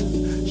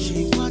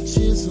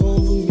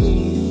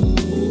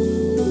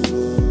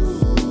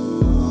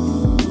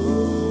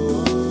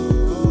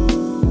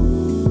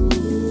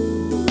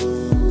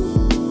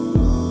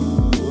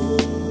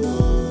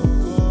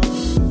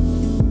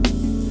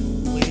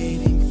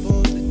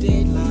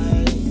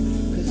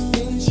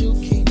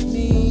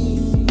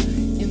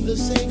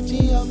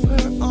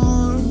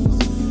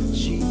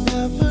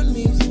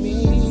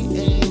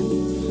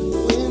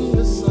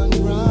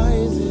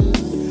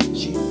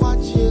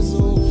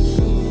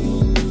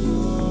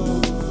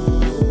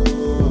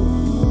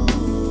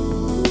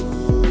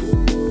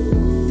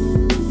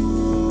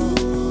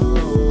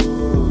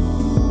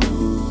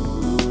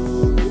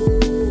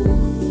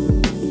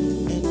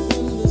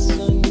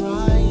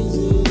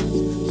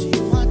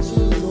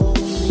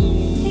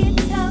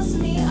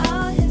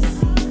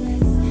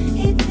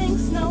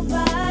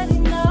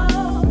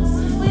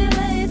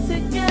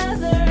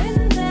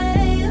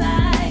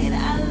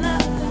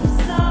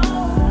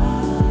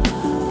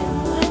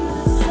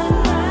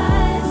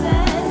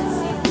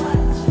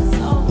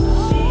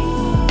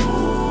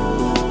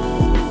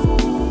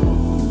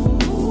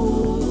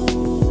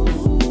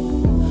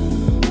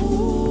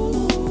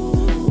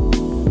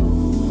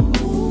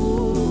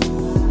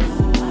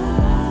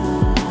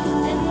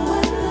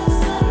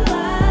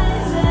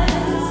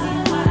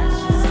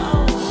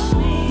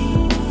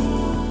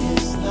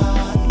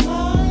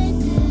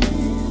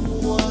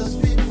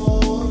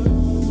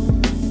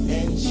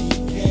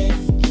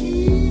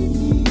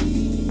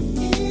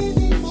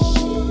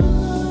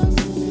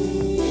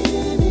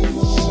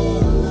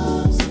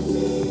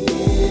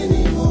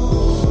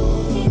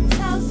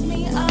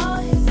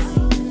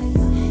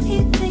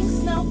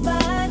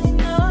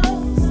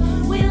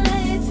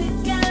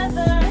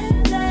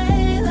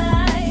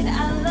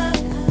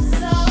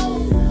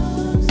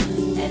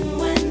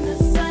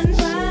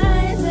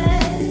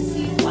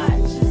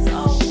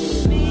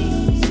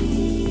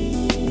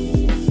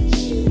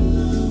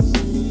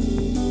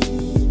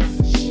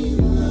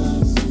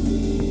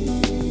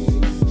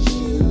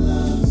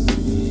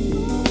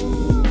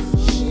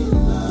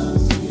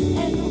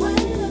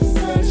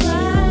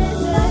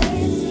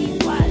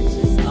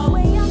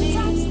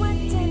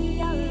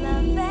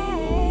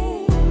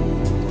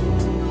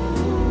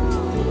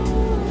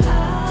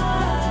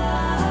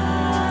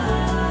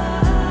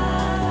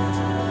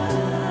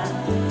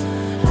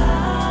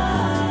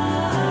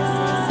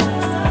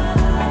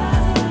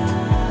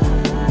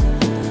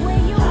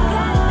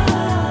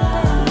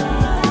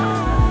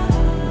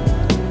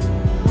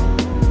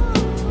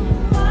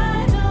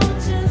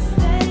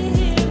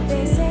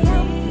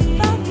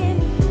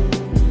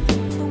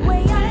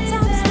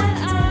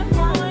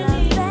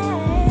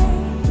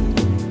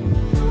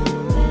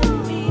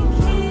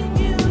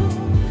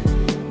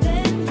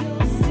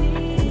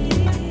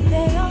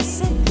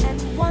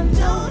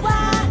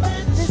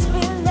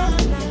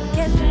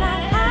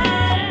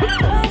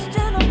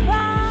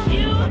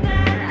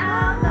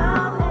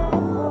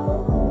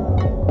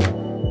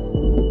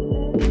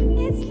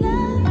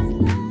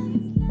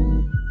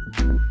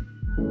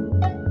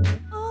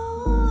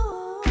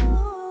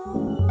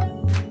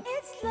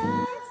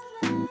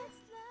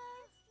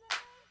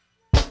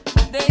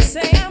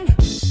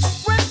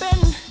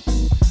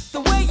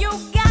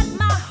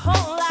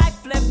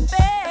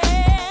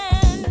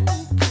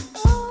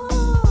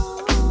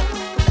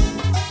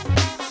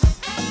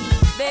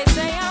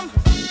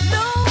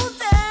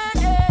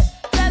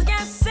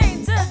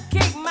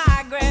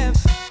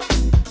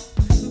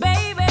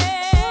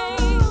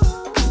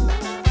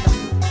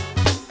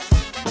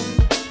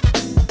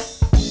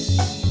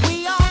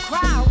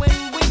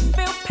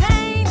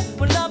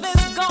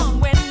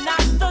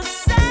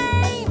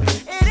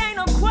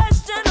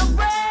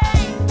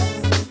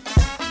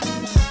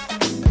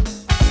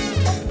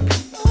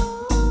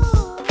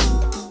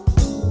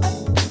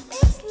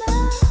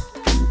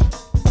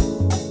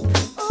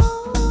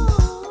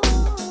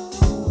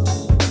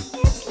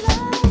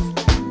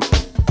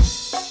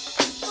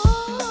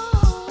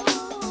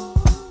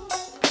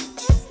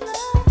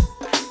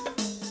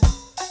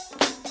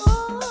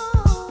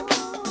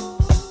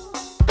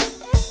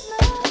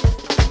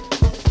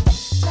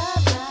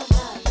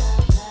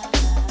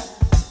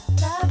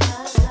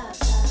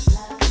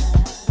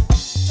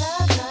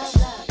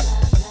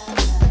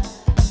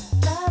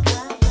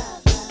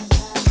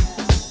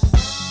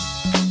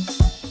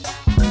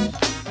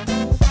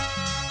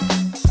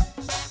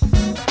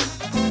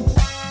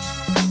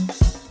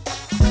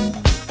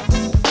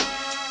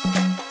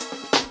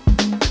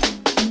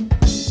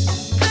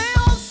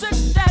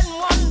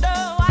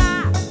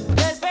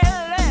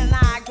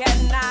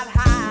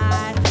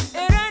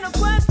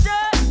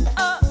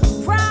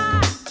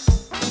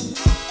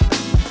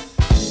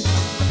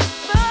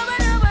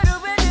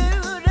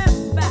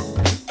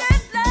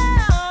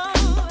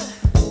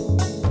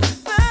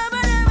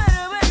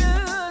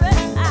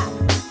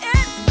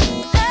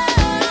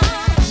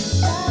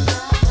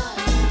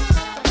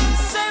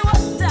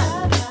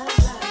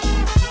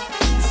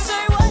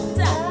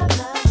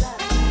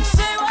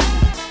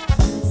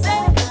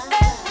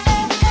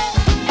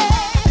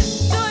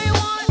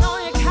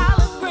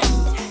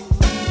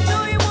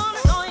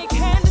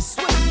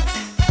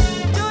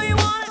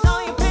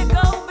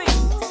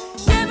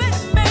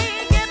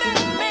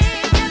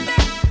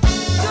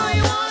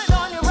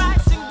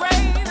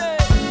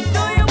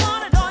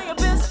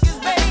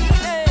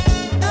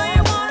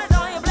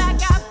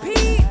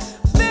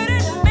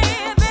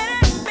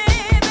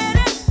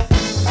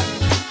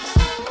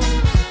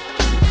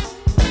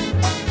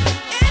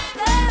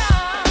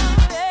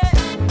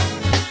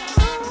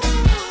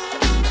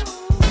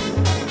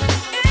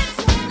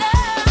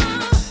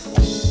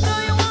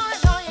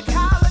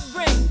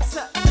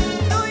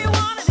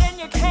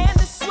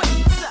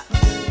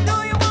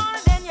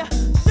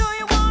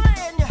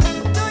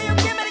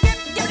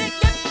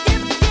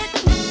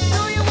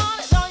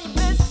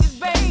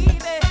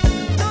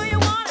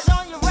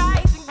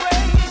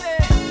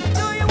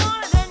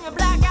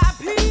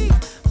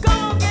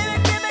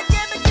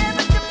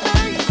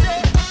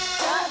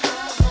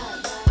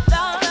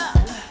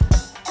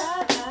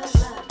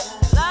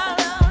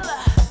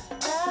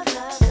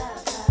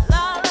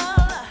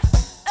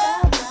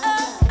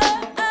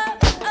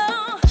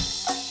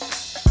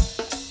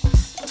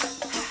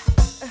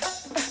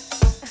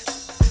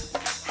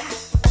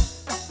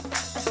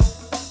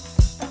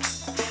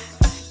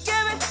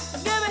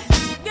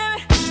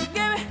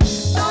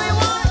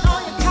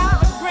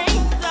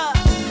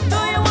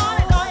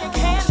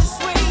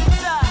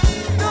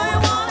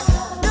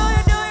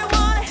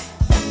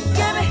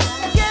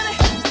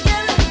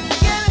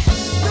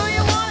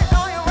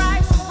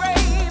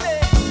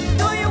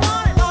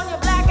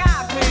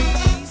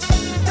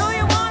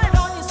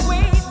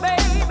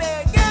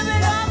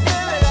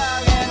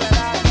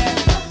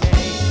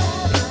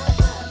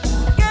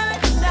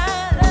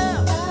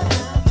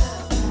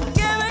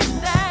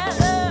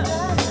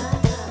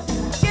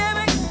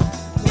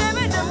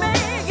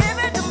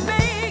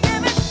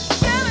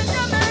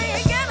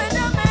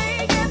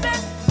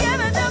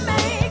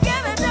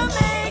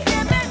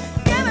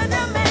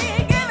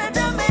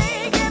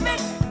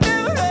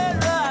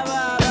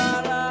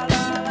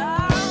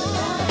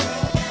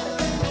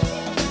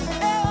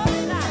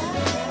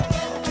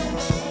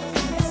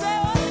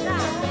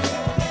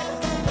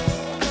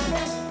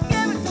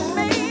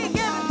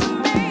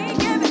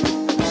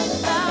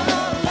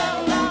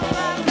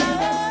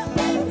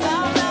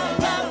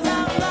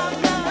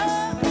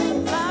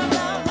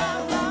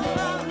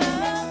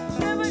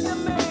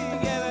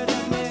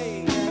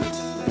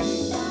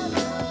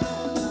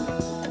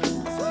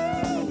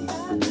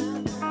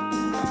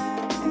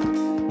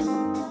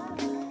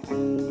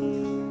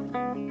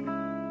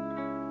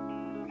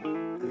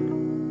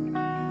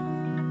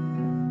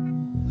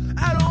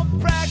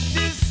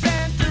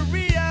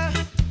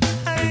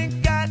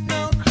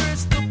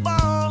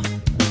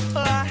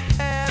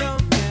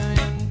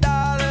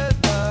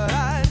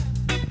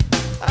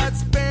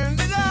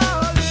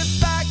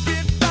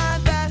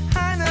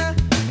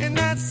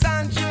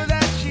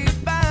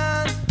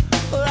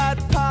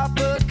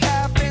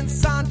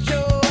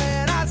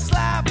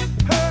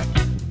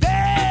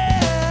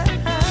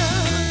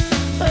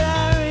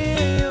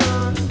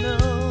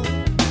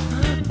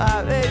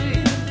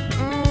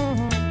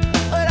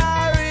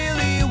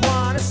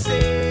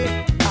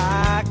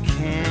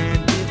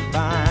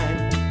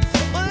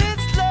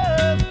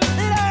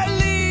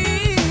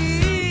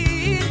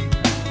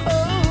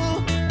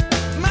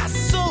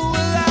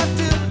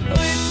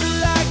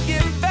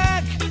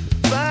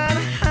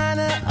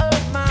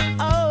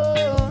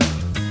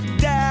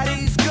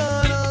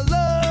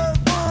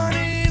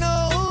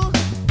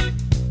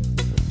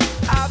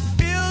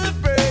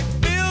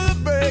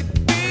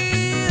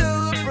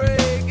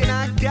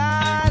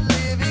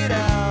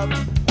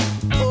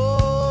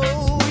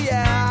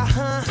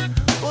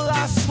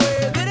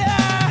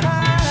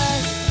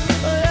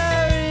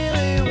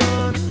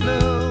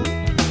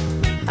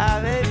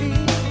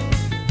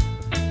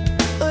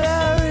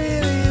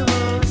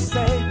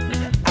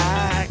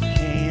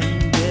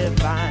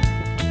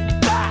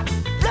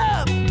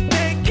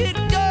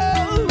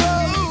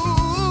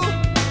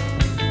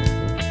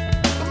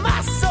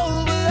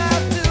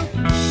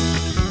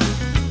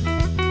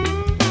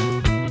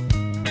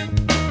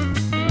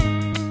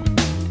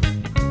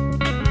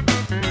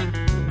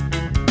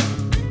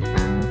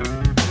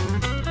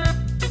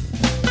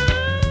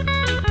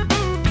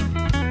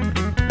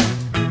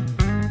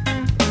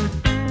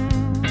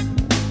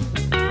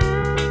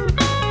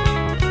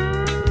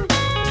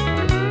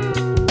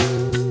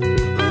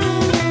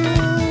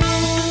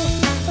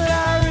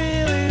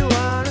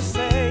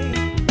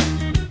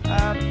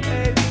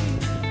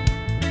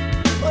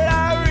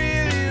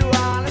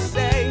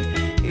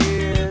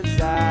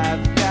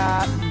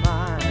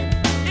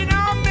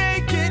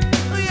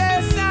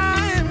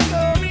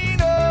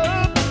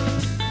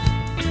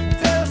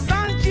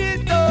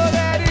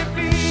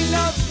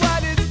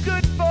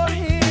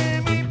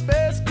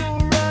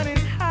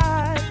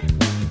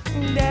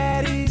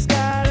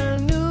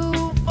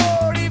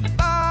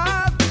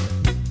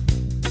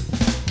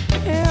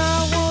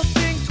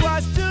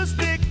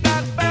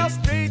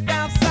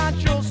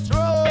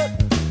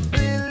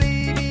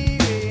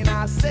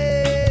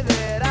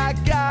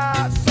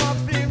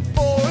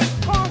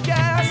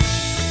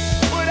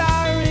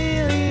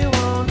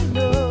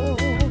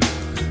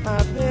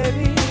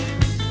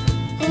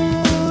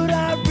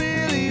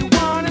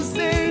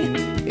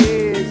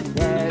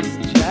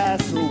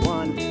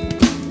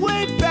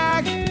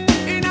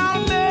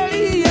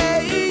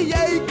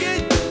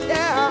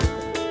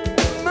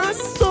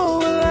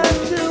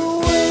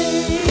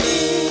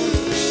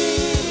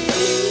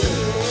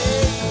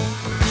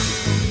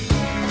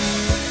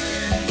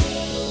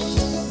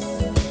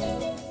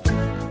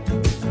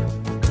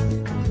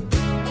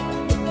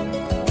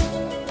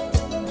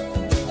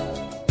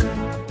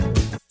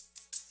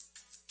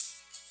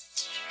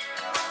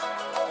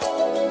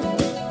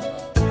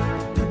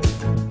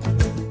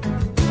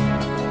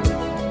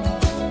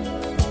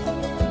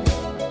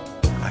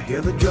 Hear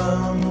the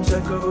drums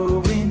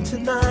echoing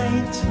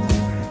tonight,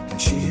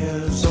 and she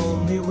hears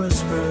only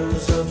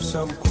whispers of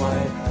some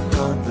quiet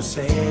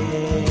conversation.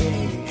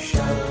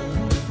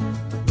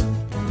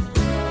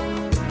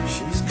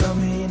 She's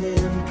coming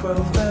in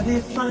 12:30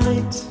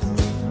 flight.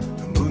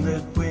 The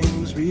moonlit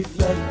wings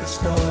reflect the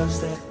stars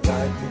that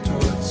guide me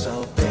towards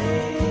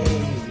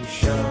salvation.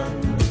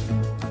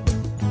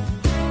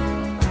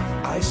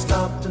 I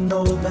stopped an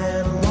old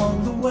man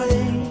along the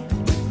way,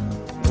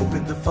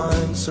 hoping to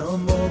find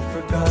some old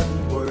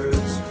forgotten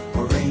words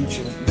or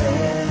ancient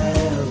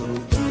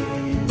melodies.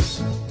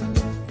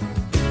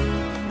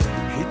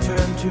 He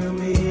turned to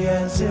me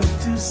as if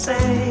to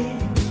say,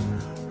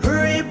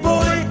 hurry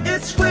boy,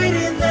 it's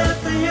waiting there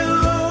for you.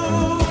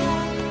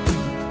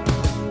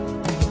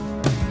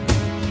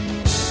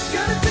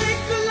 Gotta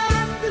take a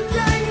lot to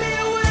drag me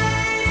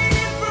away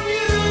from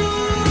you.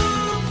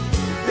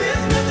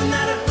 There's nothing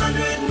that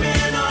 100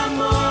 men or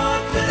more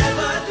could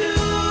ever do.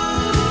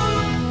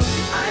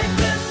 I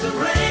bless the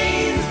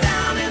rains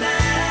down in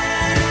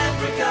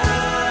Africa.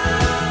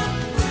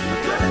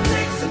 We're gonna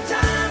take some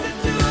time to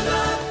do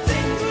the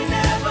things we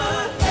never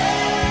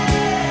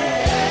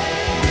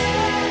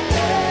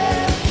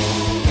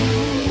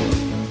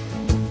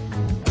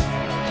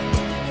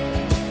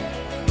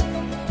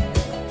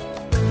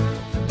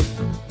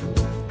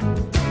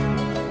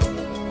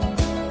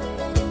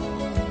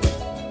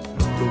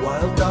The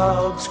wild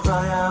dogs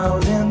cry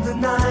out in the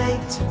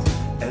night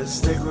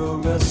as they grow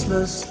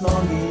restless,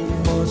 longing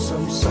for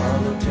some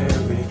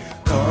solitary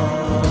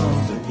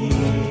company.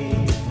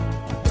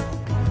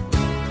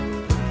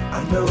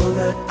 I know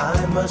that I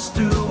must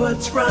do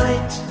what's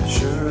right,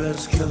 sure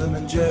as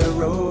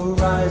Kilimanjaro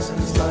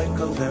rises like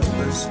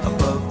Olympus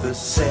above the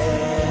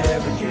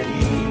Serengeti.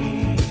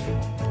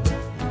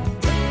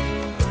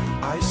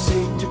 I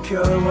seek to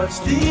cure what's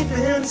deep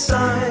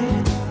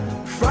inside,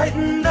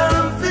 frightened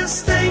of this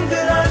thing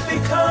that I've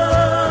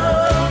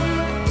become.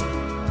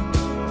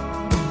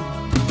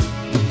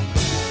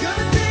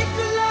 Gonna take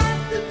a lot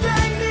to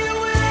drag me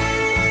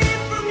away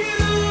from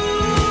you.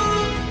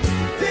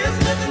 There's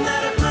nothing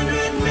that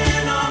 100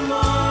 men or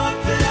more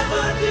could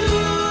ever do.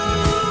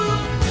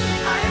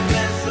 I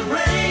bless the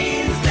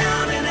rains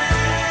down in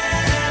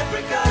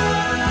Africa.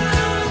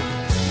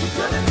 We're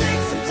gonna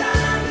take some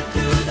time to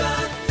do the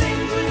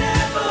things we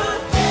never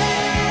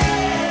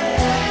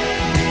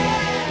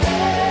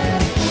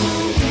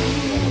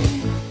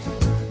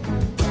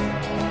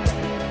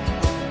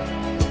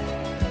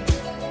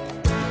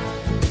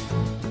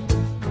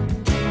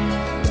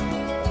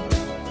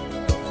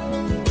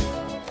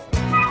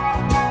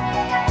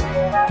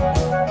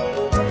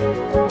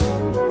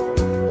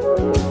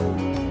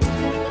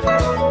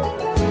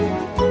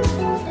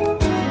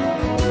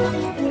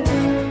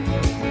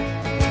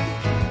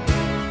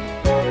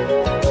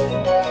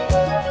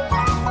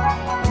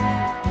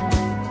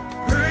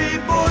Hurry,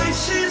 boy,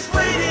 she's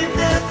waiting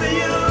there for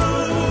you.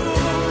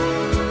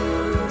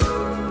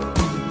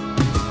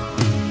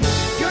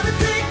 Gonna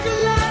take a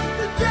lot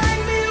to drag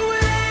me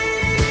away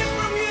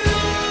from you.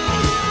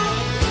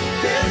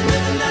 There's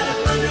nothing that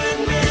 100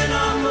 men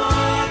or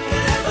more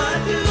could ever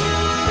do.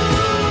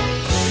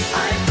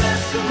 I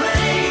bless the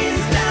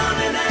rains down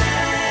in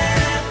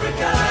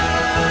Africa.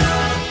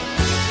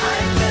 I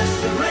bless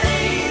the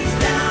rains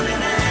down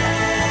in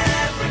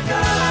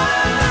Africa.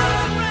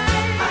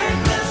 I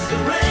bless the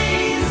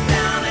rains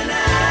down in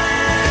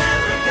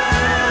Africa.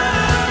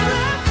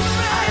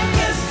 I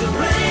bless the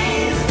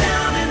rains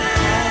down in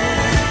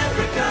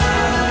Africa.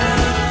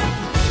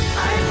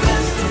 I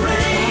bless the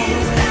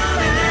rains down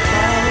in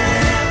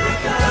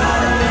Africa.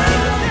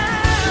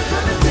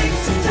 Gonna take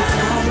some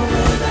time to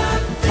do the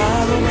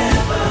things we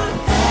never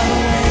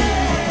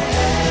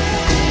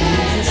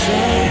You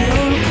say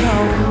you'll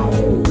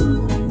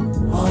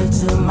come all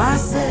to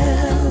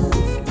myself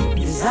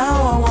is how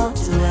I want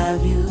to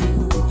have you.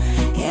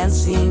 Can't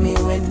see me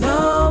with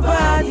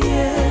nobody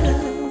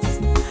else,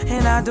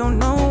 and I don't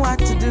know what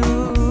to do.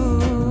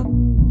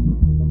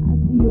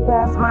 You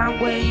pass my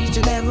way each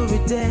and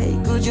every day.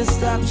 Could you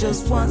stop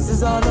just once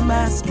is all I'm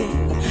asking,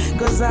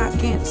 'cause I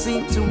can't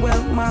seem to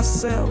help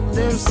myself.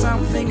 There's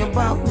something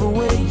about the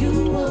way you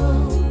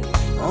walk.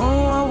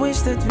 Oh, I wish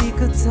that we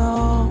could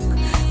talk,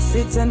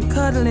 sit and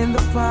cuddle in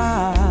the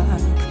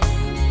park,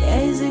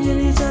 gazing in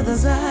each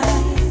other's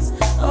eyes.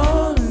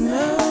 Oh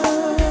no,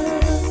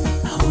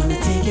 I wanna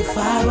take you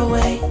far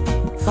away,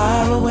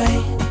 far away,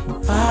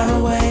 far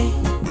away.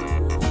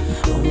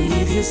 Only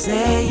if you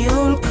say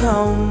you'll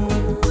come.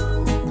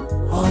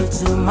 All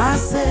to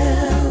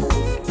myself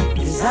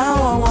is how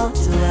I want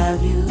to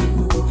have you.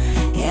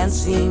 Can't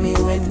see me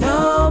with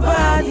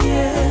nobody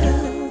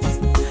else,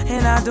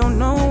 and I don't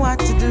know what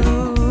to do.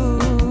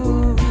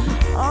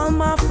 All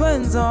my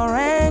friends are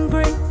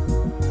angry.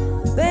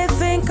 They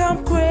think I'm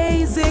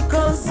crazy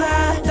 'cause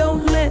I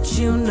don't let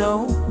you know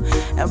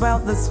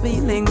about this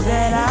feeling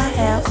that I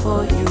have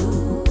for you.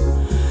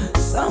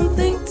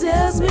 Something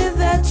tells me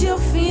that you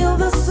feel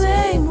the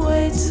same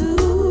way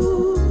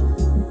too.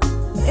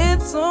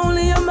 It's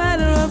only a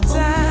matter of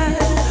time.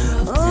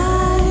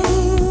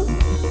 Oh,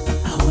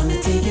 I wanna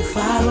take you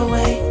far away.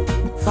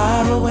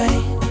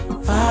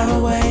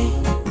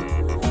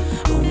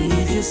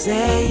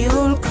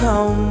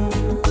 come.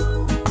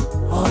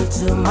 All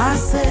to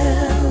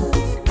myself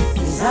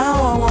is how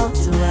I want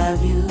to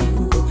have you.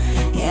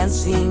 Can't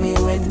see me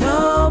with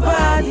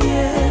nobody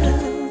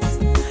else,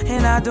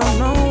 and I don't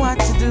know what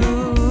to do.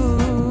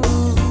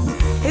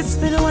 It's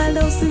been a while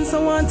though since I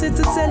wanted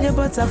to tell you,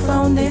 but I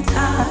found it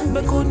hard,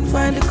 but couldn't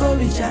find the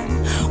courage. And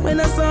when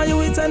I saw you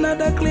with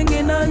another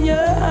clinging on your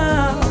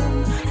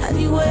arm, I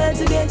knew I had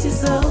to get you,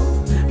 so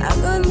I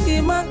couldn't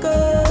keep my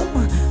calm.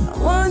 I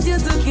want you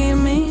to keep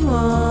me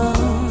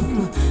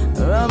warm,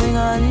 rubbing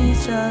on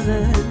each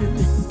other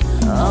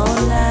all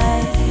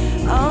night,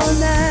 all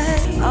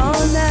night,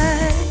 all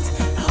night.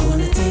 I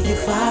wanna take you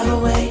far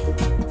away,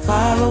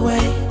 far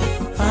away,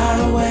 far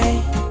away.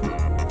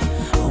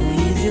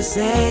 If you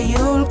say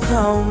you'll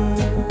come,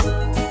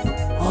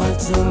 all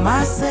to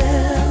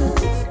myself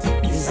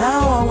is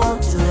how I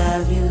want to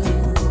have you.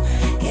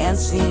 Can't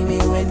see me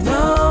with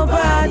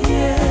nobody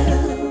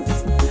else,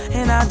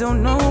 and I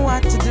don't know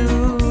what to do.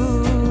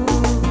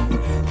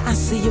 I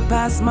see you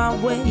pass my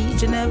way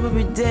each and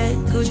every day.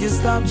 Could you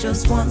stop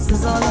just once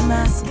is all I'm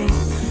asking,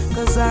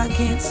 'cause I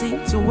can't seem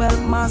to help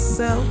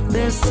myself.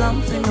 There's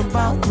something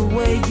about the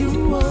way you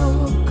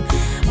walk.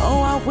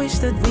 Oh, I wish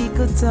that we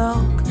could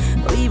talk,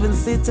 or even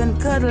sit and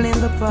cuddle in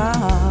the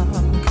park,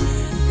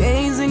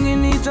 gazing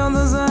in each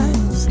other's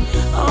eyes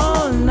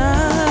all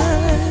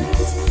night.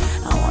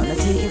 I wanna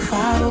take you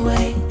far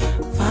away,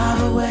 far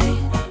away,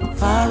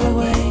 far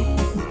away.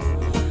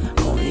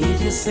 Only if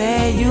you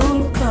say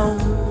you'll come,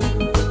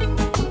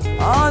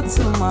 all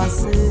to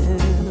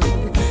myself.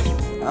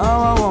 Oh,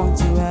 I want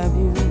to have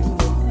you.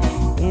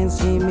 Can't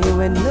see me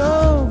with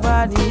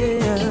nobody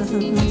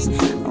else.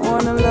 I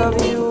wanna love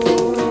you.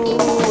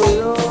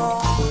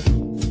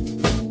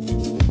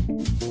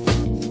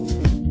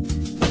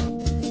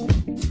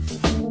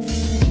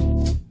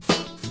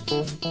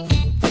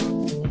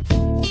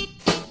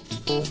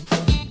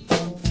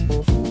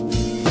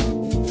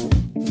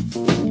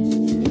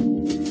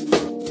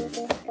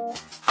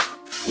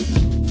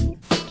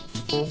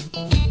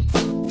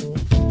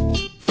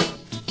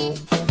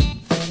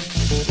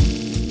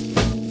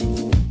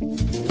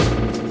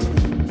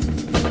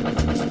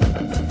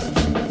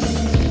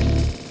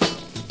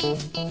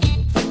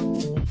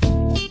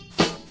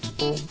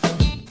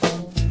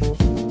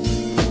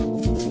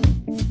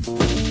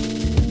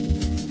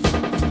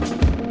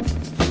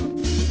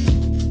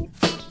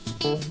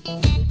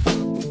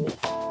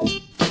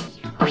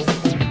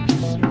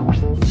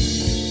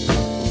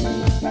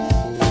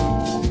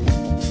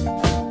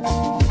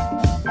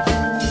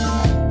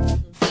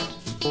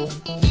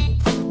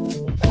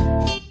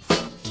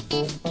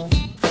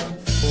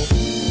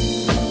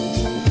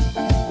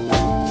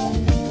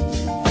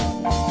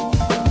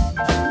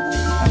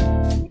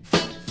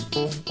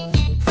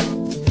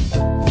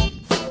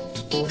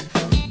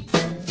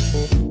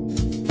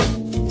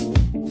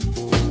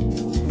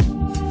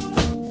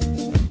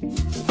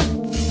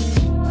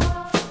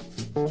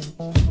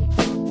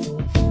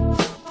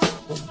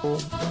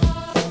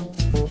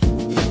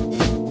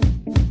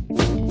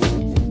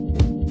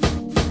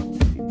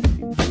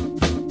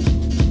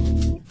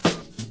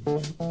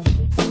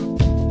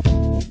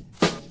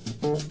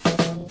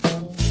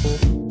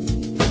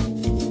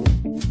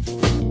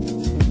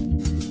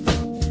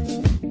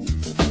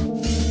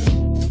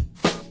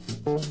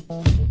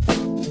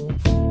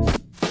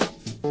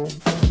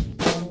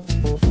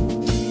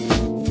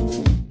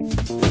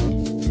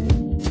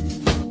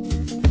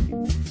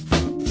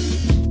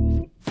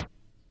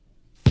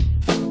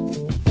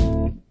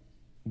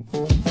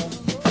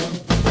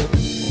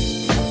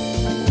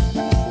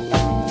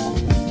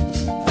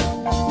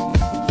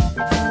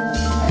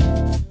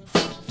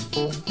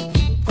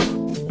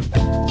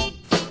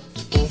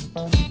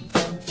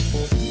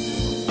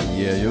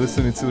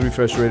 Listening to the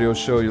Refresh Radio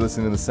Show. You're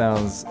listening to the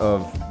sounds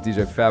of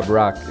DJ Fab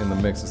Roc in the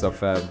mix. What's up,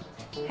 Fab?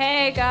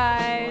 Hey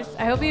guys,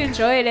 I hope you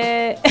enjoyed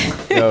it.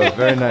 Yo,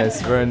 very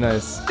nice, very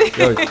nice.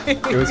 Yo,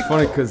 it was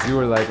funny because you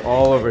were like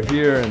all over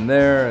here and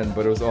there,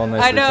 but it was all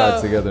nicely tied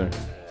together.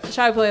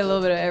 Try to play a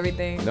little bit of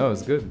everything. No,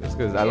 it's good. It's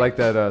good. I like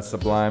that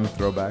Sublime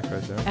throwback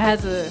right there. It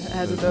has to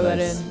throw that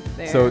in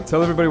there. So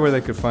tell everybody where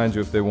they could find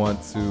you if they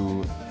want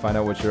to find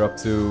out what you're up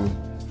to,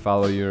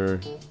 follow your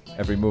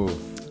every move.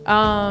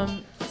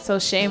 So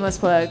shameless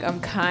plug. I'm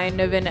kind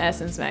of in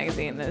Essence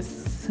magazine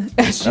this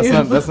issue.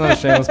 That's not a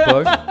shameless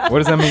plug. What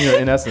does that mean? You're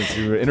in Essence?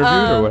 You were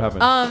interviewed or what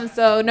happened?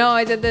 So no,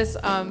 I did this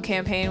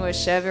campaign with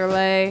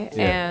Chevrolet,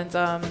 and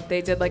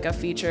they did like a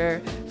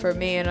feature for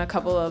me and a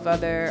couple of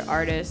other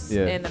artists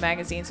in the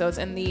magazine. So it's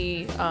in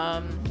the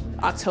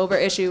October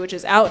issue, which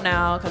is out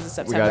now because it's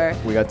September.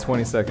 We got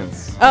 20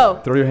 seconds. Oh,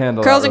 throw your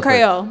handle. Curls and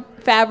Creole,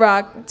 Fab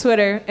Roc,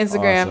 Twitter,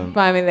 Instagram. Awesome.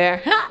 Find me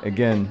there.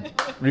 Again,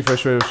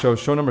 Refresh Radio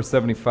Show number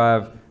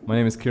 75. My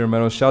name is Kieran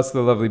Meadows. Shouts to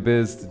the lovely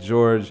Biz, to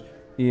George,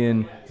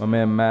 Ian, my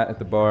man Matt at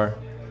the bar.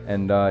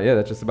 And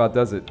that just about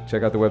does it.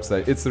 Check out the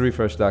website.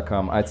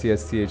 It'sTheRefresh.com.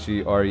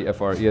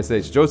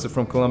 ITSTHEREFRESH. Joseph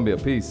from Colombia.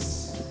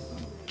 Peace.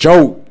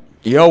 Joe.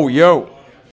 Yo.